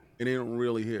 Right. And they don't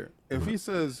really hear. If he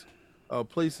says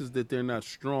places that they're not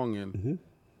strong in,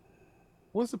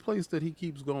 what's the place that he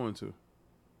keeps going to?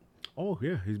 Oh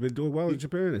yeah, he's been doing well in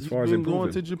Japan as He's far as been improving.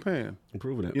 going to Japan.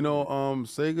 Improving it. You know,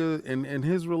 Sega and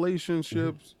his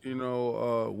relationships, you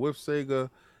know, with Sega,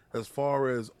 as far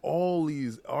as all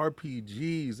these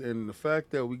RPGs and the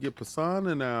fact that we get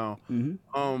Persona now,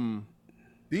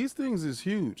 these things is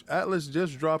huge. Atlas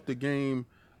just dropped a game.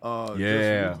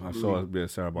 Yeah, just I recently,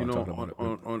 saw Sarah Bond talking about it.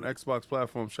 on Xbox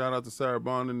platform. Shout out to Sarah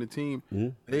Bond and the team.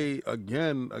 They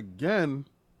again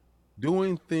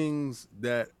doing things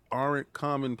that aren't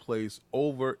commonplace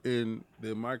over in the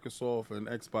Microsoft and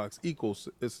Xbox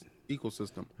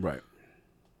ecosystem. Right.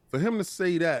 For him to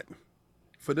say that,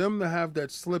 for them to have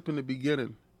that slip in the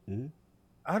beginning,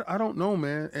 I don't know,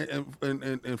 man.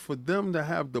 And for them to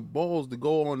have the balls to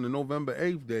go on the November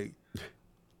 8th date,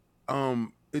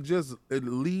 it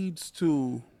leads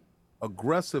to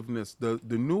aggressiveness, the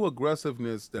new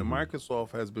aggressiveness that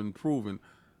Microsoft has been proven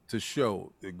to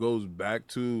show. It goes back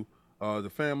to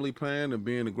the family plan and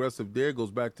being aggressive there. It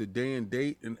goes back to day and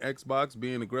date and Xbox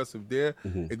being aggressive there.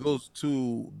 It goes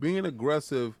to being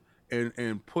aggressive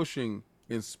and pushing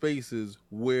in spaces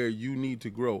where you need to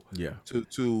grow. Yeah.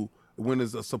 To when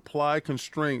there's a supply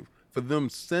constraint, for them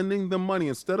sending the money,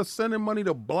 instead of sending money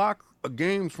to block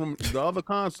games from the other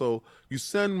console, you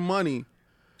send money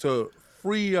to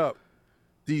free up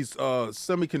these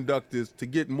semiconductors to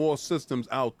get more systems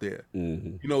out there.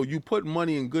 You know, you put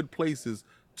money in good places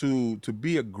to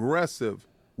be aggressive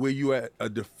where you at a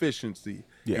deficiency.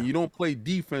 And you don't play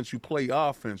defense, you play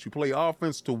offense. You play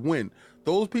offense to win.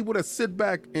 Those people that sit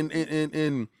back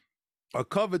in a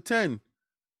cover 10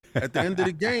 at the end of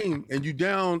the game and you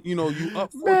down, you know, you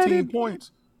up 14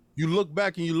 points. You look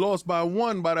back and you lost by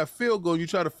 1 by that field goal. You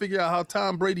try to figure out how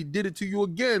Tom Brady did it to you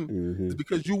again. It's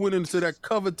because you went into that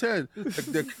cover 10.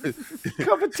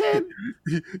 Cover 10.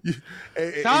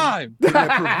 Time. And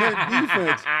that prevent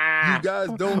defense. You guys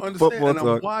don't understand. Football And I'm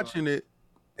talk. watching it,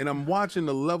 and I'm watching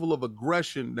the level of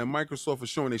aggression that Microsoft is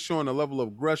showing. They're showing a level of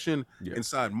aggression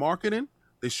inside marketing.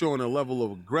 They're showing a level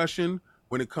of aggression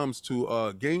when it comes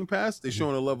to Game Pass. They're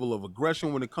showing a level of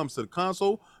aggression when it comes to the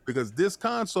console, because this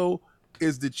console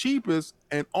is the cheapest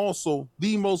and also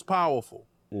the most powerful,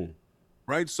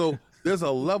 right? So there's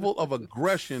a level of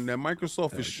aggression that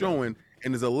Microsoft is showing,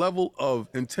 and there's a level of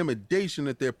intimidation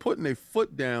that they're putting their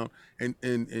foot down, and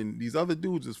these other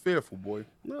dudes is fearful, boy.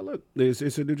 No, look,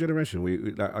 it's a new generation. We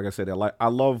like I said, I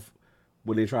love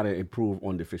when they try to improve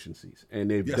on deficiencies, and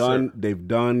they've done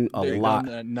a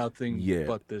lot. Nothing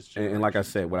but this generation. And like I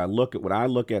said, when I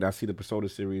look at, I see the Persona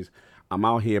series. I'm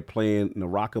out here playing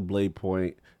Naraka Blade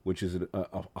Point, which is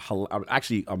a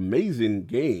actually amazing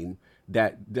game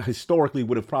that historically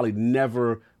would have probably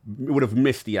never would have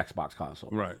missed the Xbox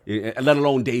console, right? Let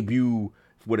alone debut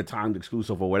with a timed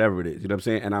exclusive or whatever it is. You know what I'm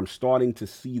saying? And I'm starting to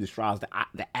see the strides,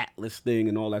 the Atlas thing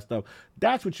and all that stuff.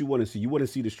 That's what you want to see. You want to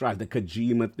see the strides, the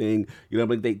Kojima thing. You know,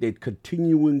 but they're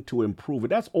continuing to improve it.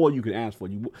 That's all you can ask for.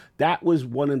 That was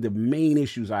one of the main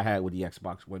issues I had with the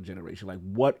Xbox One generation. Like,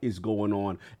 what is going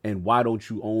on, and why don't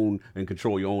you own and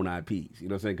control your own IPs? You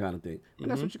know what I'm saying? Kind of thing. And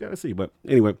that's what you got to see. But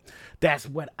anyway, that's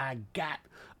what I got.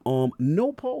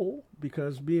 No poll,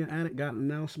 because being Addict got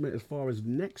an announcement as far as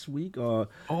next week. So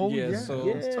let's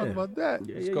talk about that.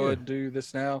 Let's go ahead and do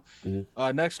this now.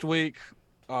 Next week,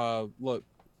 look,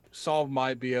 Saul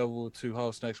might be able to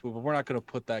host next week, but we're not going to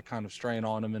put that kind of strain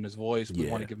on him in his voice. We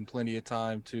want to give him plenty of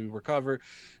time to recover.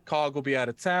 Cog will be out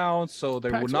of town, so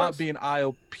there will not be an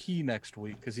ILP next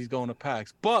week because he's going to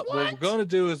PAX. But what we're going to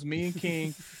do is me and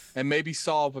King and maybe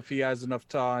Solve, if he has enough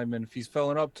time and if he's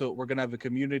filling up to it, we're going to have a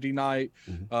community night.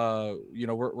 You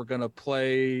know, we're going to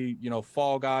play, you know,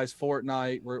 Fall Guys,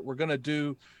 Fortnite. We're going to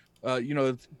do you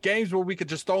know, games where we could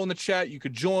just throw in the chat. You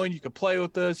could join, you could play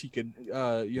with us, you could,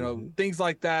 you know, things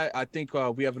like that. I think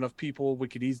we have enough people. We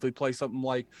could easily play something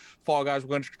like Fall Guys. We're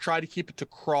going to try to keep it to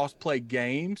cross-play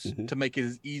games to make it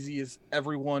as easy as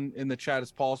everyone in the chat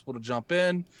as possible to jump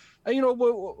in. And, you know,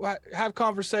 we'll have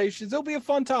conversations. It'll be a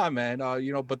fun time, man.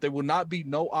 You know, but there will not be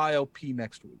no ILP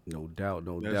next week. No doubt,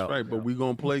 no doubt. That's right, but we're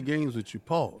going to play games with you,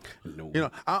 Paul. You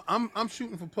know, I'm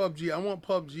shooting for PUBG. I want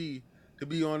PUBG to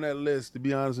be on that list, to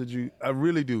be honest with you. I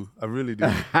really do. I really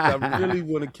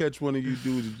want to catch one of you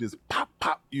dudes and just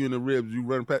pop you in the ribs. You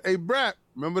run past. Hey, Brad,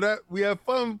 remember that? We have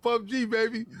fun with PUBG,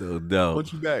 baby. No doubt. I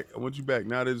want you back.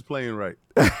 Now that it's playing right.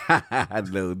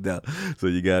 No doubt. So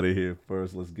you got it here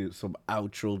first. Let's get some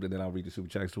outro, and then I'll read the super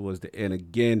chats towards the end.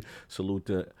 Again, salute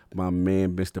to my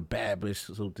man, Mr. Babish.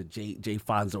 Salute to Jay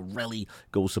Fonzarelli.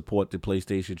 Go support the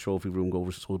PlayStation Trophy Room. Go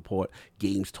support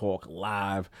Games Talk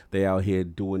Live. They out here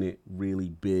doing it really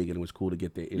big, and it was cool to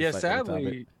get their insight. Yeah,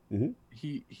 sadly,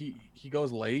 he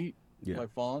goes late. Yeah. like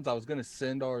funds. I was gonna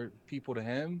send our people to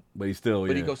him, But he still,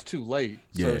 but he goes too late.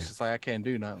 So Yeah. it's just like I can't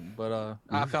do nothing. But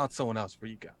I found someone else for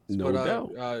you guys. No but,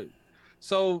 doubt.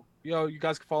 So you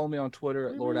guys can follow me on Twitter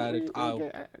at Lord Addict.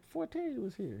 Forte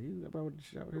was here. He about to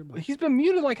shout him out. He's been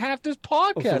muted like half this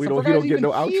podcast. So I he forgot don't he's get no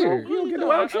even here. outro. He don't get no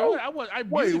outro. I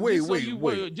Wait, muted wait, this so wait, you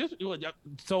wait. would just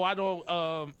so I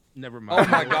don't. Never mind. Oh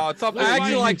my God! Stop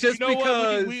acting like just you know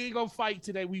because what? We ain't gonna fight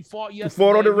today. We fought yesterday.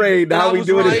 Fought on the raid. Now I we was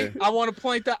doing right. it. I want to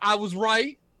point that I was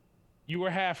right. You were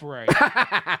half right.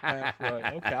 Half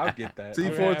right. Okay, I'll get that. See,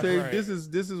 Okay, Forte, right. this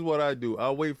is what I do.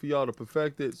 I'll wait for y'all to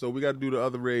perfect it. So we got to do the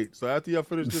other raid. So after y'all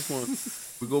finish this one,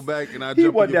 we go back and I He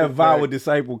jump want in your that book vow bag. with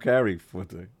disciple carry,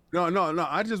 Forte. No.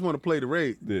 I just want to play the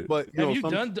raid. Yeah. But you Have know,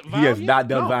 you done? He has not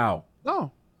done No. vow.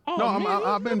 No. Oh, No, man,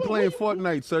 I've been playing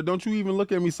Fortnite, sir. Don't you even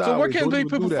look at me sideways. So where can Don't even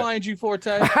people do that. find you,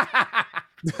 Forte?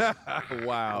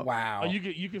 Wow. Wow. Oh,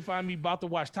 you can find me about to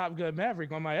watch Top Gun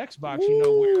Maverick on my Xbox. You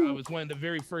know where I was one of the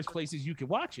very first places you could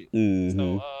watch it. Mhm.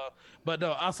 So, but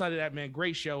no, outside of that, man,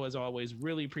 great show as always.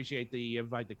 Really appreciate the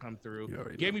invite to come through. You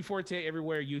already Gaming Forte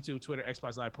everywhere: YouTube, Twitter,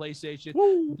 Xbox Live, PlayStation.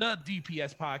 Woo. The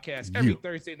DPS podcast every Yeah.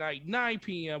 Thursday night, 9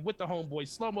 p.m. with the homeboy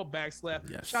Slow Mo Backslap.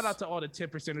 Yes. Shout out to all the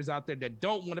 10%ers out there that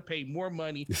don't want to pay more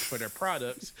money for their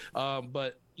products.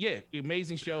 But yeah,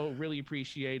 amazing show. Really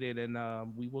appreciate it,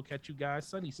 and we will catch you guys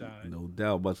sunny side. No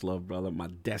doubt. Much love, brother. My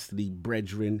Destiny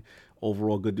brethren.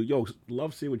 Overall good dude. Yo,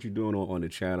 love seeing what you're doing on the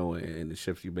channel and the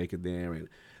shifts you making there and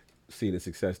seeing the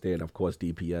success there. And of course,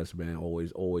 DPS, man.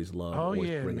 Always love. Oh always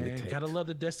yeah, bringing man. the Gotta love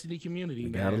the Destiny community,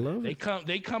 man. gotta love it.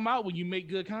 They come out when you make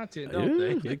good content, don't Yeah,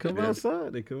 they? they come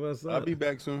outside. They come outside. I'll be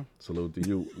back soon. Salute to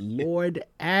you, Lord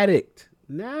Addict.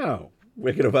 Now,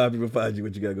 where can people find you?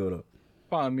 What you got going on?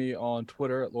 Find me on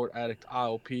Twitter at Lord Addict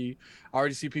ILP. I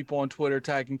already see people on Twitter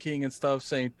tagging King and stuff,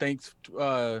 saying thanks.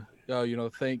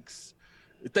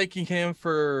 Thanking him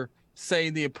for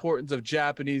saying the importance of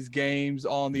Japanese games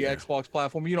on the Xbox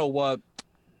platform. You know what?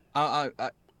 I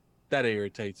that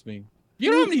irritates me. You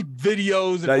know how many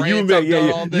videos and Now, rants I've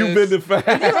done on this? You've been the fan.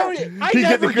 I He get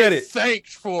never the credit. get thanked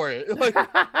for it. Like, but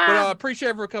I appreciate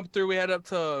everyone coming through. We had up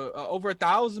to over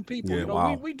 1,000 people. Yeah, You know,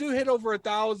 wow. we do hit over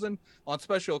 1,000 on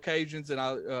special occasions, and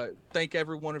I thank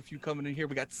every one of you coming in here.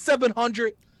 We got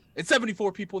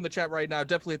 774 people in the chat right now.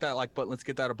 Definitely hit that like button. Let's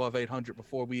get that above 800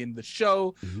 before we end the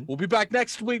show. Mm-hmm. We'll be back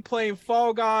next week playing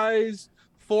Fall Guys,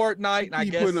 Fortnite, and I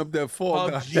Keep guess putting up that fall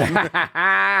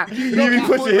guy. He be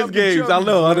pushing his games. I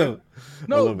know.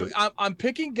 No, I'm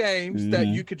picking games that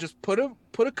you could just put a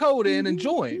code in and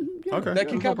join. Okay. That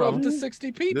can no come up problem. to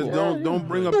 60 people. Just don't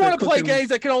bring up We that want to play cooking- games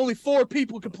that can only 4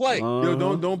 people can play. Yo,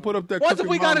 don't put up that What if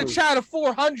cooking we got a mamas. chat of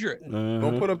 400?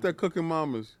 Don't put up that cooking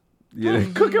mamas. Yeah,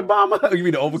 cooking mama. You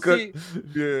mean the overcooked? See,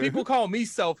 Yeah. people call me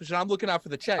selfish, and I'm looking out for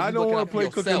the chat. I You don't looking want out to for play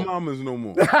cooking yourself. mamas no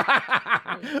more.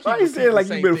 Why you saying like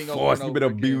the you've been same thing over forced, and you've been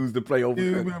over again. abused to play You've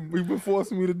overcooked? been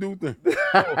forcing me to do things.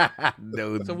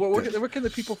 No. So where can the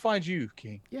people find you,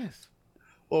 King? Yes.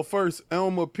 Well, first,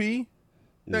 Elmer P.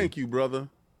 Thank you, brother.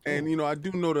 And you know, I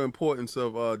do know the importance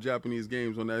of Japanese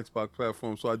games on the Xbox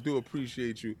platform, so I do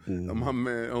appreciate you, my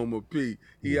man Elmer P.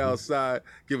 He outside.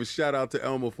 Give a shout out to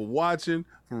Elmer for watching,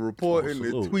 for reporting, and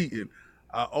salute. tweeting.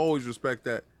 I always respect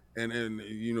that. And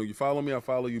you know, you follow me, I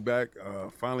follow you back.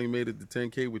 Finally made it to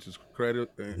 10K, which is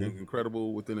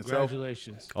incredible within itself.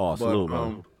 Congratulations. Oh, salute,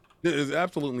 man. It's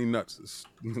absolutely nuts. It's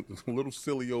a little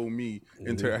silly old me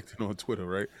interacting on Twitter,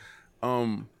 right?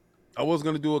 I was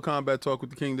going to do a combat talk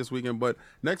with the King this weekend, but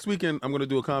next weekend I'm going to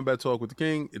do a combat talk with the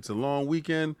King. It's a long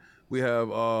weekend. We have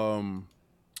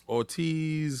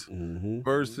Ortiz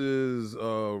versus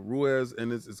Ruiz,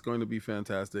 and it's going to be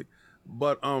fantastic.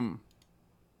 But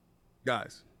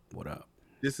guys, What up?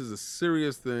 this is a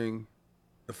serious thing.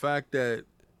 The fact that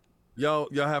y'all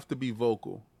have to be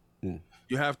vocal.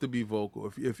 You have to be vocal.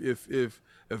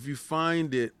 If you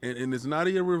find it, and it's not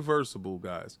irreversible,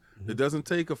 guys. It doesn't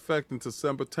take effect until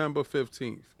September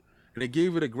 15th. And they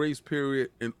gave it a grace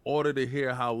period in order to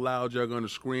hear how loud you're going to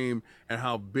scream and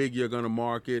how big you're going to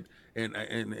market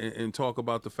and talk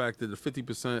about the fact that the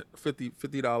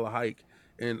 $50 hike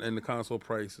in the console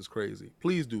price is crazy.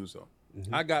 Please do so.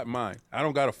 I got mine. I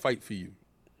don't got to fight for you.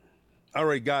 I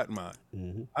already got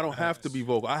mine. I don't have to be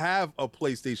vocal. I have a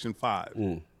PlayStation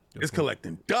 5. It's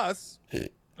collecting dust,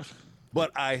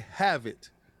 but I have it,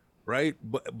 right?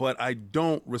 But I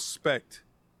don't respect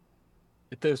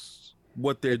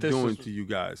what they're doing to you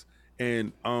guys.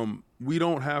 And we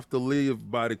don't have to live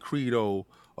by the credo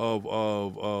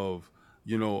of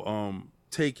you know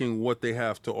taking what they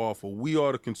have to offer. We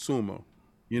are the consumer,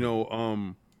 you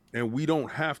know, and we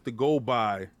don't have to go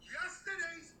by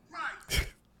Yesterday's price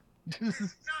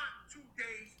is not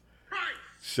today's price.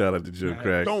 Shout out to Joe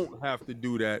Crack. don't have to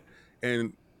do that.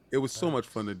 and it was so much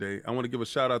fun today. I want to give a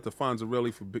shout out to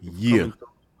Fonzarelli for Yeah. coming through.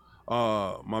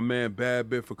 My man Bad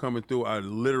Bit for coming through. I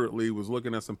literally was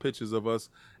looking at some pictures of us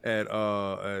at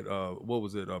what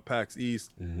was it, PAX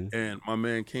East, and my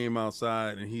man came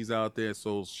outside and he's out there.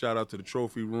 So shout out to the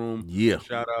trophy room. Yeah.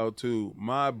 Shout out to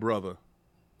my brother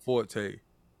Forte.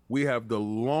 We have the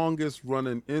longest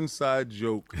running inside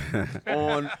joke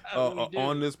on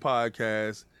this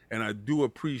podcast, and I do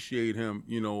appreciate him.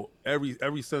 You know,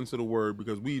 every sense of the word,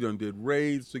 because we done did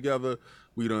raids together.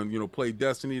 We done, played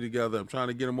Destiny together. I'm trying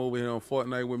to get him over here on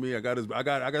Fortnite with me. I got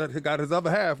his other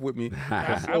half with me.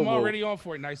 I'm already on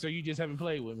Fortnite, so you just haven't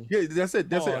played with me. Yeah, that's it.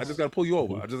 That's it. I just got to pull you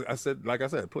over. I said,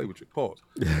 play with you. Pause.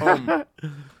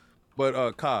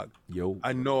 But Cog, Yo.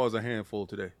 I know I was a handful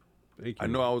today. Thank you. I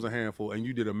know I was a handful, and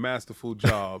you did a masterful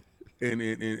job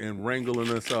in wrangling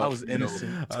us up. I was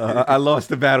innocent. I lost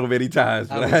the battle many times,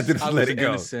 but I had to just let it go.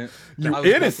 Innocent. You I was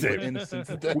innocent? innocent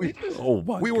today. Oh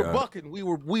my We God. were bucking. We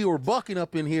were bucking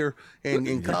up in here,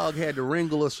 and Cog had to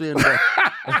wrangle us in. But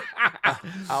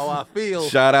how I feel.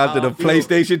 Shout out to how the I feel.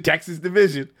 PlayStation Texas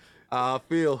division. How I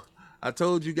feel. I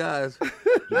told you guys,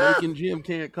 Jamaican Jim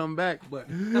can't come back, but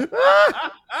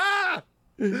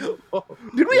Did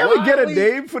we ever get a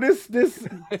name for this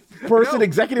person, No,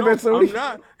 executive no, at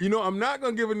Sony? I'm not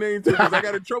gonna give a name to because I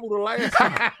got in trouble the last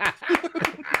time.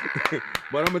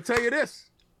 But I'm gonna tell you this: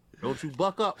 don't you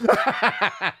buck up.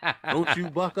 Don't you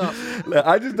buck up.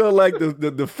 I just don't like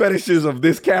the fetishes of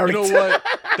this character. You know what?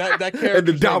 That character and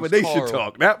the domination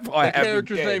talk. That part. That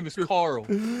character's name is Carl.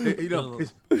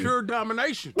 It's pure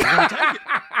domination. You're gonna take it.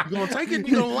 You're gonna take it.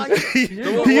 You're gonna like it. He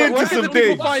Where into can some the people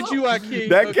things. find you at, King?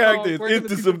 That character is Where can the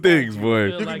into people some things, boy.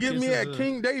 You can get me at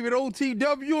King David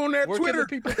OTW on that Where can Twitter. the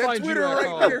people That find you Twitter at, right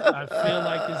Carl? there. I feel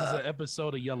like this is an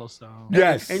episode of Yellowstone.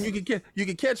 Yes. And you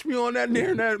can catch me on that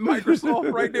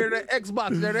Microsoft right there, that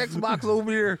Xbox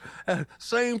over here.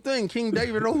 Same thing, King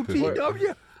David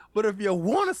OTW. But if you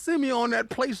want to see me on that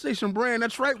PlayStation brand,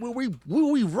 that's right, where we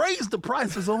raise the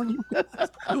prices on you.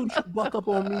 Don't you buck up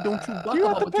on me. Don't you buck You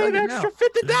up. have to I'll pay tell an you now. extra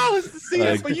 $50 to see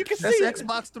us, but you can see That's it.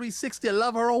 Xbox 360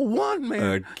 Lover 01, man.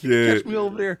 I You can can't. catch me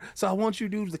over there. So I want you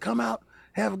dudes to come out,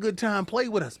 have a good time, play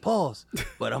with us. Pause.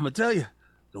 But I'm gonna tell you,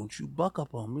 don't you buck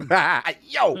up on me.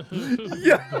 Yo.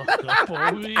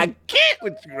 I can't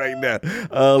with you right now.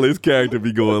 Oh, this character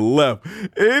be going left.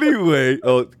 Anyway,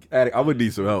 Addict, I'm gonna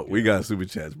need some help. We got super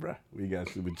chats, bro. We got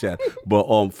super chats. But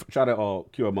try to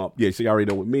cue him up. Yeah, so you already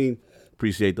know what I mean.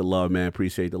 Appreciate the love, man.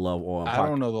 Appreciate the love. I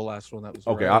don't know the last one that was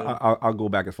Okay, read. I'll go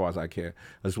back as far as I can.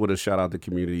 I just want to shout out the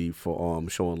community for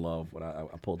showing love. What I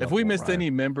pulled. If up we on missed Ryan. any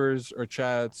members or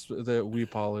chats, that we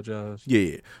apologize.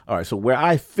 Yeah. All right. So where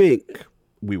I think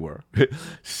we were,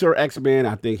 Sir X-Man,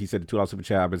 I think he said the $2 super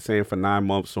chat. I've been saying for 9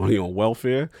 months Sony on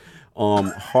welfare.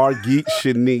 Hargeet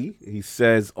Shani, he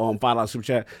says $5 super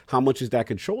chat. How much is that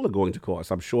controller going to cost?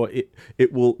 I'm sure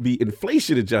it will be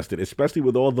inflation adjusted, especially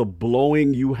with all the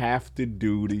blowing you have to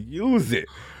do to use it.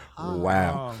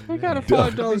 Wow. We got a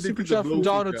 $5 super chat from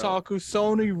John Otaku.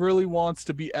 Sony really wants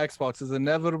to be Xbox. It's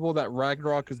inevitable that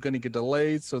Ragnarok is going to get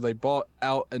delayed, so they bought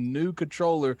out a new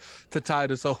controller to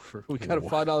tide us over. We got a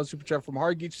 $5 super chat from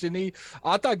Hargeet Shani.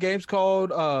 I thought games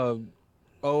called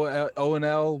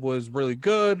ONL was really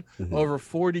good. Over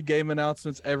 40 game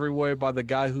announcements everywhere by the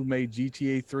guy who made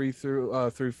GTA 3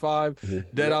 through 5.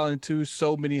 Dead Island 2,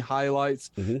 so many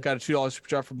highlights. Got a $2 super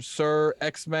chat from Sir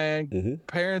X-Man.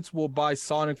 Parents will buy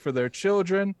Sonic for their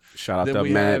children. Shout out Then to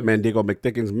we have- Mandigo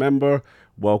McDickens member.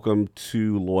 Welcome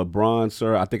to Lord Braun,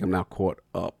 sir. I think I'm now caught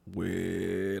up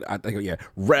with,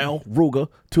 Rel Ruger,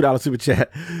 $2 super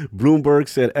chat. Bloomberg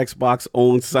said Xbox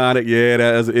owns Sonic. Yeah,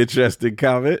 that was an interesting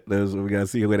comment. That's what we got to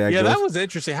see where that Yeah, goes. that was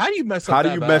interesting. How do you mess up How do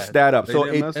that you bad? mess that up? They So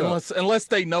didn't mess up. Unless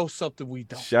they know something we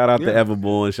don't. shout out to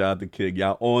Everborn. Shout out to King.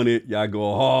 Y'all on it. Y'all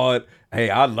go hard. Hey,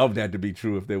 I'd love that to be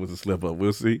true if there was a slip up.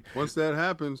 We'll see. Once that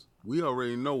happens, we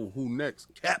already know who next.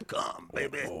 Capcom,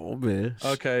 baby. Oh, man.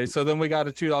 Okay, so then we got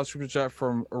a $2 super chat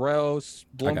from Rels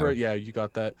I got Bloomberg. it. Yeah, you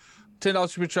got that. $10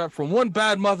 super chat from One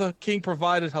Bad Mother. King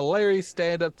provided hilarious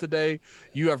stand up today.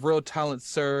 You have real talent,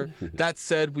 sir. That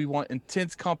said, we want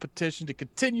intense competition to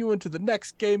continue into the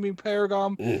next gaming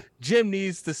paradigm. Jim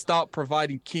needs to stop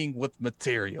providing King with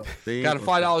material. Got a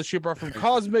 $5 super from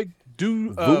Cosmic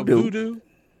Voodoo.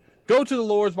 Go to the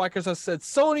Lords. Microsoft said,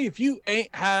 Sony, if you ain't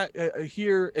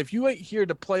here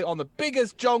to play on the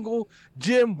biggest jungle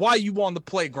gym, why you on the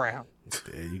playground?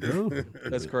 There you go.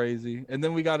 That's crazy. And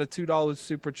then we got a $2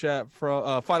 super chat from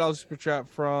 $5 super chat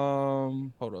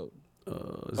from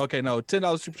Okay, no,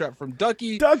 $10 super chat from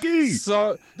Ducky. Ducky.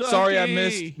 Sorry, I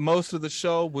missed most of the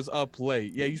show. Was up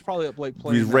late. Yeah, he's probably up late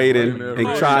playing. He's raiding Right. and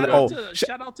Oh, trying to.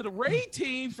 Shout out to the raid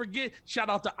team. Shout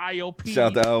out to ILP.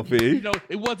 Shout out to ILP. You know,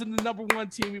 it wasn't the number one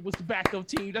team. It was the backup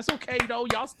team. That's okay though.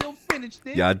 Y'all still finished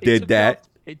it. Y'all did that.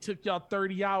 It took y'all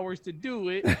 30 hours to do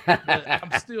it, but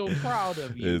I'm still proud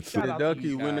of you. Shout out to Ducky,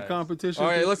 you when the guys. competition. All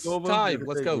right, is let's over, time.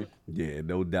 Let's go. Yeah,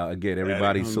 no doubt. Again,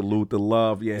 everybody salute the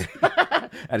love. Yeah.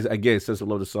 Again, send some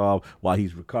love to Saul while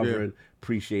he's recovering. Yeah.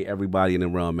 Appreciate everybody in the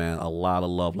realm, man. A lot of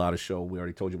love, a lot of show. We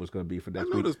already told you what's going to be for I next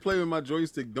know week. this play with my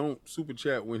joystick don't super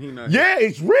chat when he not. Yeah,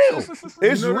 it's real.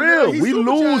 It's real. We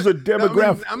lose a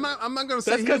demographic. I'm not gonna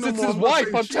say That's because he no it's more. his I'm gonna wife.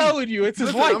 say I'm she. telling you, it's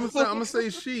his Listen, wife. I'm gonna say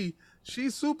she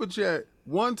super chat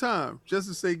one time just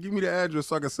to say give me the address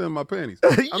so I can send my panties.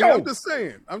 I'm just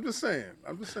saying.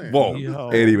 Whoa. Yo.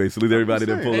 Anyway, salute everybody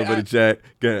that saying. pulled up in the chat.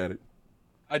 Go ahead.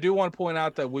 I do want to point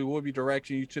out that we will be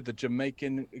directing you to the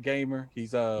Jamaican gamer.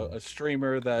 He's a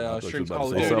streamer that streams Call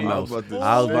of Duty. something else.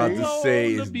 I was about to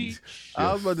say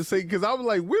I was about to say because I was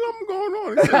like, what going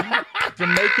on? He said,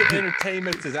 Jamaican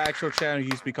Entertainment's his actual channel. He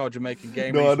used to be called Jamaican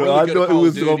Gamer. No, He's no, really I good at thought it Call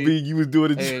was of gonna Duty. be you was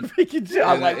doing a And- Jamaican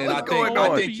job. And, Like, and what's going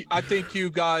on? I think you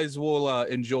guys will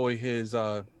enjoy his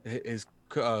It's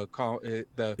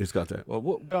got that.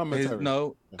 Well,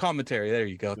 commentary. Commentary. There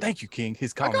you go. Thank you, King.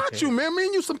 His I commentary. got you, man. Me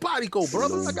and you simpatico,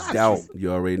 brother. I got Doubt. you.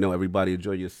 You already know. Everybody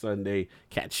enjoy your Sunday.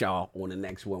 Catch y'all on the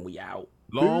next one. We out.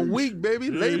 Long week, baby.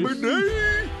 Labor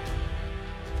Day.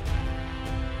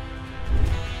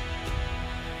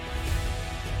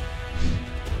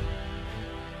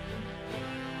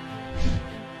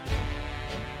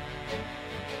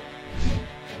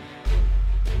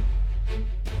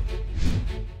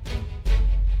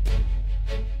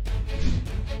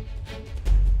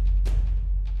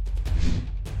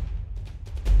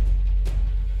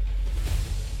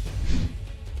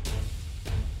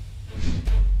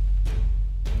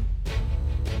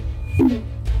 you